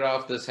started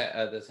off this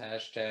this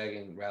hashtag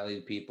and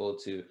rallied people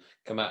to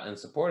come out in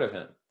support of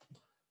him.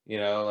 You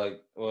know,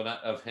 like, well,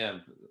 not of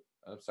him.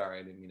 I'm sorry,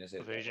 I didn't mean to say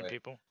it Of that Asian way.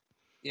 people.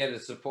 Yeah, to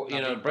support,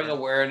 Not being bring burned.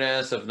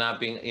 awareness of not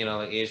being,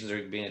 like Asians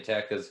are being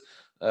attacked because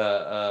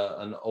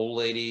an old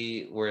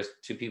lady, whereas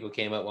two people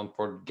came up, one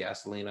poured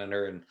gasoline on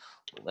her, and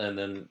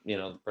then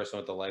the person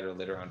with the lighter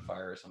lit her on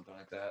fire or something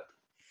like that.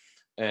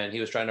 And he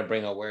was trying to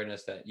bring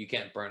awareness that you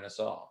can't burn us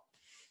all,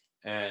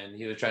 and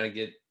he was trying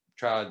to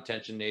draw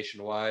attention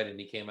nationwide. And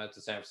he came out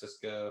to San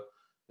Francisco.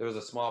 There was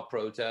a small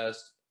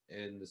protest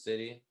in the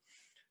city,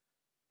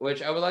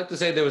 which I would like to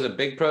say there was a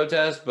big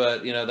protest,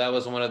 but that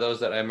was one of those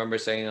that I remember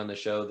saying on the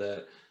show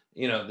that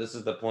this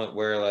is the point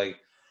where like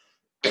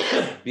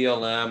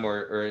BLM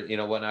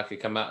or whatnot could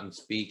come out and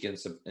speak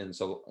in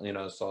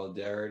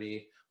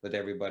solidarity with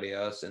everybody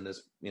else in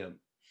this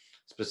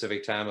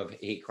specific time of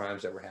hate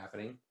crimes that were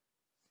happening.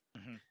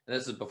 Mhm. And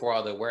this is before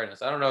all the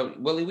awareness. I don't know,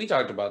 Willie, we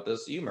talked about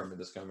this. You remember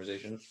this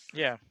conversation?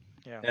 Yeah.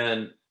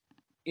 And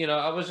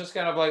I was just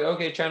kind of like,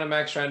 okay, China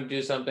Max trying to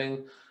do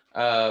something.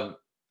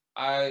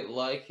 I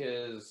like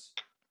his.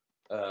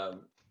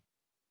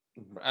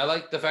 I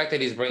like the fact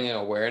that he's bringing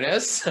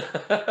awareness.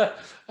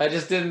 I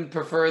just didn't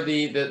prefer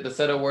the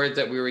set of words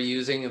that we were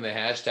using in the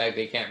hashtag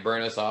 "They Can't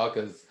Burn Us All"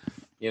 because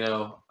I It's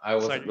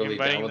wasn't like really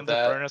inviting down them with to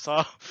that. burn us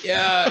all.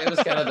 Yeah, it was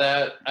kind of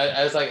that.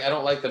 I was like, I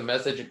don't like the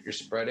message that you're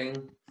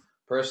spreading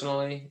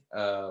personally.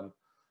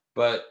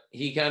 But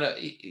he kind of,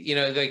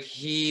 like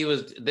he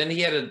was. Then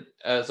he had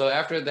so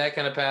after that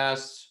kind of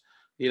passed,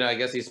 I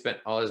guess he spent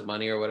all his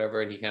money or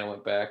whatever, and he kind of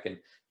went back and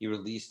he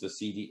released a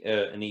CD,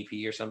 an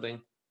EP or something.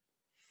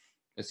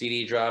 A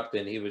CD dropped,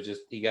 and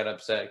he got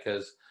upset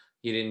because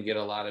he didn't get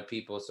a lot of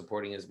people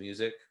supporting his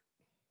music.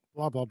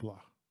 Blah blah blah.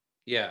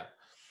 Yeah,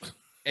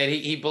 and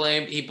he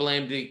blamed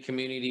the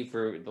community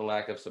for the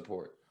lack of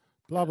support.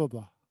 Blah blah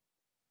blah.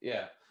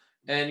 Yeah,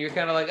 and you're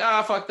kind of like,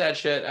 fuck that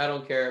shit, I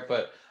don't care.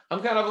 But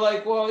I'm kind of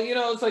like, well,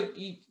 it's like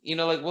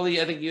like Willie,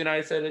 I think you and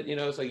I said it.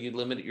 It's like you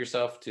limit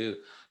yourself to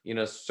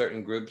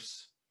certain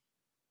groups,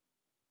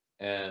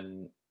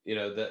 and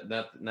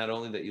that not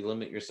only that you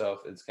limit yourself,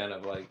 it's kind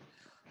of like.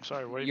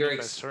 Sorry, what do you mean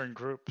by certain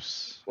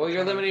groups? Well,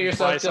 you're Kinda limiting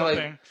imply yourself to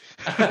something.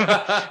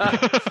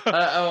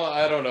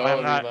 I don't know. I'm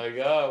I not- mean,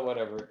 like,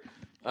 whatever.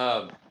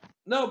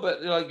 No,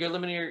 but like you're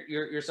limiting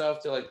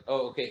yourself to like,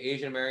 okay,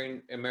 Asian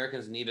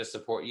Americans need to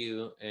support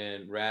you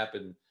in rap,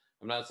 and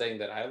I'm not saying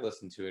that I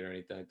listen to it or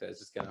anything like that. It's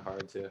just kind of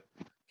hard to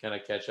kind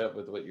of catch up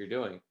with what you're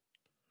doing.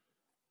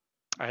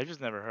 I just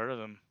never heard of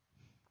them.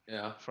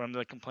 Yeah. From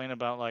the complaint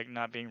about like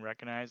not being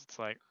recognized, it's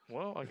like,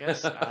 well, I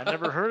guess I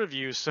never heard of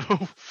you, so.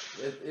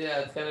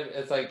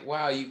 It's like,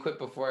 wow, you quit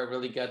before I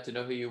really got to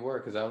know who you were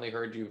because I only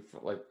heard you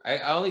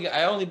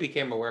I only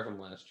became aware from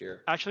last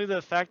year. Actually,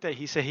 the fact that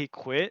he said he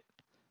quit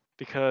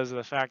because of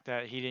the fact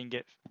that he didn't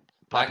get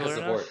popular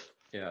enough,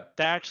 yeah,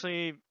 that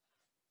actually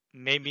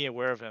made me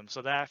aware of him.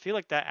 So that I feel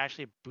like that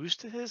actually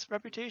boosted his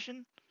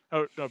reputation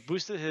or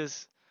boosted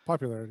his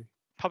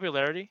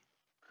Popularity.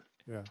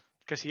 Yeah.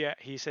 Because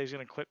he said he's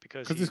gonna quit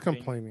because he's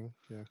complaining.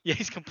 Yeah,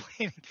 he's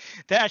complaining.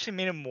 That actually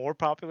made him more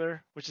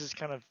popular, which is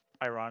kind of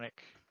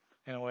ironic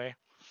in a way.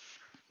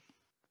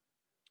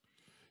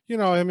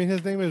 I mean,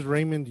 his name is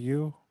Raymond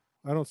Yu.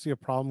 I don't see a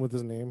problem with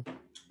his name.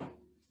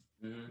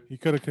 Mm-hmm. He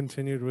could have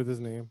continued with his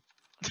name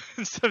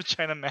instead of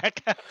China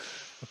Mac.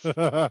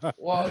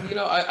 Well,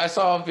 I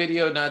saw a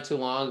video not too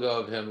long ago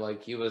of him,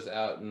 like he was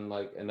out in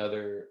like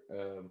another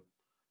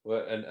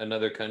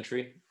another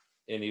country.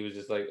 And he was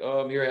just like, oh,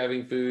 I'm here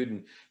having food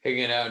and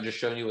hanging out and just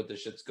showing you what the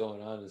shit's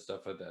going on and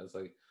stuff like that. It's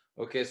like,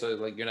 okay, so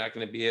like you're not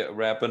going to be a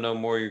rapper no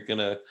more. You're going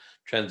to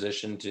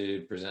transition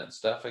to present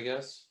stuff, I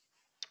guess.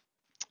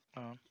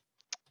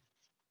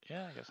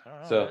 Yeah, I guess. I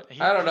don't know. So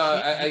I don't know.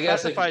 I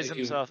guess he classifies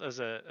himself as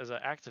an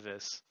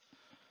activist.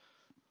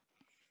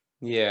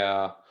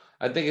 Yeah,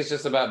 I think it's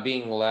just about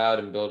being loud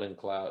and building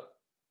clout.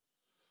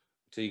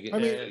 So you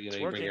get,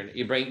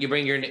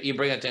 you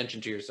bring attention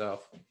to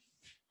yourself.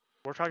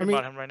 We're talking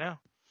about him right now.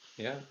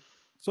 Yeah.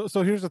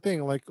 So here's the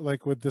thing,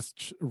 like with this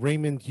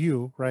Raymond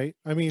Yu, right?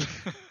 I mean,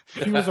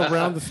 he was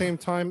around the same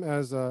time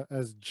as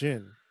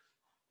Jin,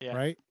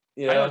 right?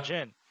 Yeah, I know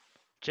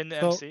Jin the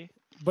MC.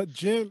 But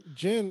Jin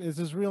is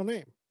his real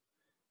name.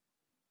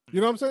 You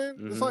know what I'm saying?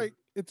 Mm-hmm. It's like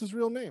it's his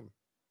real name.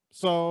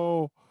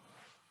 So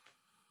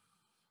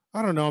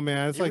I don't know,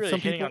 man. It's You're like really some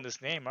hitting people on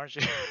this name, aren't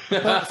you?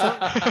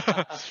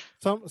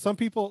 some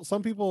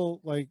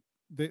people like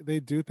they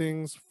do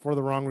things for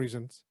the wrong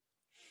reasons.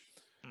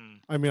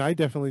 I mean, I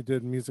definitely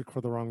did music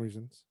for the wrong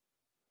reasons,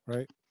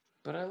 right?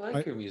 But I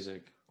like your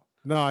music.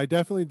 No, I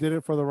definitely did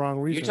it for the wrong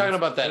reasons. You're talking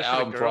about that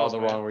album for all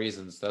the wrong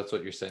reasons. That's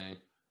what you're saying.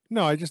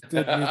 No, I just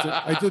did music.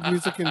 I did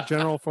music in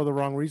general for the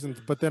wrong reasons,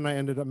 but then I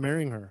ended up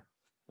marrying her.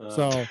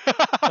 So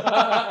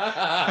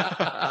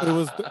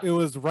it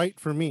was right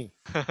for me.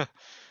 Okay.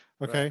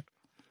 Right.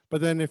 But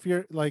then if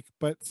you're like,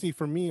 but see,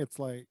 for me, it's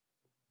like,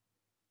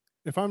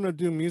 if I'm going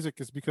to do music,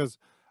 it's because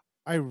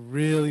I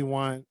really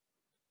want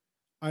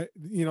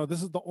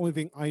this is the only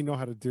thing I know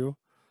how to do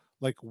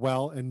like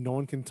well, and no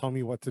one can tell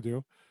me what to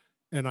do,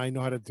 and I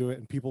know how to do it,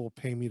 and people will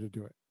pay me to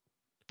do it.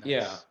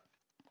 Yeah.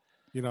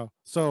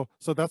 So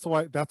that's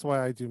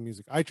why I do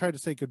music. I tried to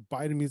say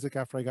goodbye to music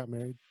after I got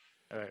married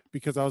All right.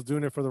 because I was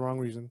doing it for the wrong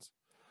reasons.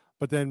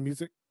 But then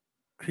music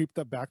creeped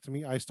up back to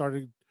me. I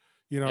started,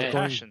 Hey. going.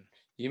 Passion.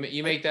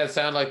 You make that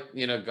sound like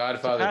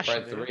Godfather passion,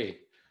 Part dude. 3.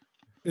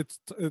 It's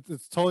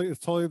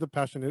totally the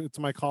passion. It's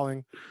my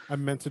calling.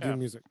 I'm meant to do Yeah.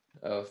 music.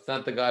 Oh, it's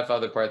not the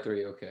Godfather Part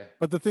 3. Okay.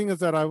 But the thing is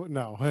that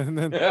no, and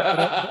then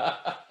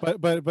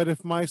but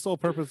if my sole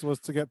purpose was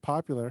to get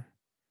popular,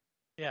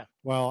 Yeah.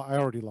 well, I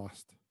already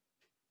lost.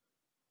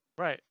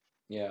 Right.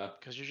 Yeah.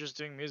 Because you're just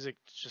doing music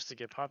just to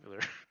get popular.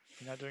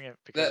 You're not doing it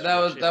because That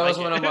was like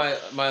one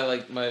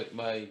of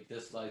my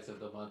dislikes of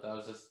the month. I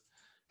was just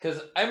because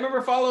I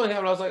remember following him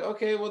and I was like,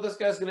 okay, well, this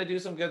guy's gonna do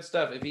some good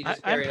stuff if he just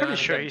I'm carried pretty on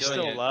sure and he kept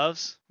doing still it.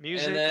 loves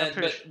music. And I'm then,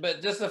 pretty sure.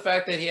 but just the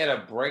fact that he had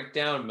a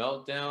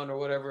meltdown or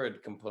whatever,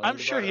 and complained. I'm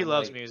sure about it, he I'm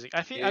loves like, music.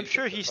 dude, I'm get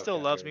sure the he fuck still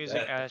out loves here with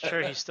music. that. I'm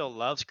sure he still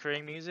loves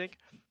creating music.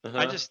 Uh-huh.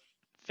 I just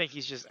think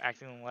he's just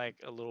acting like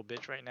a little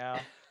bitch right now,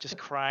 just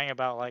crying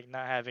about like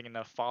not having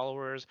enough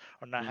followers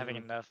or not having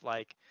Mhm. enough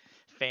like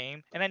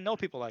fame. And I know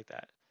people like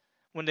that.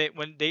 When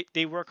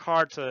they work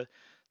hard to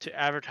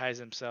advertise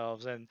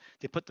themselves and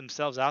they put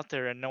themselves out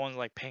there and no one's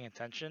like paying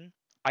attention.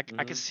 I can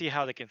Mhm. see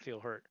how they can feel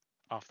hurt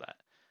off that.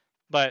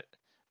 But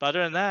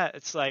other than that,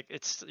 it's like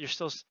you're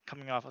still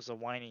coming off as a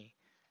whiny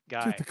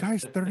guy. Dude, the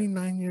guy's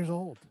 39 years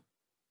old.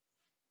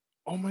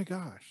 Oh my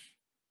gosh.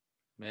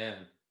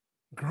 Man.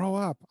 Grow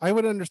up. I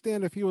would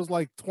understand if he was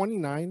like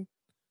 29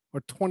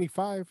 or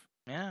 25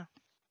 Yeah.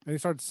 and he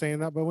started saying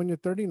that, but when you're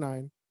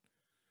 39,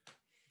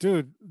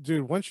 dude,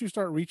 once you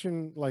start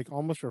reaching like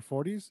almost your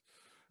 40s,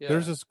 Yeah.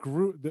 there's this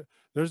groove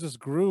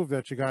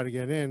that you got to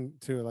get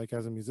into, like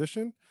as a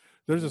musician.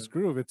 There's this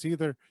groove. It's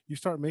either you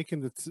start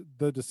making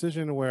the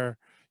decision where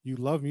you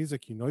love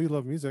music, you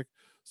love music,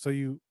 so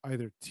you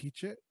either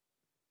teach it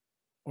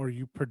or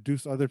you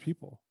produce other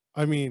people.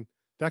 I mean,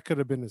 that could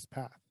have been his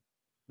path.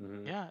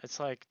 Mhm. Yeah, it's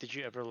like, did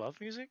you ever love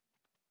music?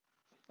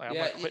 Like,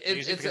 Yeah, I'm gonna quit it's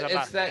music because I'm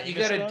not that you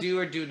famous got to enough? do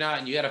or do not,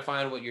 and you got to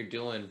find what you're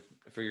doing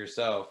for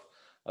yourself.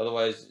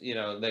 Otherwise,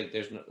 like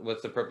there's no,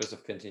 what's the purpose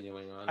of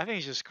continuing on? I think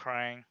he's just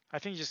crying. I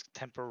think he's just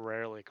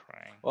temporarily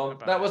crying. Well,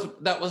 about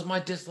it. that was my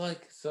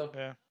dislike. So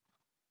Yeah.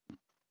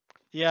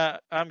 Yeah,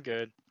 I'm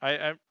good.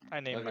 I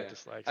named my okay,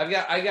 dislikes.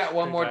 I got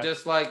one more Goodbye.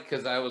 dislike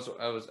because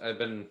I've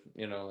been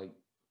like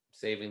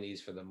saving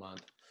these for the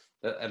month.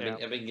 I've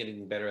been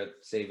getting better at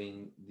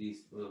saving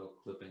these little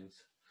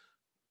clippings.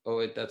 Oh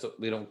wait,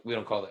 we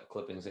don't call that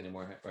clippings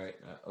anymore, right?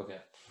 Okay.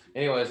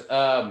 Anyways,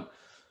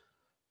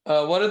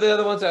 one of the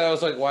other ones I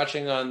was like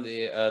watching on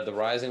the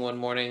Rising one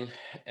morning,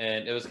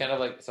 and it was kind of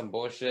like some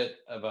bullshit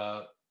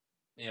about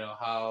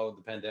how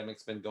the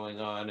pandemic's been going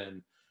on,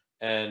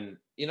 and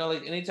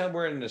like anytime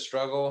we're in a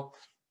struggle,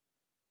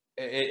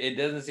 it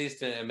doesn't cease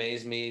to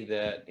amaze me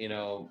that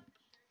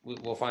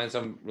we'll find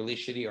some really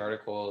shitty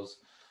articles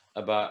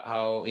about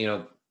how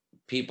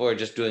people are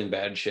just doing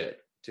bad shit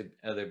to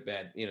other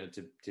bad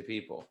to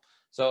people.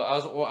 So I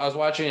was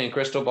watching, and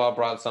Crystal Ball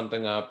brought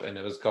something up, and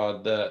it was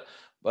called the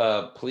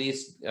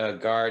police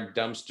guard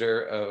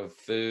dumpster of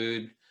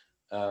food,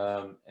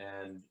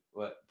 and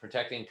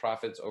protecting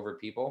profits over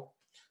people.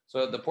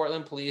 So the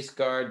Portland police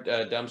guard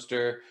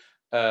dumpster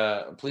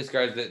police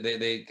guards,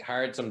 they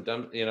hired some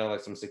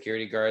like some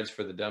security guards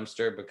for the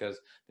dumpster because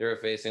they were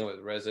facing with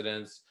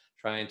residents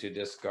trying to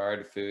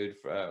discard food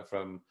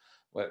from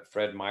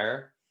Fred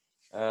Meyer.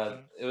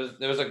 There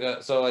was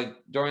like so like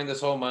during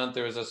this whole month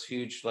there was this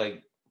huge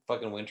like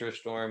fucking winter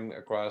storm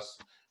across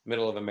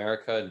middle of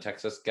America, and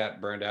Texas got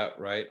burned out,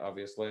 right?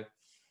 Obviously,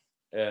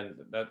 and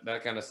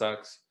that kind of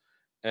sucks.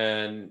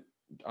 And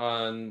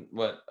on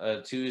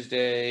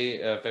Tuesday,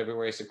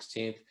 February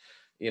 16th,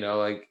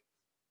 like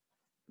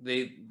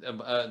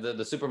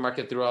the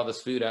supermarket threw all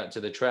this food out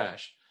to the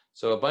trash.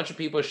 So a bunch of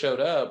people showed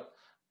up.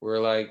 We're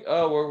like,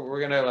 oh,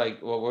 we're gonna like,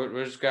 well,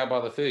 we're just grab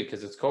all the food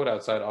because it's cold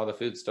outside. All the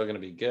food's still gonna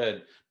be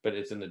good, but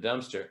it's in the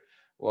dumpster.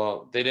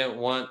 Well, they didn't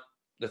want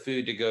the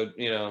food to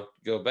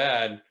go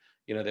bad.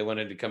 They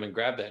wanted to come and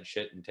grab that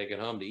shit and take it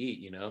home to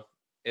eat.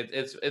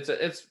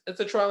 It's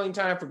a trying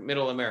time for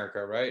Middle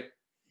America, right?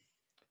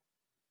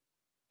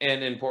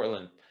 And in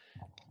Portland.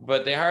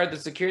 But they hired the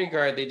security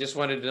guard. They just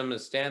wanted them to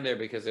stand there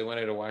because they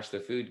wanted to watch the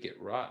food get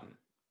rotten,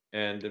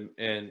 and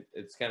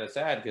it's kind of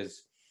sad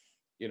because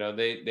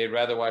they'd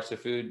rather watch the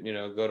food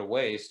go to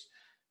waste,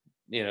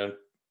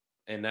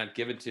 and not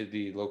give it to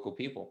the local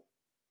people.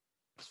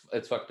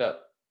 It's fucked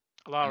up.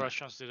 A lot of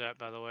restaurants do that,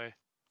 by the way.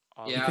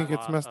 You think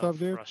it's messed up,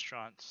 dude?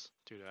 Restaurants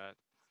do that.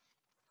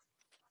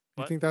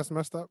 You think that's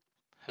messed up?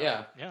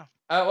 Yeah. Yeah.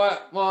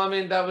 Well, I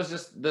mean, that was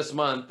just this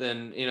month,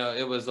 and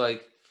it was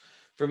like,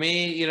 for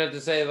me,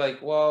 to say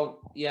like, well,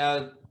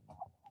 yeah,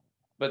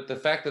 but the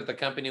fact that the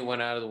company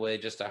went out of the way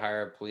just to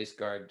hire a police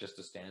guard just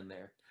to stand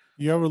there.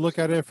 You ever look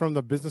at it from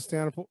the business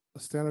point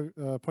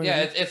of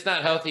Yeah, view? it's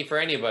not healthy for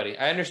anybody.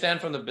 I understand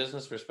from the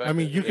business I perspective.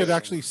 mean, you it could is.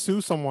 actually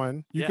sue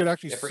someone. You Yeah. could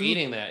actually Yeah, for sue.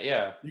 eating that.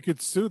 Yeah. You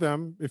could sue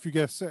them if you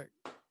get sick.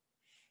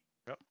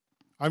 Yep.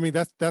 I mean,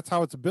 that's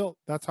how it's built.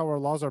 That's how our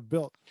laws are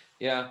built,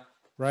 Yeah.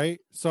 right?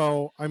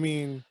 So, I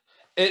mean,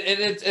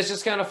 It's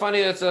just kind of funny.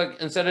 It's like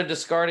instead of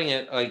discarding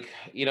it, like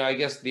I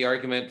guess the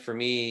argument for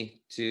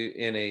me to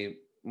in a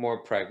more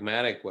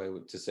pragmatic way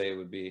to say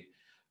would be,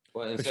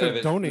 well,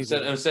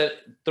 instead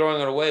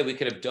throwing it away, we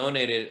could have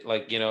donated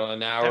like an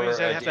hour. That means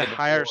they a have day to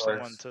hire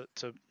before. someone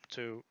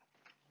to.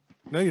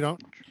 No, you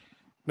don't.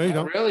 No, you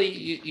don't. Really,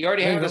 you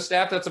already No, you have the don't.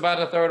 staff that's about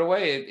to throw it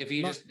away. If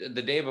you No. just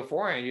the day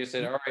beforehand, you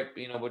said, all right,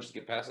 we'll just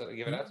get past it and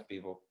give it out to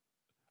people.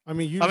 I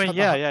mean, you. I just mean,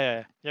 have to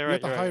yeah. You're you right.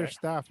 have to You're hire right.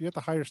 staff. You have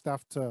to hire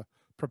staff to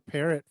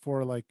prepare it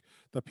for like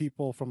the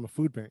people from the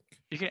food bank.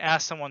 You can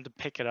ask someone to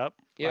pick it up.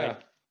 Yeah.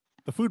 Like,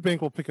 The food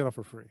bank will pick it up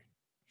for free.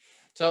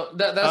 So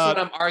that's what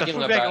I'm arguing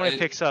the food bank about. only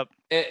picks up.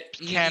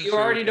 canned You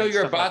already food know and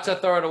you're stuff like about to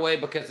that. throw it away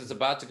because it's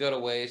about to go to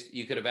waste.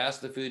 You could have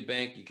asked the food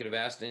bank. You could have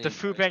asked The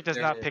food bank does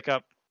not pick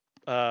up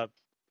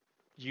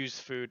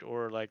used food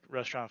or like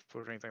restaurant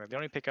food or anything like that. They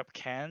only pick up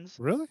cans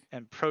Really?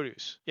 and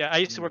produce. Yeah, I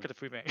used to work at the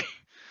food bank.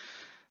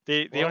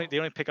 they Well-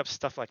 only pick up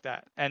stuff like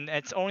that, and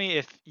it's only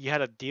if you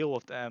had a deal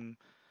with them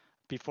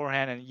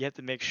beforehand, and you have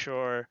to make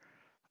sure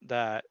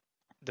that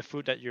the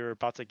food that you're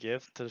about to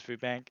give to the food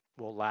bank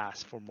will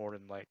last for more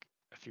than like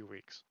a few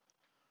weeks.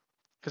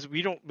 Because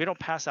we don't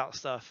pass out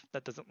stuff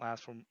that doesn't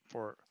last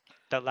for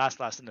that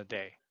lasts in a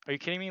day. Are you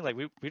kidding me? Like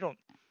we don't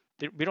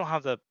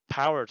have the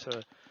power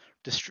to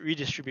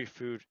redistribute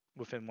food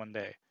within one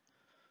day.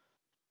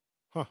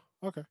 Huh.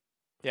 Okay.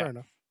 Yeah. Fair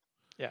enough.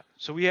 Yeah.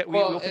 So we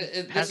Well, open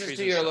this pantries is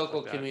to and your stuff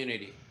local like that.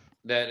 community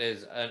that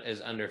is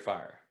under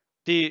fire.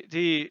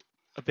 The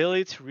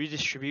ability to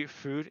redistribute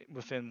food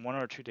within 1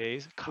 or 2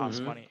 days costs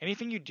Mhm. money.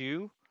 Anything you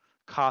do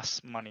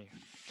costs money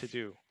to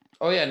do.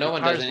 Oh yeah, no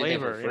one does Requires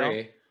anything labor, for you know?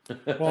 free.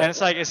 And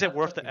it's like, is it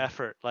worth the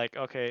effort? Like,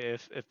 okay,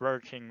 if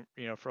Burger King,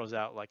 throws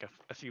out like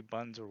a few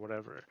buns or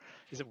whatever,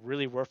 is it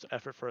really worth the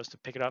effort for us to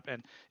pick it up?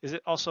 And is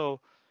it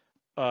also,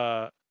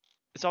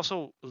 it's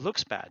also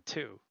looks bad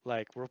too.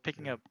 Like we're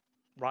picking up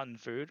rotten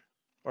food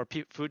or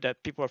food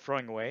that people are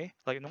throwing away.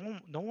 Like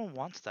no one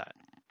wants that.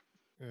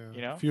 Yeah.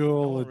 You know? Fuel,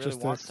 No one really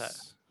logistics. wants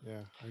that.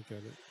 Yeah, I get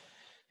it.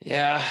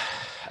 Yeah,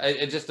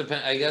 it just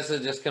depends. I guess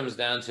it just comes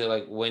down to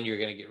like when you're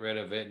going to get rid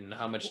of it and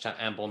how much time,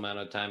 ample amount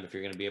of time, if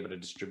you're going to be able to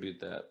distribute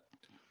that.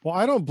 Well,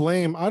 I don't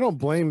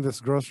blame this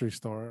grocery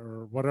store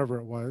or whatever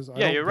it was. I Yeah,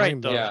 don't you're right,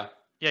 blame though. them.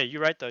 Yeah,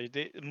 you're right though.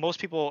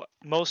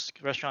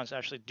 Most restaurants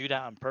actually do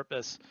that on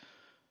purpose,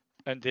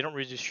 and they don't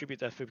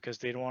redistribute that food because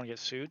they don't want to get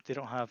sued. They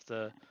don't have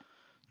the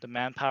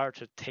manpower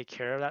to take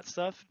care of that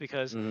stuff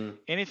because Mhm.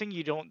 anything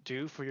you don't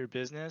do for your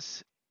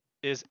business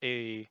is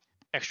a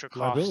extra cost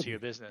Liability. to your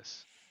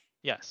business.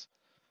 Yes,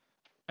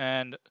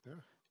 and Yeah.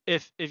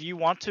 if you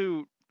want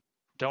to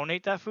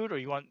donate that food,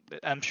 or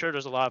I'm sure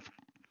there's a lot of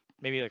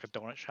maybe like a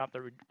donut shop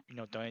that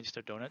donates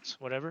their donuts,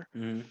 whatever.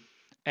 Mhm.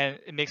 And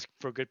it makes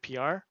for good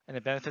PR and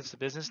it benefits the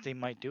business, they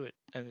might do it,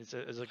 and it's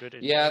a good.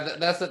 Yeah,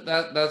 that's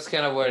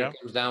kind of where You it know?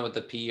 comes down with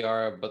the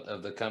PR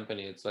of the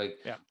company. It's like,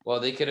 Yeah. well,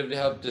 they could have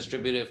helped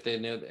distribute it if they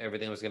knew that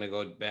everything was going to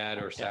go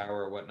bad or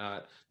sour or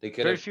whatnot. They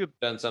could Very have few,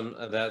 done some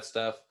of that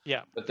stuff.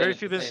 yeah, But then very at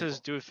few the same businesses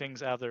do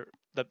things out of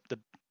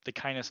the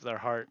kindness of their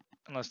heart,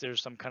 unless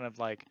there's some kind of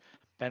like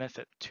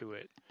benefit to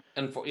it.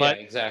 And yeah, But-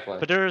 exactly.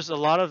 But there's a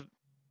lot of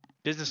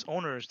business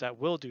owners that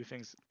will do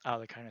things out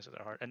of the kindness of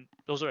their heart, and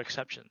those are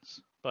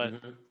exceptions. But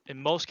Mhm.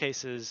 in most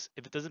cases,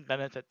 if it doesn't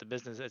benefit the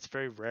business, it's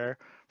very rare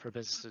for a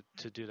business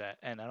to do that.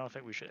 And I don't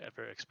think we should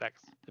ever expect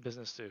the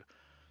business to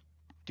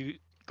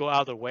go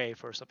out of their way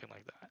for something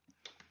like that.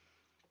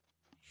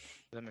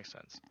 Does that make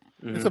sense?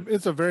 Mhm.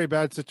 It's a very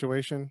bad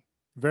situation.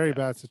 Very Yeah.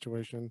 bad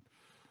situation.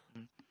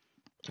 Mhm.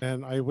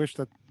 And I wish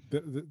that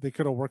they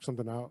could have worked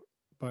something out.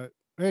 But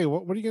hey,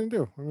 what are you gonna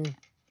do? I mean,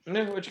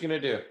 Yeah, what you gonna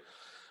do?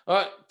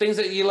 Things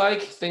that you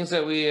like, things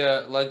that we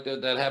like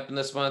that happened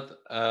this month.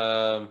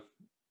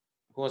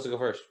 Who wants to go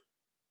first?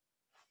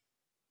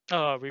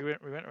 Oh, we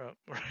went.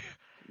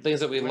 Things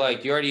that we Wait.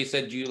 like. You already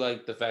said you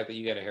like the fact that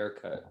you got a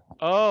haircut.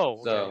 Oh,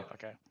 okay. So-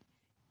 Okay.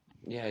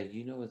 Yeah,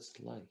 you know what it's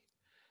like.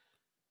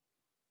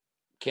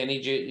 Kenny,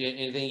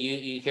 anything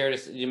you care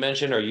to you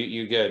mention, or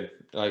you good?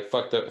 Like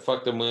fuck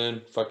the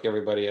moon, fuck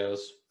everybody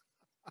else.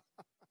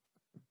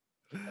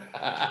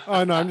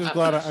 oh no, I'm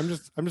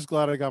just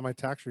glad I got my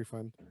tax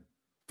refund.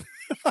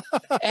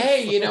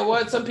 Hey, you know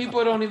what? Some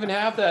people don't even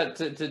have that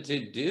to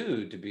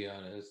do. To be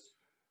honest,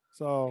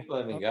 So people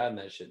haven't gotten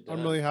that shit done.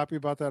 I'm really happy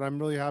about that. I'm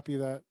really happy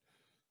that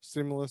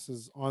stimulus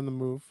is on the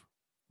move.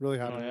 Really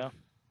happy. Oh yeah.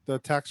 The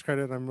tax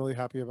credit I'm really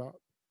happy about.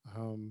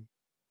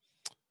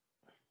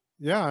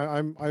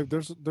 Yeah,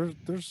 there's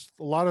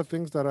a lot of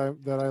things that I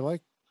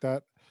like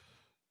that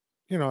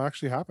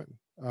actually happen.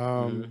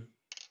 Mhm.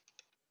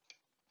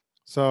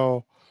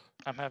 So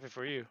I'm happy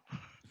for you.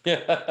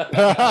 Yeah. I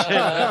don't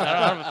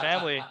have a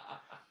family.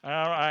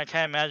 I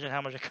can't imagine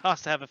how much it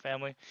costs to have a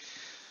family.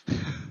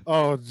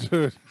 oh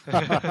dude,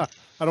 I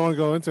don't want to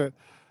go into it.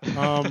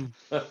 Um,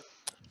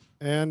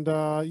 and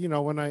you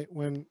know, when I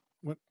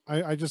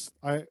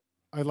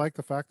like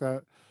the fact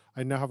that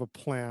I now have a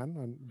plan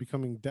on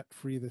becoming debt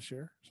free this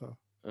year. So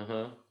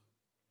Uh-huh.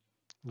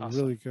 Awesome.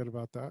 really good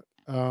about that.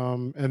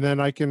 And then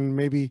I can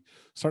maybe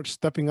start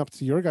stepping up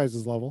to your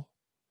guys' level,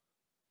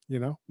 you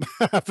know,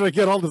 after I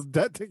get all this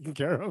debt taken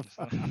care of.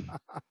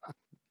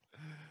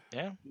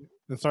 Yeah,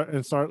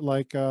 And start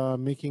like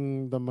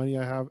making the money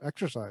I have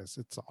exercise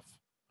itself.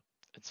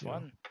 it's You know?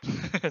 fun.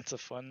 It's a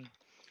fun.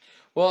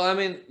 Well, I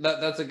mean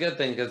that's a good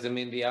thing because I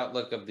mean the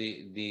outlook of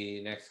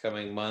the next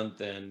coming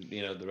month and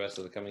the rest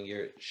of the coming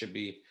year should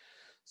be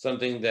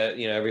something that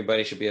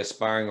everybody should be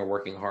aspiring or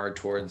working hard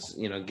towards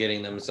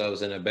getting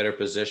themselves in a better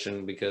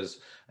position because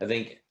I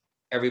think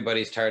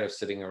everybody's tired of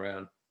sitting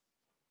around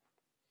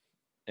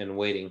and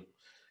waiting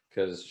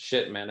because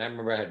shit, man, I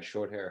remember I had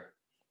short hair.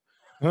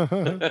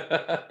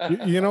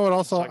 You know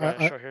what? So Also, I got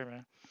I short hair,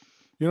 man.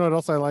 you know what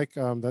else I like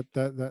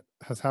that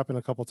has happened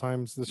a couple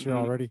times this year Mhm.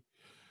 already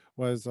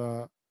was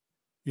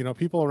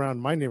people around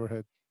my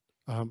neighborhood,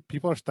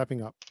 people are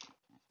stepping up.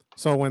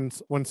 So when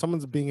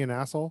someone's being an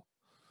asshole,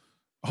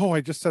 oh,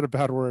 I just said a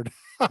bad word,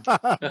 but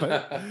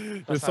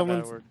That's not a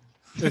bad word.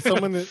 if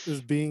someone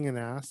is being an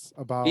ass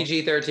about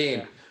PG-13.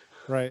 Yeah.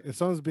 right, if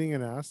someone's being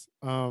an ass,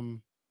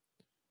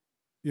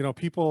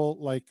 people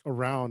like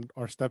around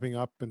are stepping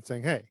up and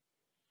saying, hey,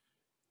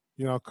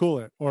 cool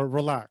it or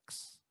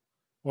relax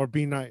or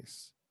be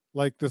nice.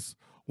 Like this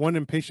one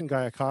impatient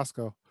guy at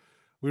Costco,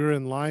 we were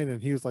in line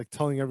and he was like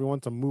telling everyone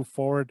to move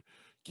forward,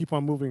 keep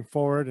on moving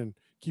forward and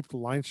keep the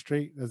line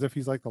straight as if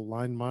he's like the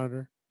line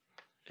monitor.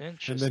 And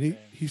then Interesting.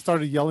 he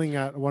started yelling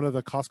at one of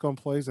the Costco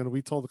employees, and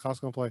we told the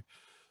Costco employee,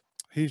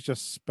 he's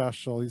just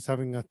special. He's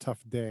having a tough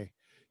day.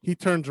 He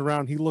turns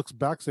around, he looks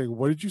back, saying,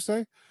 what did you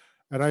say?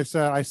 And I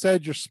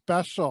said, you're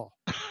special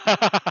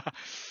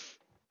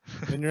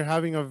and you're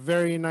having a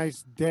very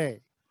nice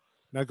day.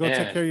 Now go take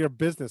Man. care of your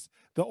business.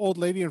 The old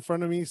lady in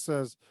front of me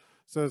says,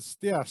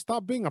 yeah,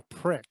 stop being a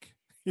prick.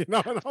 And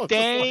I was just like,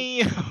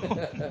 Damn.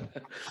 I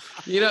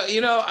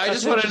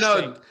That's just want to know,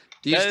 interesting.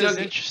 do you That still is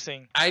get,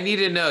 interesting. I need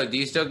to know, do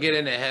you still get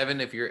into heaven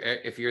if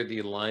you're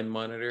the line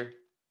monitor?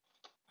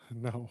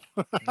 no,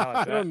 Not like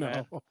I don't that,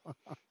 man. know.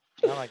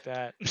 Not like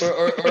that.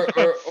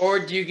 Or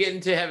do you get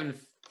into heaven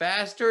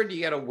faster? Or do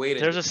you gotta wait?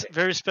 There's a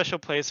very special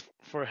place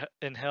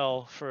in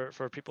hell for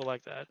people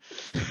like that.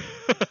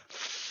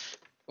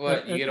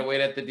 What, you and- gotta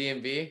wait at the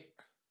DMV?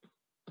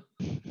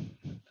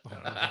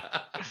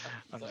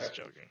 I'm just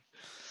joking.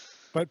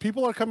 But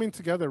people are coming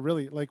together,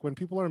 really. Like when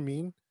people are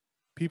mean,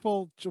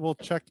 people will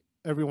check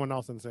everyone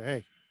else and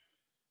say,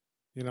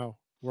 hey,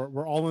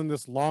 we're all in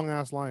this long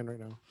ass line right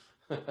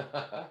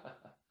now.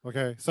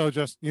 Okay, so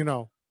just That's be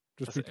an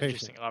patient.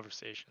 interesting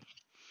observation.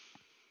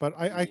 But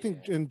I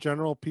think in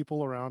general,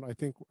 people around, I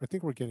think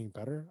we're getting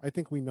better. I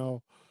think we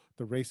know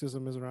the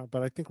racism is around,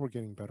 but I think we're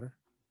getting better.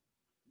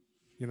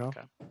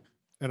 Okay.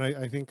 And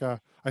I think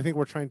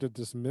we're trying to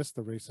dismiss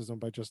the racism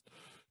by just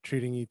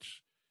treating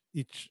each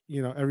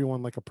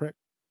everyone like a prick.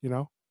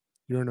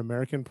 You're an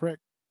American prick.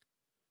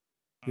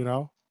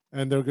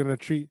 And they're gonna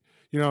treat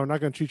not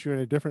gonna treat you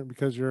any different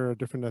because you're a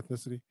different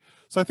ethnicity.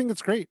 So I think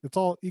it's great. It's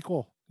all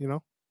equal.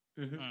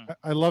 Mhm.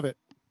 I love it.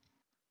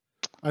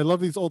 I love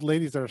these old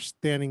ladies that are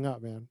standing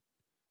up, man.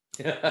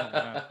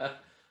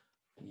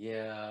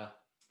 Yeah.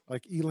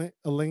 Like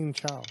Elaine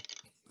Chow.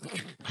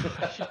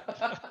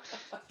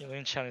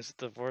 Elaine Chan needs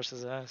to divorce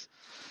his ass.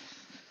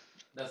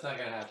 That's not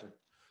gonna happen.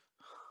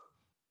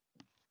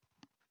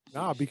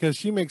 No, because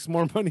she makes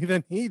more money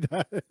than he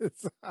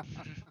does.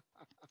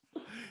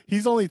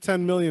 He's only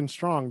 10 million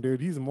strong,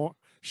 dude.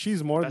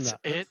 She's more That's than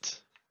that.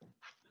 it.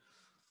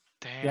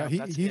 Damn, Yeah,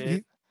 that's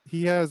it.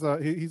 he has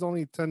he's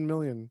only 10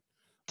 million.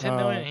 10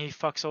 million and he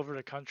fucks over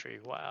the country.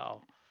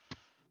 Wow.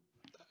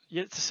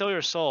 You have to sell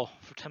your soul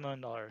for $10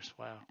 million.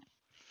 Wow.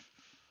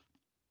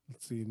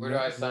 Let's see. Where do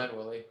I sign,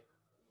 Willie?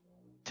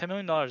 $10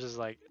 million is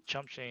like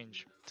chump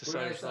change to Where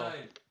sell do I your soul.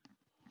 sign?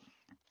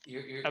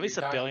 At least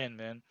you're a talking- billion,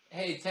 man.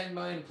 Hey, 10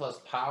 million plus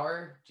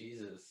power?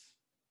 Jesus.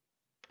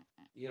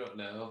 You don't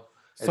know.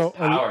 It's So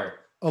power.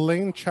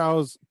 Elaine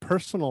Chow's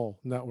personal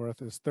net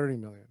worth is 30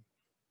 million.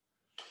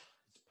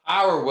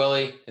 Power,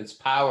 Willie. It's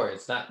power.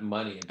 It's not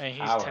money. It's And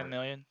he's power. 10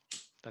 million.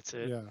 That's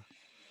it. Yeah.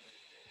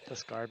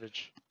 That's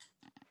garbage.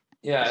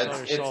 Yeah, Sell it's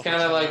yourself for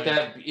kind of 10 like million.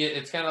 that.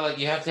 It's kind of like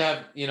you have to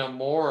have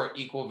more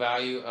equal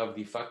value of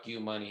the fuck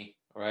you money,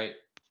 right?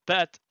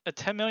 But at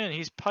 10 million,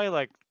 he's probably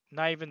like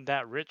not even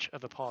that rich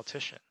of a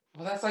politician.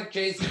 Well, that's like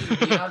Jay-Z and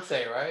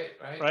Beyonce, right?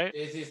 Right?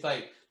 Jay-Z's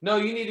like, no,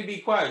 you need to be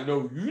quiet.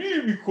 No, you need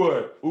to be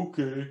quiet.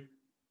 Okay.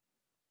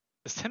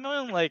 Is 10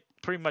 million like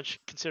pretty much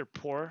considered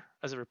poor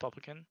as a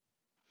Republican?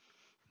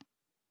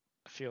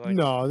 I feel like.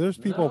 No, there's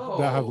people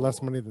that have less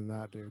No. money than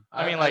that, dude.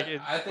 I mean, I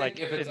think like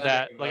if it's in under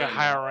that, $1 like a million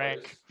higher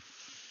rank.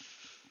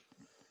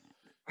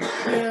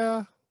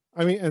 Yeah.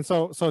 I mean, and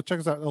so check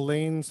this out.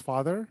 Elaine's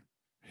father,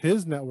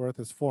 his net worth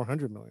is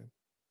 400 million.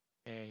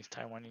 Yeah, he's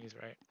Taiwanese,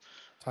 right?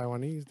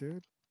 Taiwanese,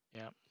 dude.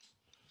 Yeah,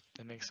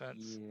 that makes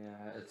sense.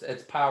 Yeah,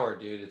 it's power,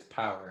 dude. It's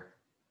power.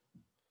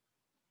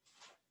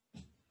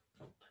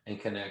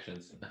 and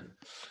connections.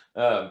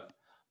 um,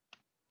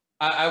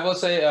 I will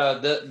say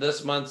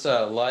this month's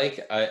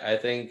I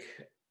think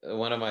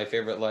one of my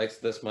favorite likes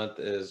this month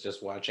is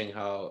just watching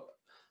how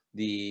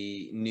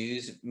the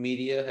news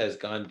media has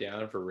gone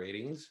down for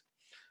ratings.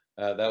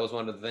 That was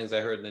one of the things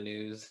I heard in the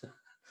news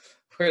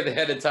where they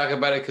had to talk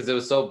about it because it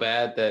was so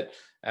bad that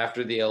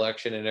after the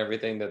election and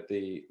everything that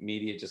the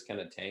media just kind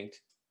of tanked.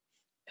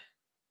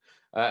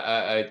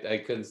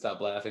 I couldn't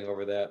stop laughing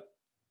over that.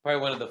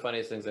 Probably one of the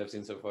funniest things I've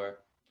seen so far.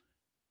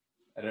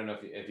 I don't know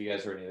if you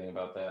guys heard anything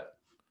about that.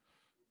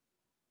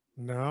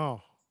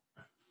 No,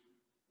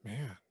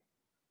 man.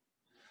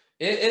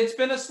 It's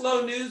been a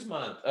slow news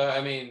month.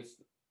 I mean,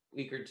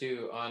 week or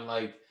two on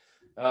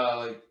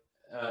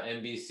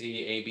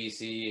NBC,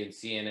 ABC, and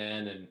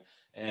CNN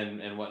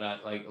and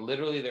whatnot. Like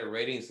literally, their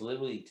ratings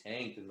literally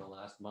tanked in the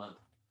last month.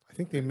 I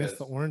think they missed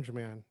the Orange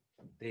Man.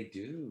 They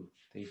do.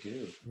 They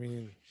do. I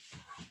mean,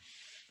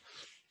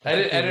 I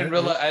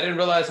didn't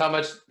realize how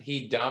much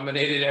he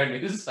dominated our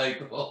news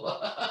cycle.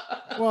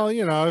 Well,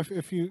 you know,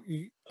 if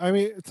you, I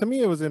mean, to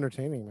me, it was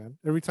entertaining, man.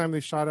 Every time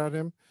they shot at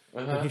him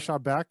and he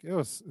shot back, that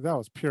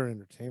was pure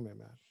entertainment,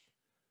 man.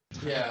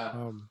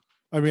 Yeah.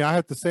 I mean, I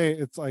have to say,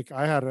 it's like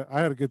I had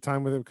a good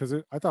time with it because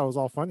I thought it was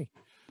all funny.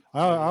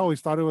 I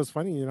always thought it was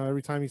funny, you know.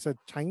 Every time he said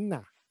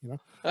China, you know,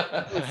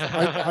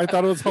 I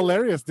thought it was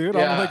hilarious, dude.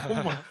 Yeah.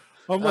 I'm like,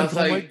 oh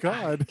my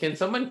god! Can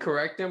someone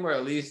correct him or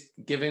at least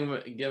give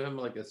him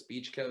like a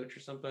speech coach or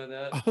something like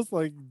that? I was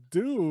like,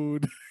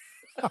 dude.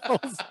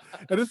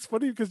 And it's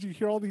funny because you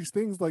hear all these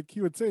things like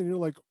he would say, and you're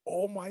like,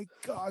 oh my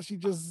gosh, he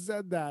just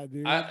said that,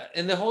 dude.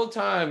 And the whole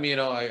time, you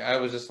know, I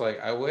was just like,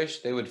 I wish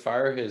they would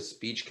fire his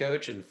speech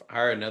coach and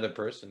hire another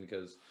person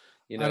because,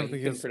 you know, I don't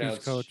think his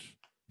speech coach.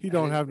 He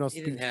don't have no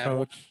speech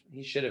coach.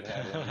 He should have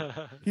had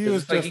one. He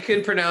was like he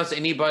couldn't pronounce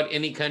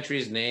any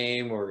country's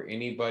name or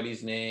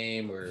anybody's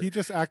name or he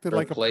just acted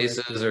like places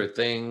a prick, or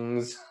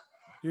things.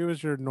 He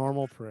was your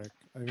normal prick.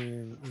 I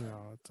mean, you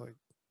know, it's like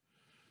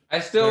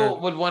I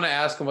still would want to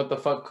ask him what the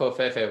fuck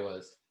Covfefe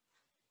was.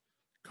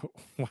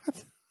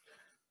 What?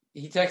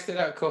 He texted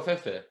out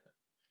Covfefe.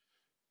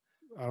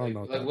 I don't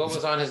know. Like, what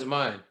was on his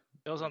mind?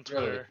 It was on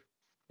Twitter. Really?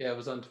 Yeah, it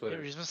was on Twitter.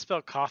 It was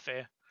misspelled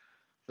coffee.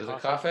 Was it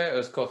coffee? It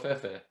was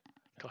Covfefe.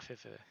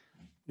 Covfefe.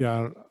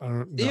 Yeah, I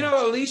don't know. You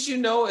know, at least you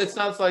know it's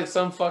not like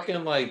some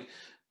fucking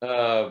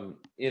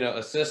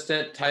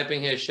assistant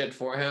typing his shit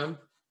for him.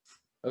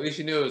 At least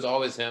you knew it was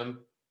always him.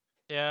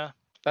 Yeah.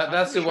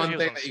 That's the one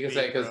thing that you can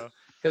say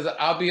because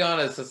I'll be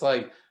honest, it's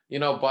like, you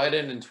know,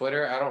 Biden and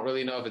Twitter, I don't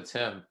really know if it's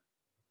him.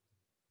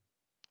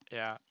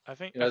 Yeah, I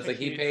think it's like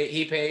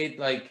he paid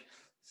like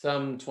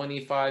some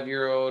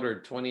 25-year-old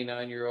or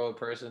 29-year-old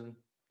person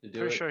to do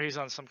it. Pretty sure he's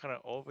on some kind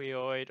of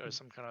opioid or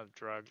some kind of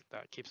drug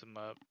that keeps him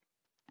up.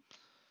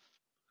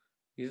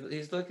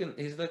 He's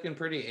looking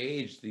pretty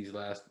aged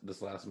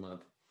this last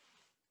month.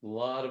 A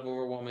lot of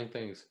overwhelming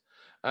things.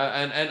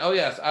 And oh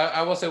yes,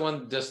 I will say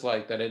one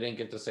dislike that I didn't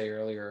get to say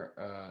earlier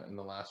in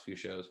the last few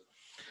shows.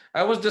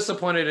 I was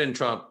disappointed in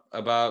Trump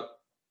about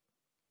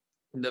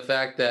the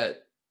fact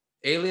that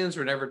aliens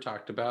were never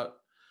talked about,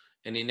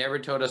 and he never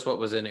told us what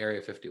was in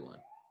Area 51.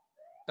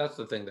 That's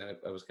the thing that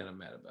I was kind of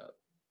mad about.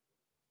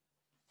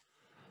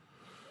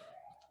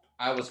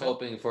 I was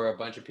hoping for a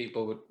bunch of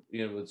people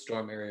would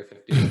storm Area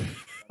 51.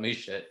 Me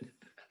shit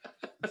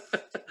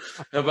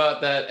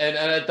about that, and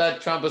I thought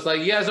Trump was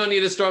like, "You guys don't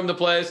need to storm the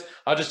place.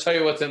 I'll just tell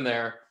you what's in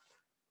there."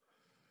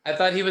 I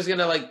thought he was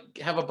gonna like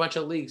have a bunch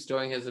of leaks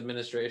during his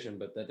administration,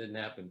 but that didn't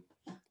happen.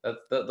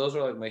 Those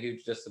were like my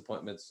huge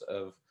disappointments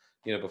of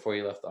before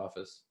he left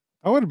office.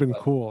 That would have been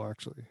cool,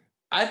 actually.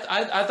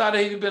 I thought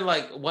he'd been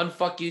like, one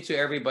fuck you to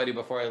everybody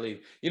before I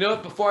leave. You know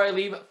what? Before I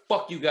leave,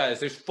 fuck you guys.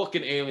 There's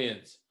fucking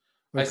aliens.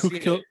 Like who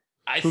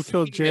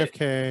killed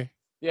JFK?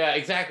 Yeah,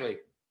 exactly.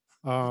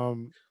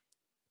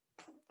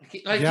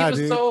 He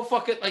was so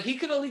fucking like he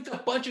could have leaked a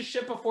bunch of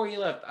shit before he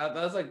left. That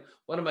was like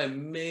one of my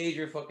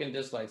major fucking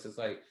dislikes. It's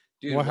like,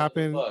 dude, what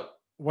happened?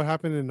 What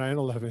happened in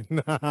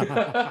 9/11?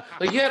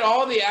 Like you had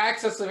all the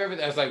access of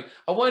everything. I was like,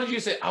 I wanted you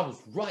to say I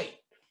was right.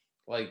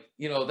 Like,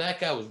 that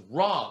guy was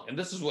wrong, and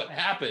this is what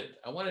happened.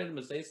 I wanted him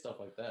to say stuff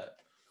like that.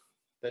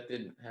 That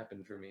didn't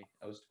happen for me.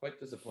 I was quite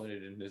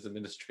disappointed in his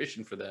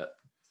administration for that.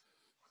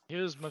 He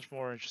was much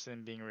more interested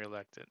in being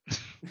reelected.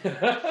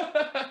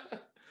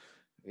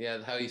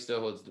 Yeah, how he still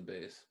holds the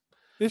base.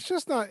 It's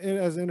just not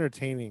as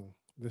entertaining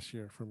this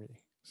year for me.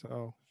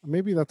 So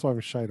maybe that's why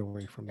we shied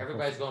away from it.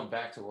 Everybody's going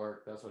back to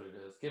work. That's what it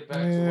is. Get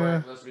back to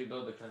work. Let's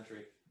rebuild the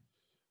country.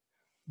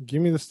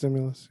 Give me the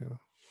stimulus.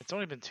 It's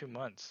only been 2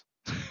 months.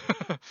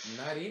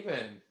 Not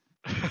even.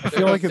 I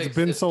feel like it's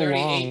been so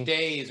 38 long.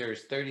 days or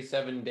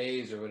 37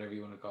 days or whatever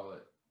you want to call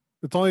it.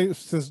 It's only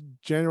since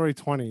January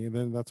 20, and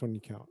then that's when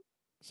you count.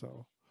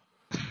 So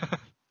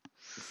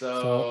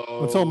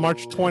until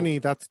March 20,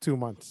 that's 2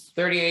 months.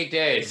 38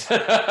 days.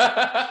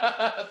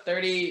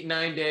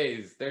 39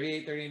 days.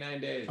 38,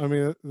 39 days. I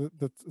mean,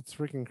 it's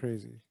freaking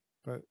crazy.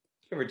 But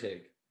give or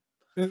take.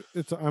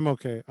 I'm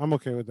okay. I'm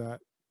okay with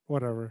that.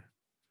 Whatever.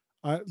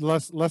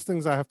 Less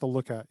things I have to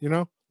look at,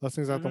 less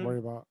things I have to worry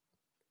about.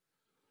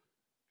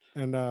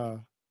 And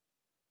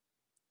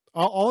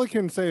all I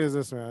can say is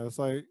this, man. It's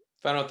like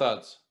Final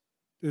thoughts.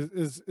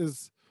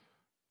 is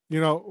you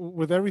know,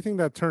 with everything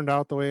that turned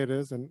out the way it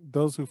is, and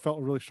those who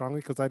felt really strongly,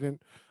 because I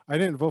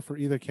didn't vote for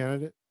either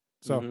candidate,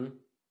 so Mhm.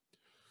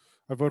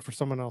 I voted for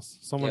someone else,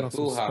 Yeah, who's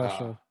boo ha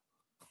special,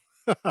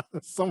 ha.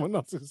 someone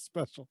else who's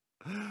special,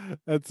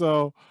 and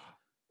so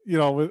you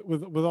know,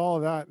 with all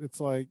of that, it's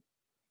like,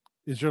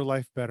 is your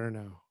life better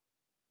now?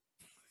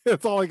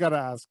 That's all I gotta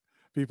ask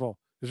people.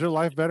 Is your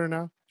life better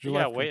now? Is You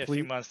your gotta life wait a few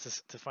complete?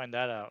 months to find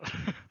that out.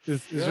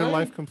 Is your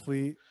life Really?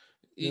 complete?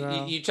 You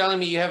know, You telling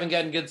me you haven't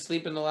gotten good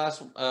sleep in the last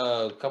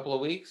couple of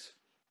weeks?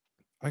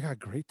 I got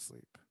great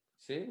sleep.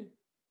 See?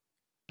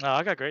 No,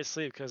 I got great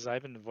sleep because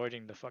I've been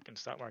avoiding the fucking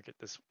stock market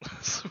this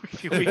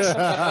few weeks.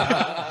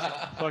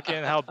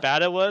 Fucking how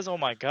bad it was. Oh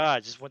my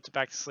god, just went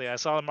back to sleep. I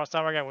saw the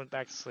stock market, I went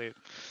back to sleep.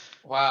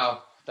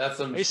 Wow, that's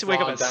some I used to wake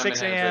up strong at diamond 6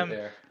 hands right a.m.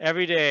 there.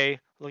 every day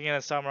looking at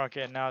the stock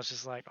market, and now it's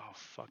just like, oh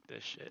fuck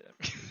this shit.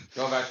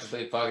 Go back to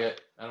sleep. Fuck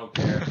it. I don't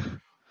care.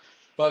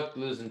 Fuck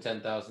losing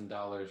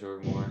 $10,000 or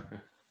more.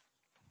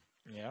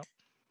 Yeah.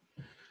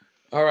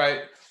 All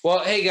right. Well,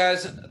 hey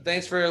guys,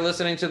 thanks for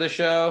listening to the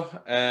show.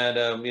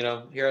 And you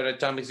know, here at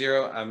Atomic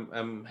Zero,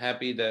 I'm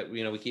happy that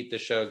we keep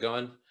this show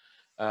going.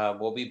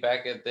 We'll be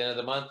back at the end of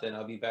the month, and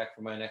I'll be back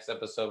for my next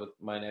episode with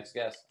my next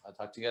guest. I'll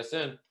talk to you guys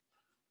soon.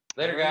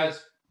 Later, Alrighty.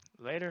 guys.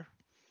 Later.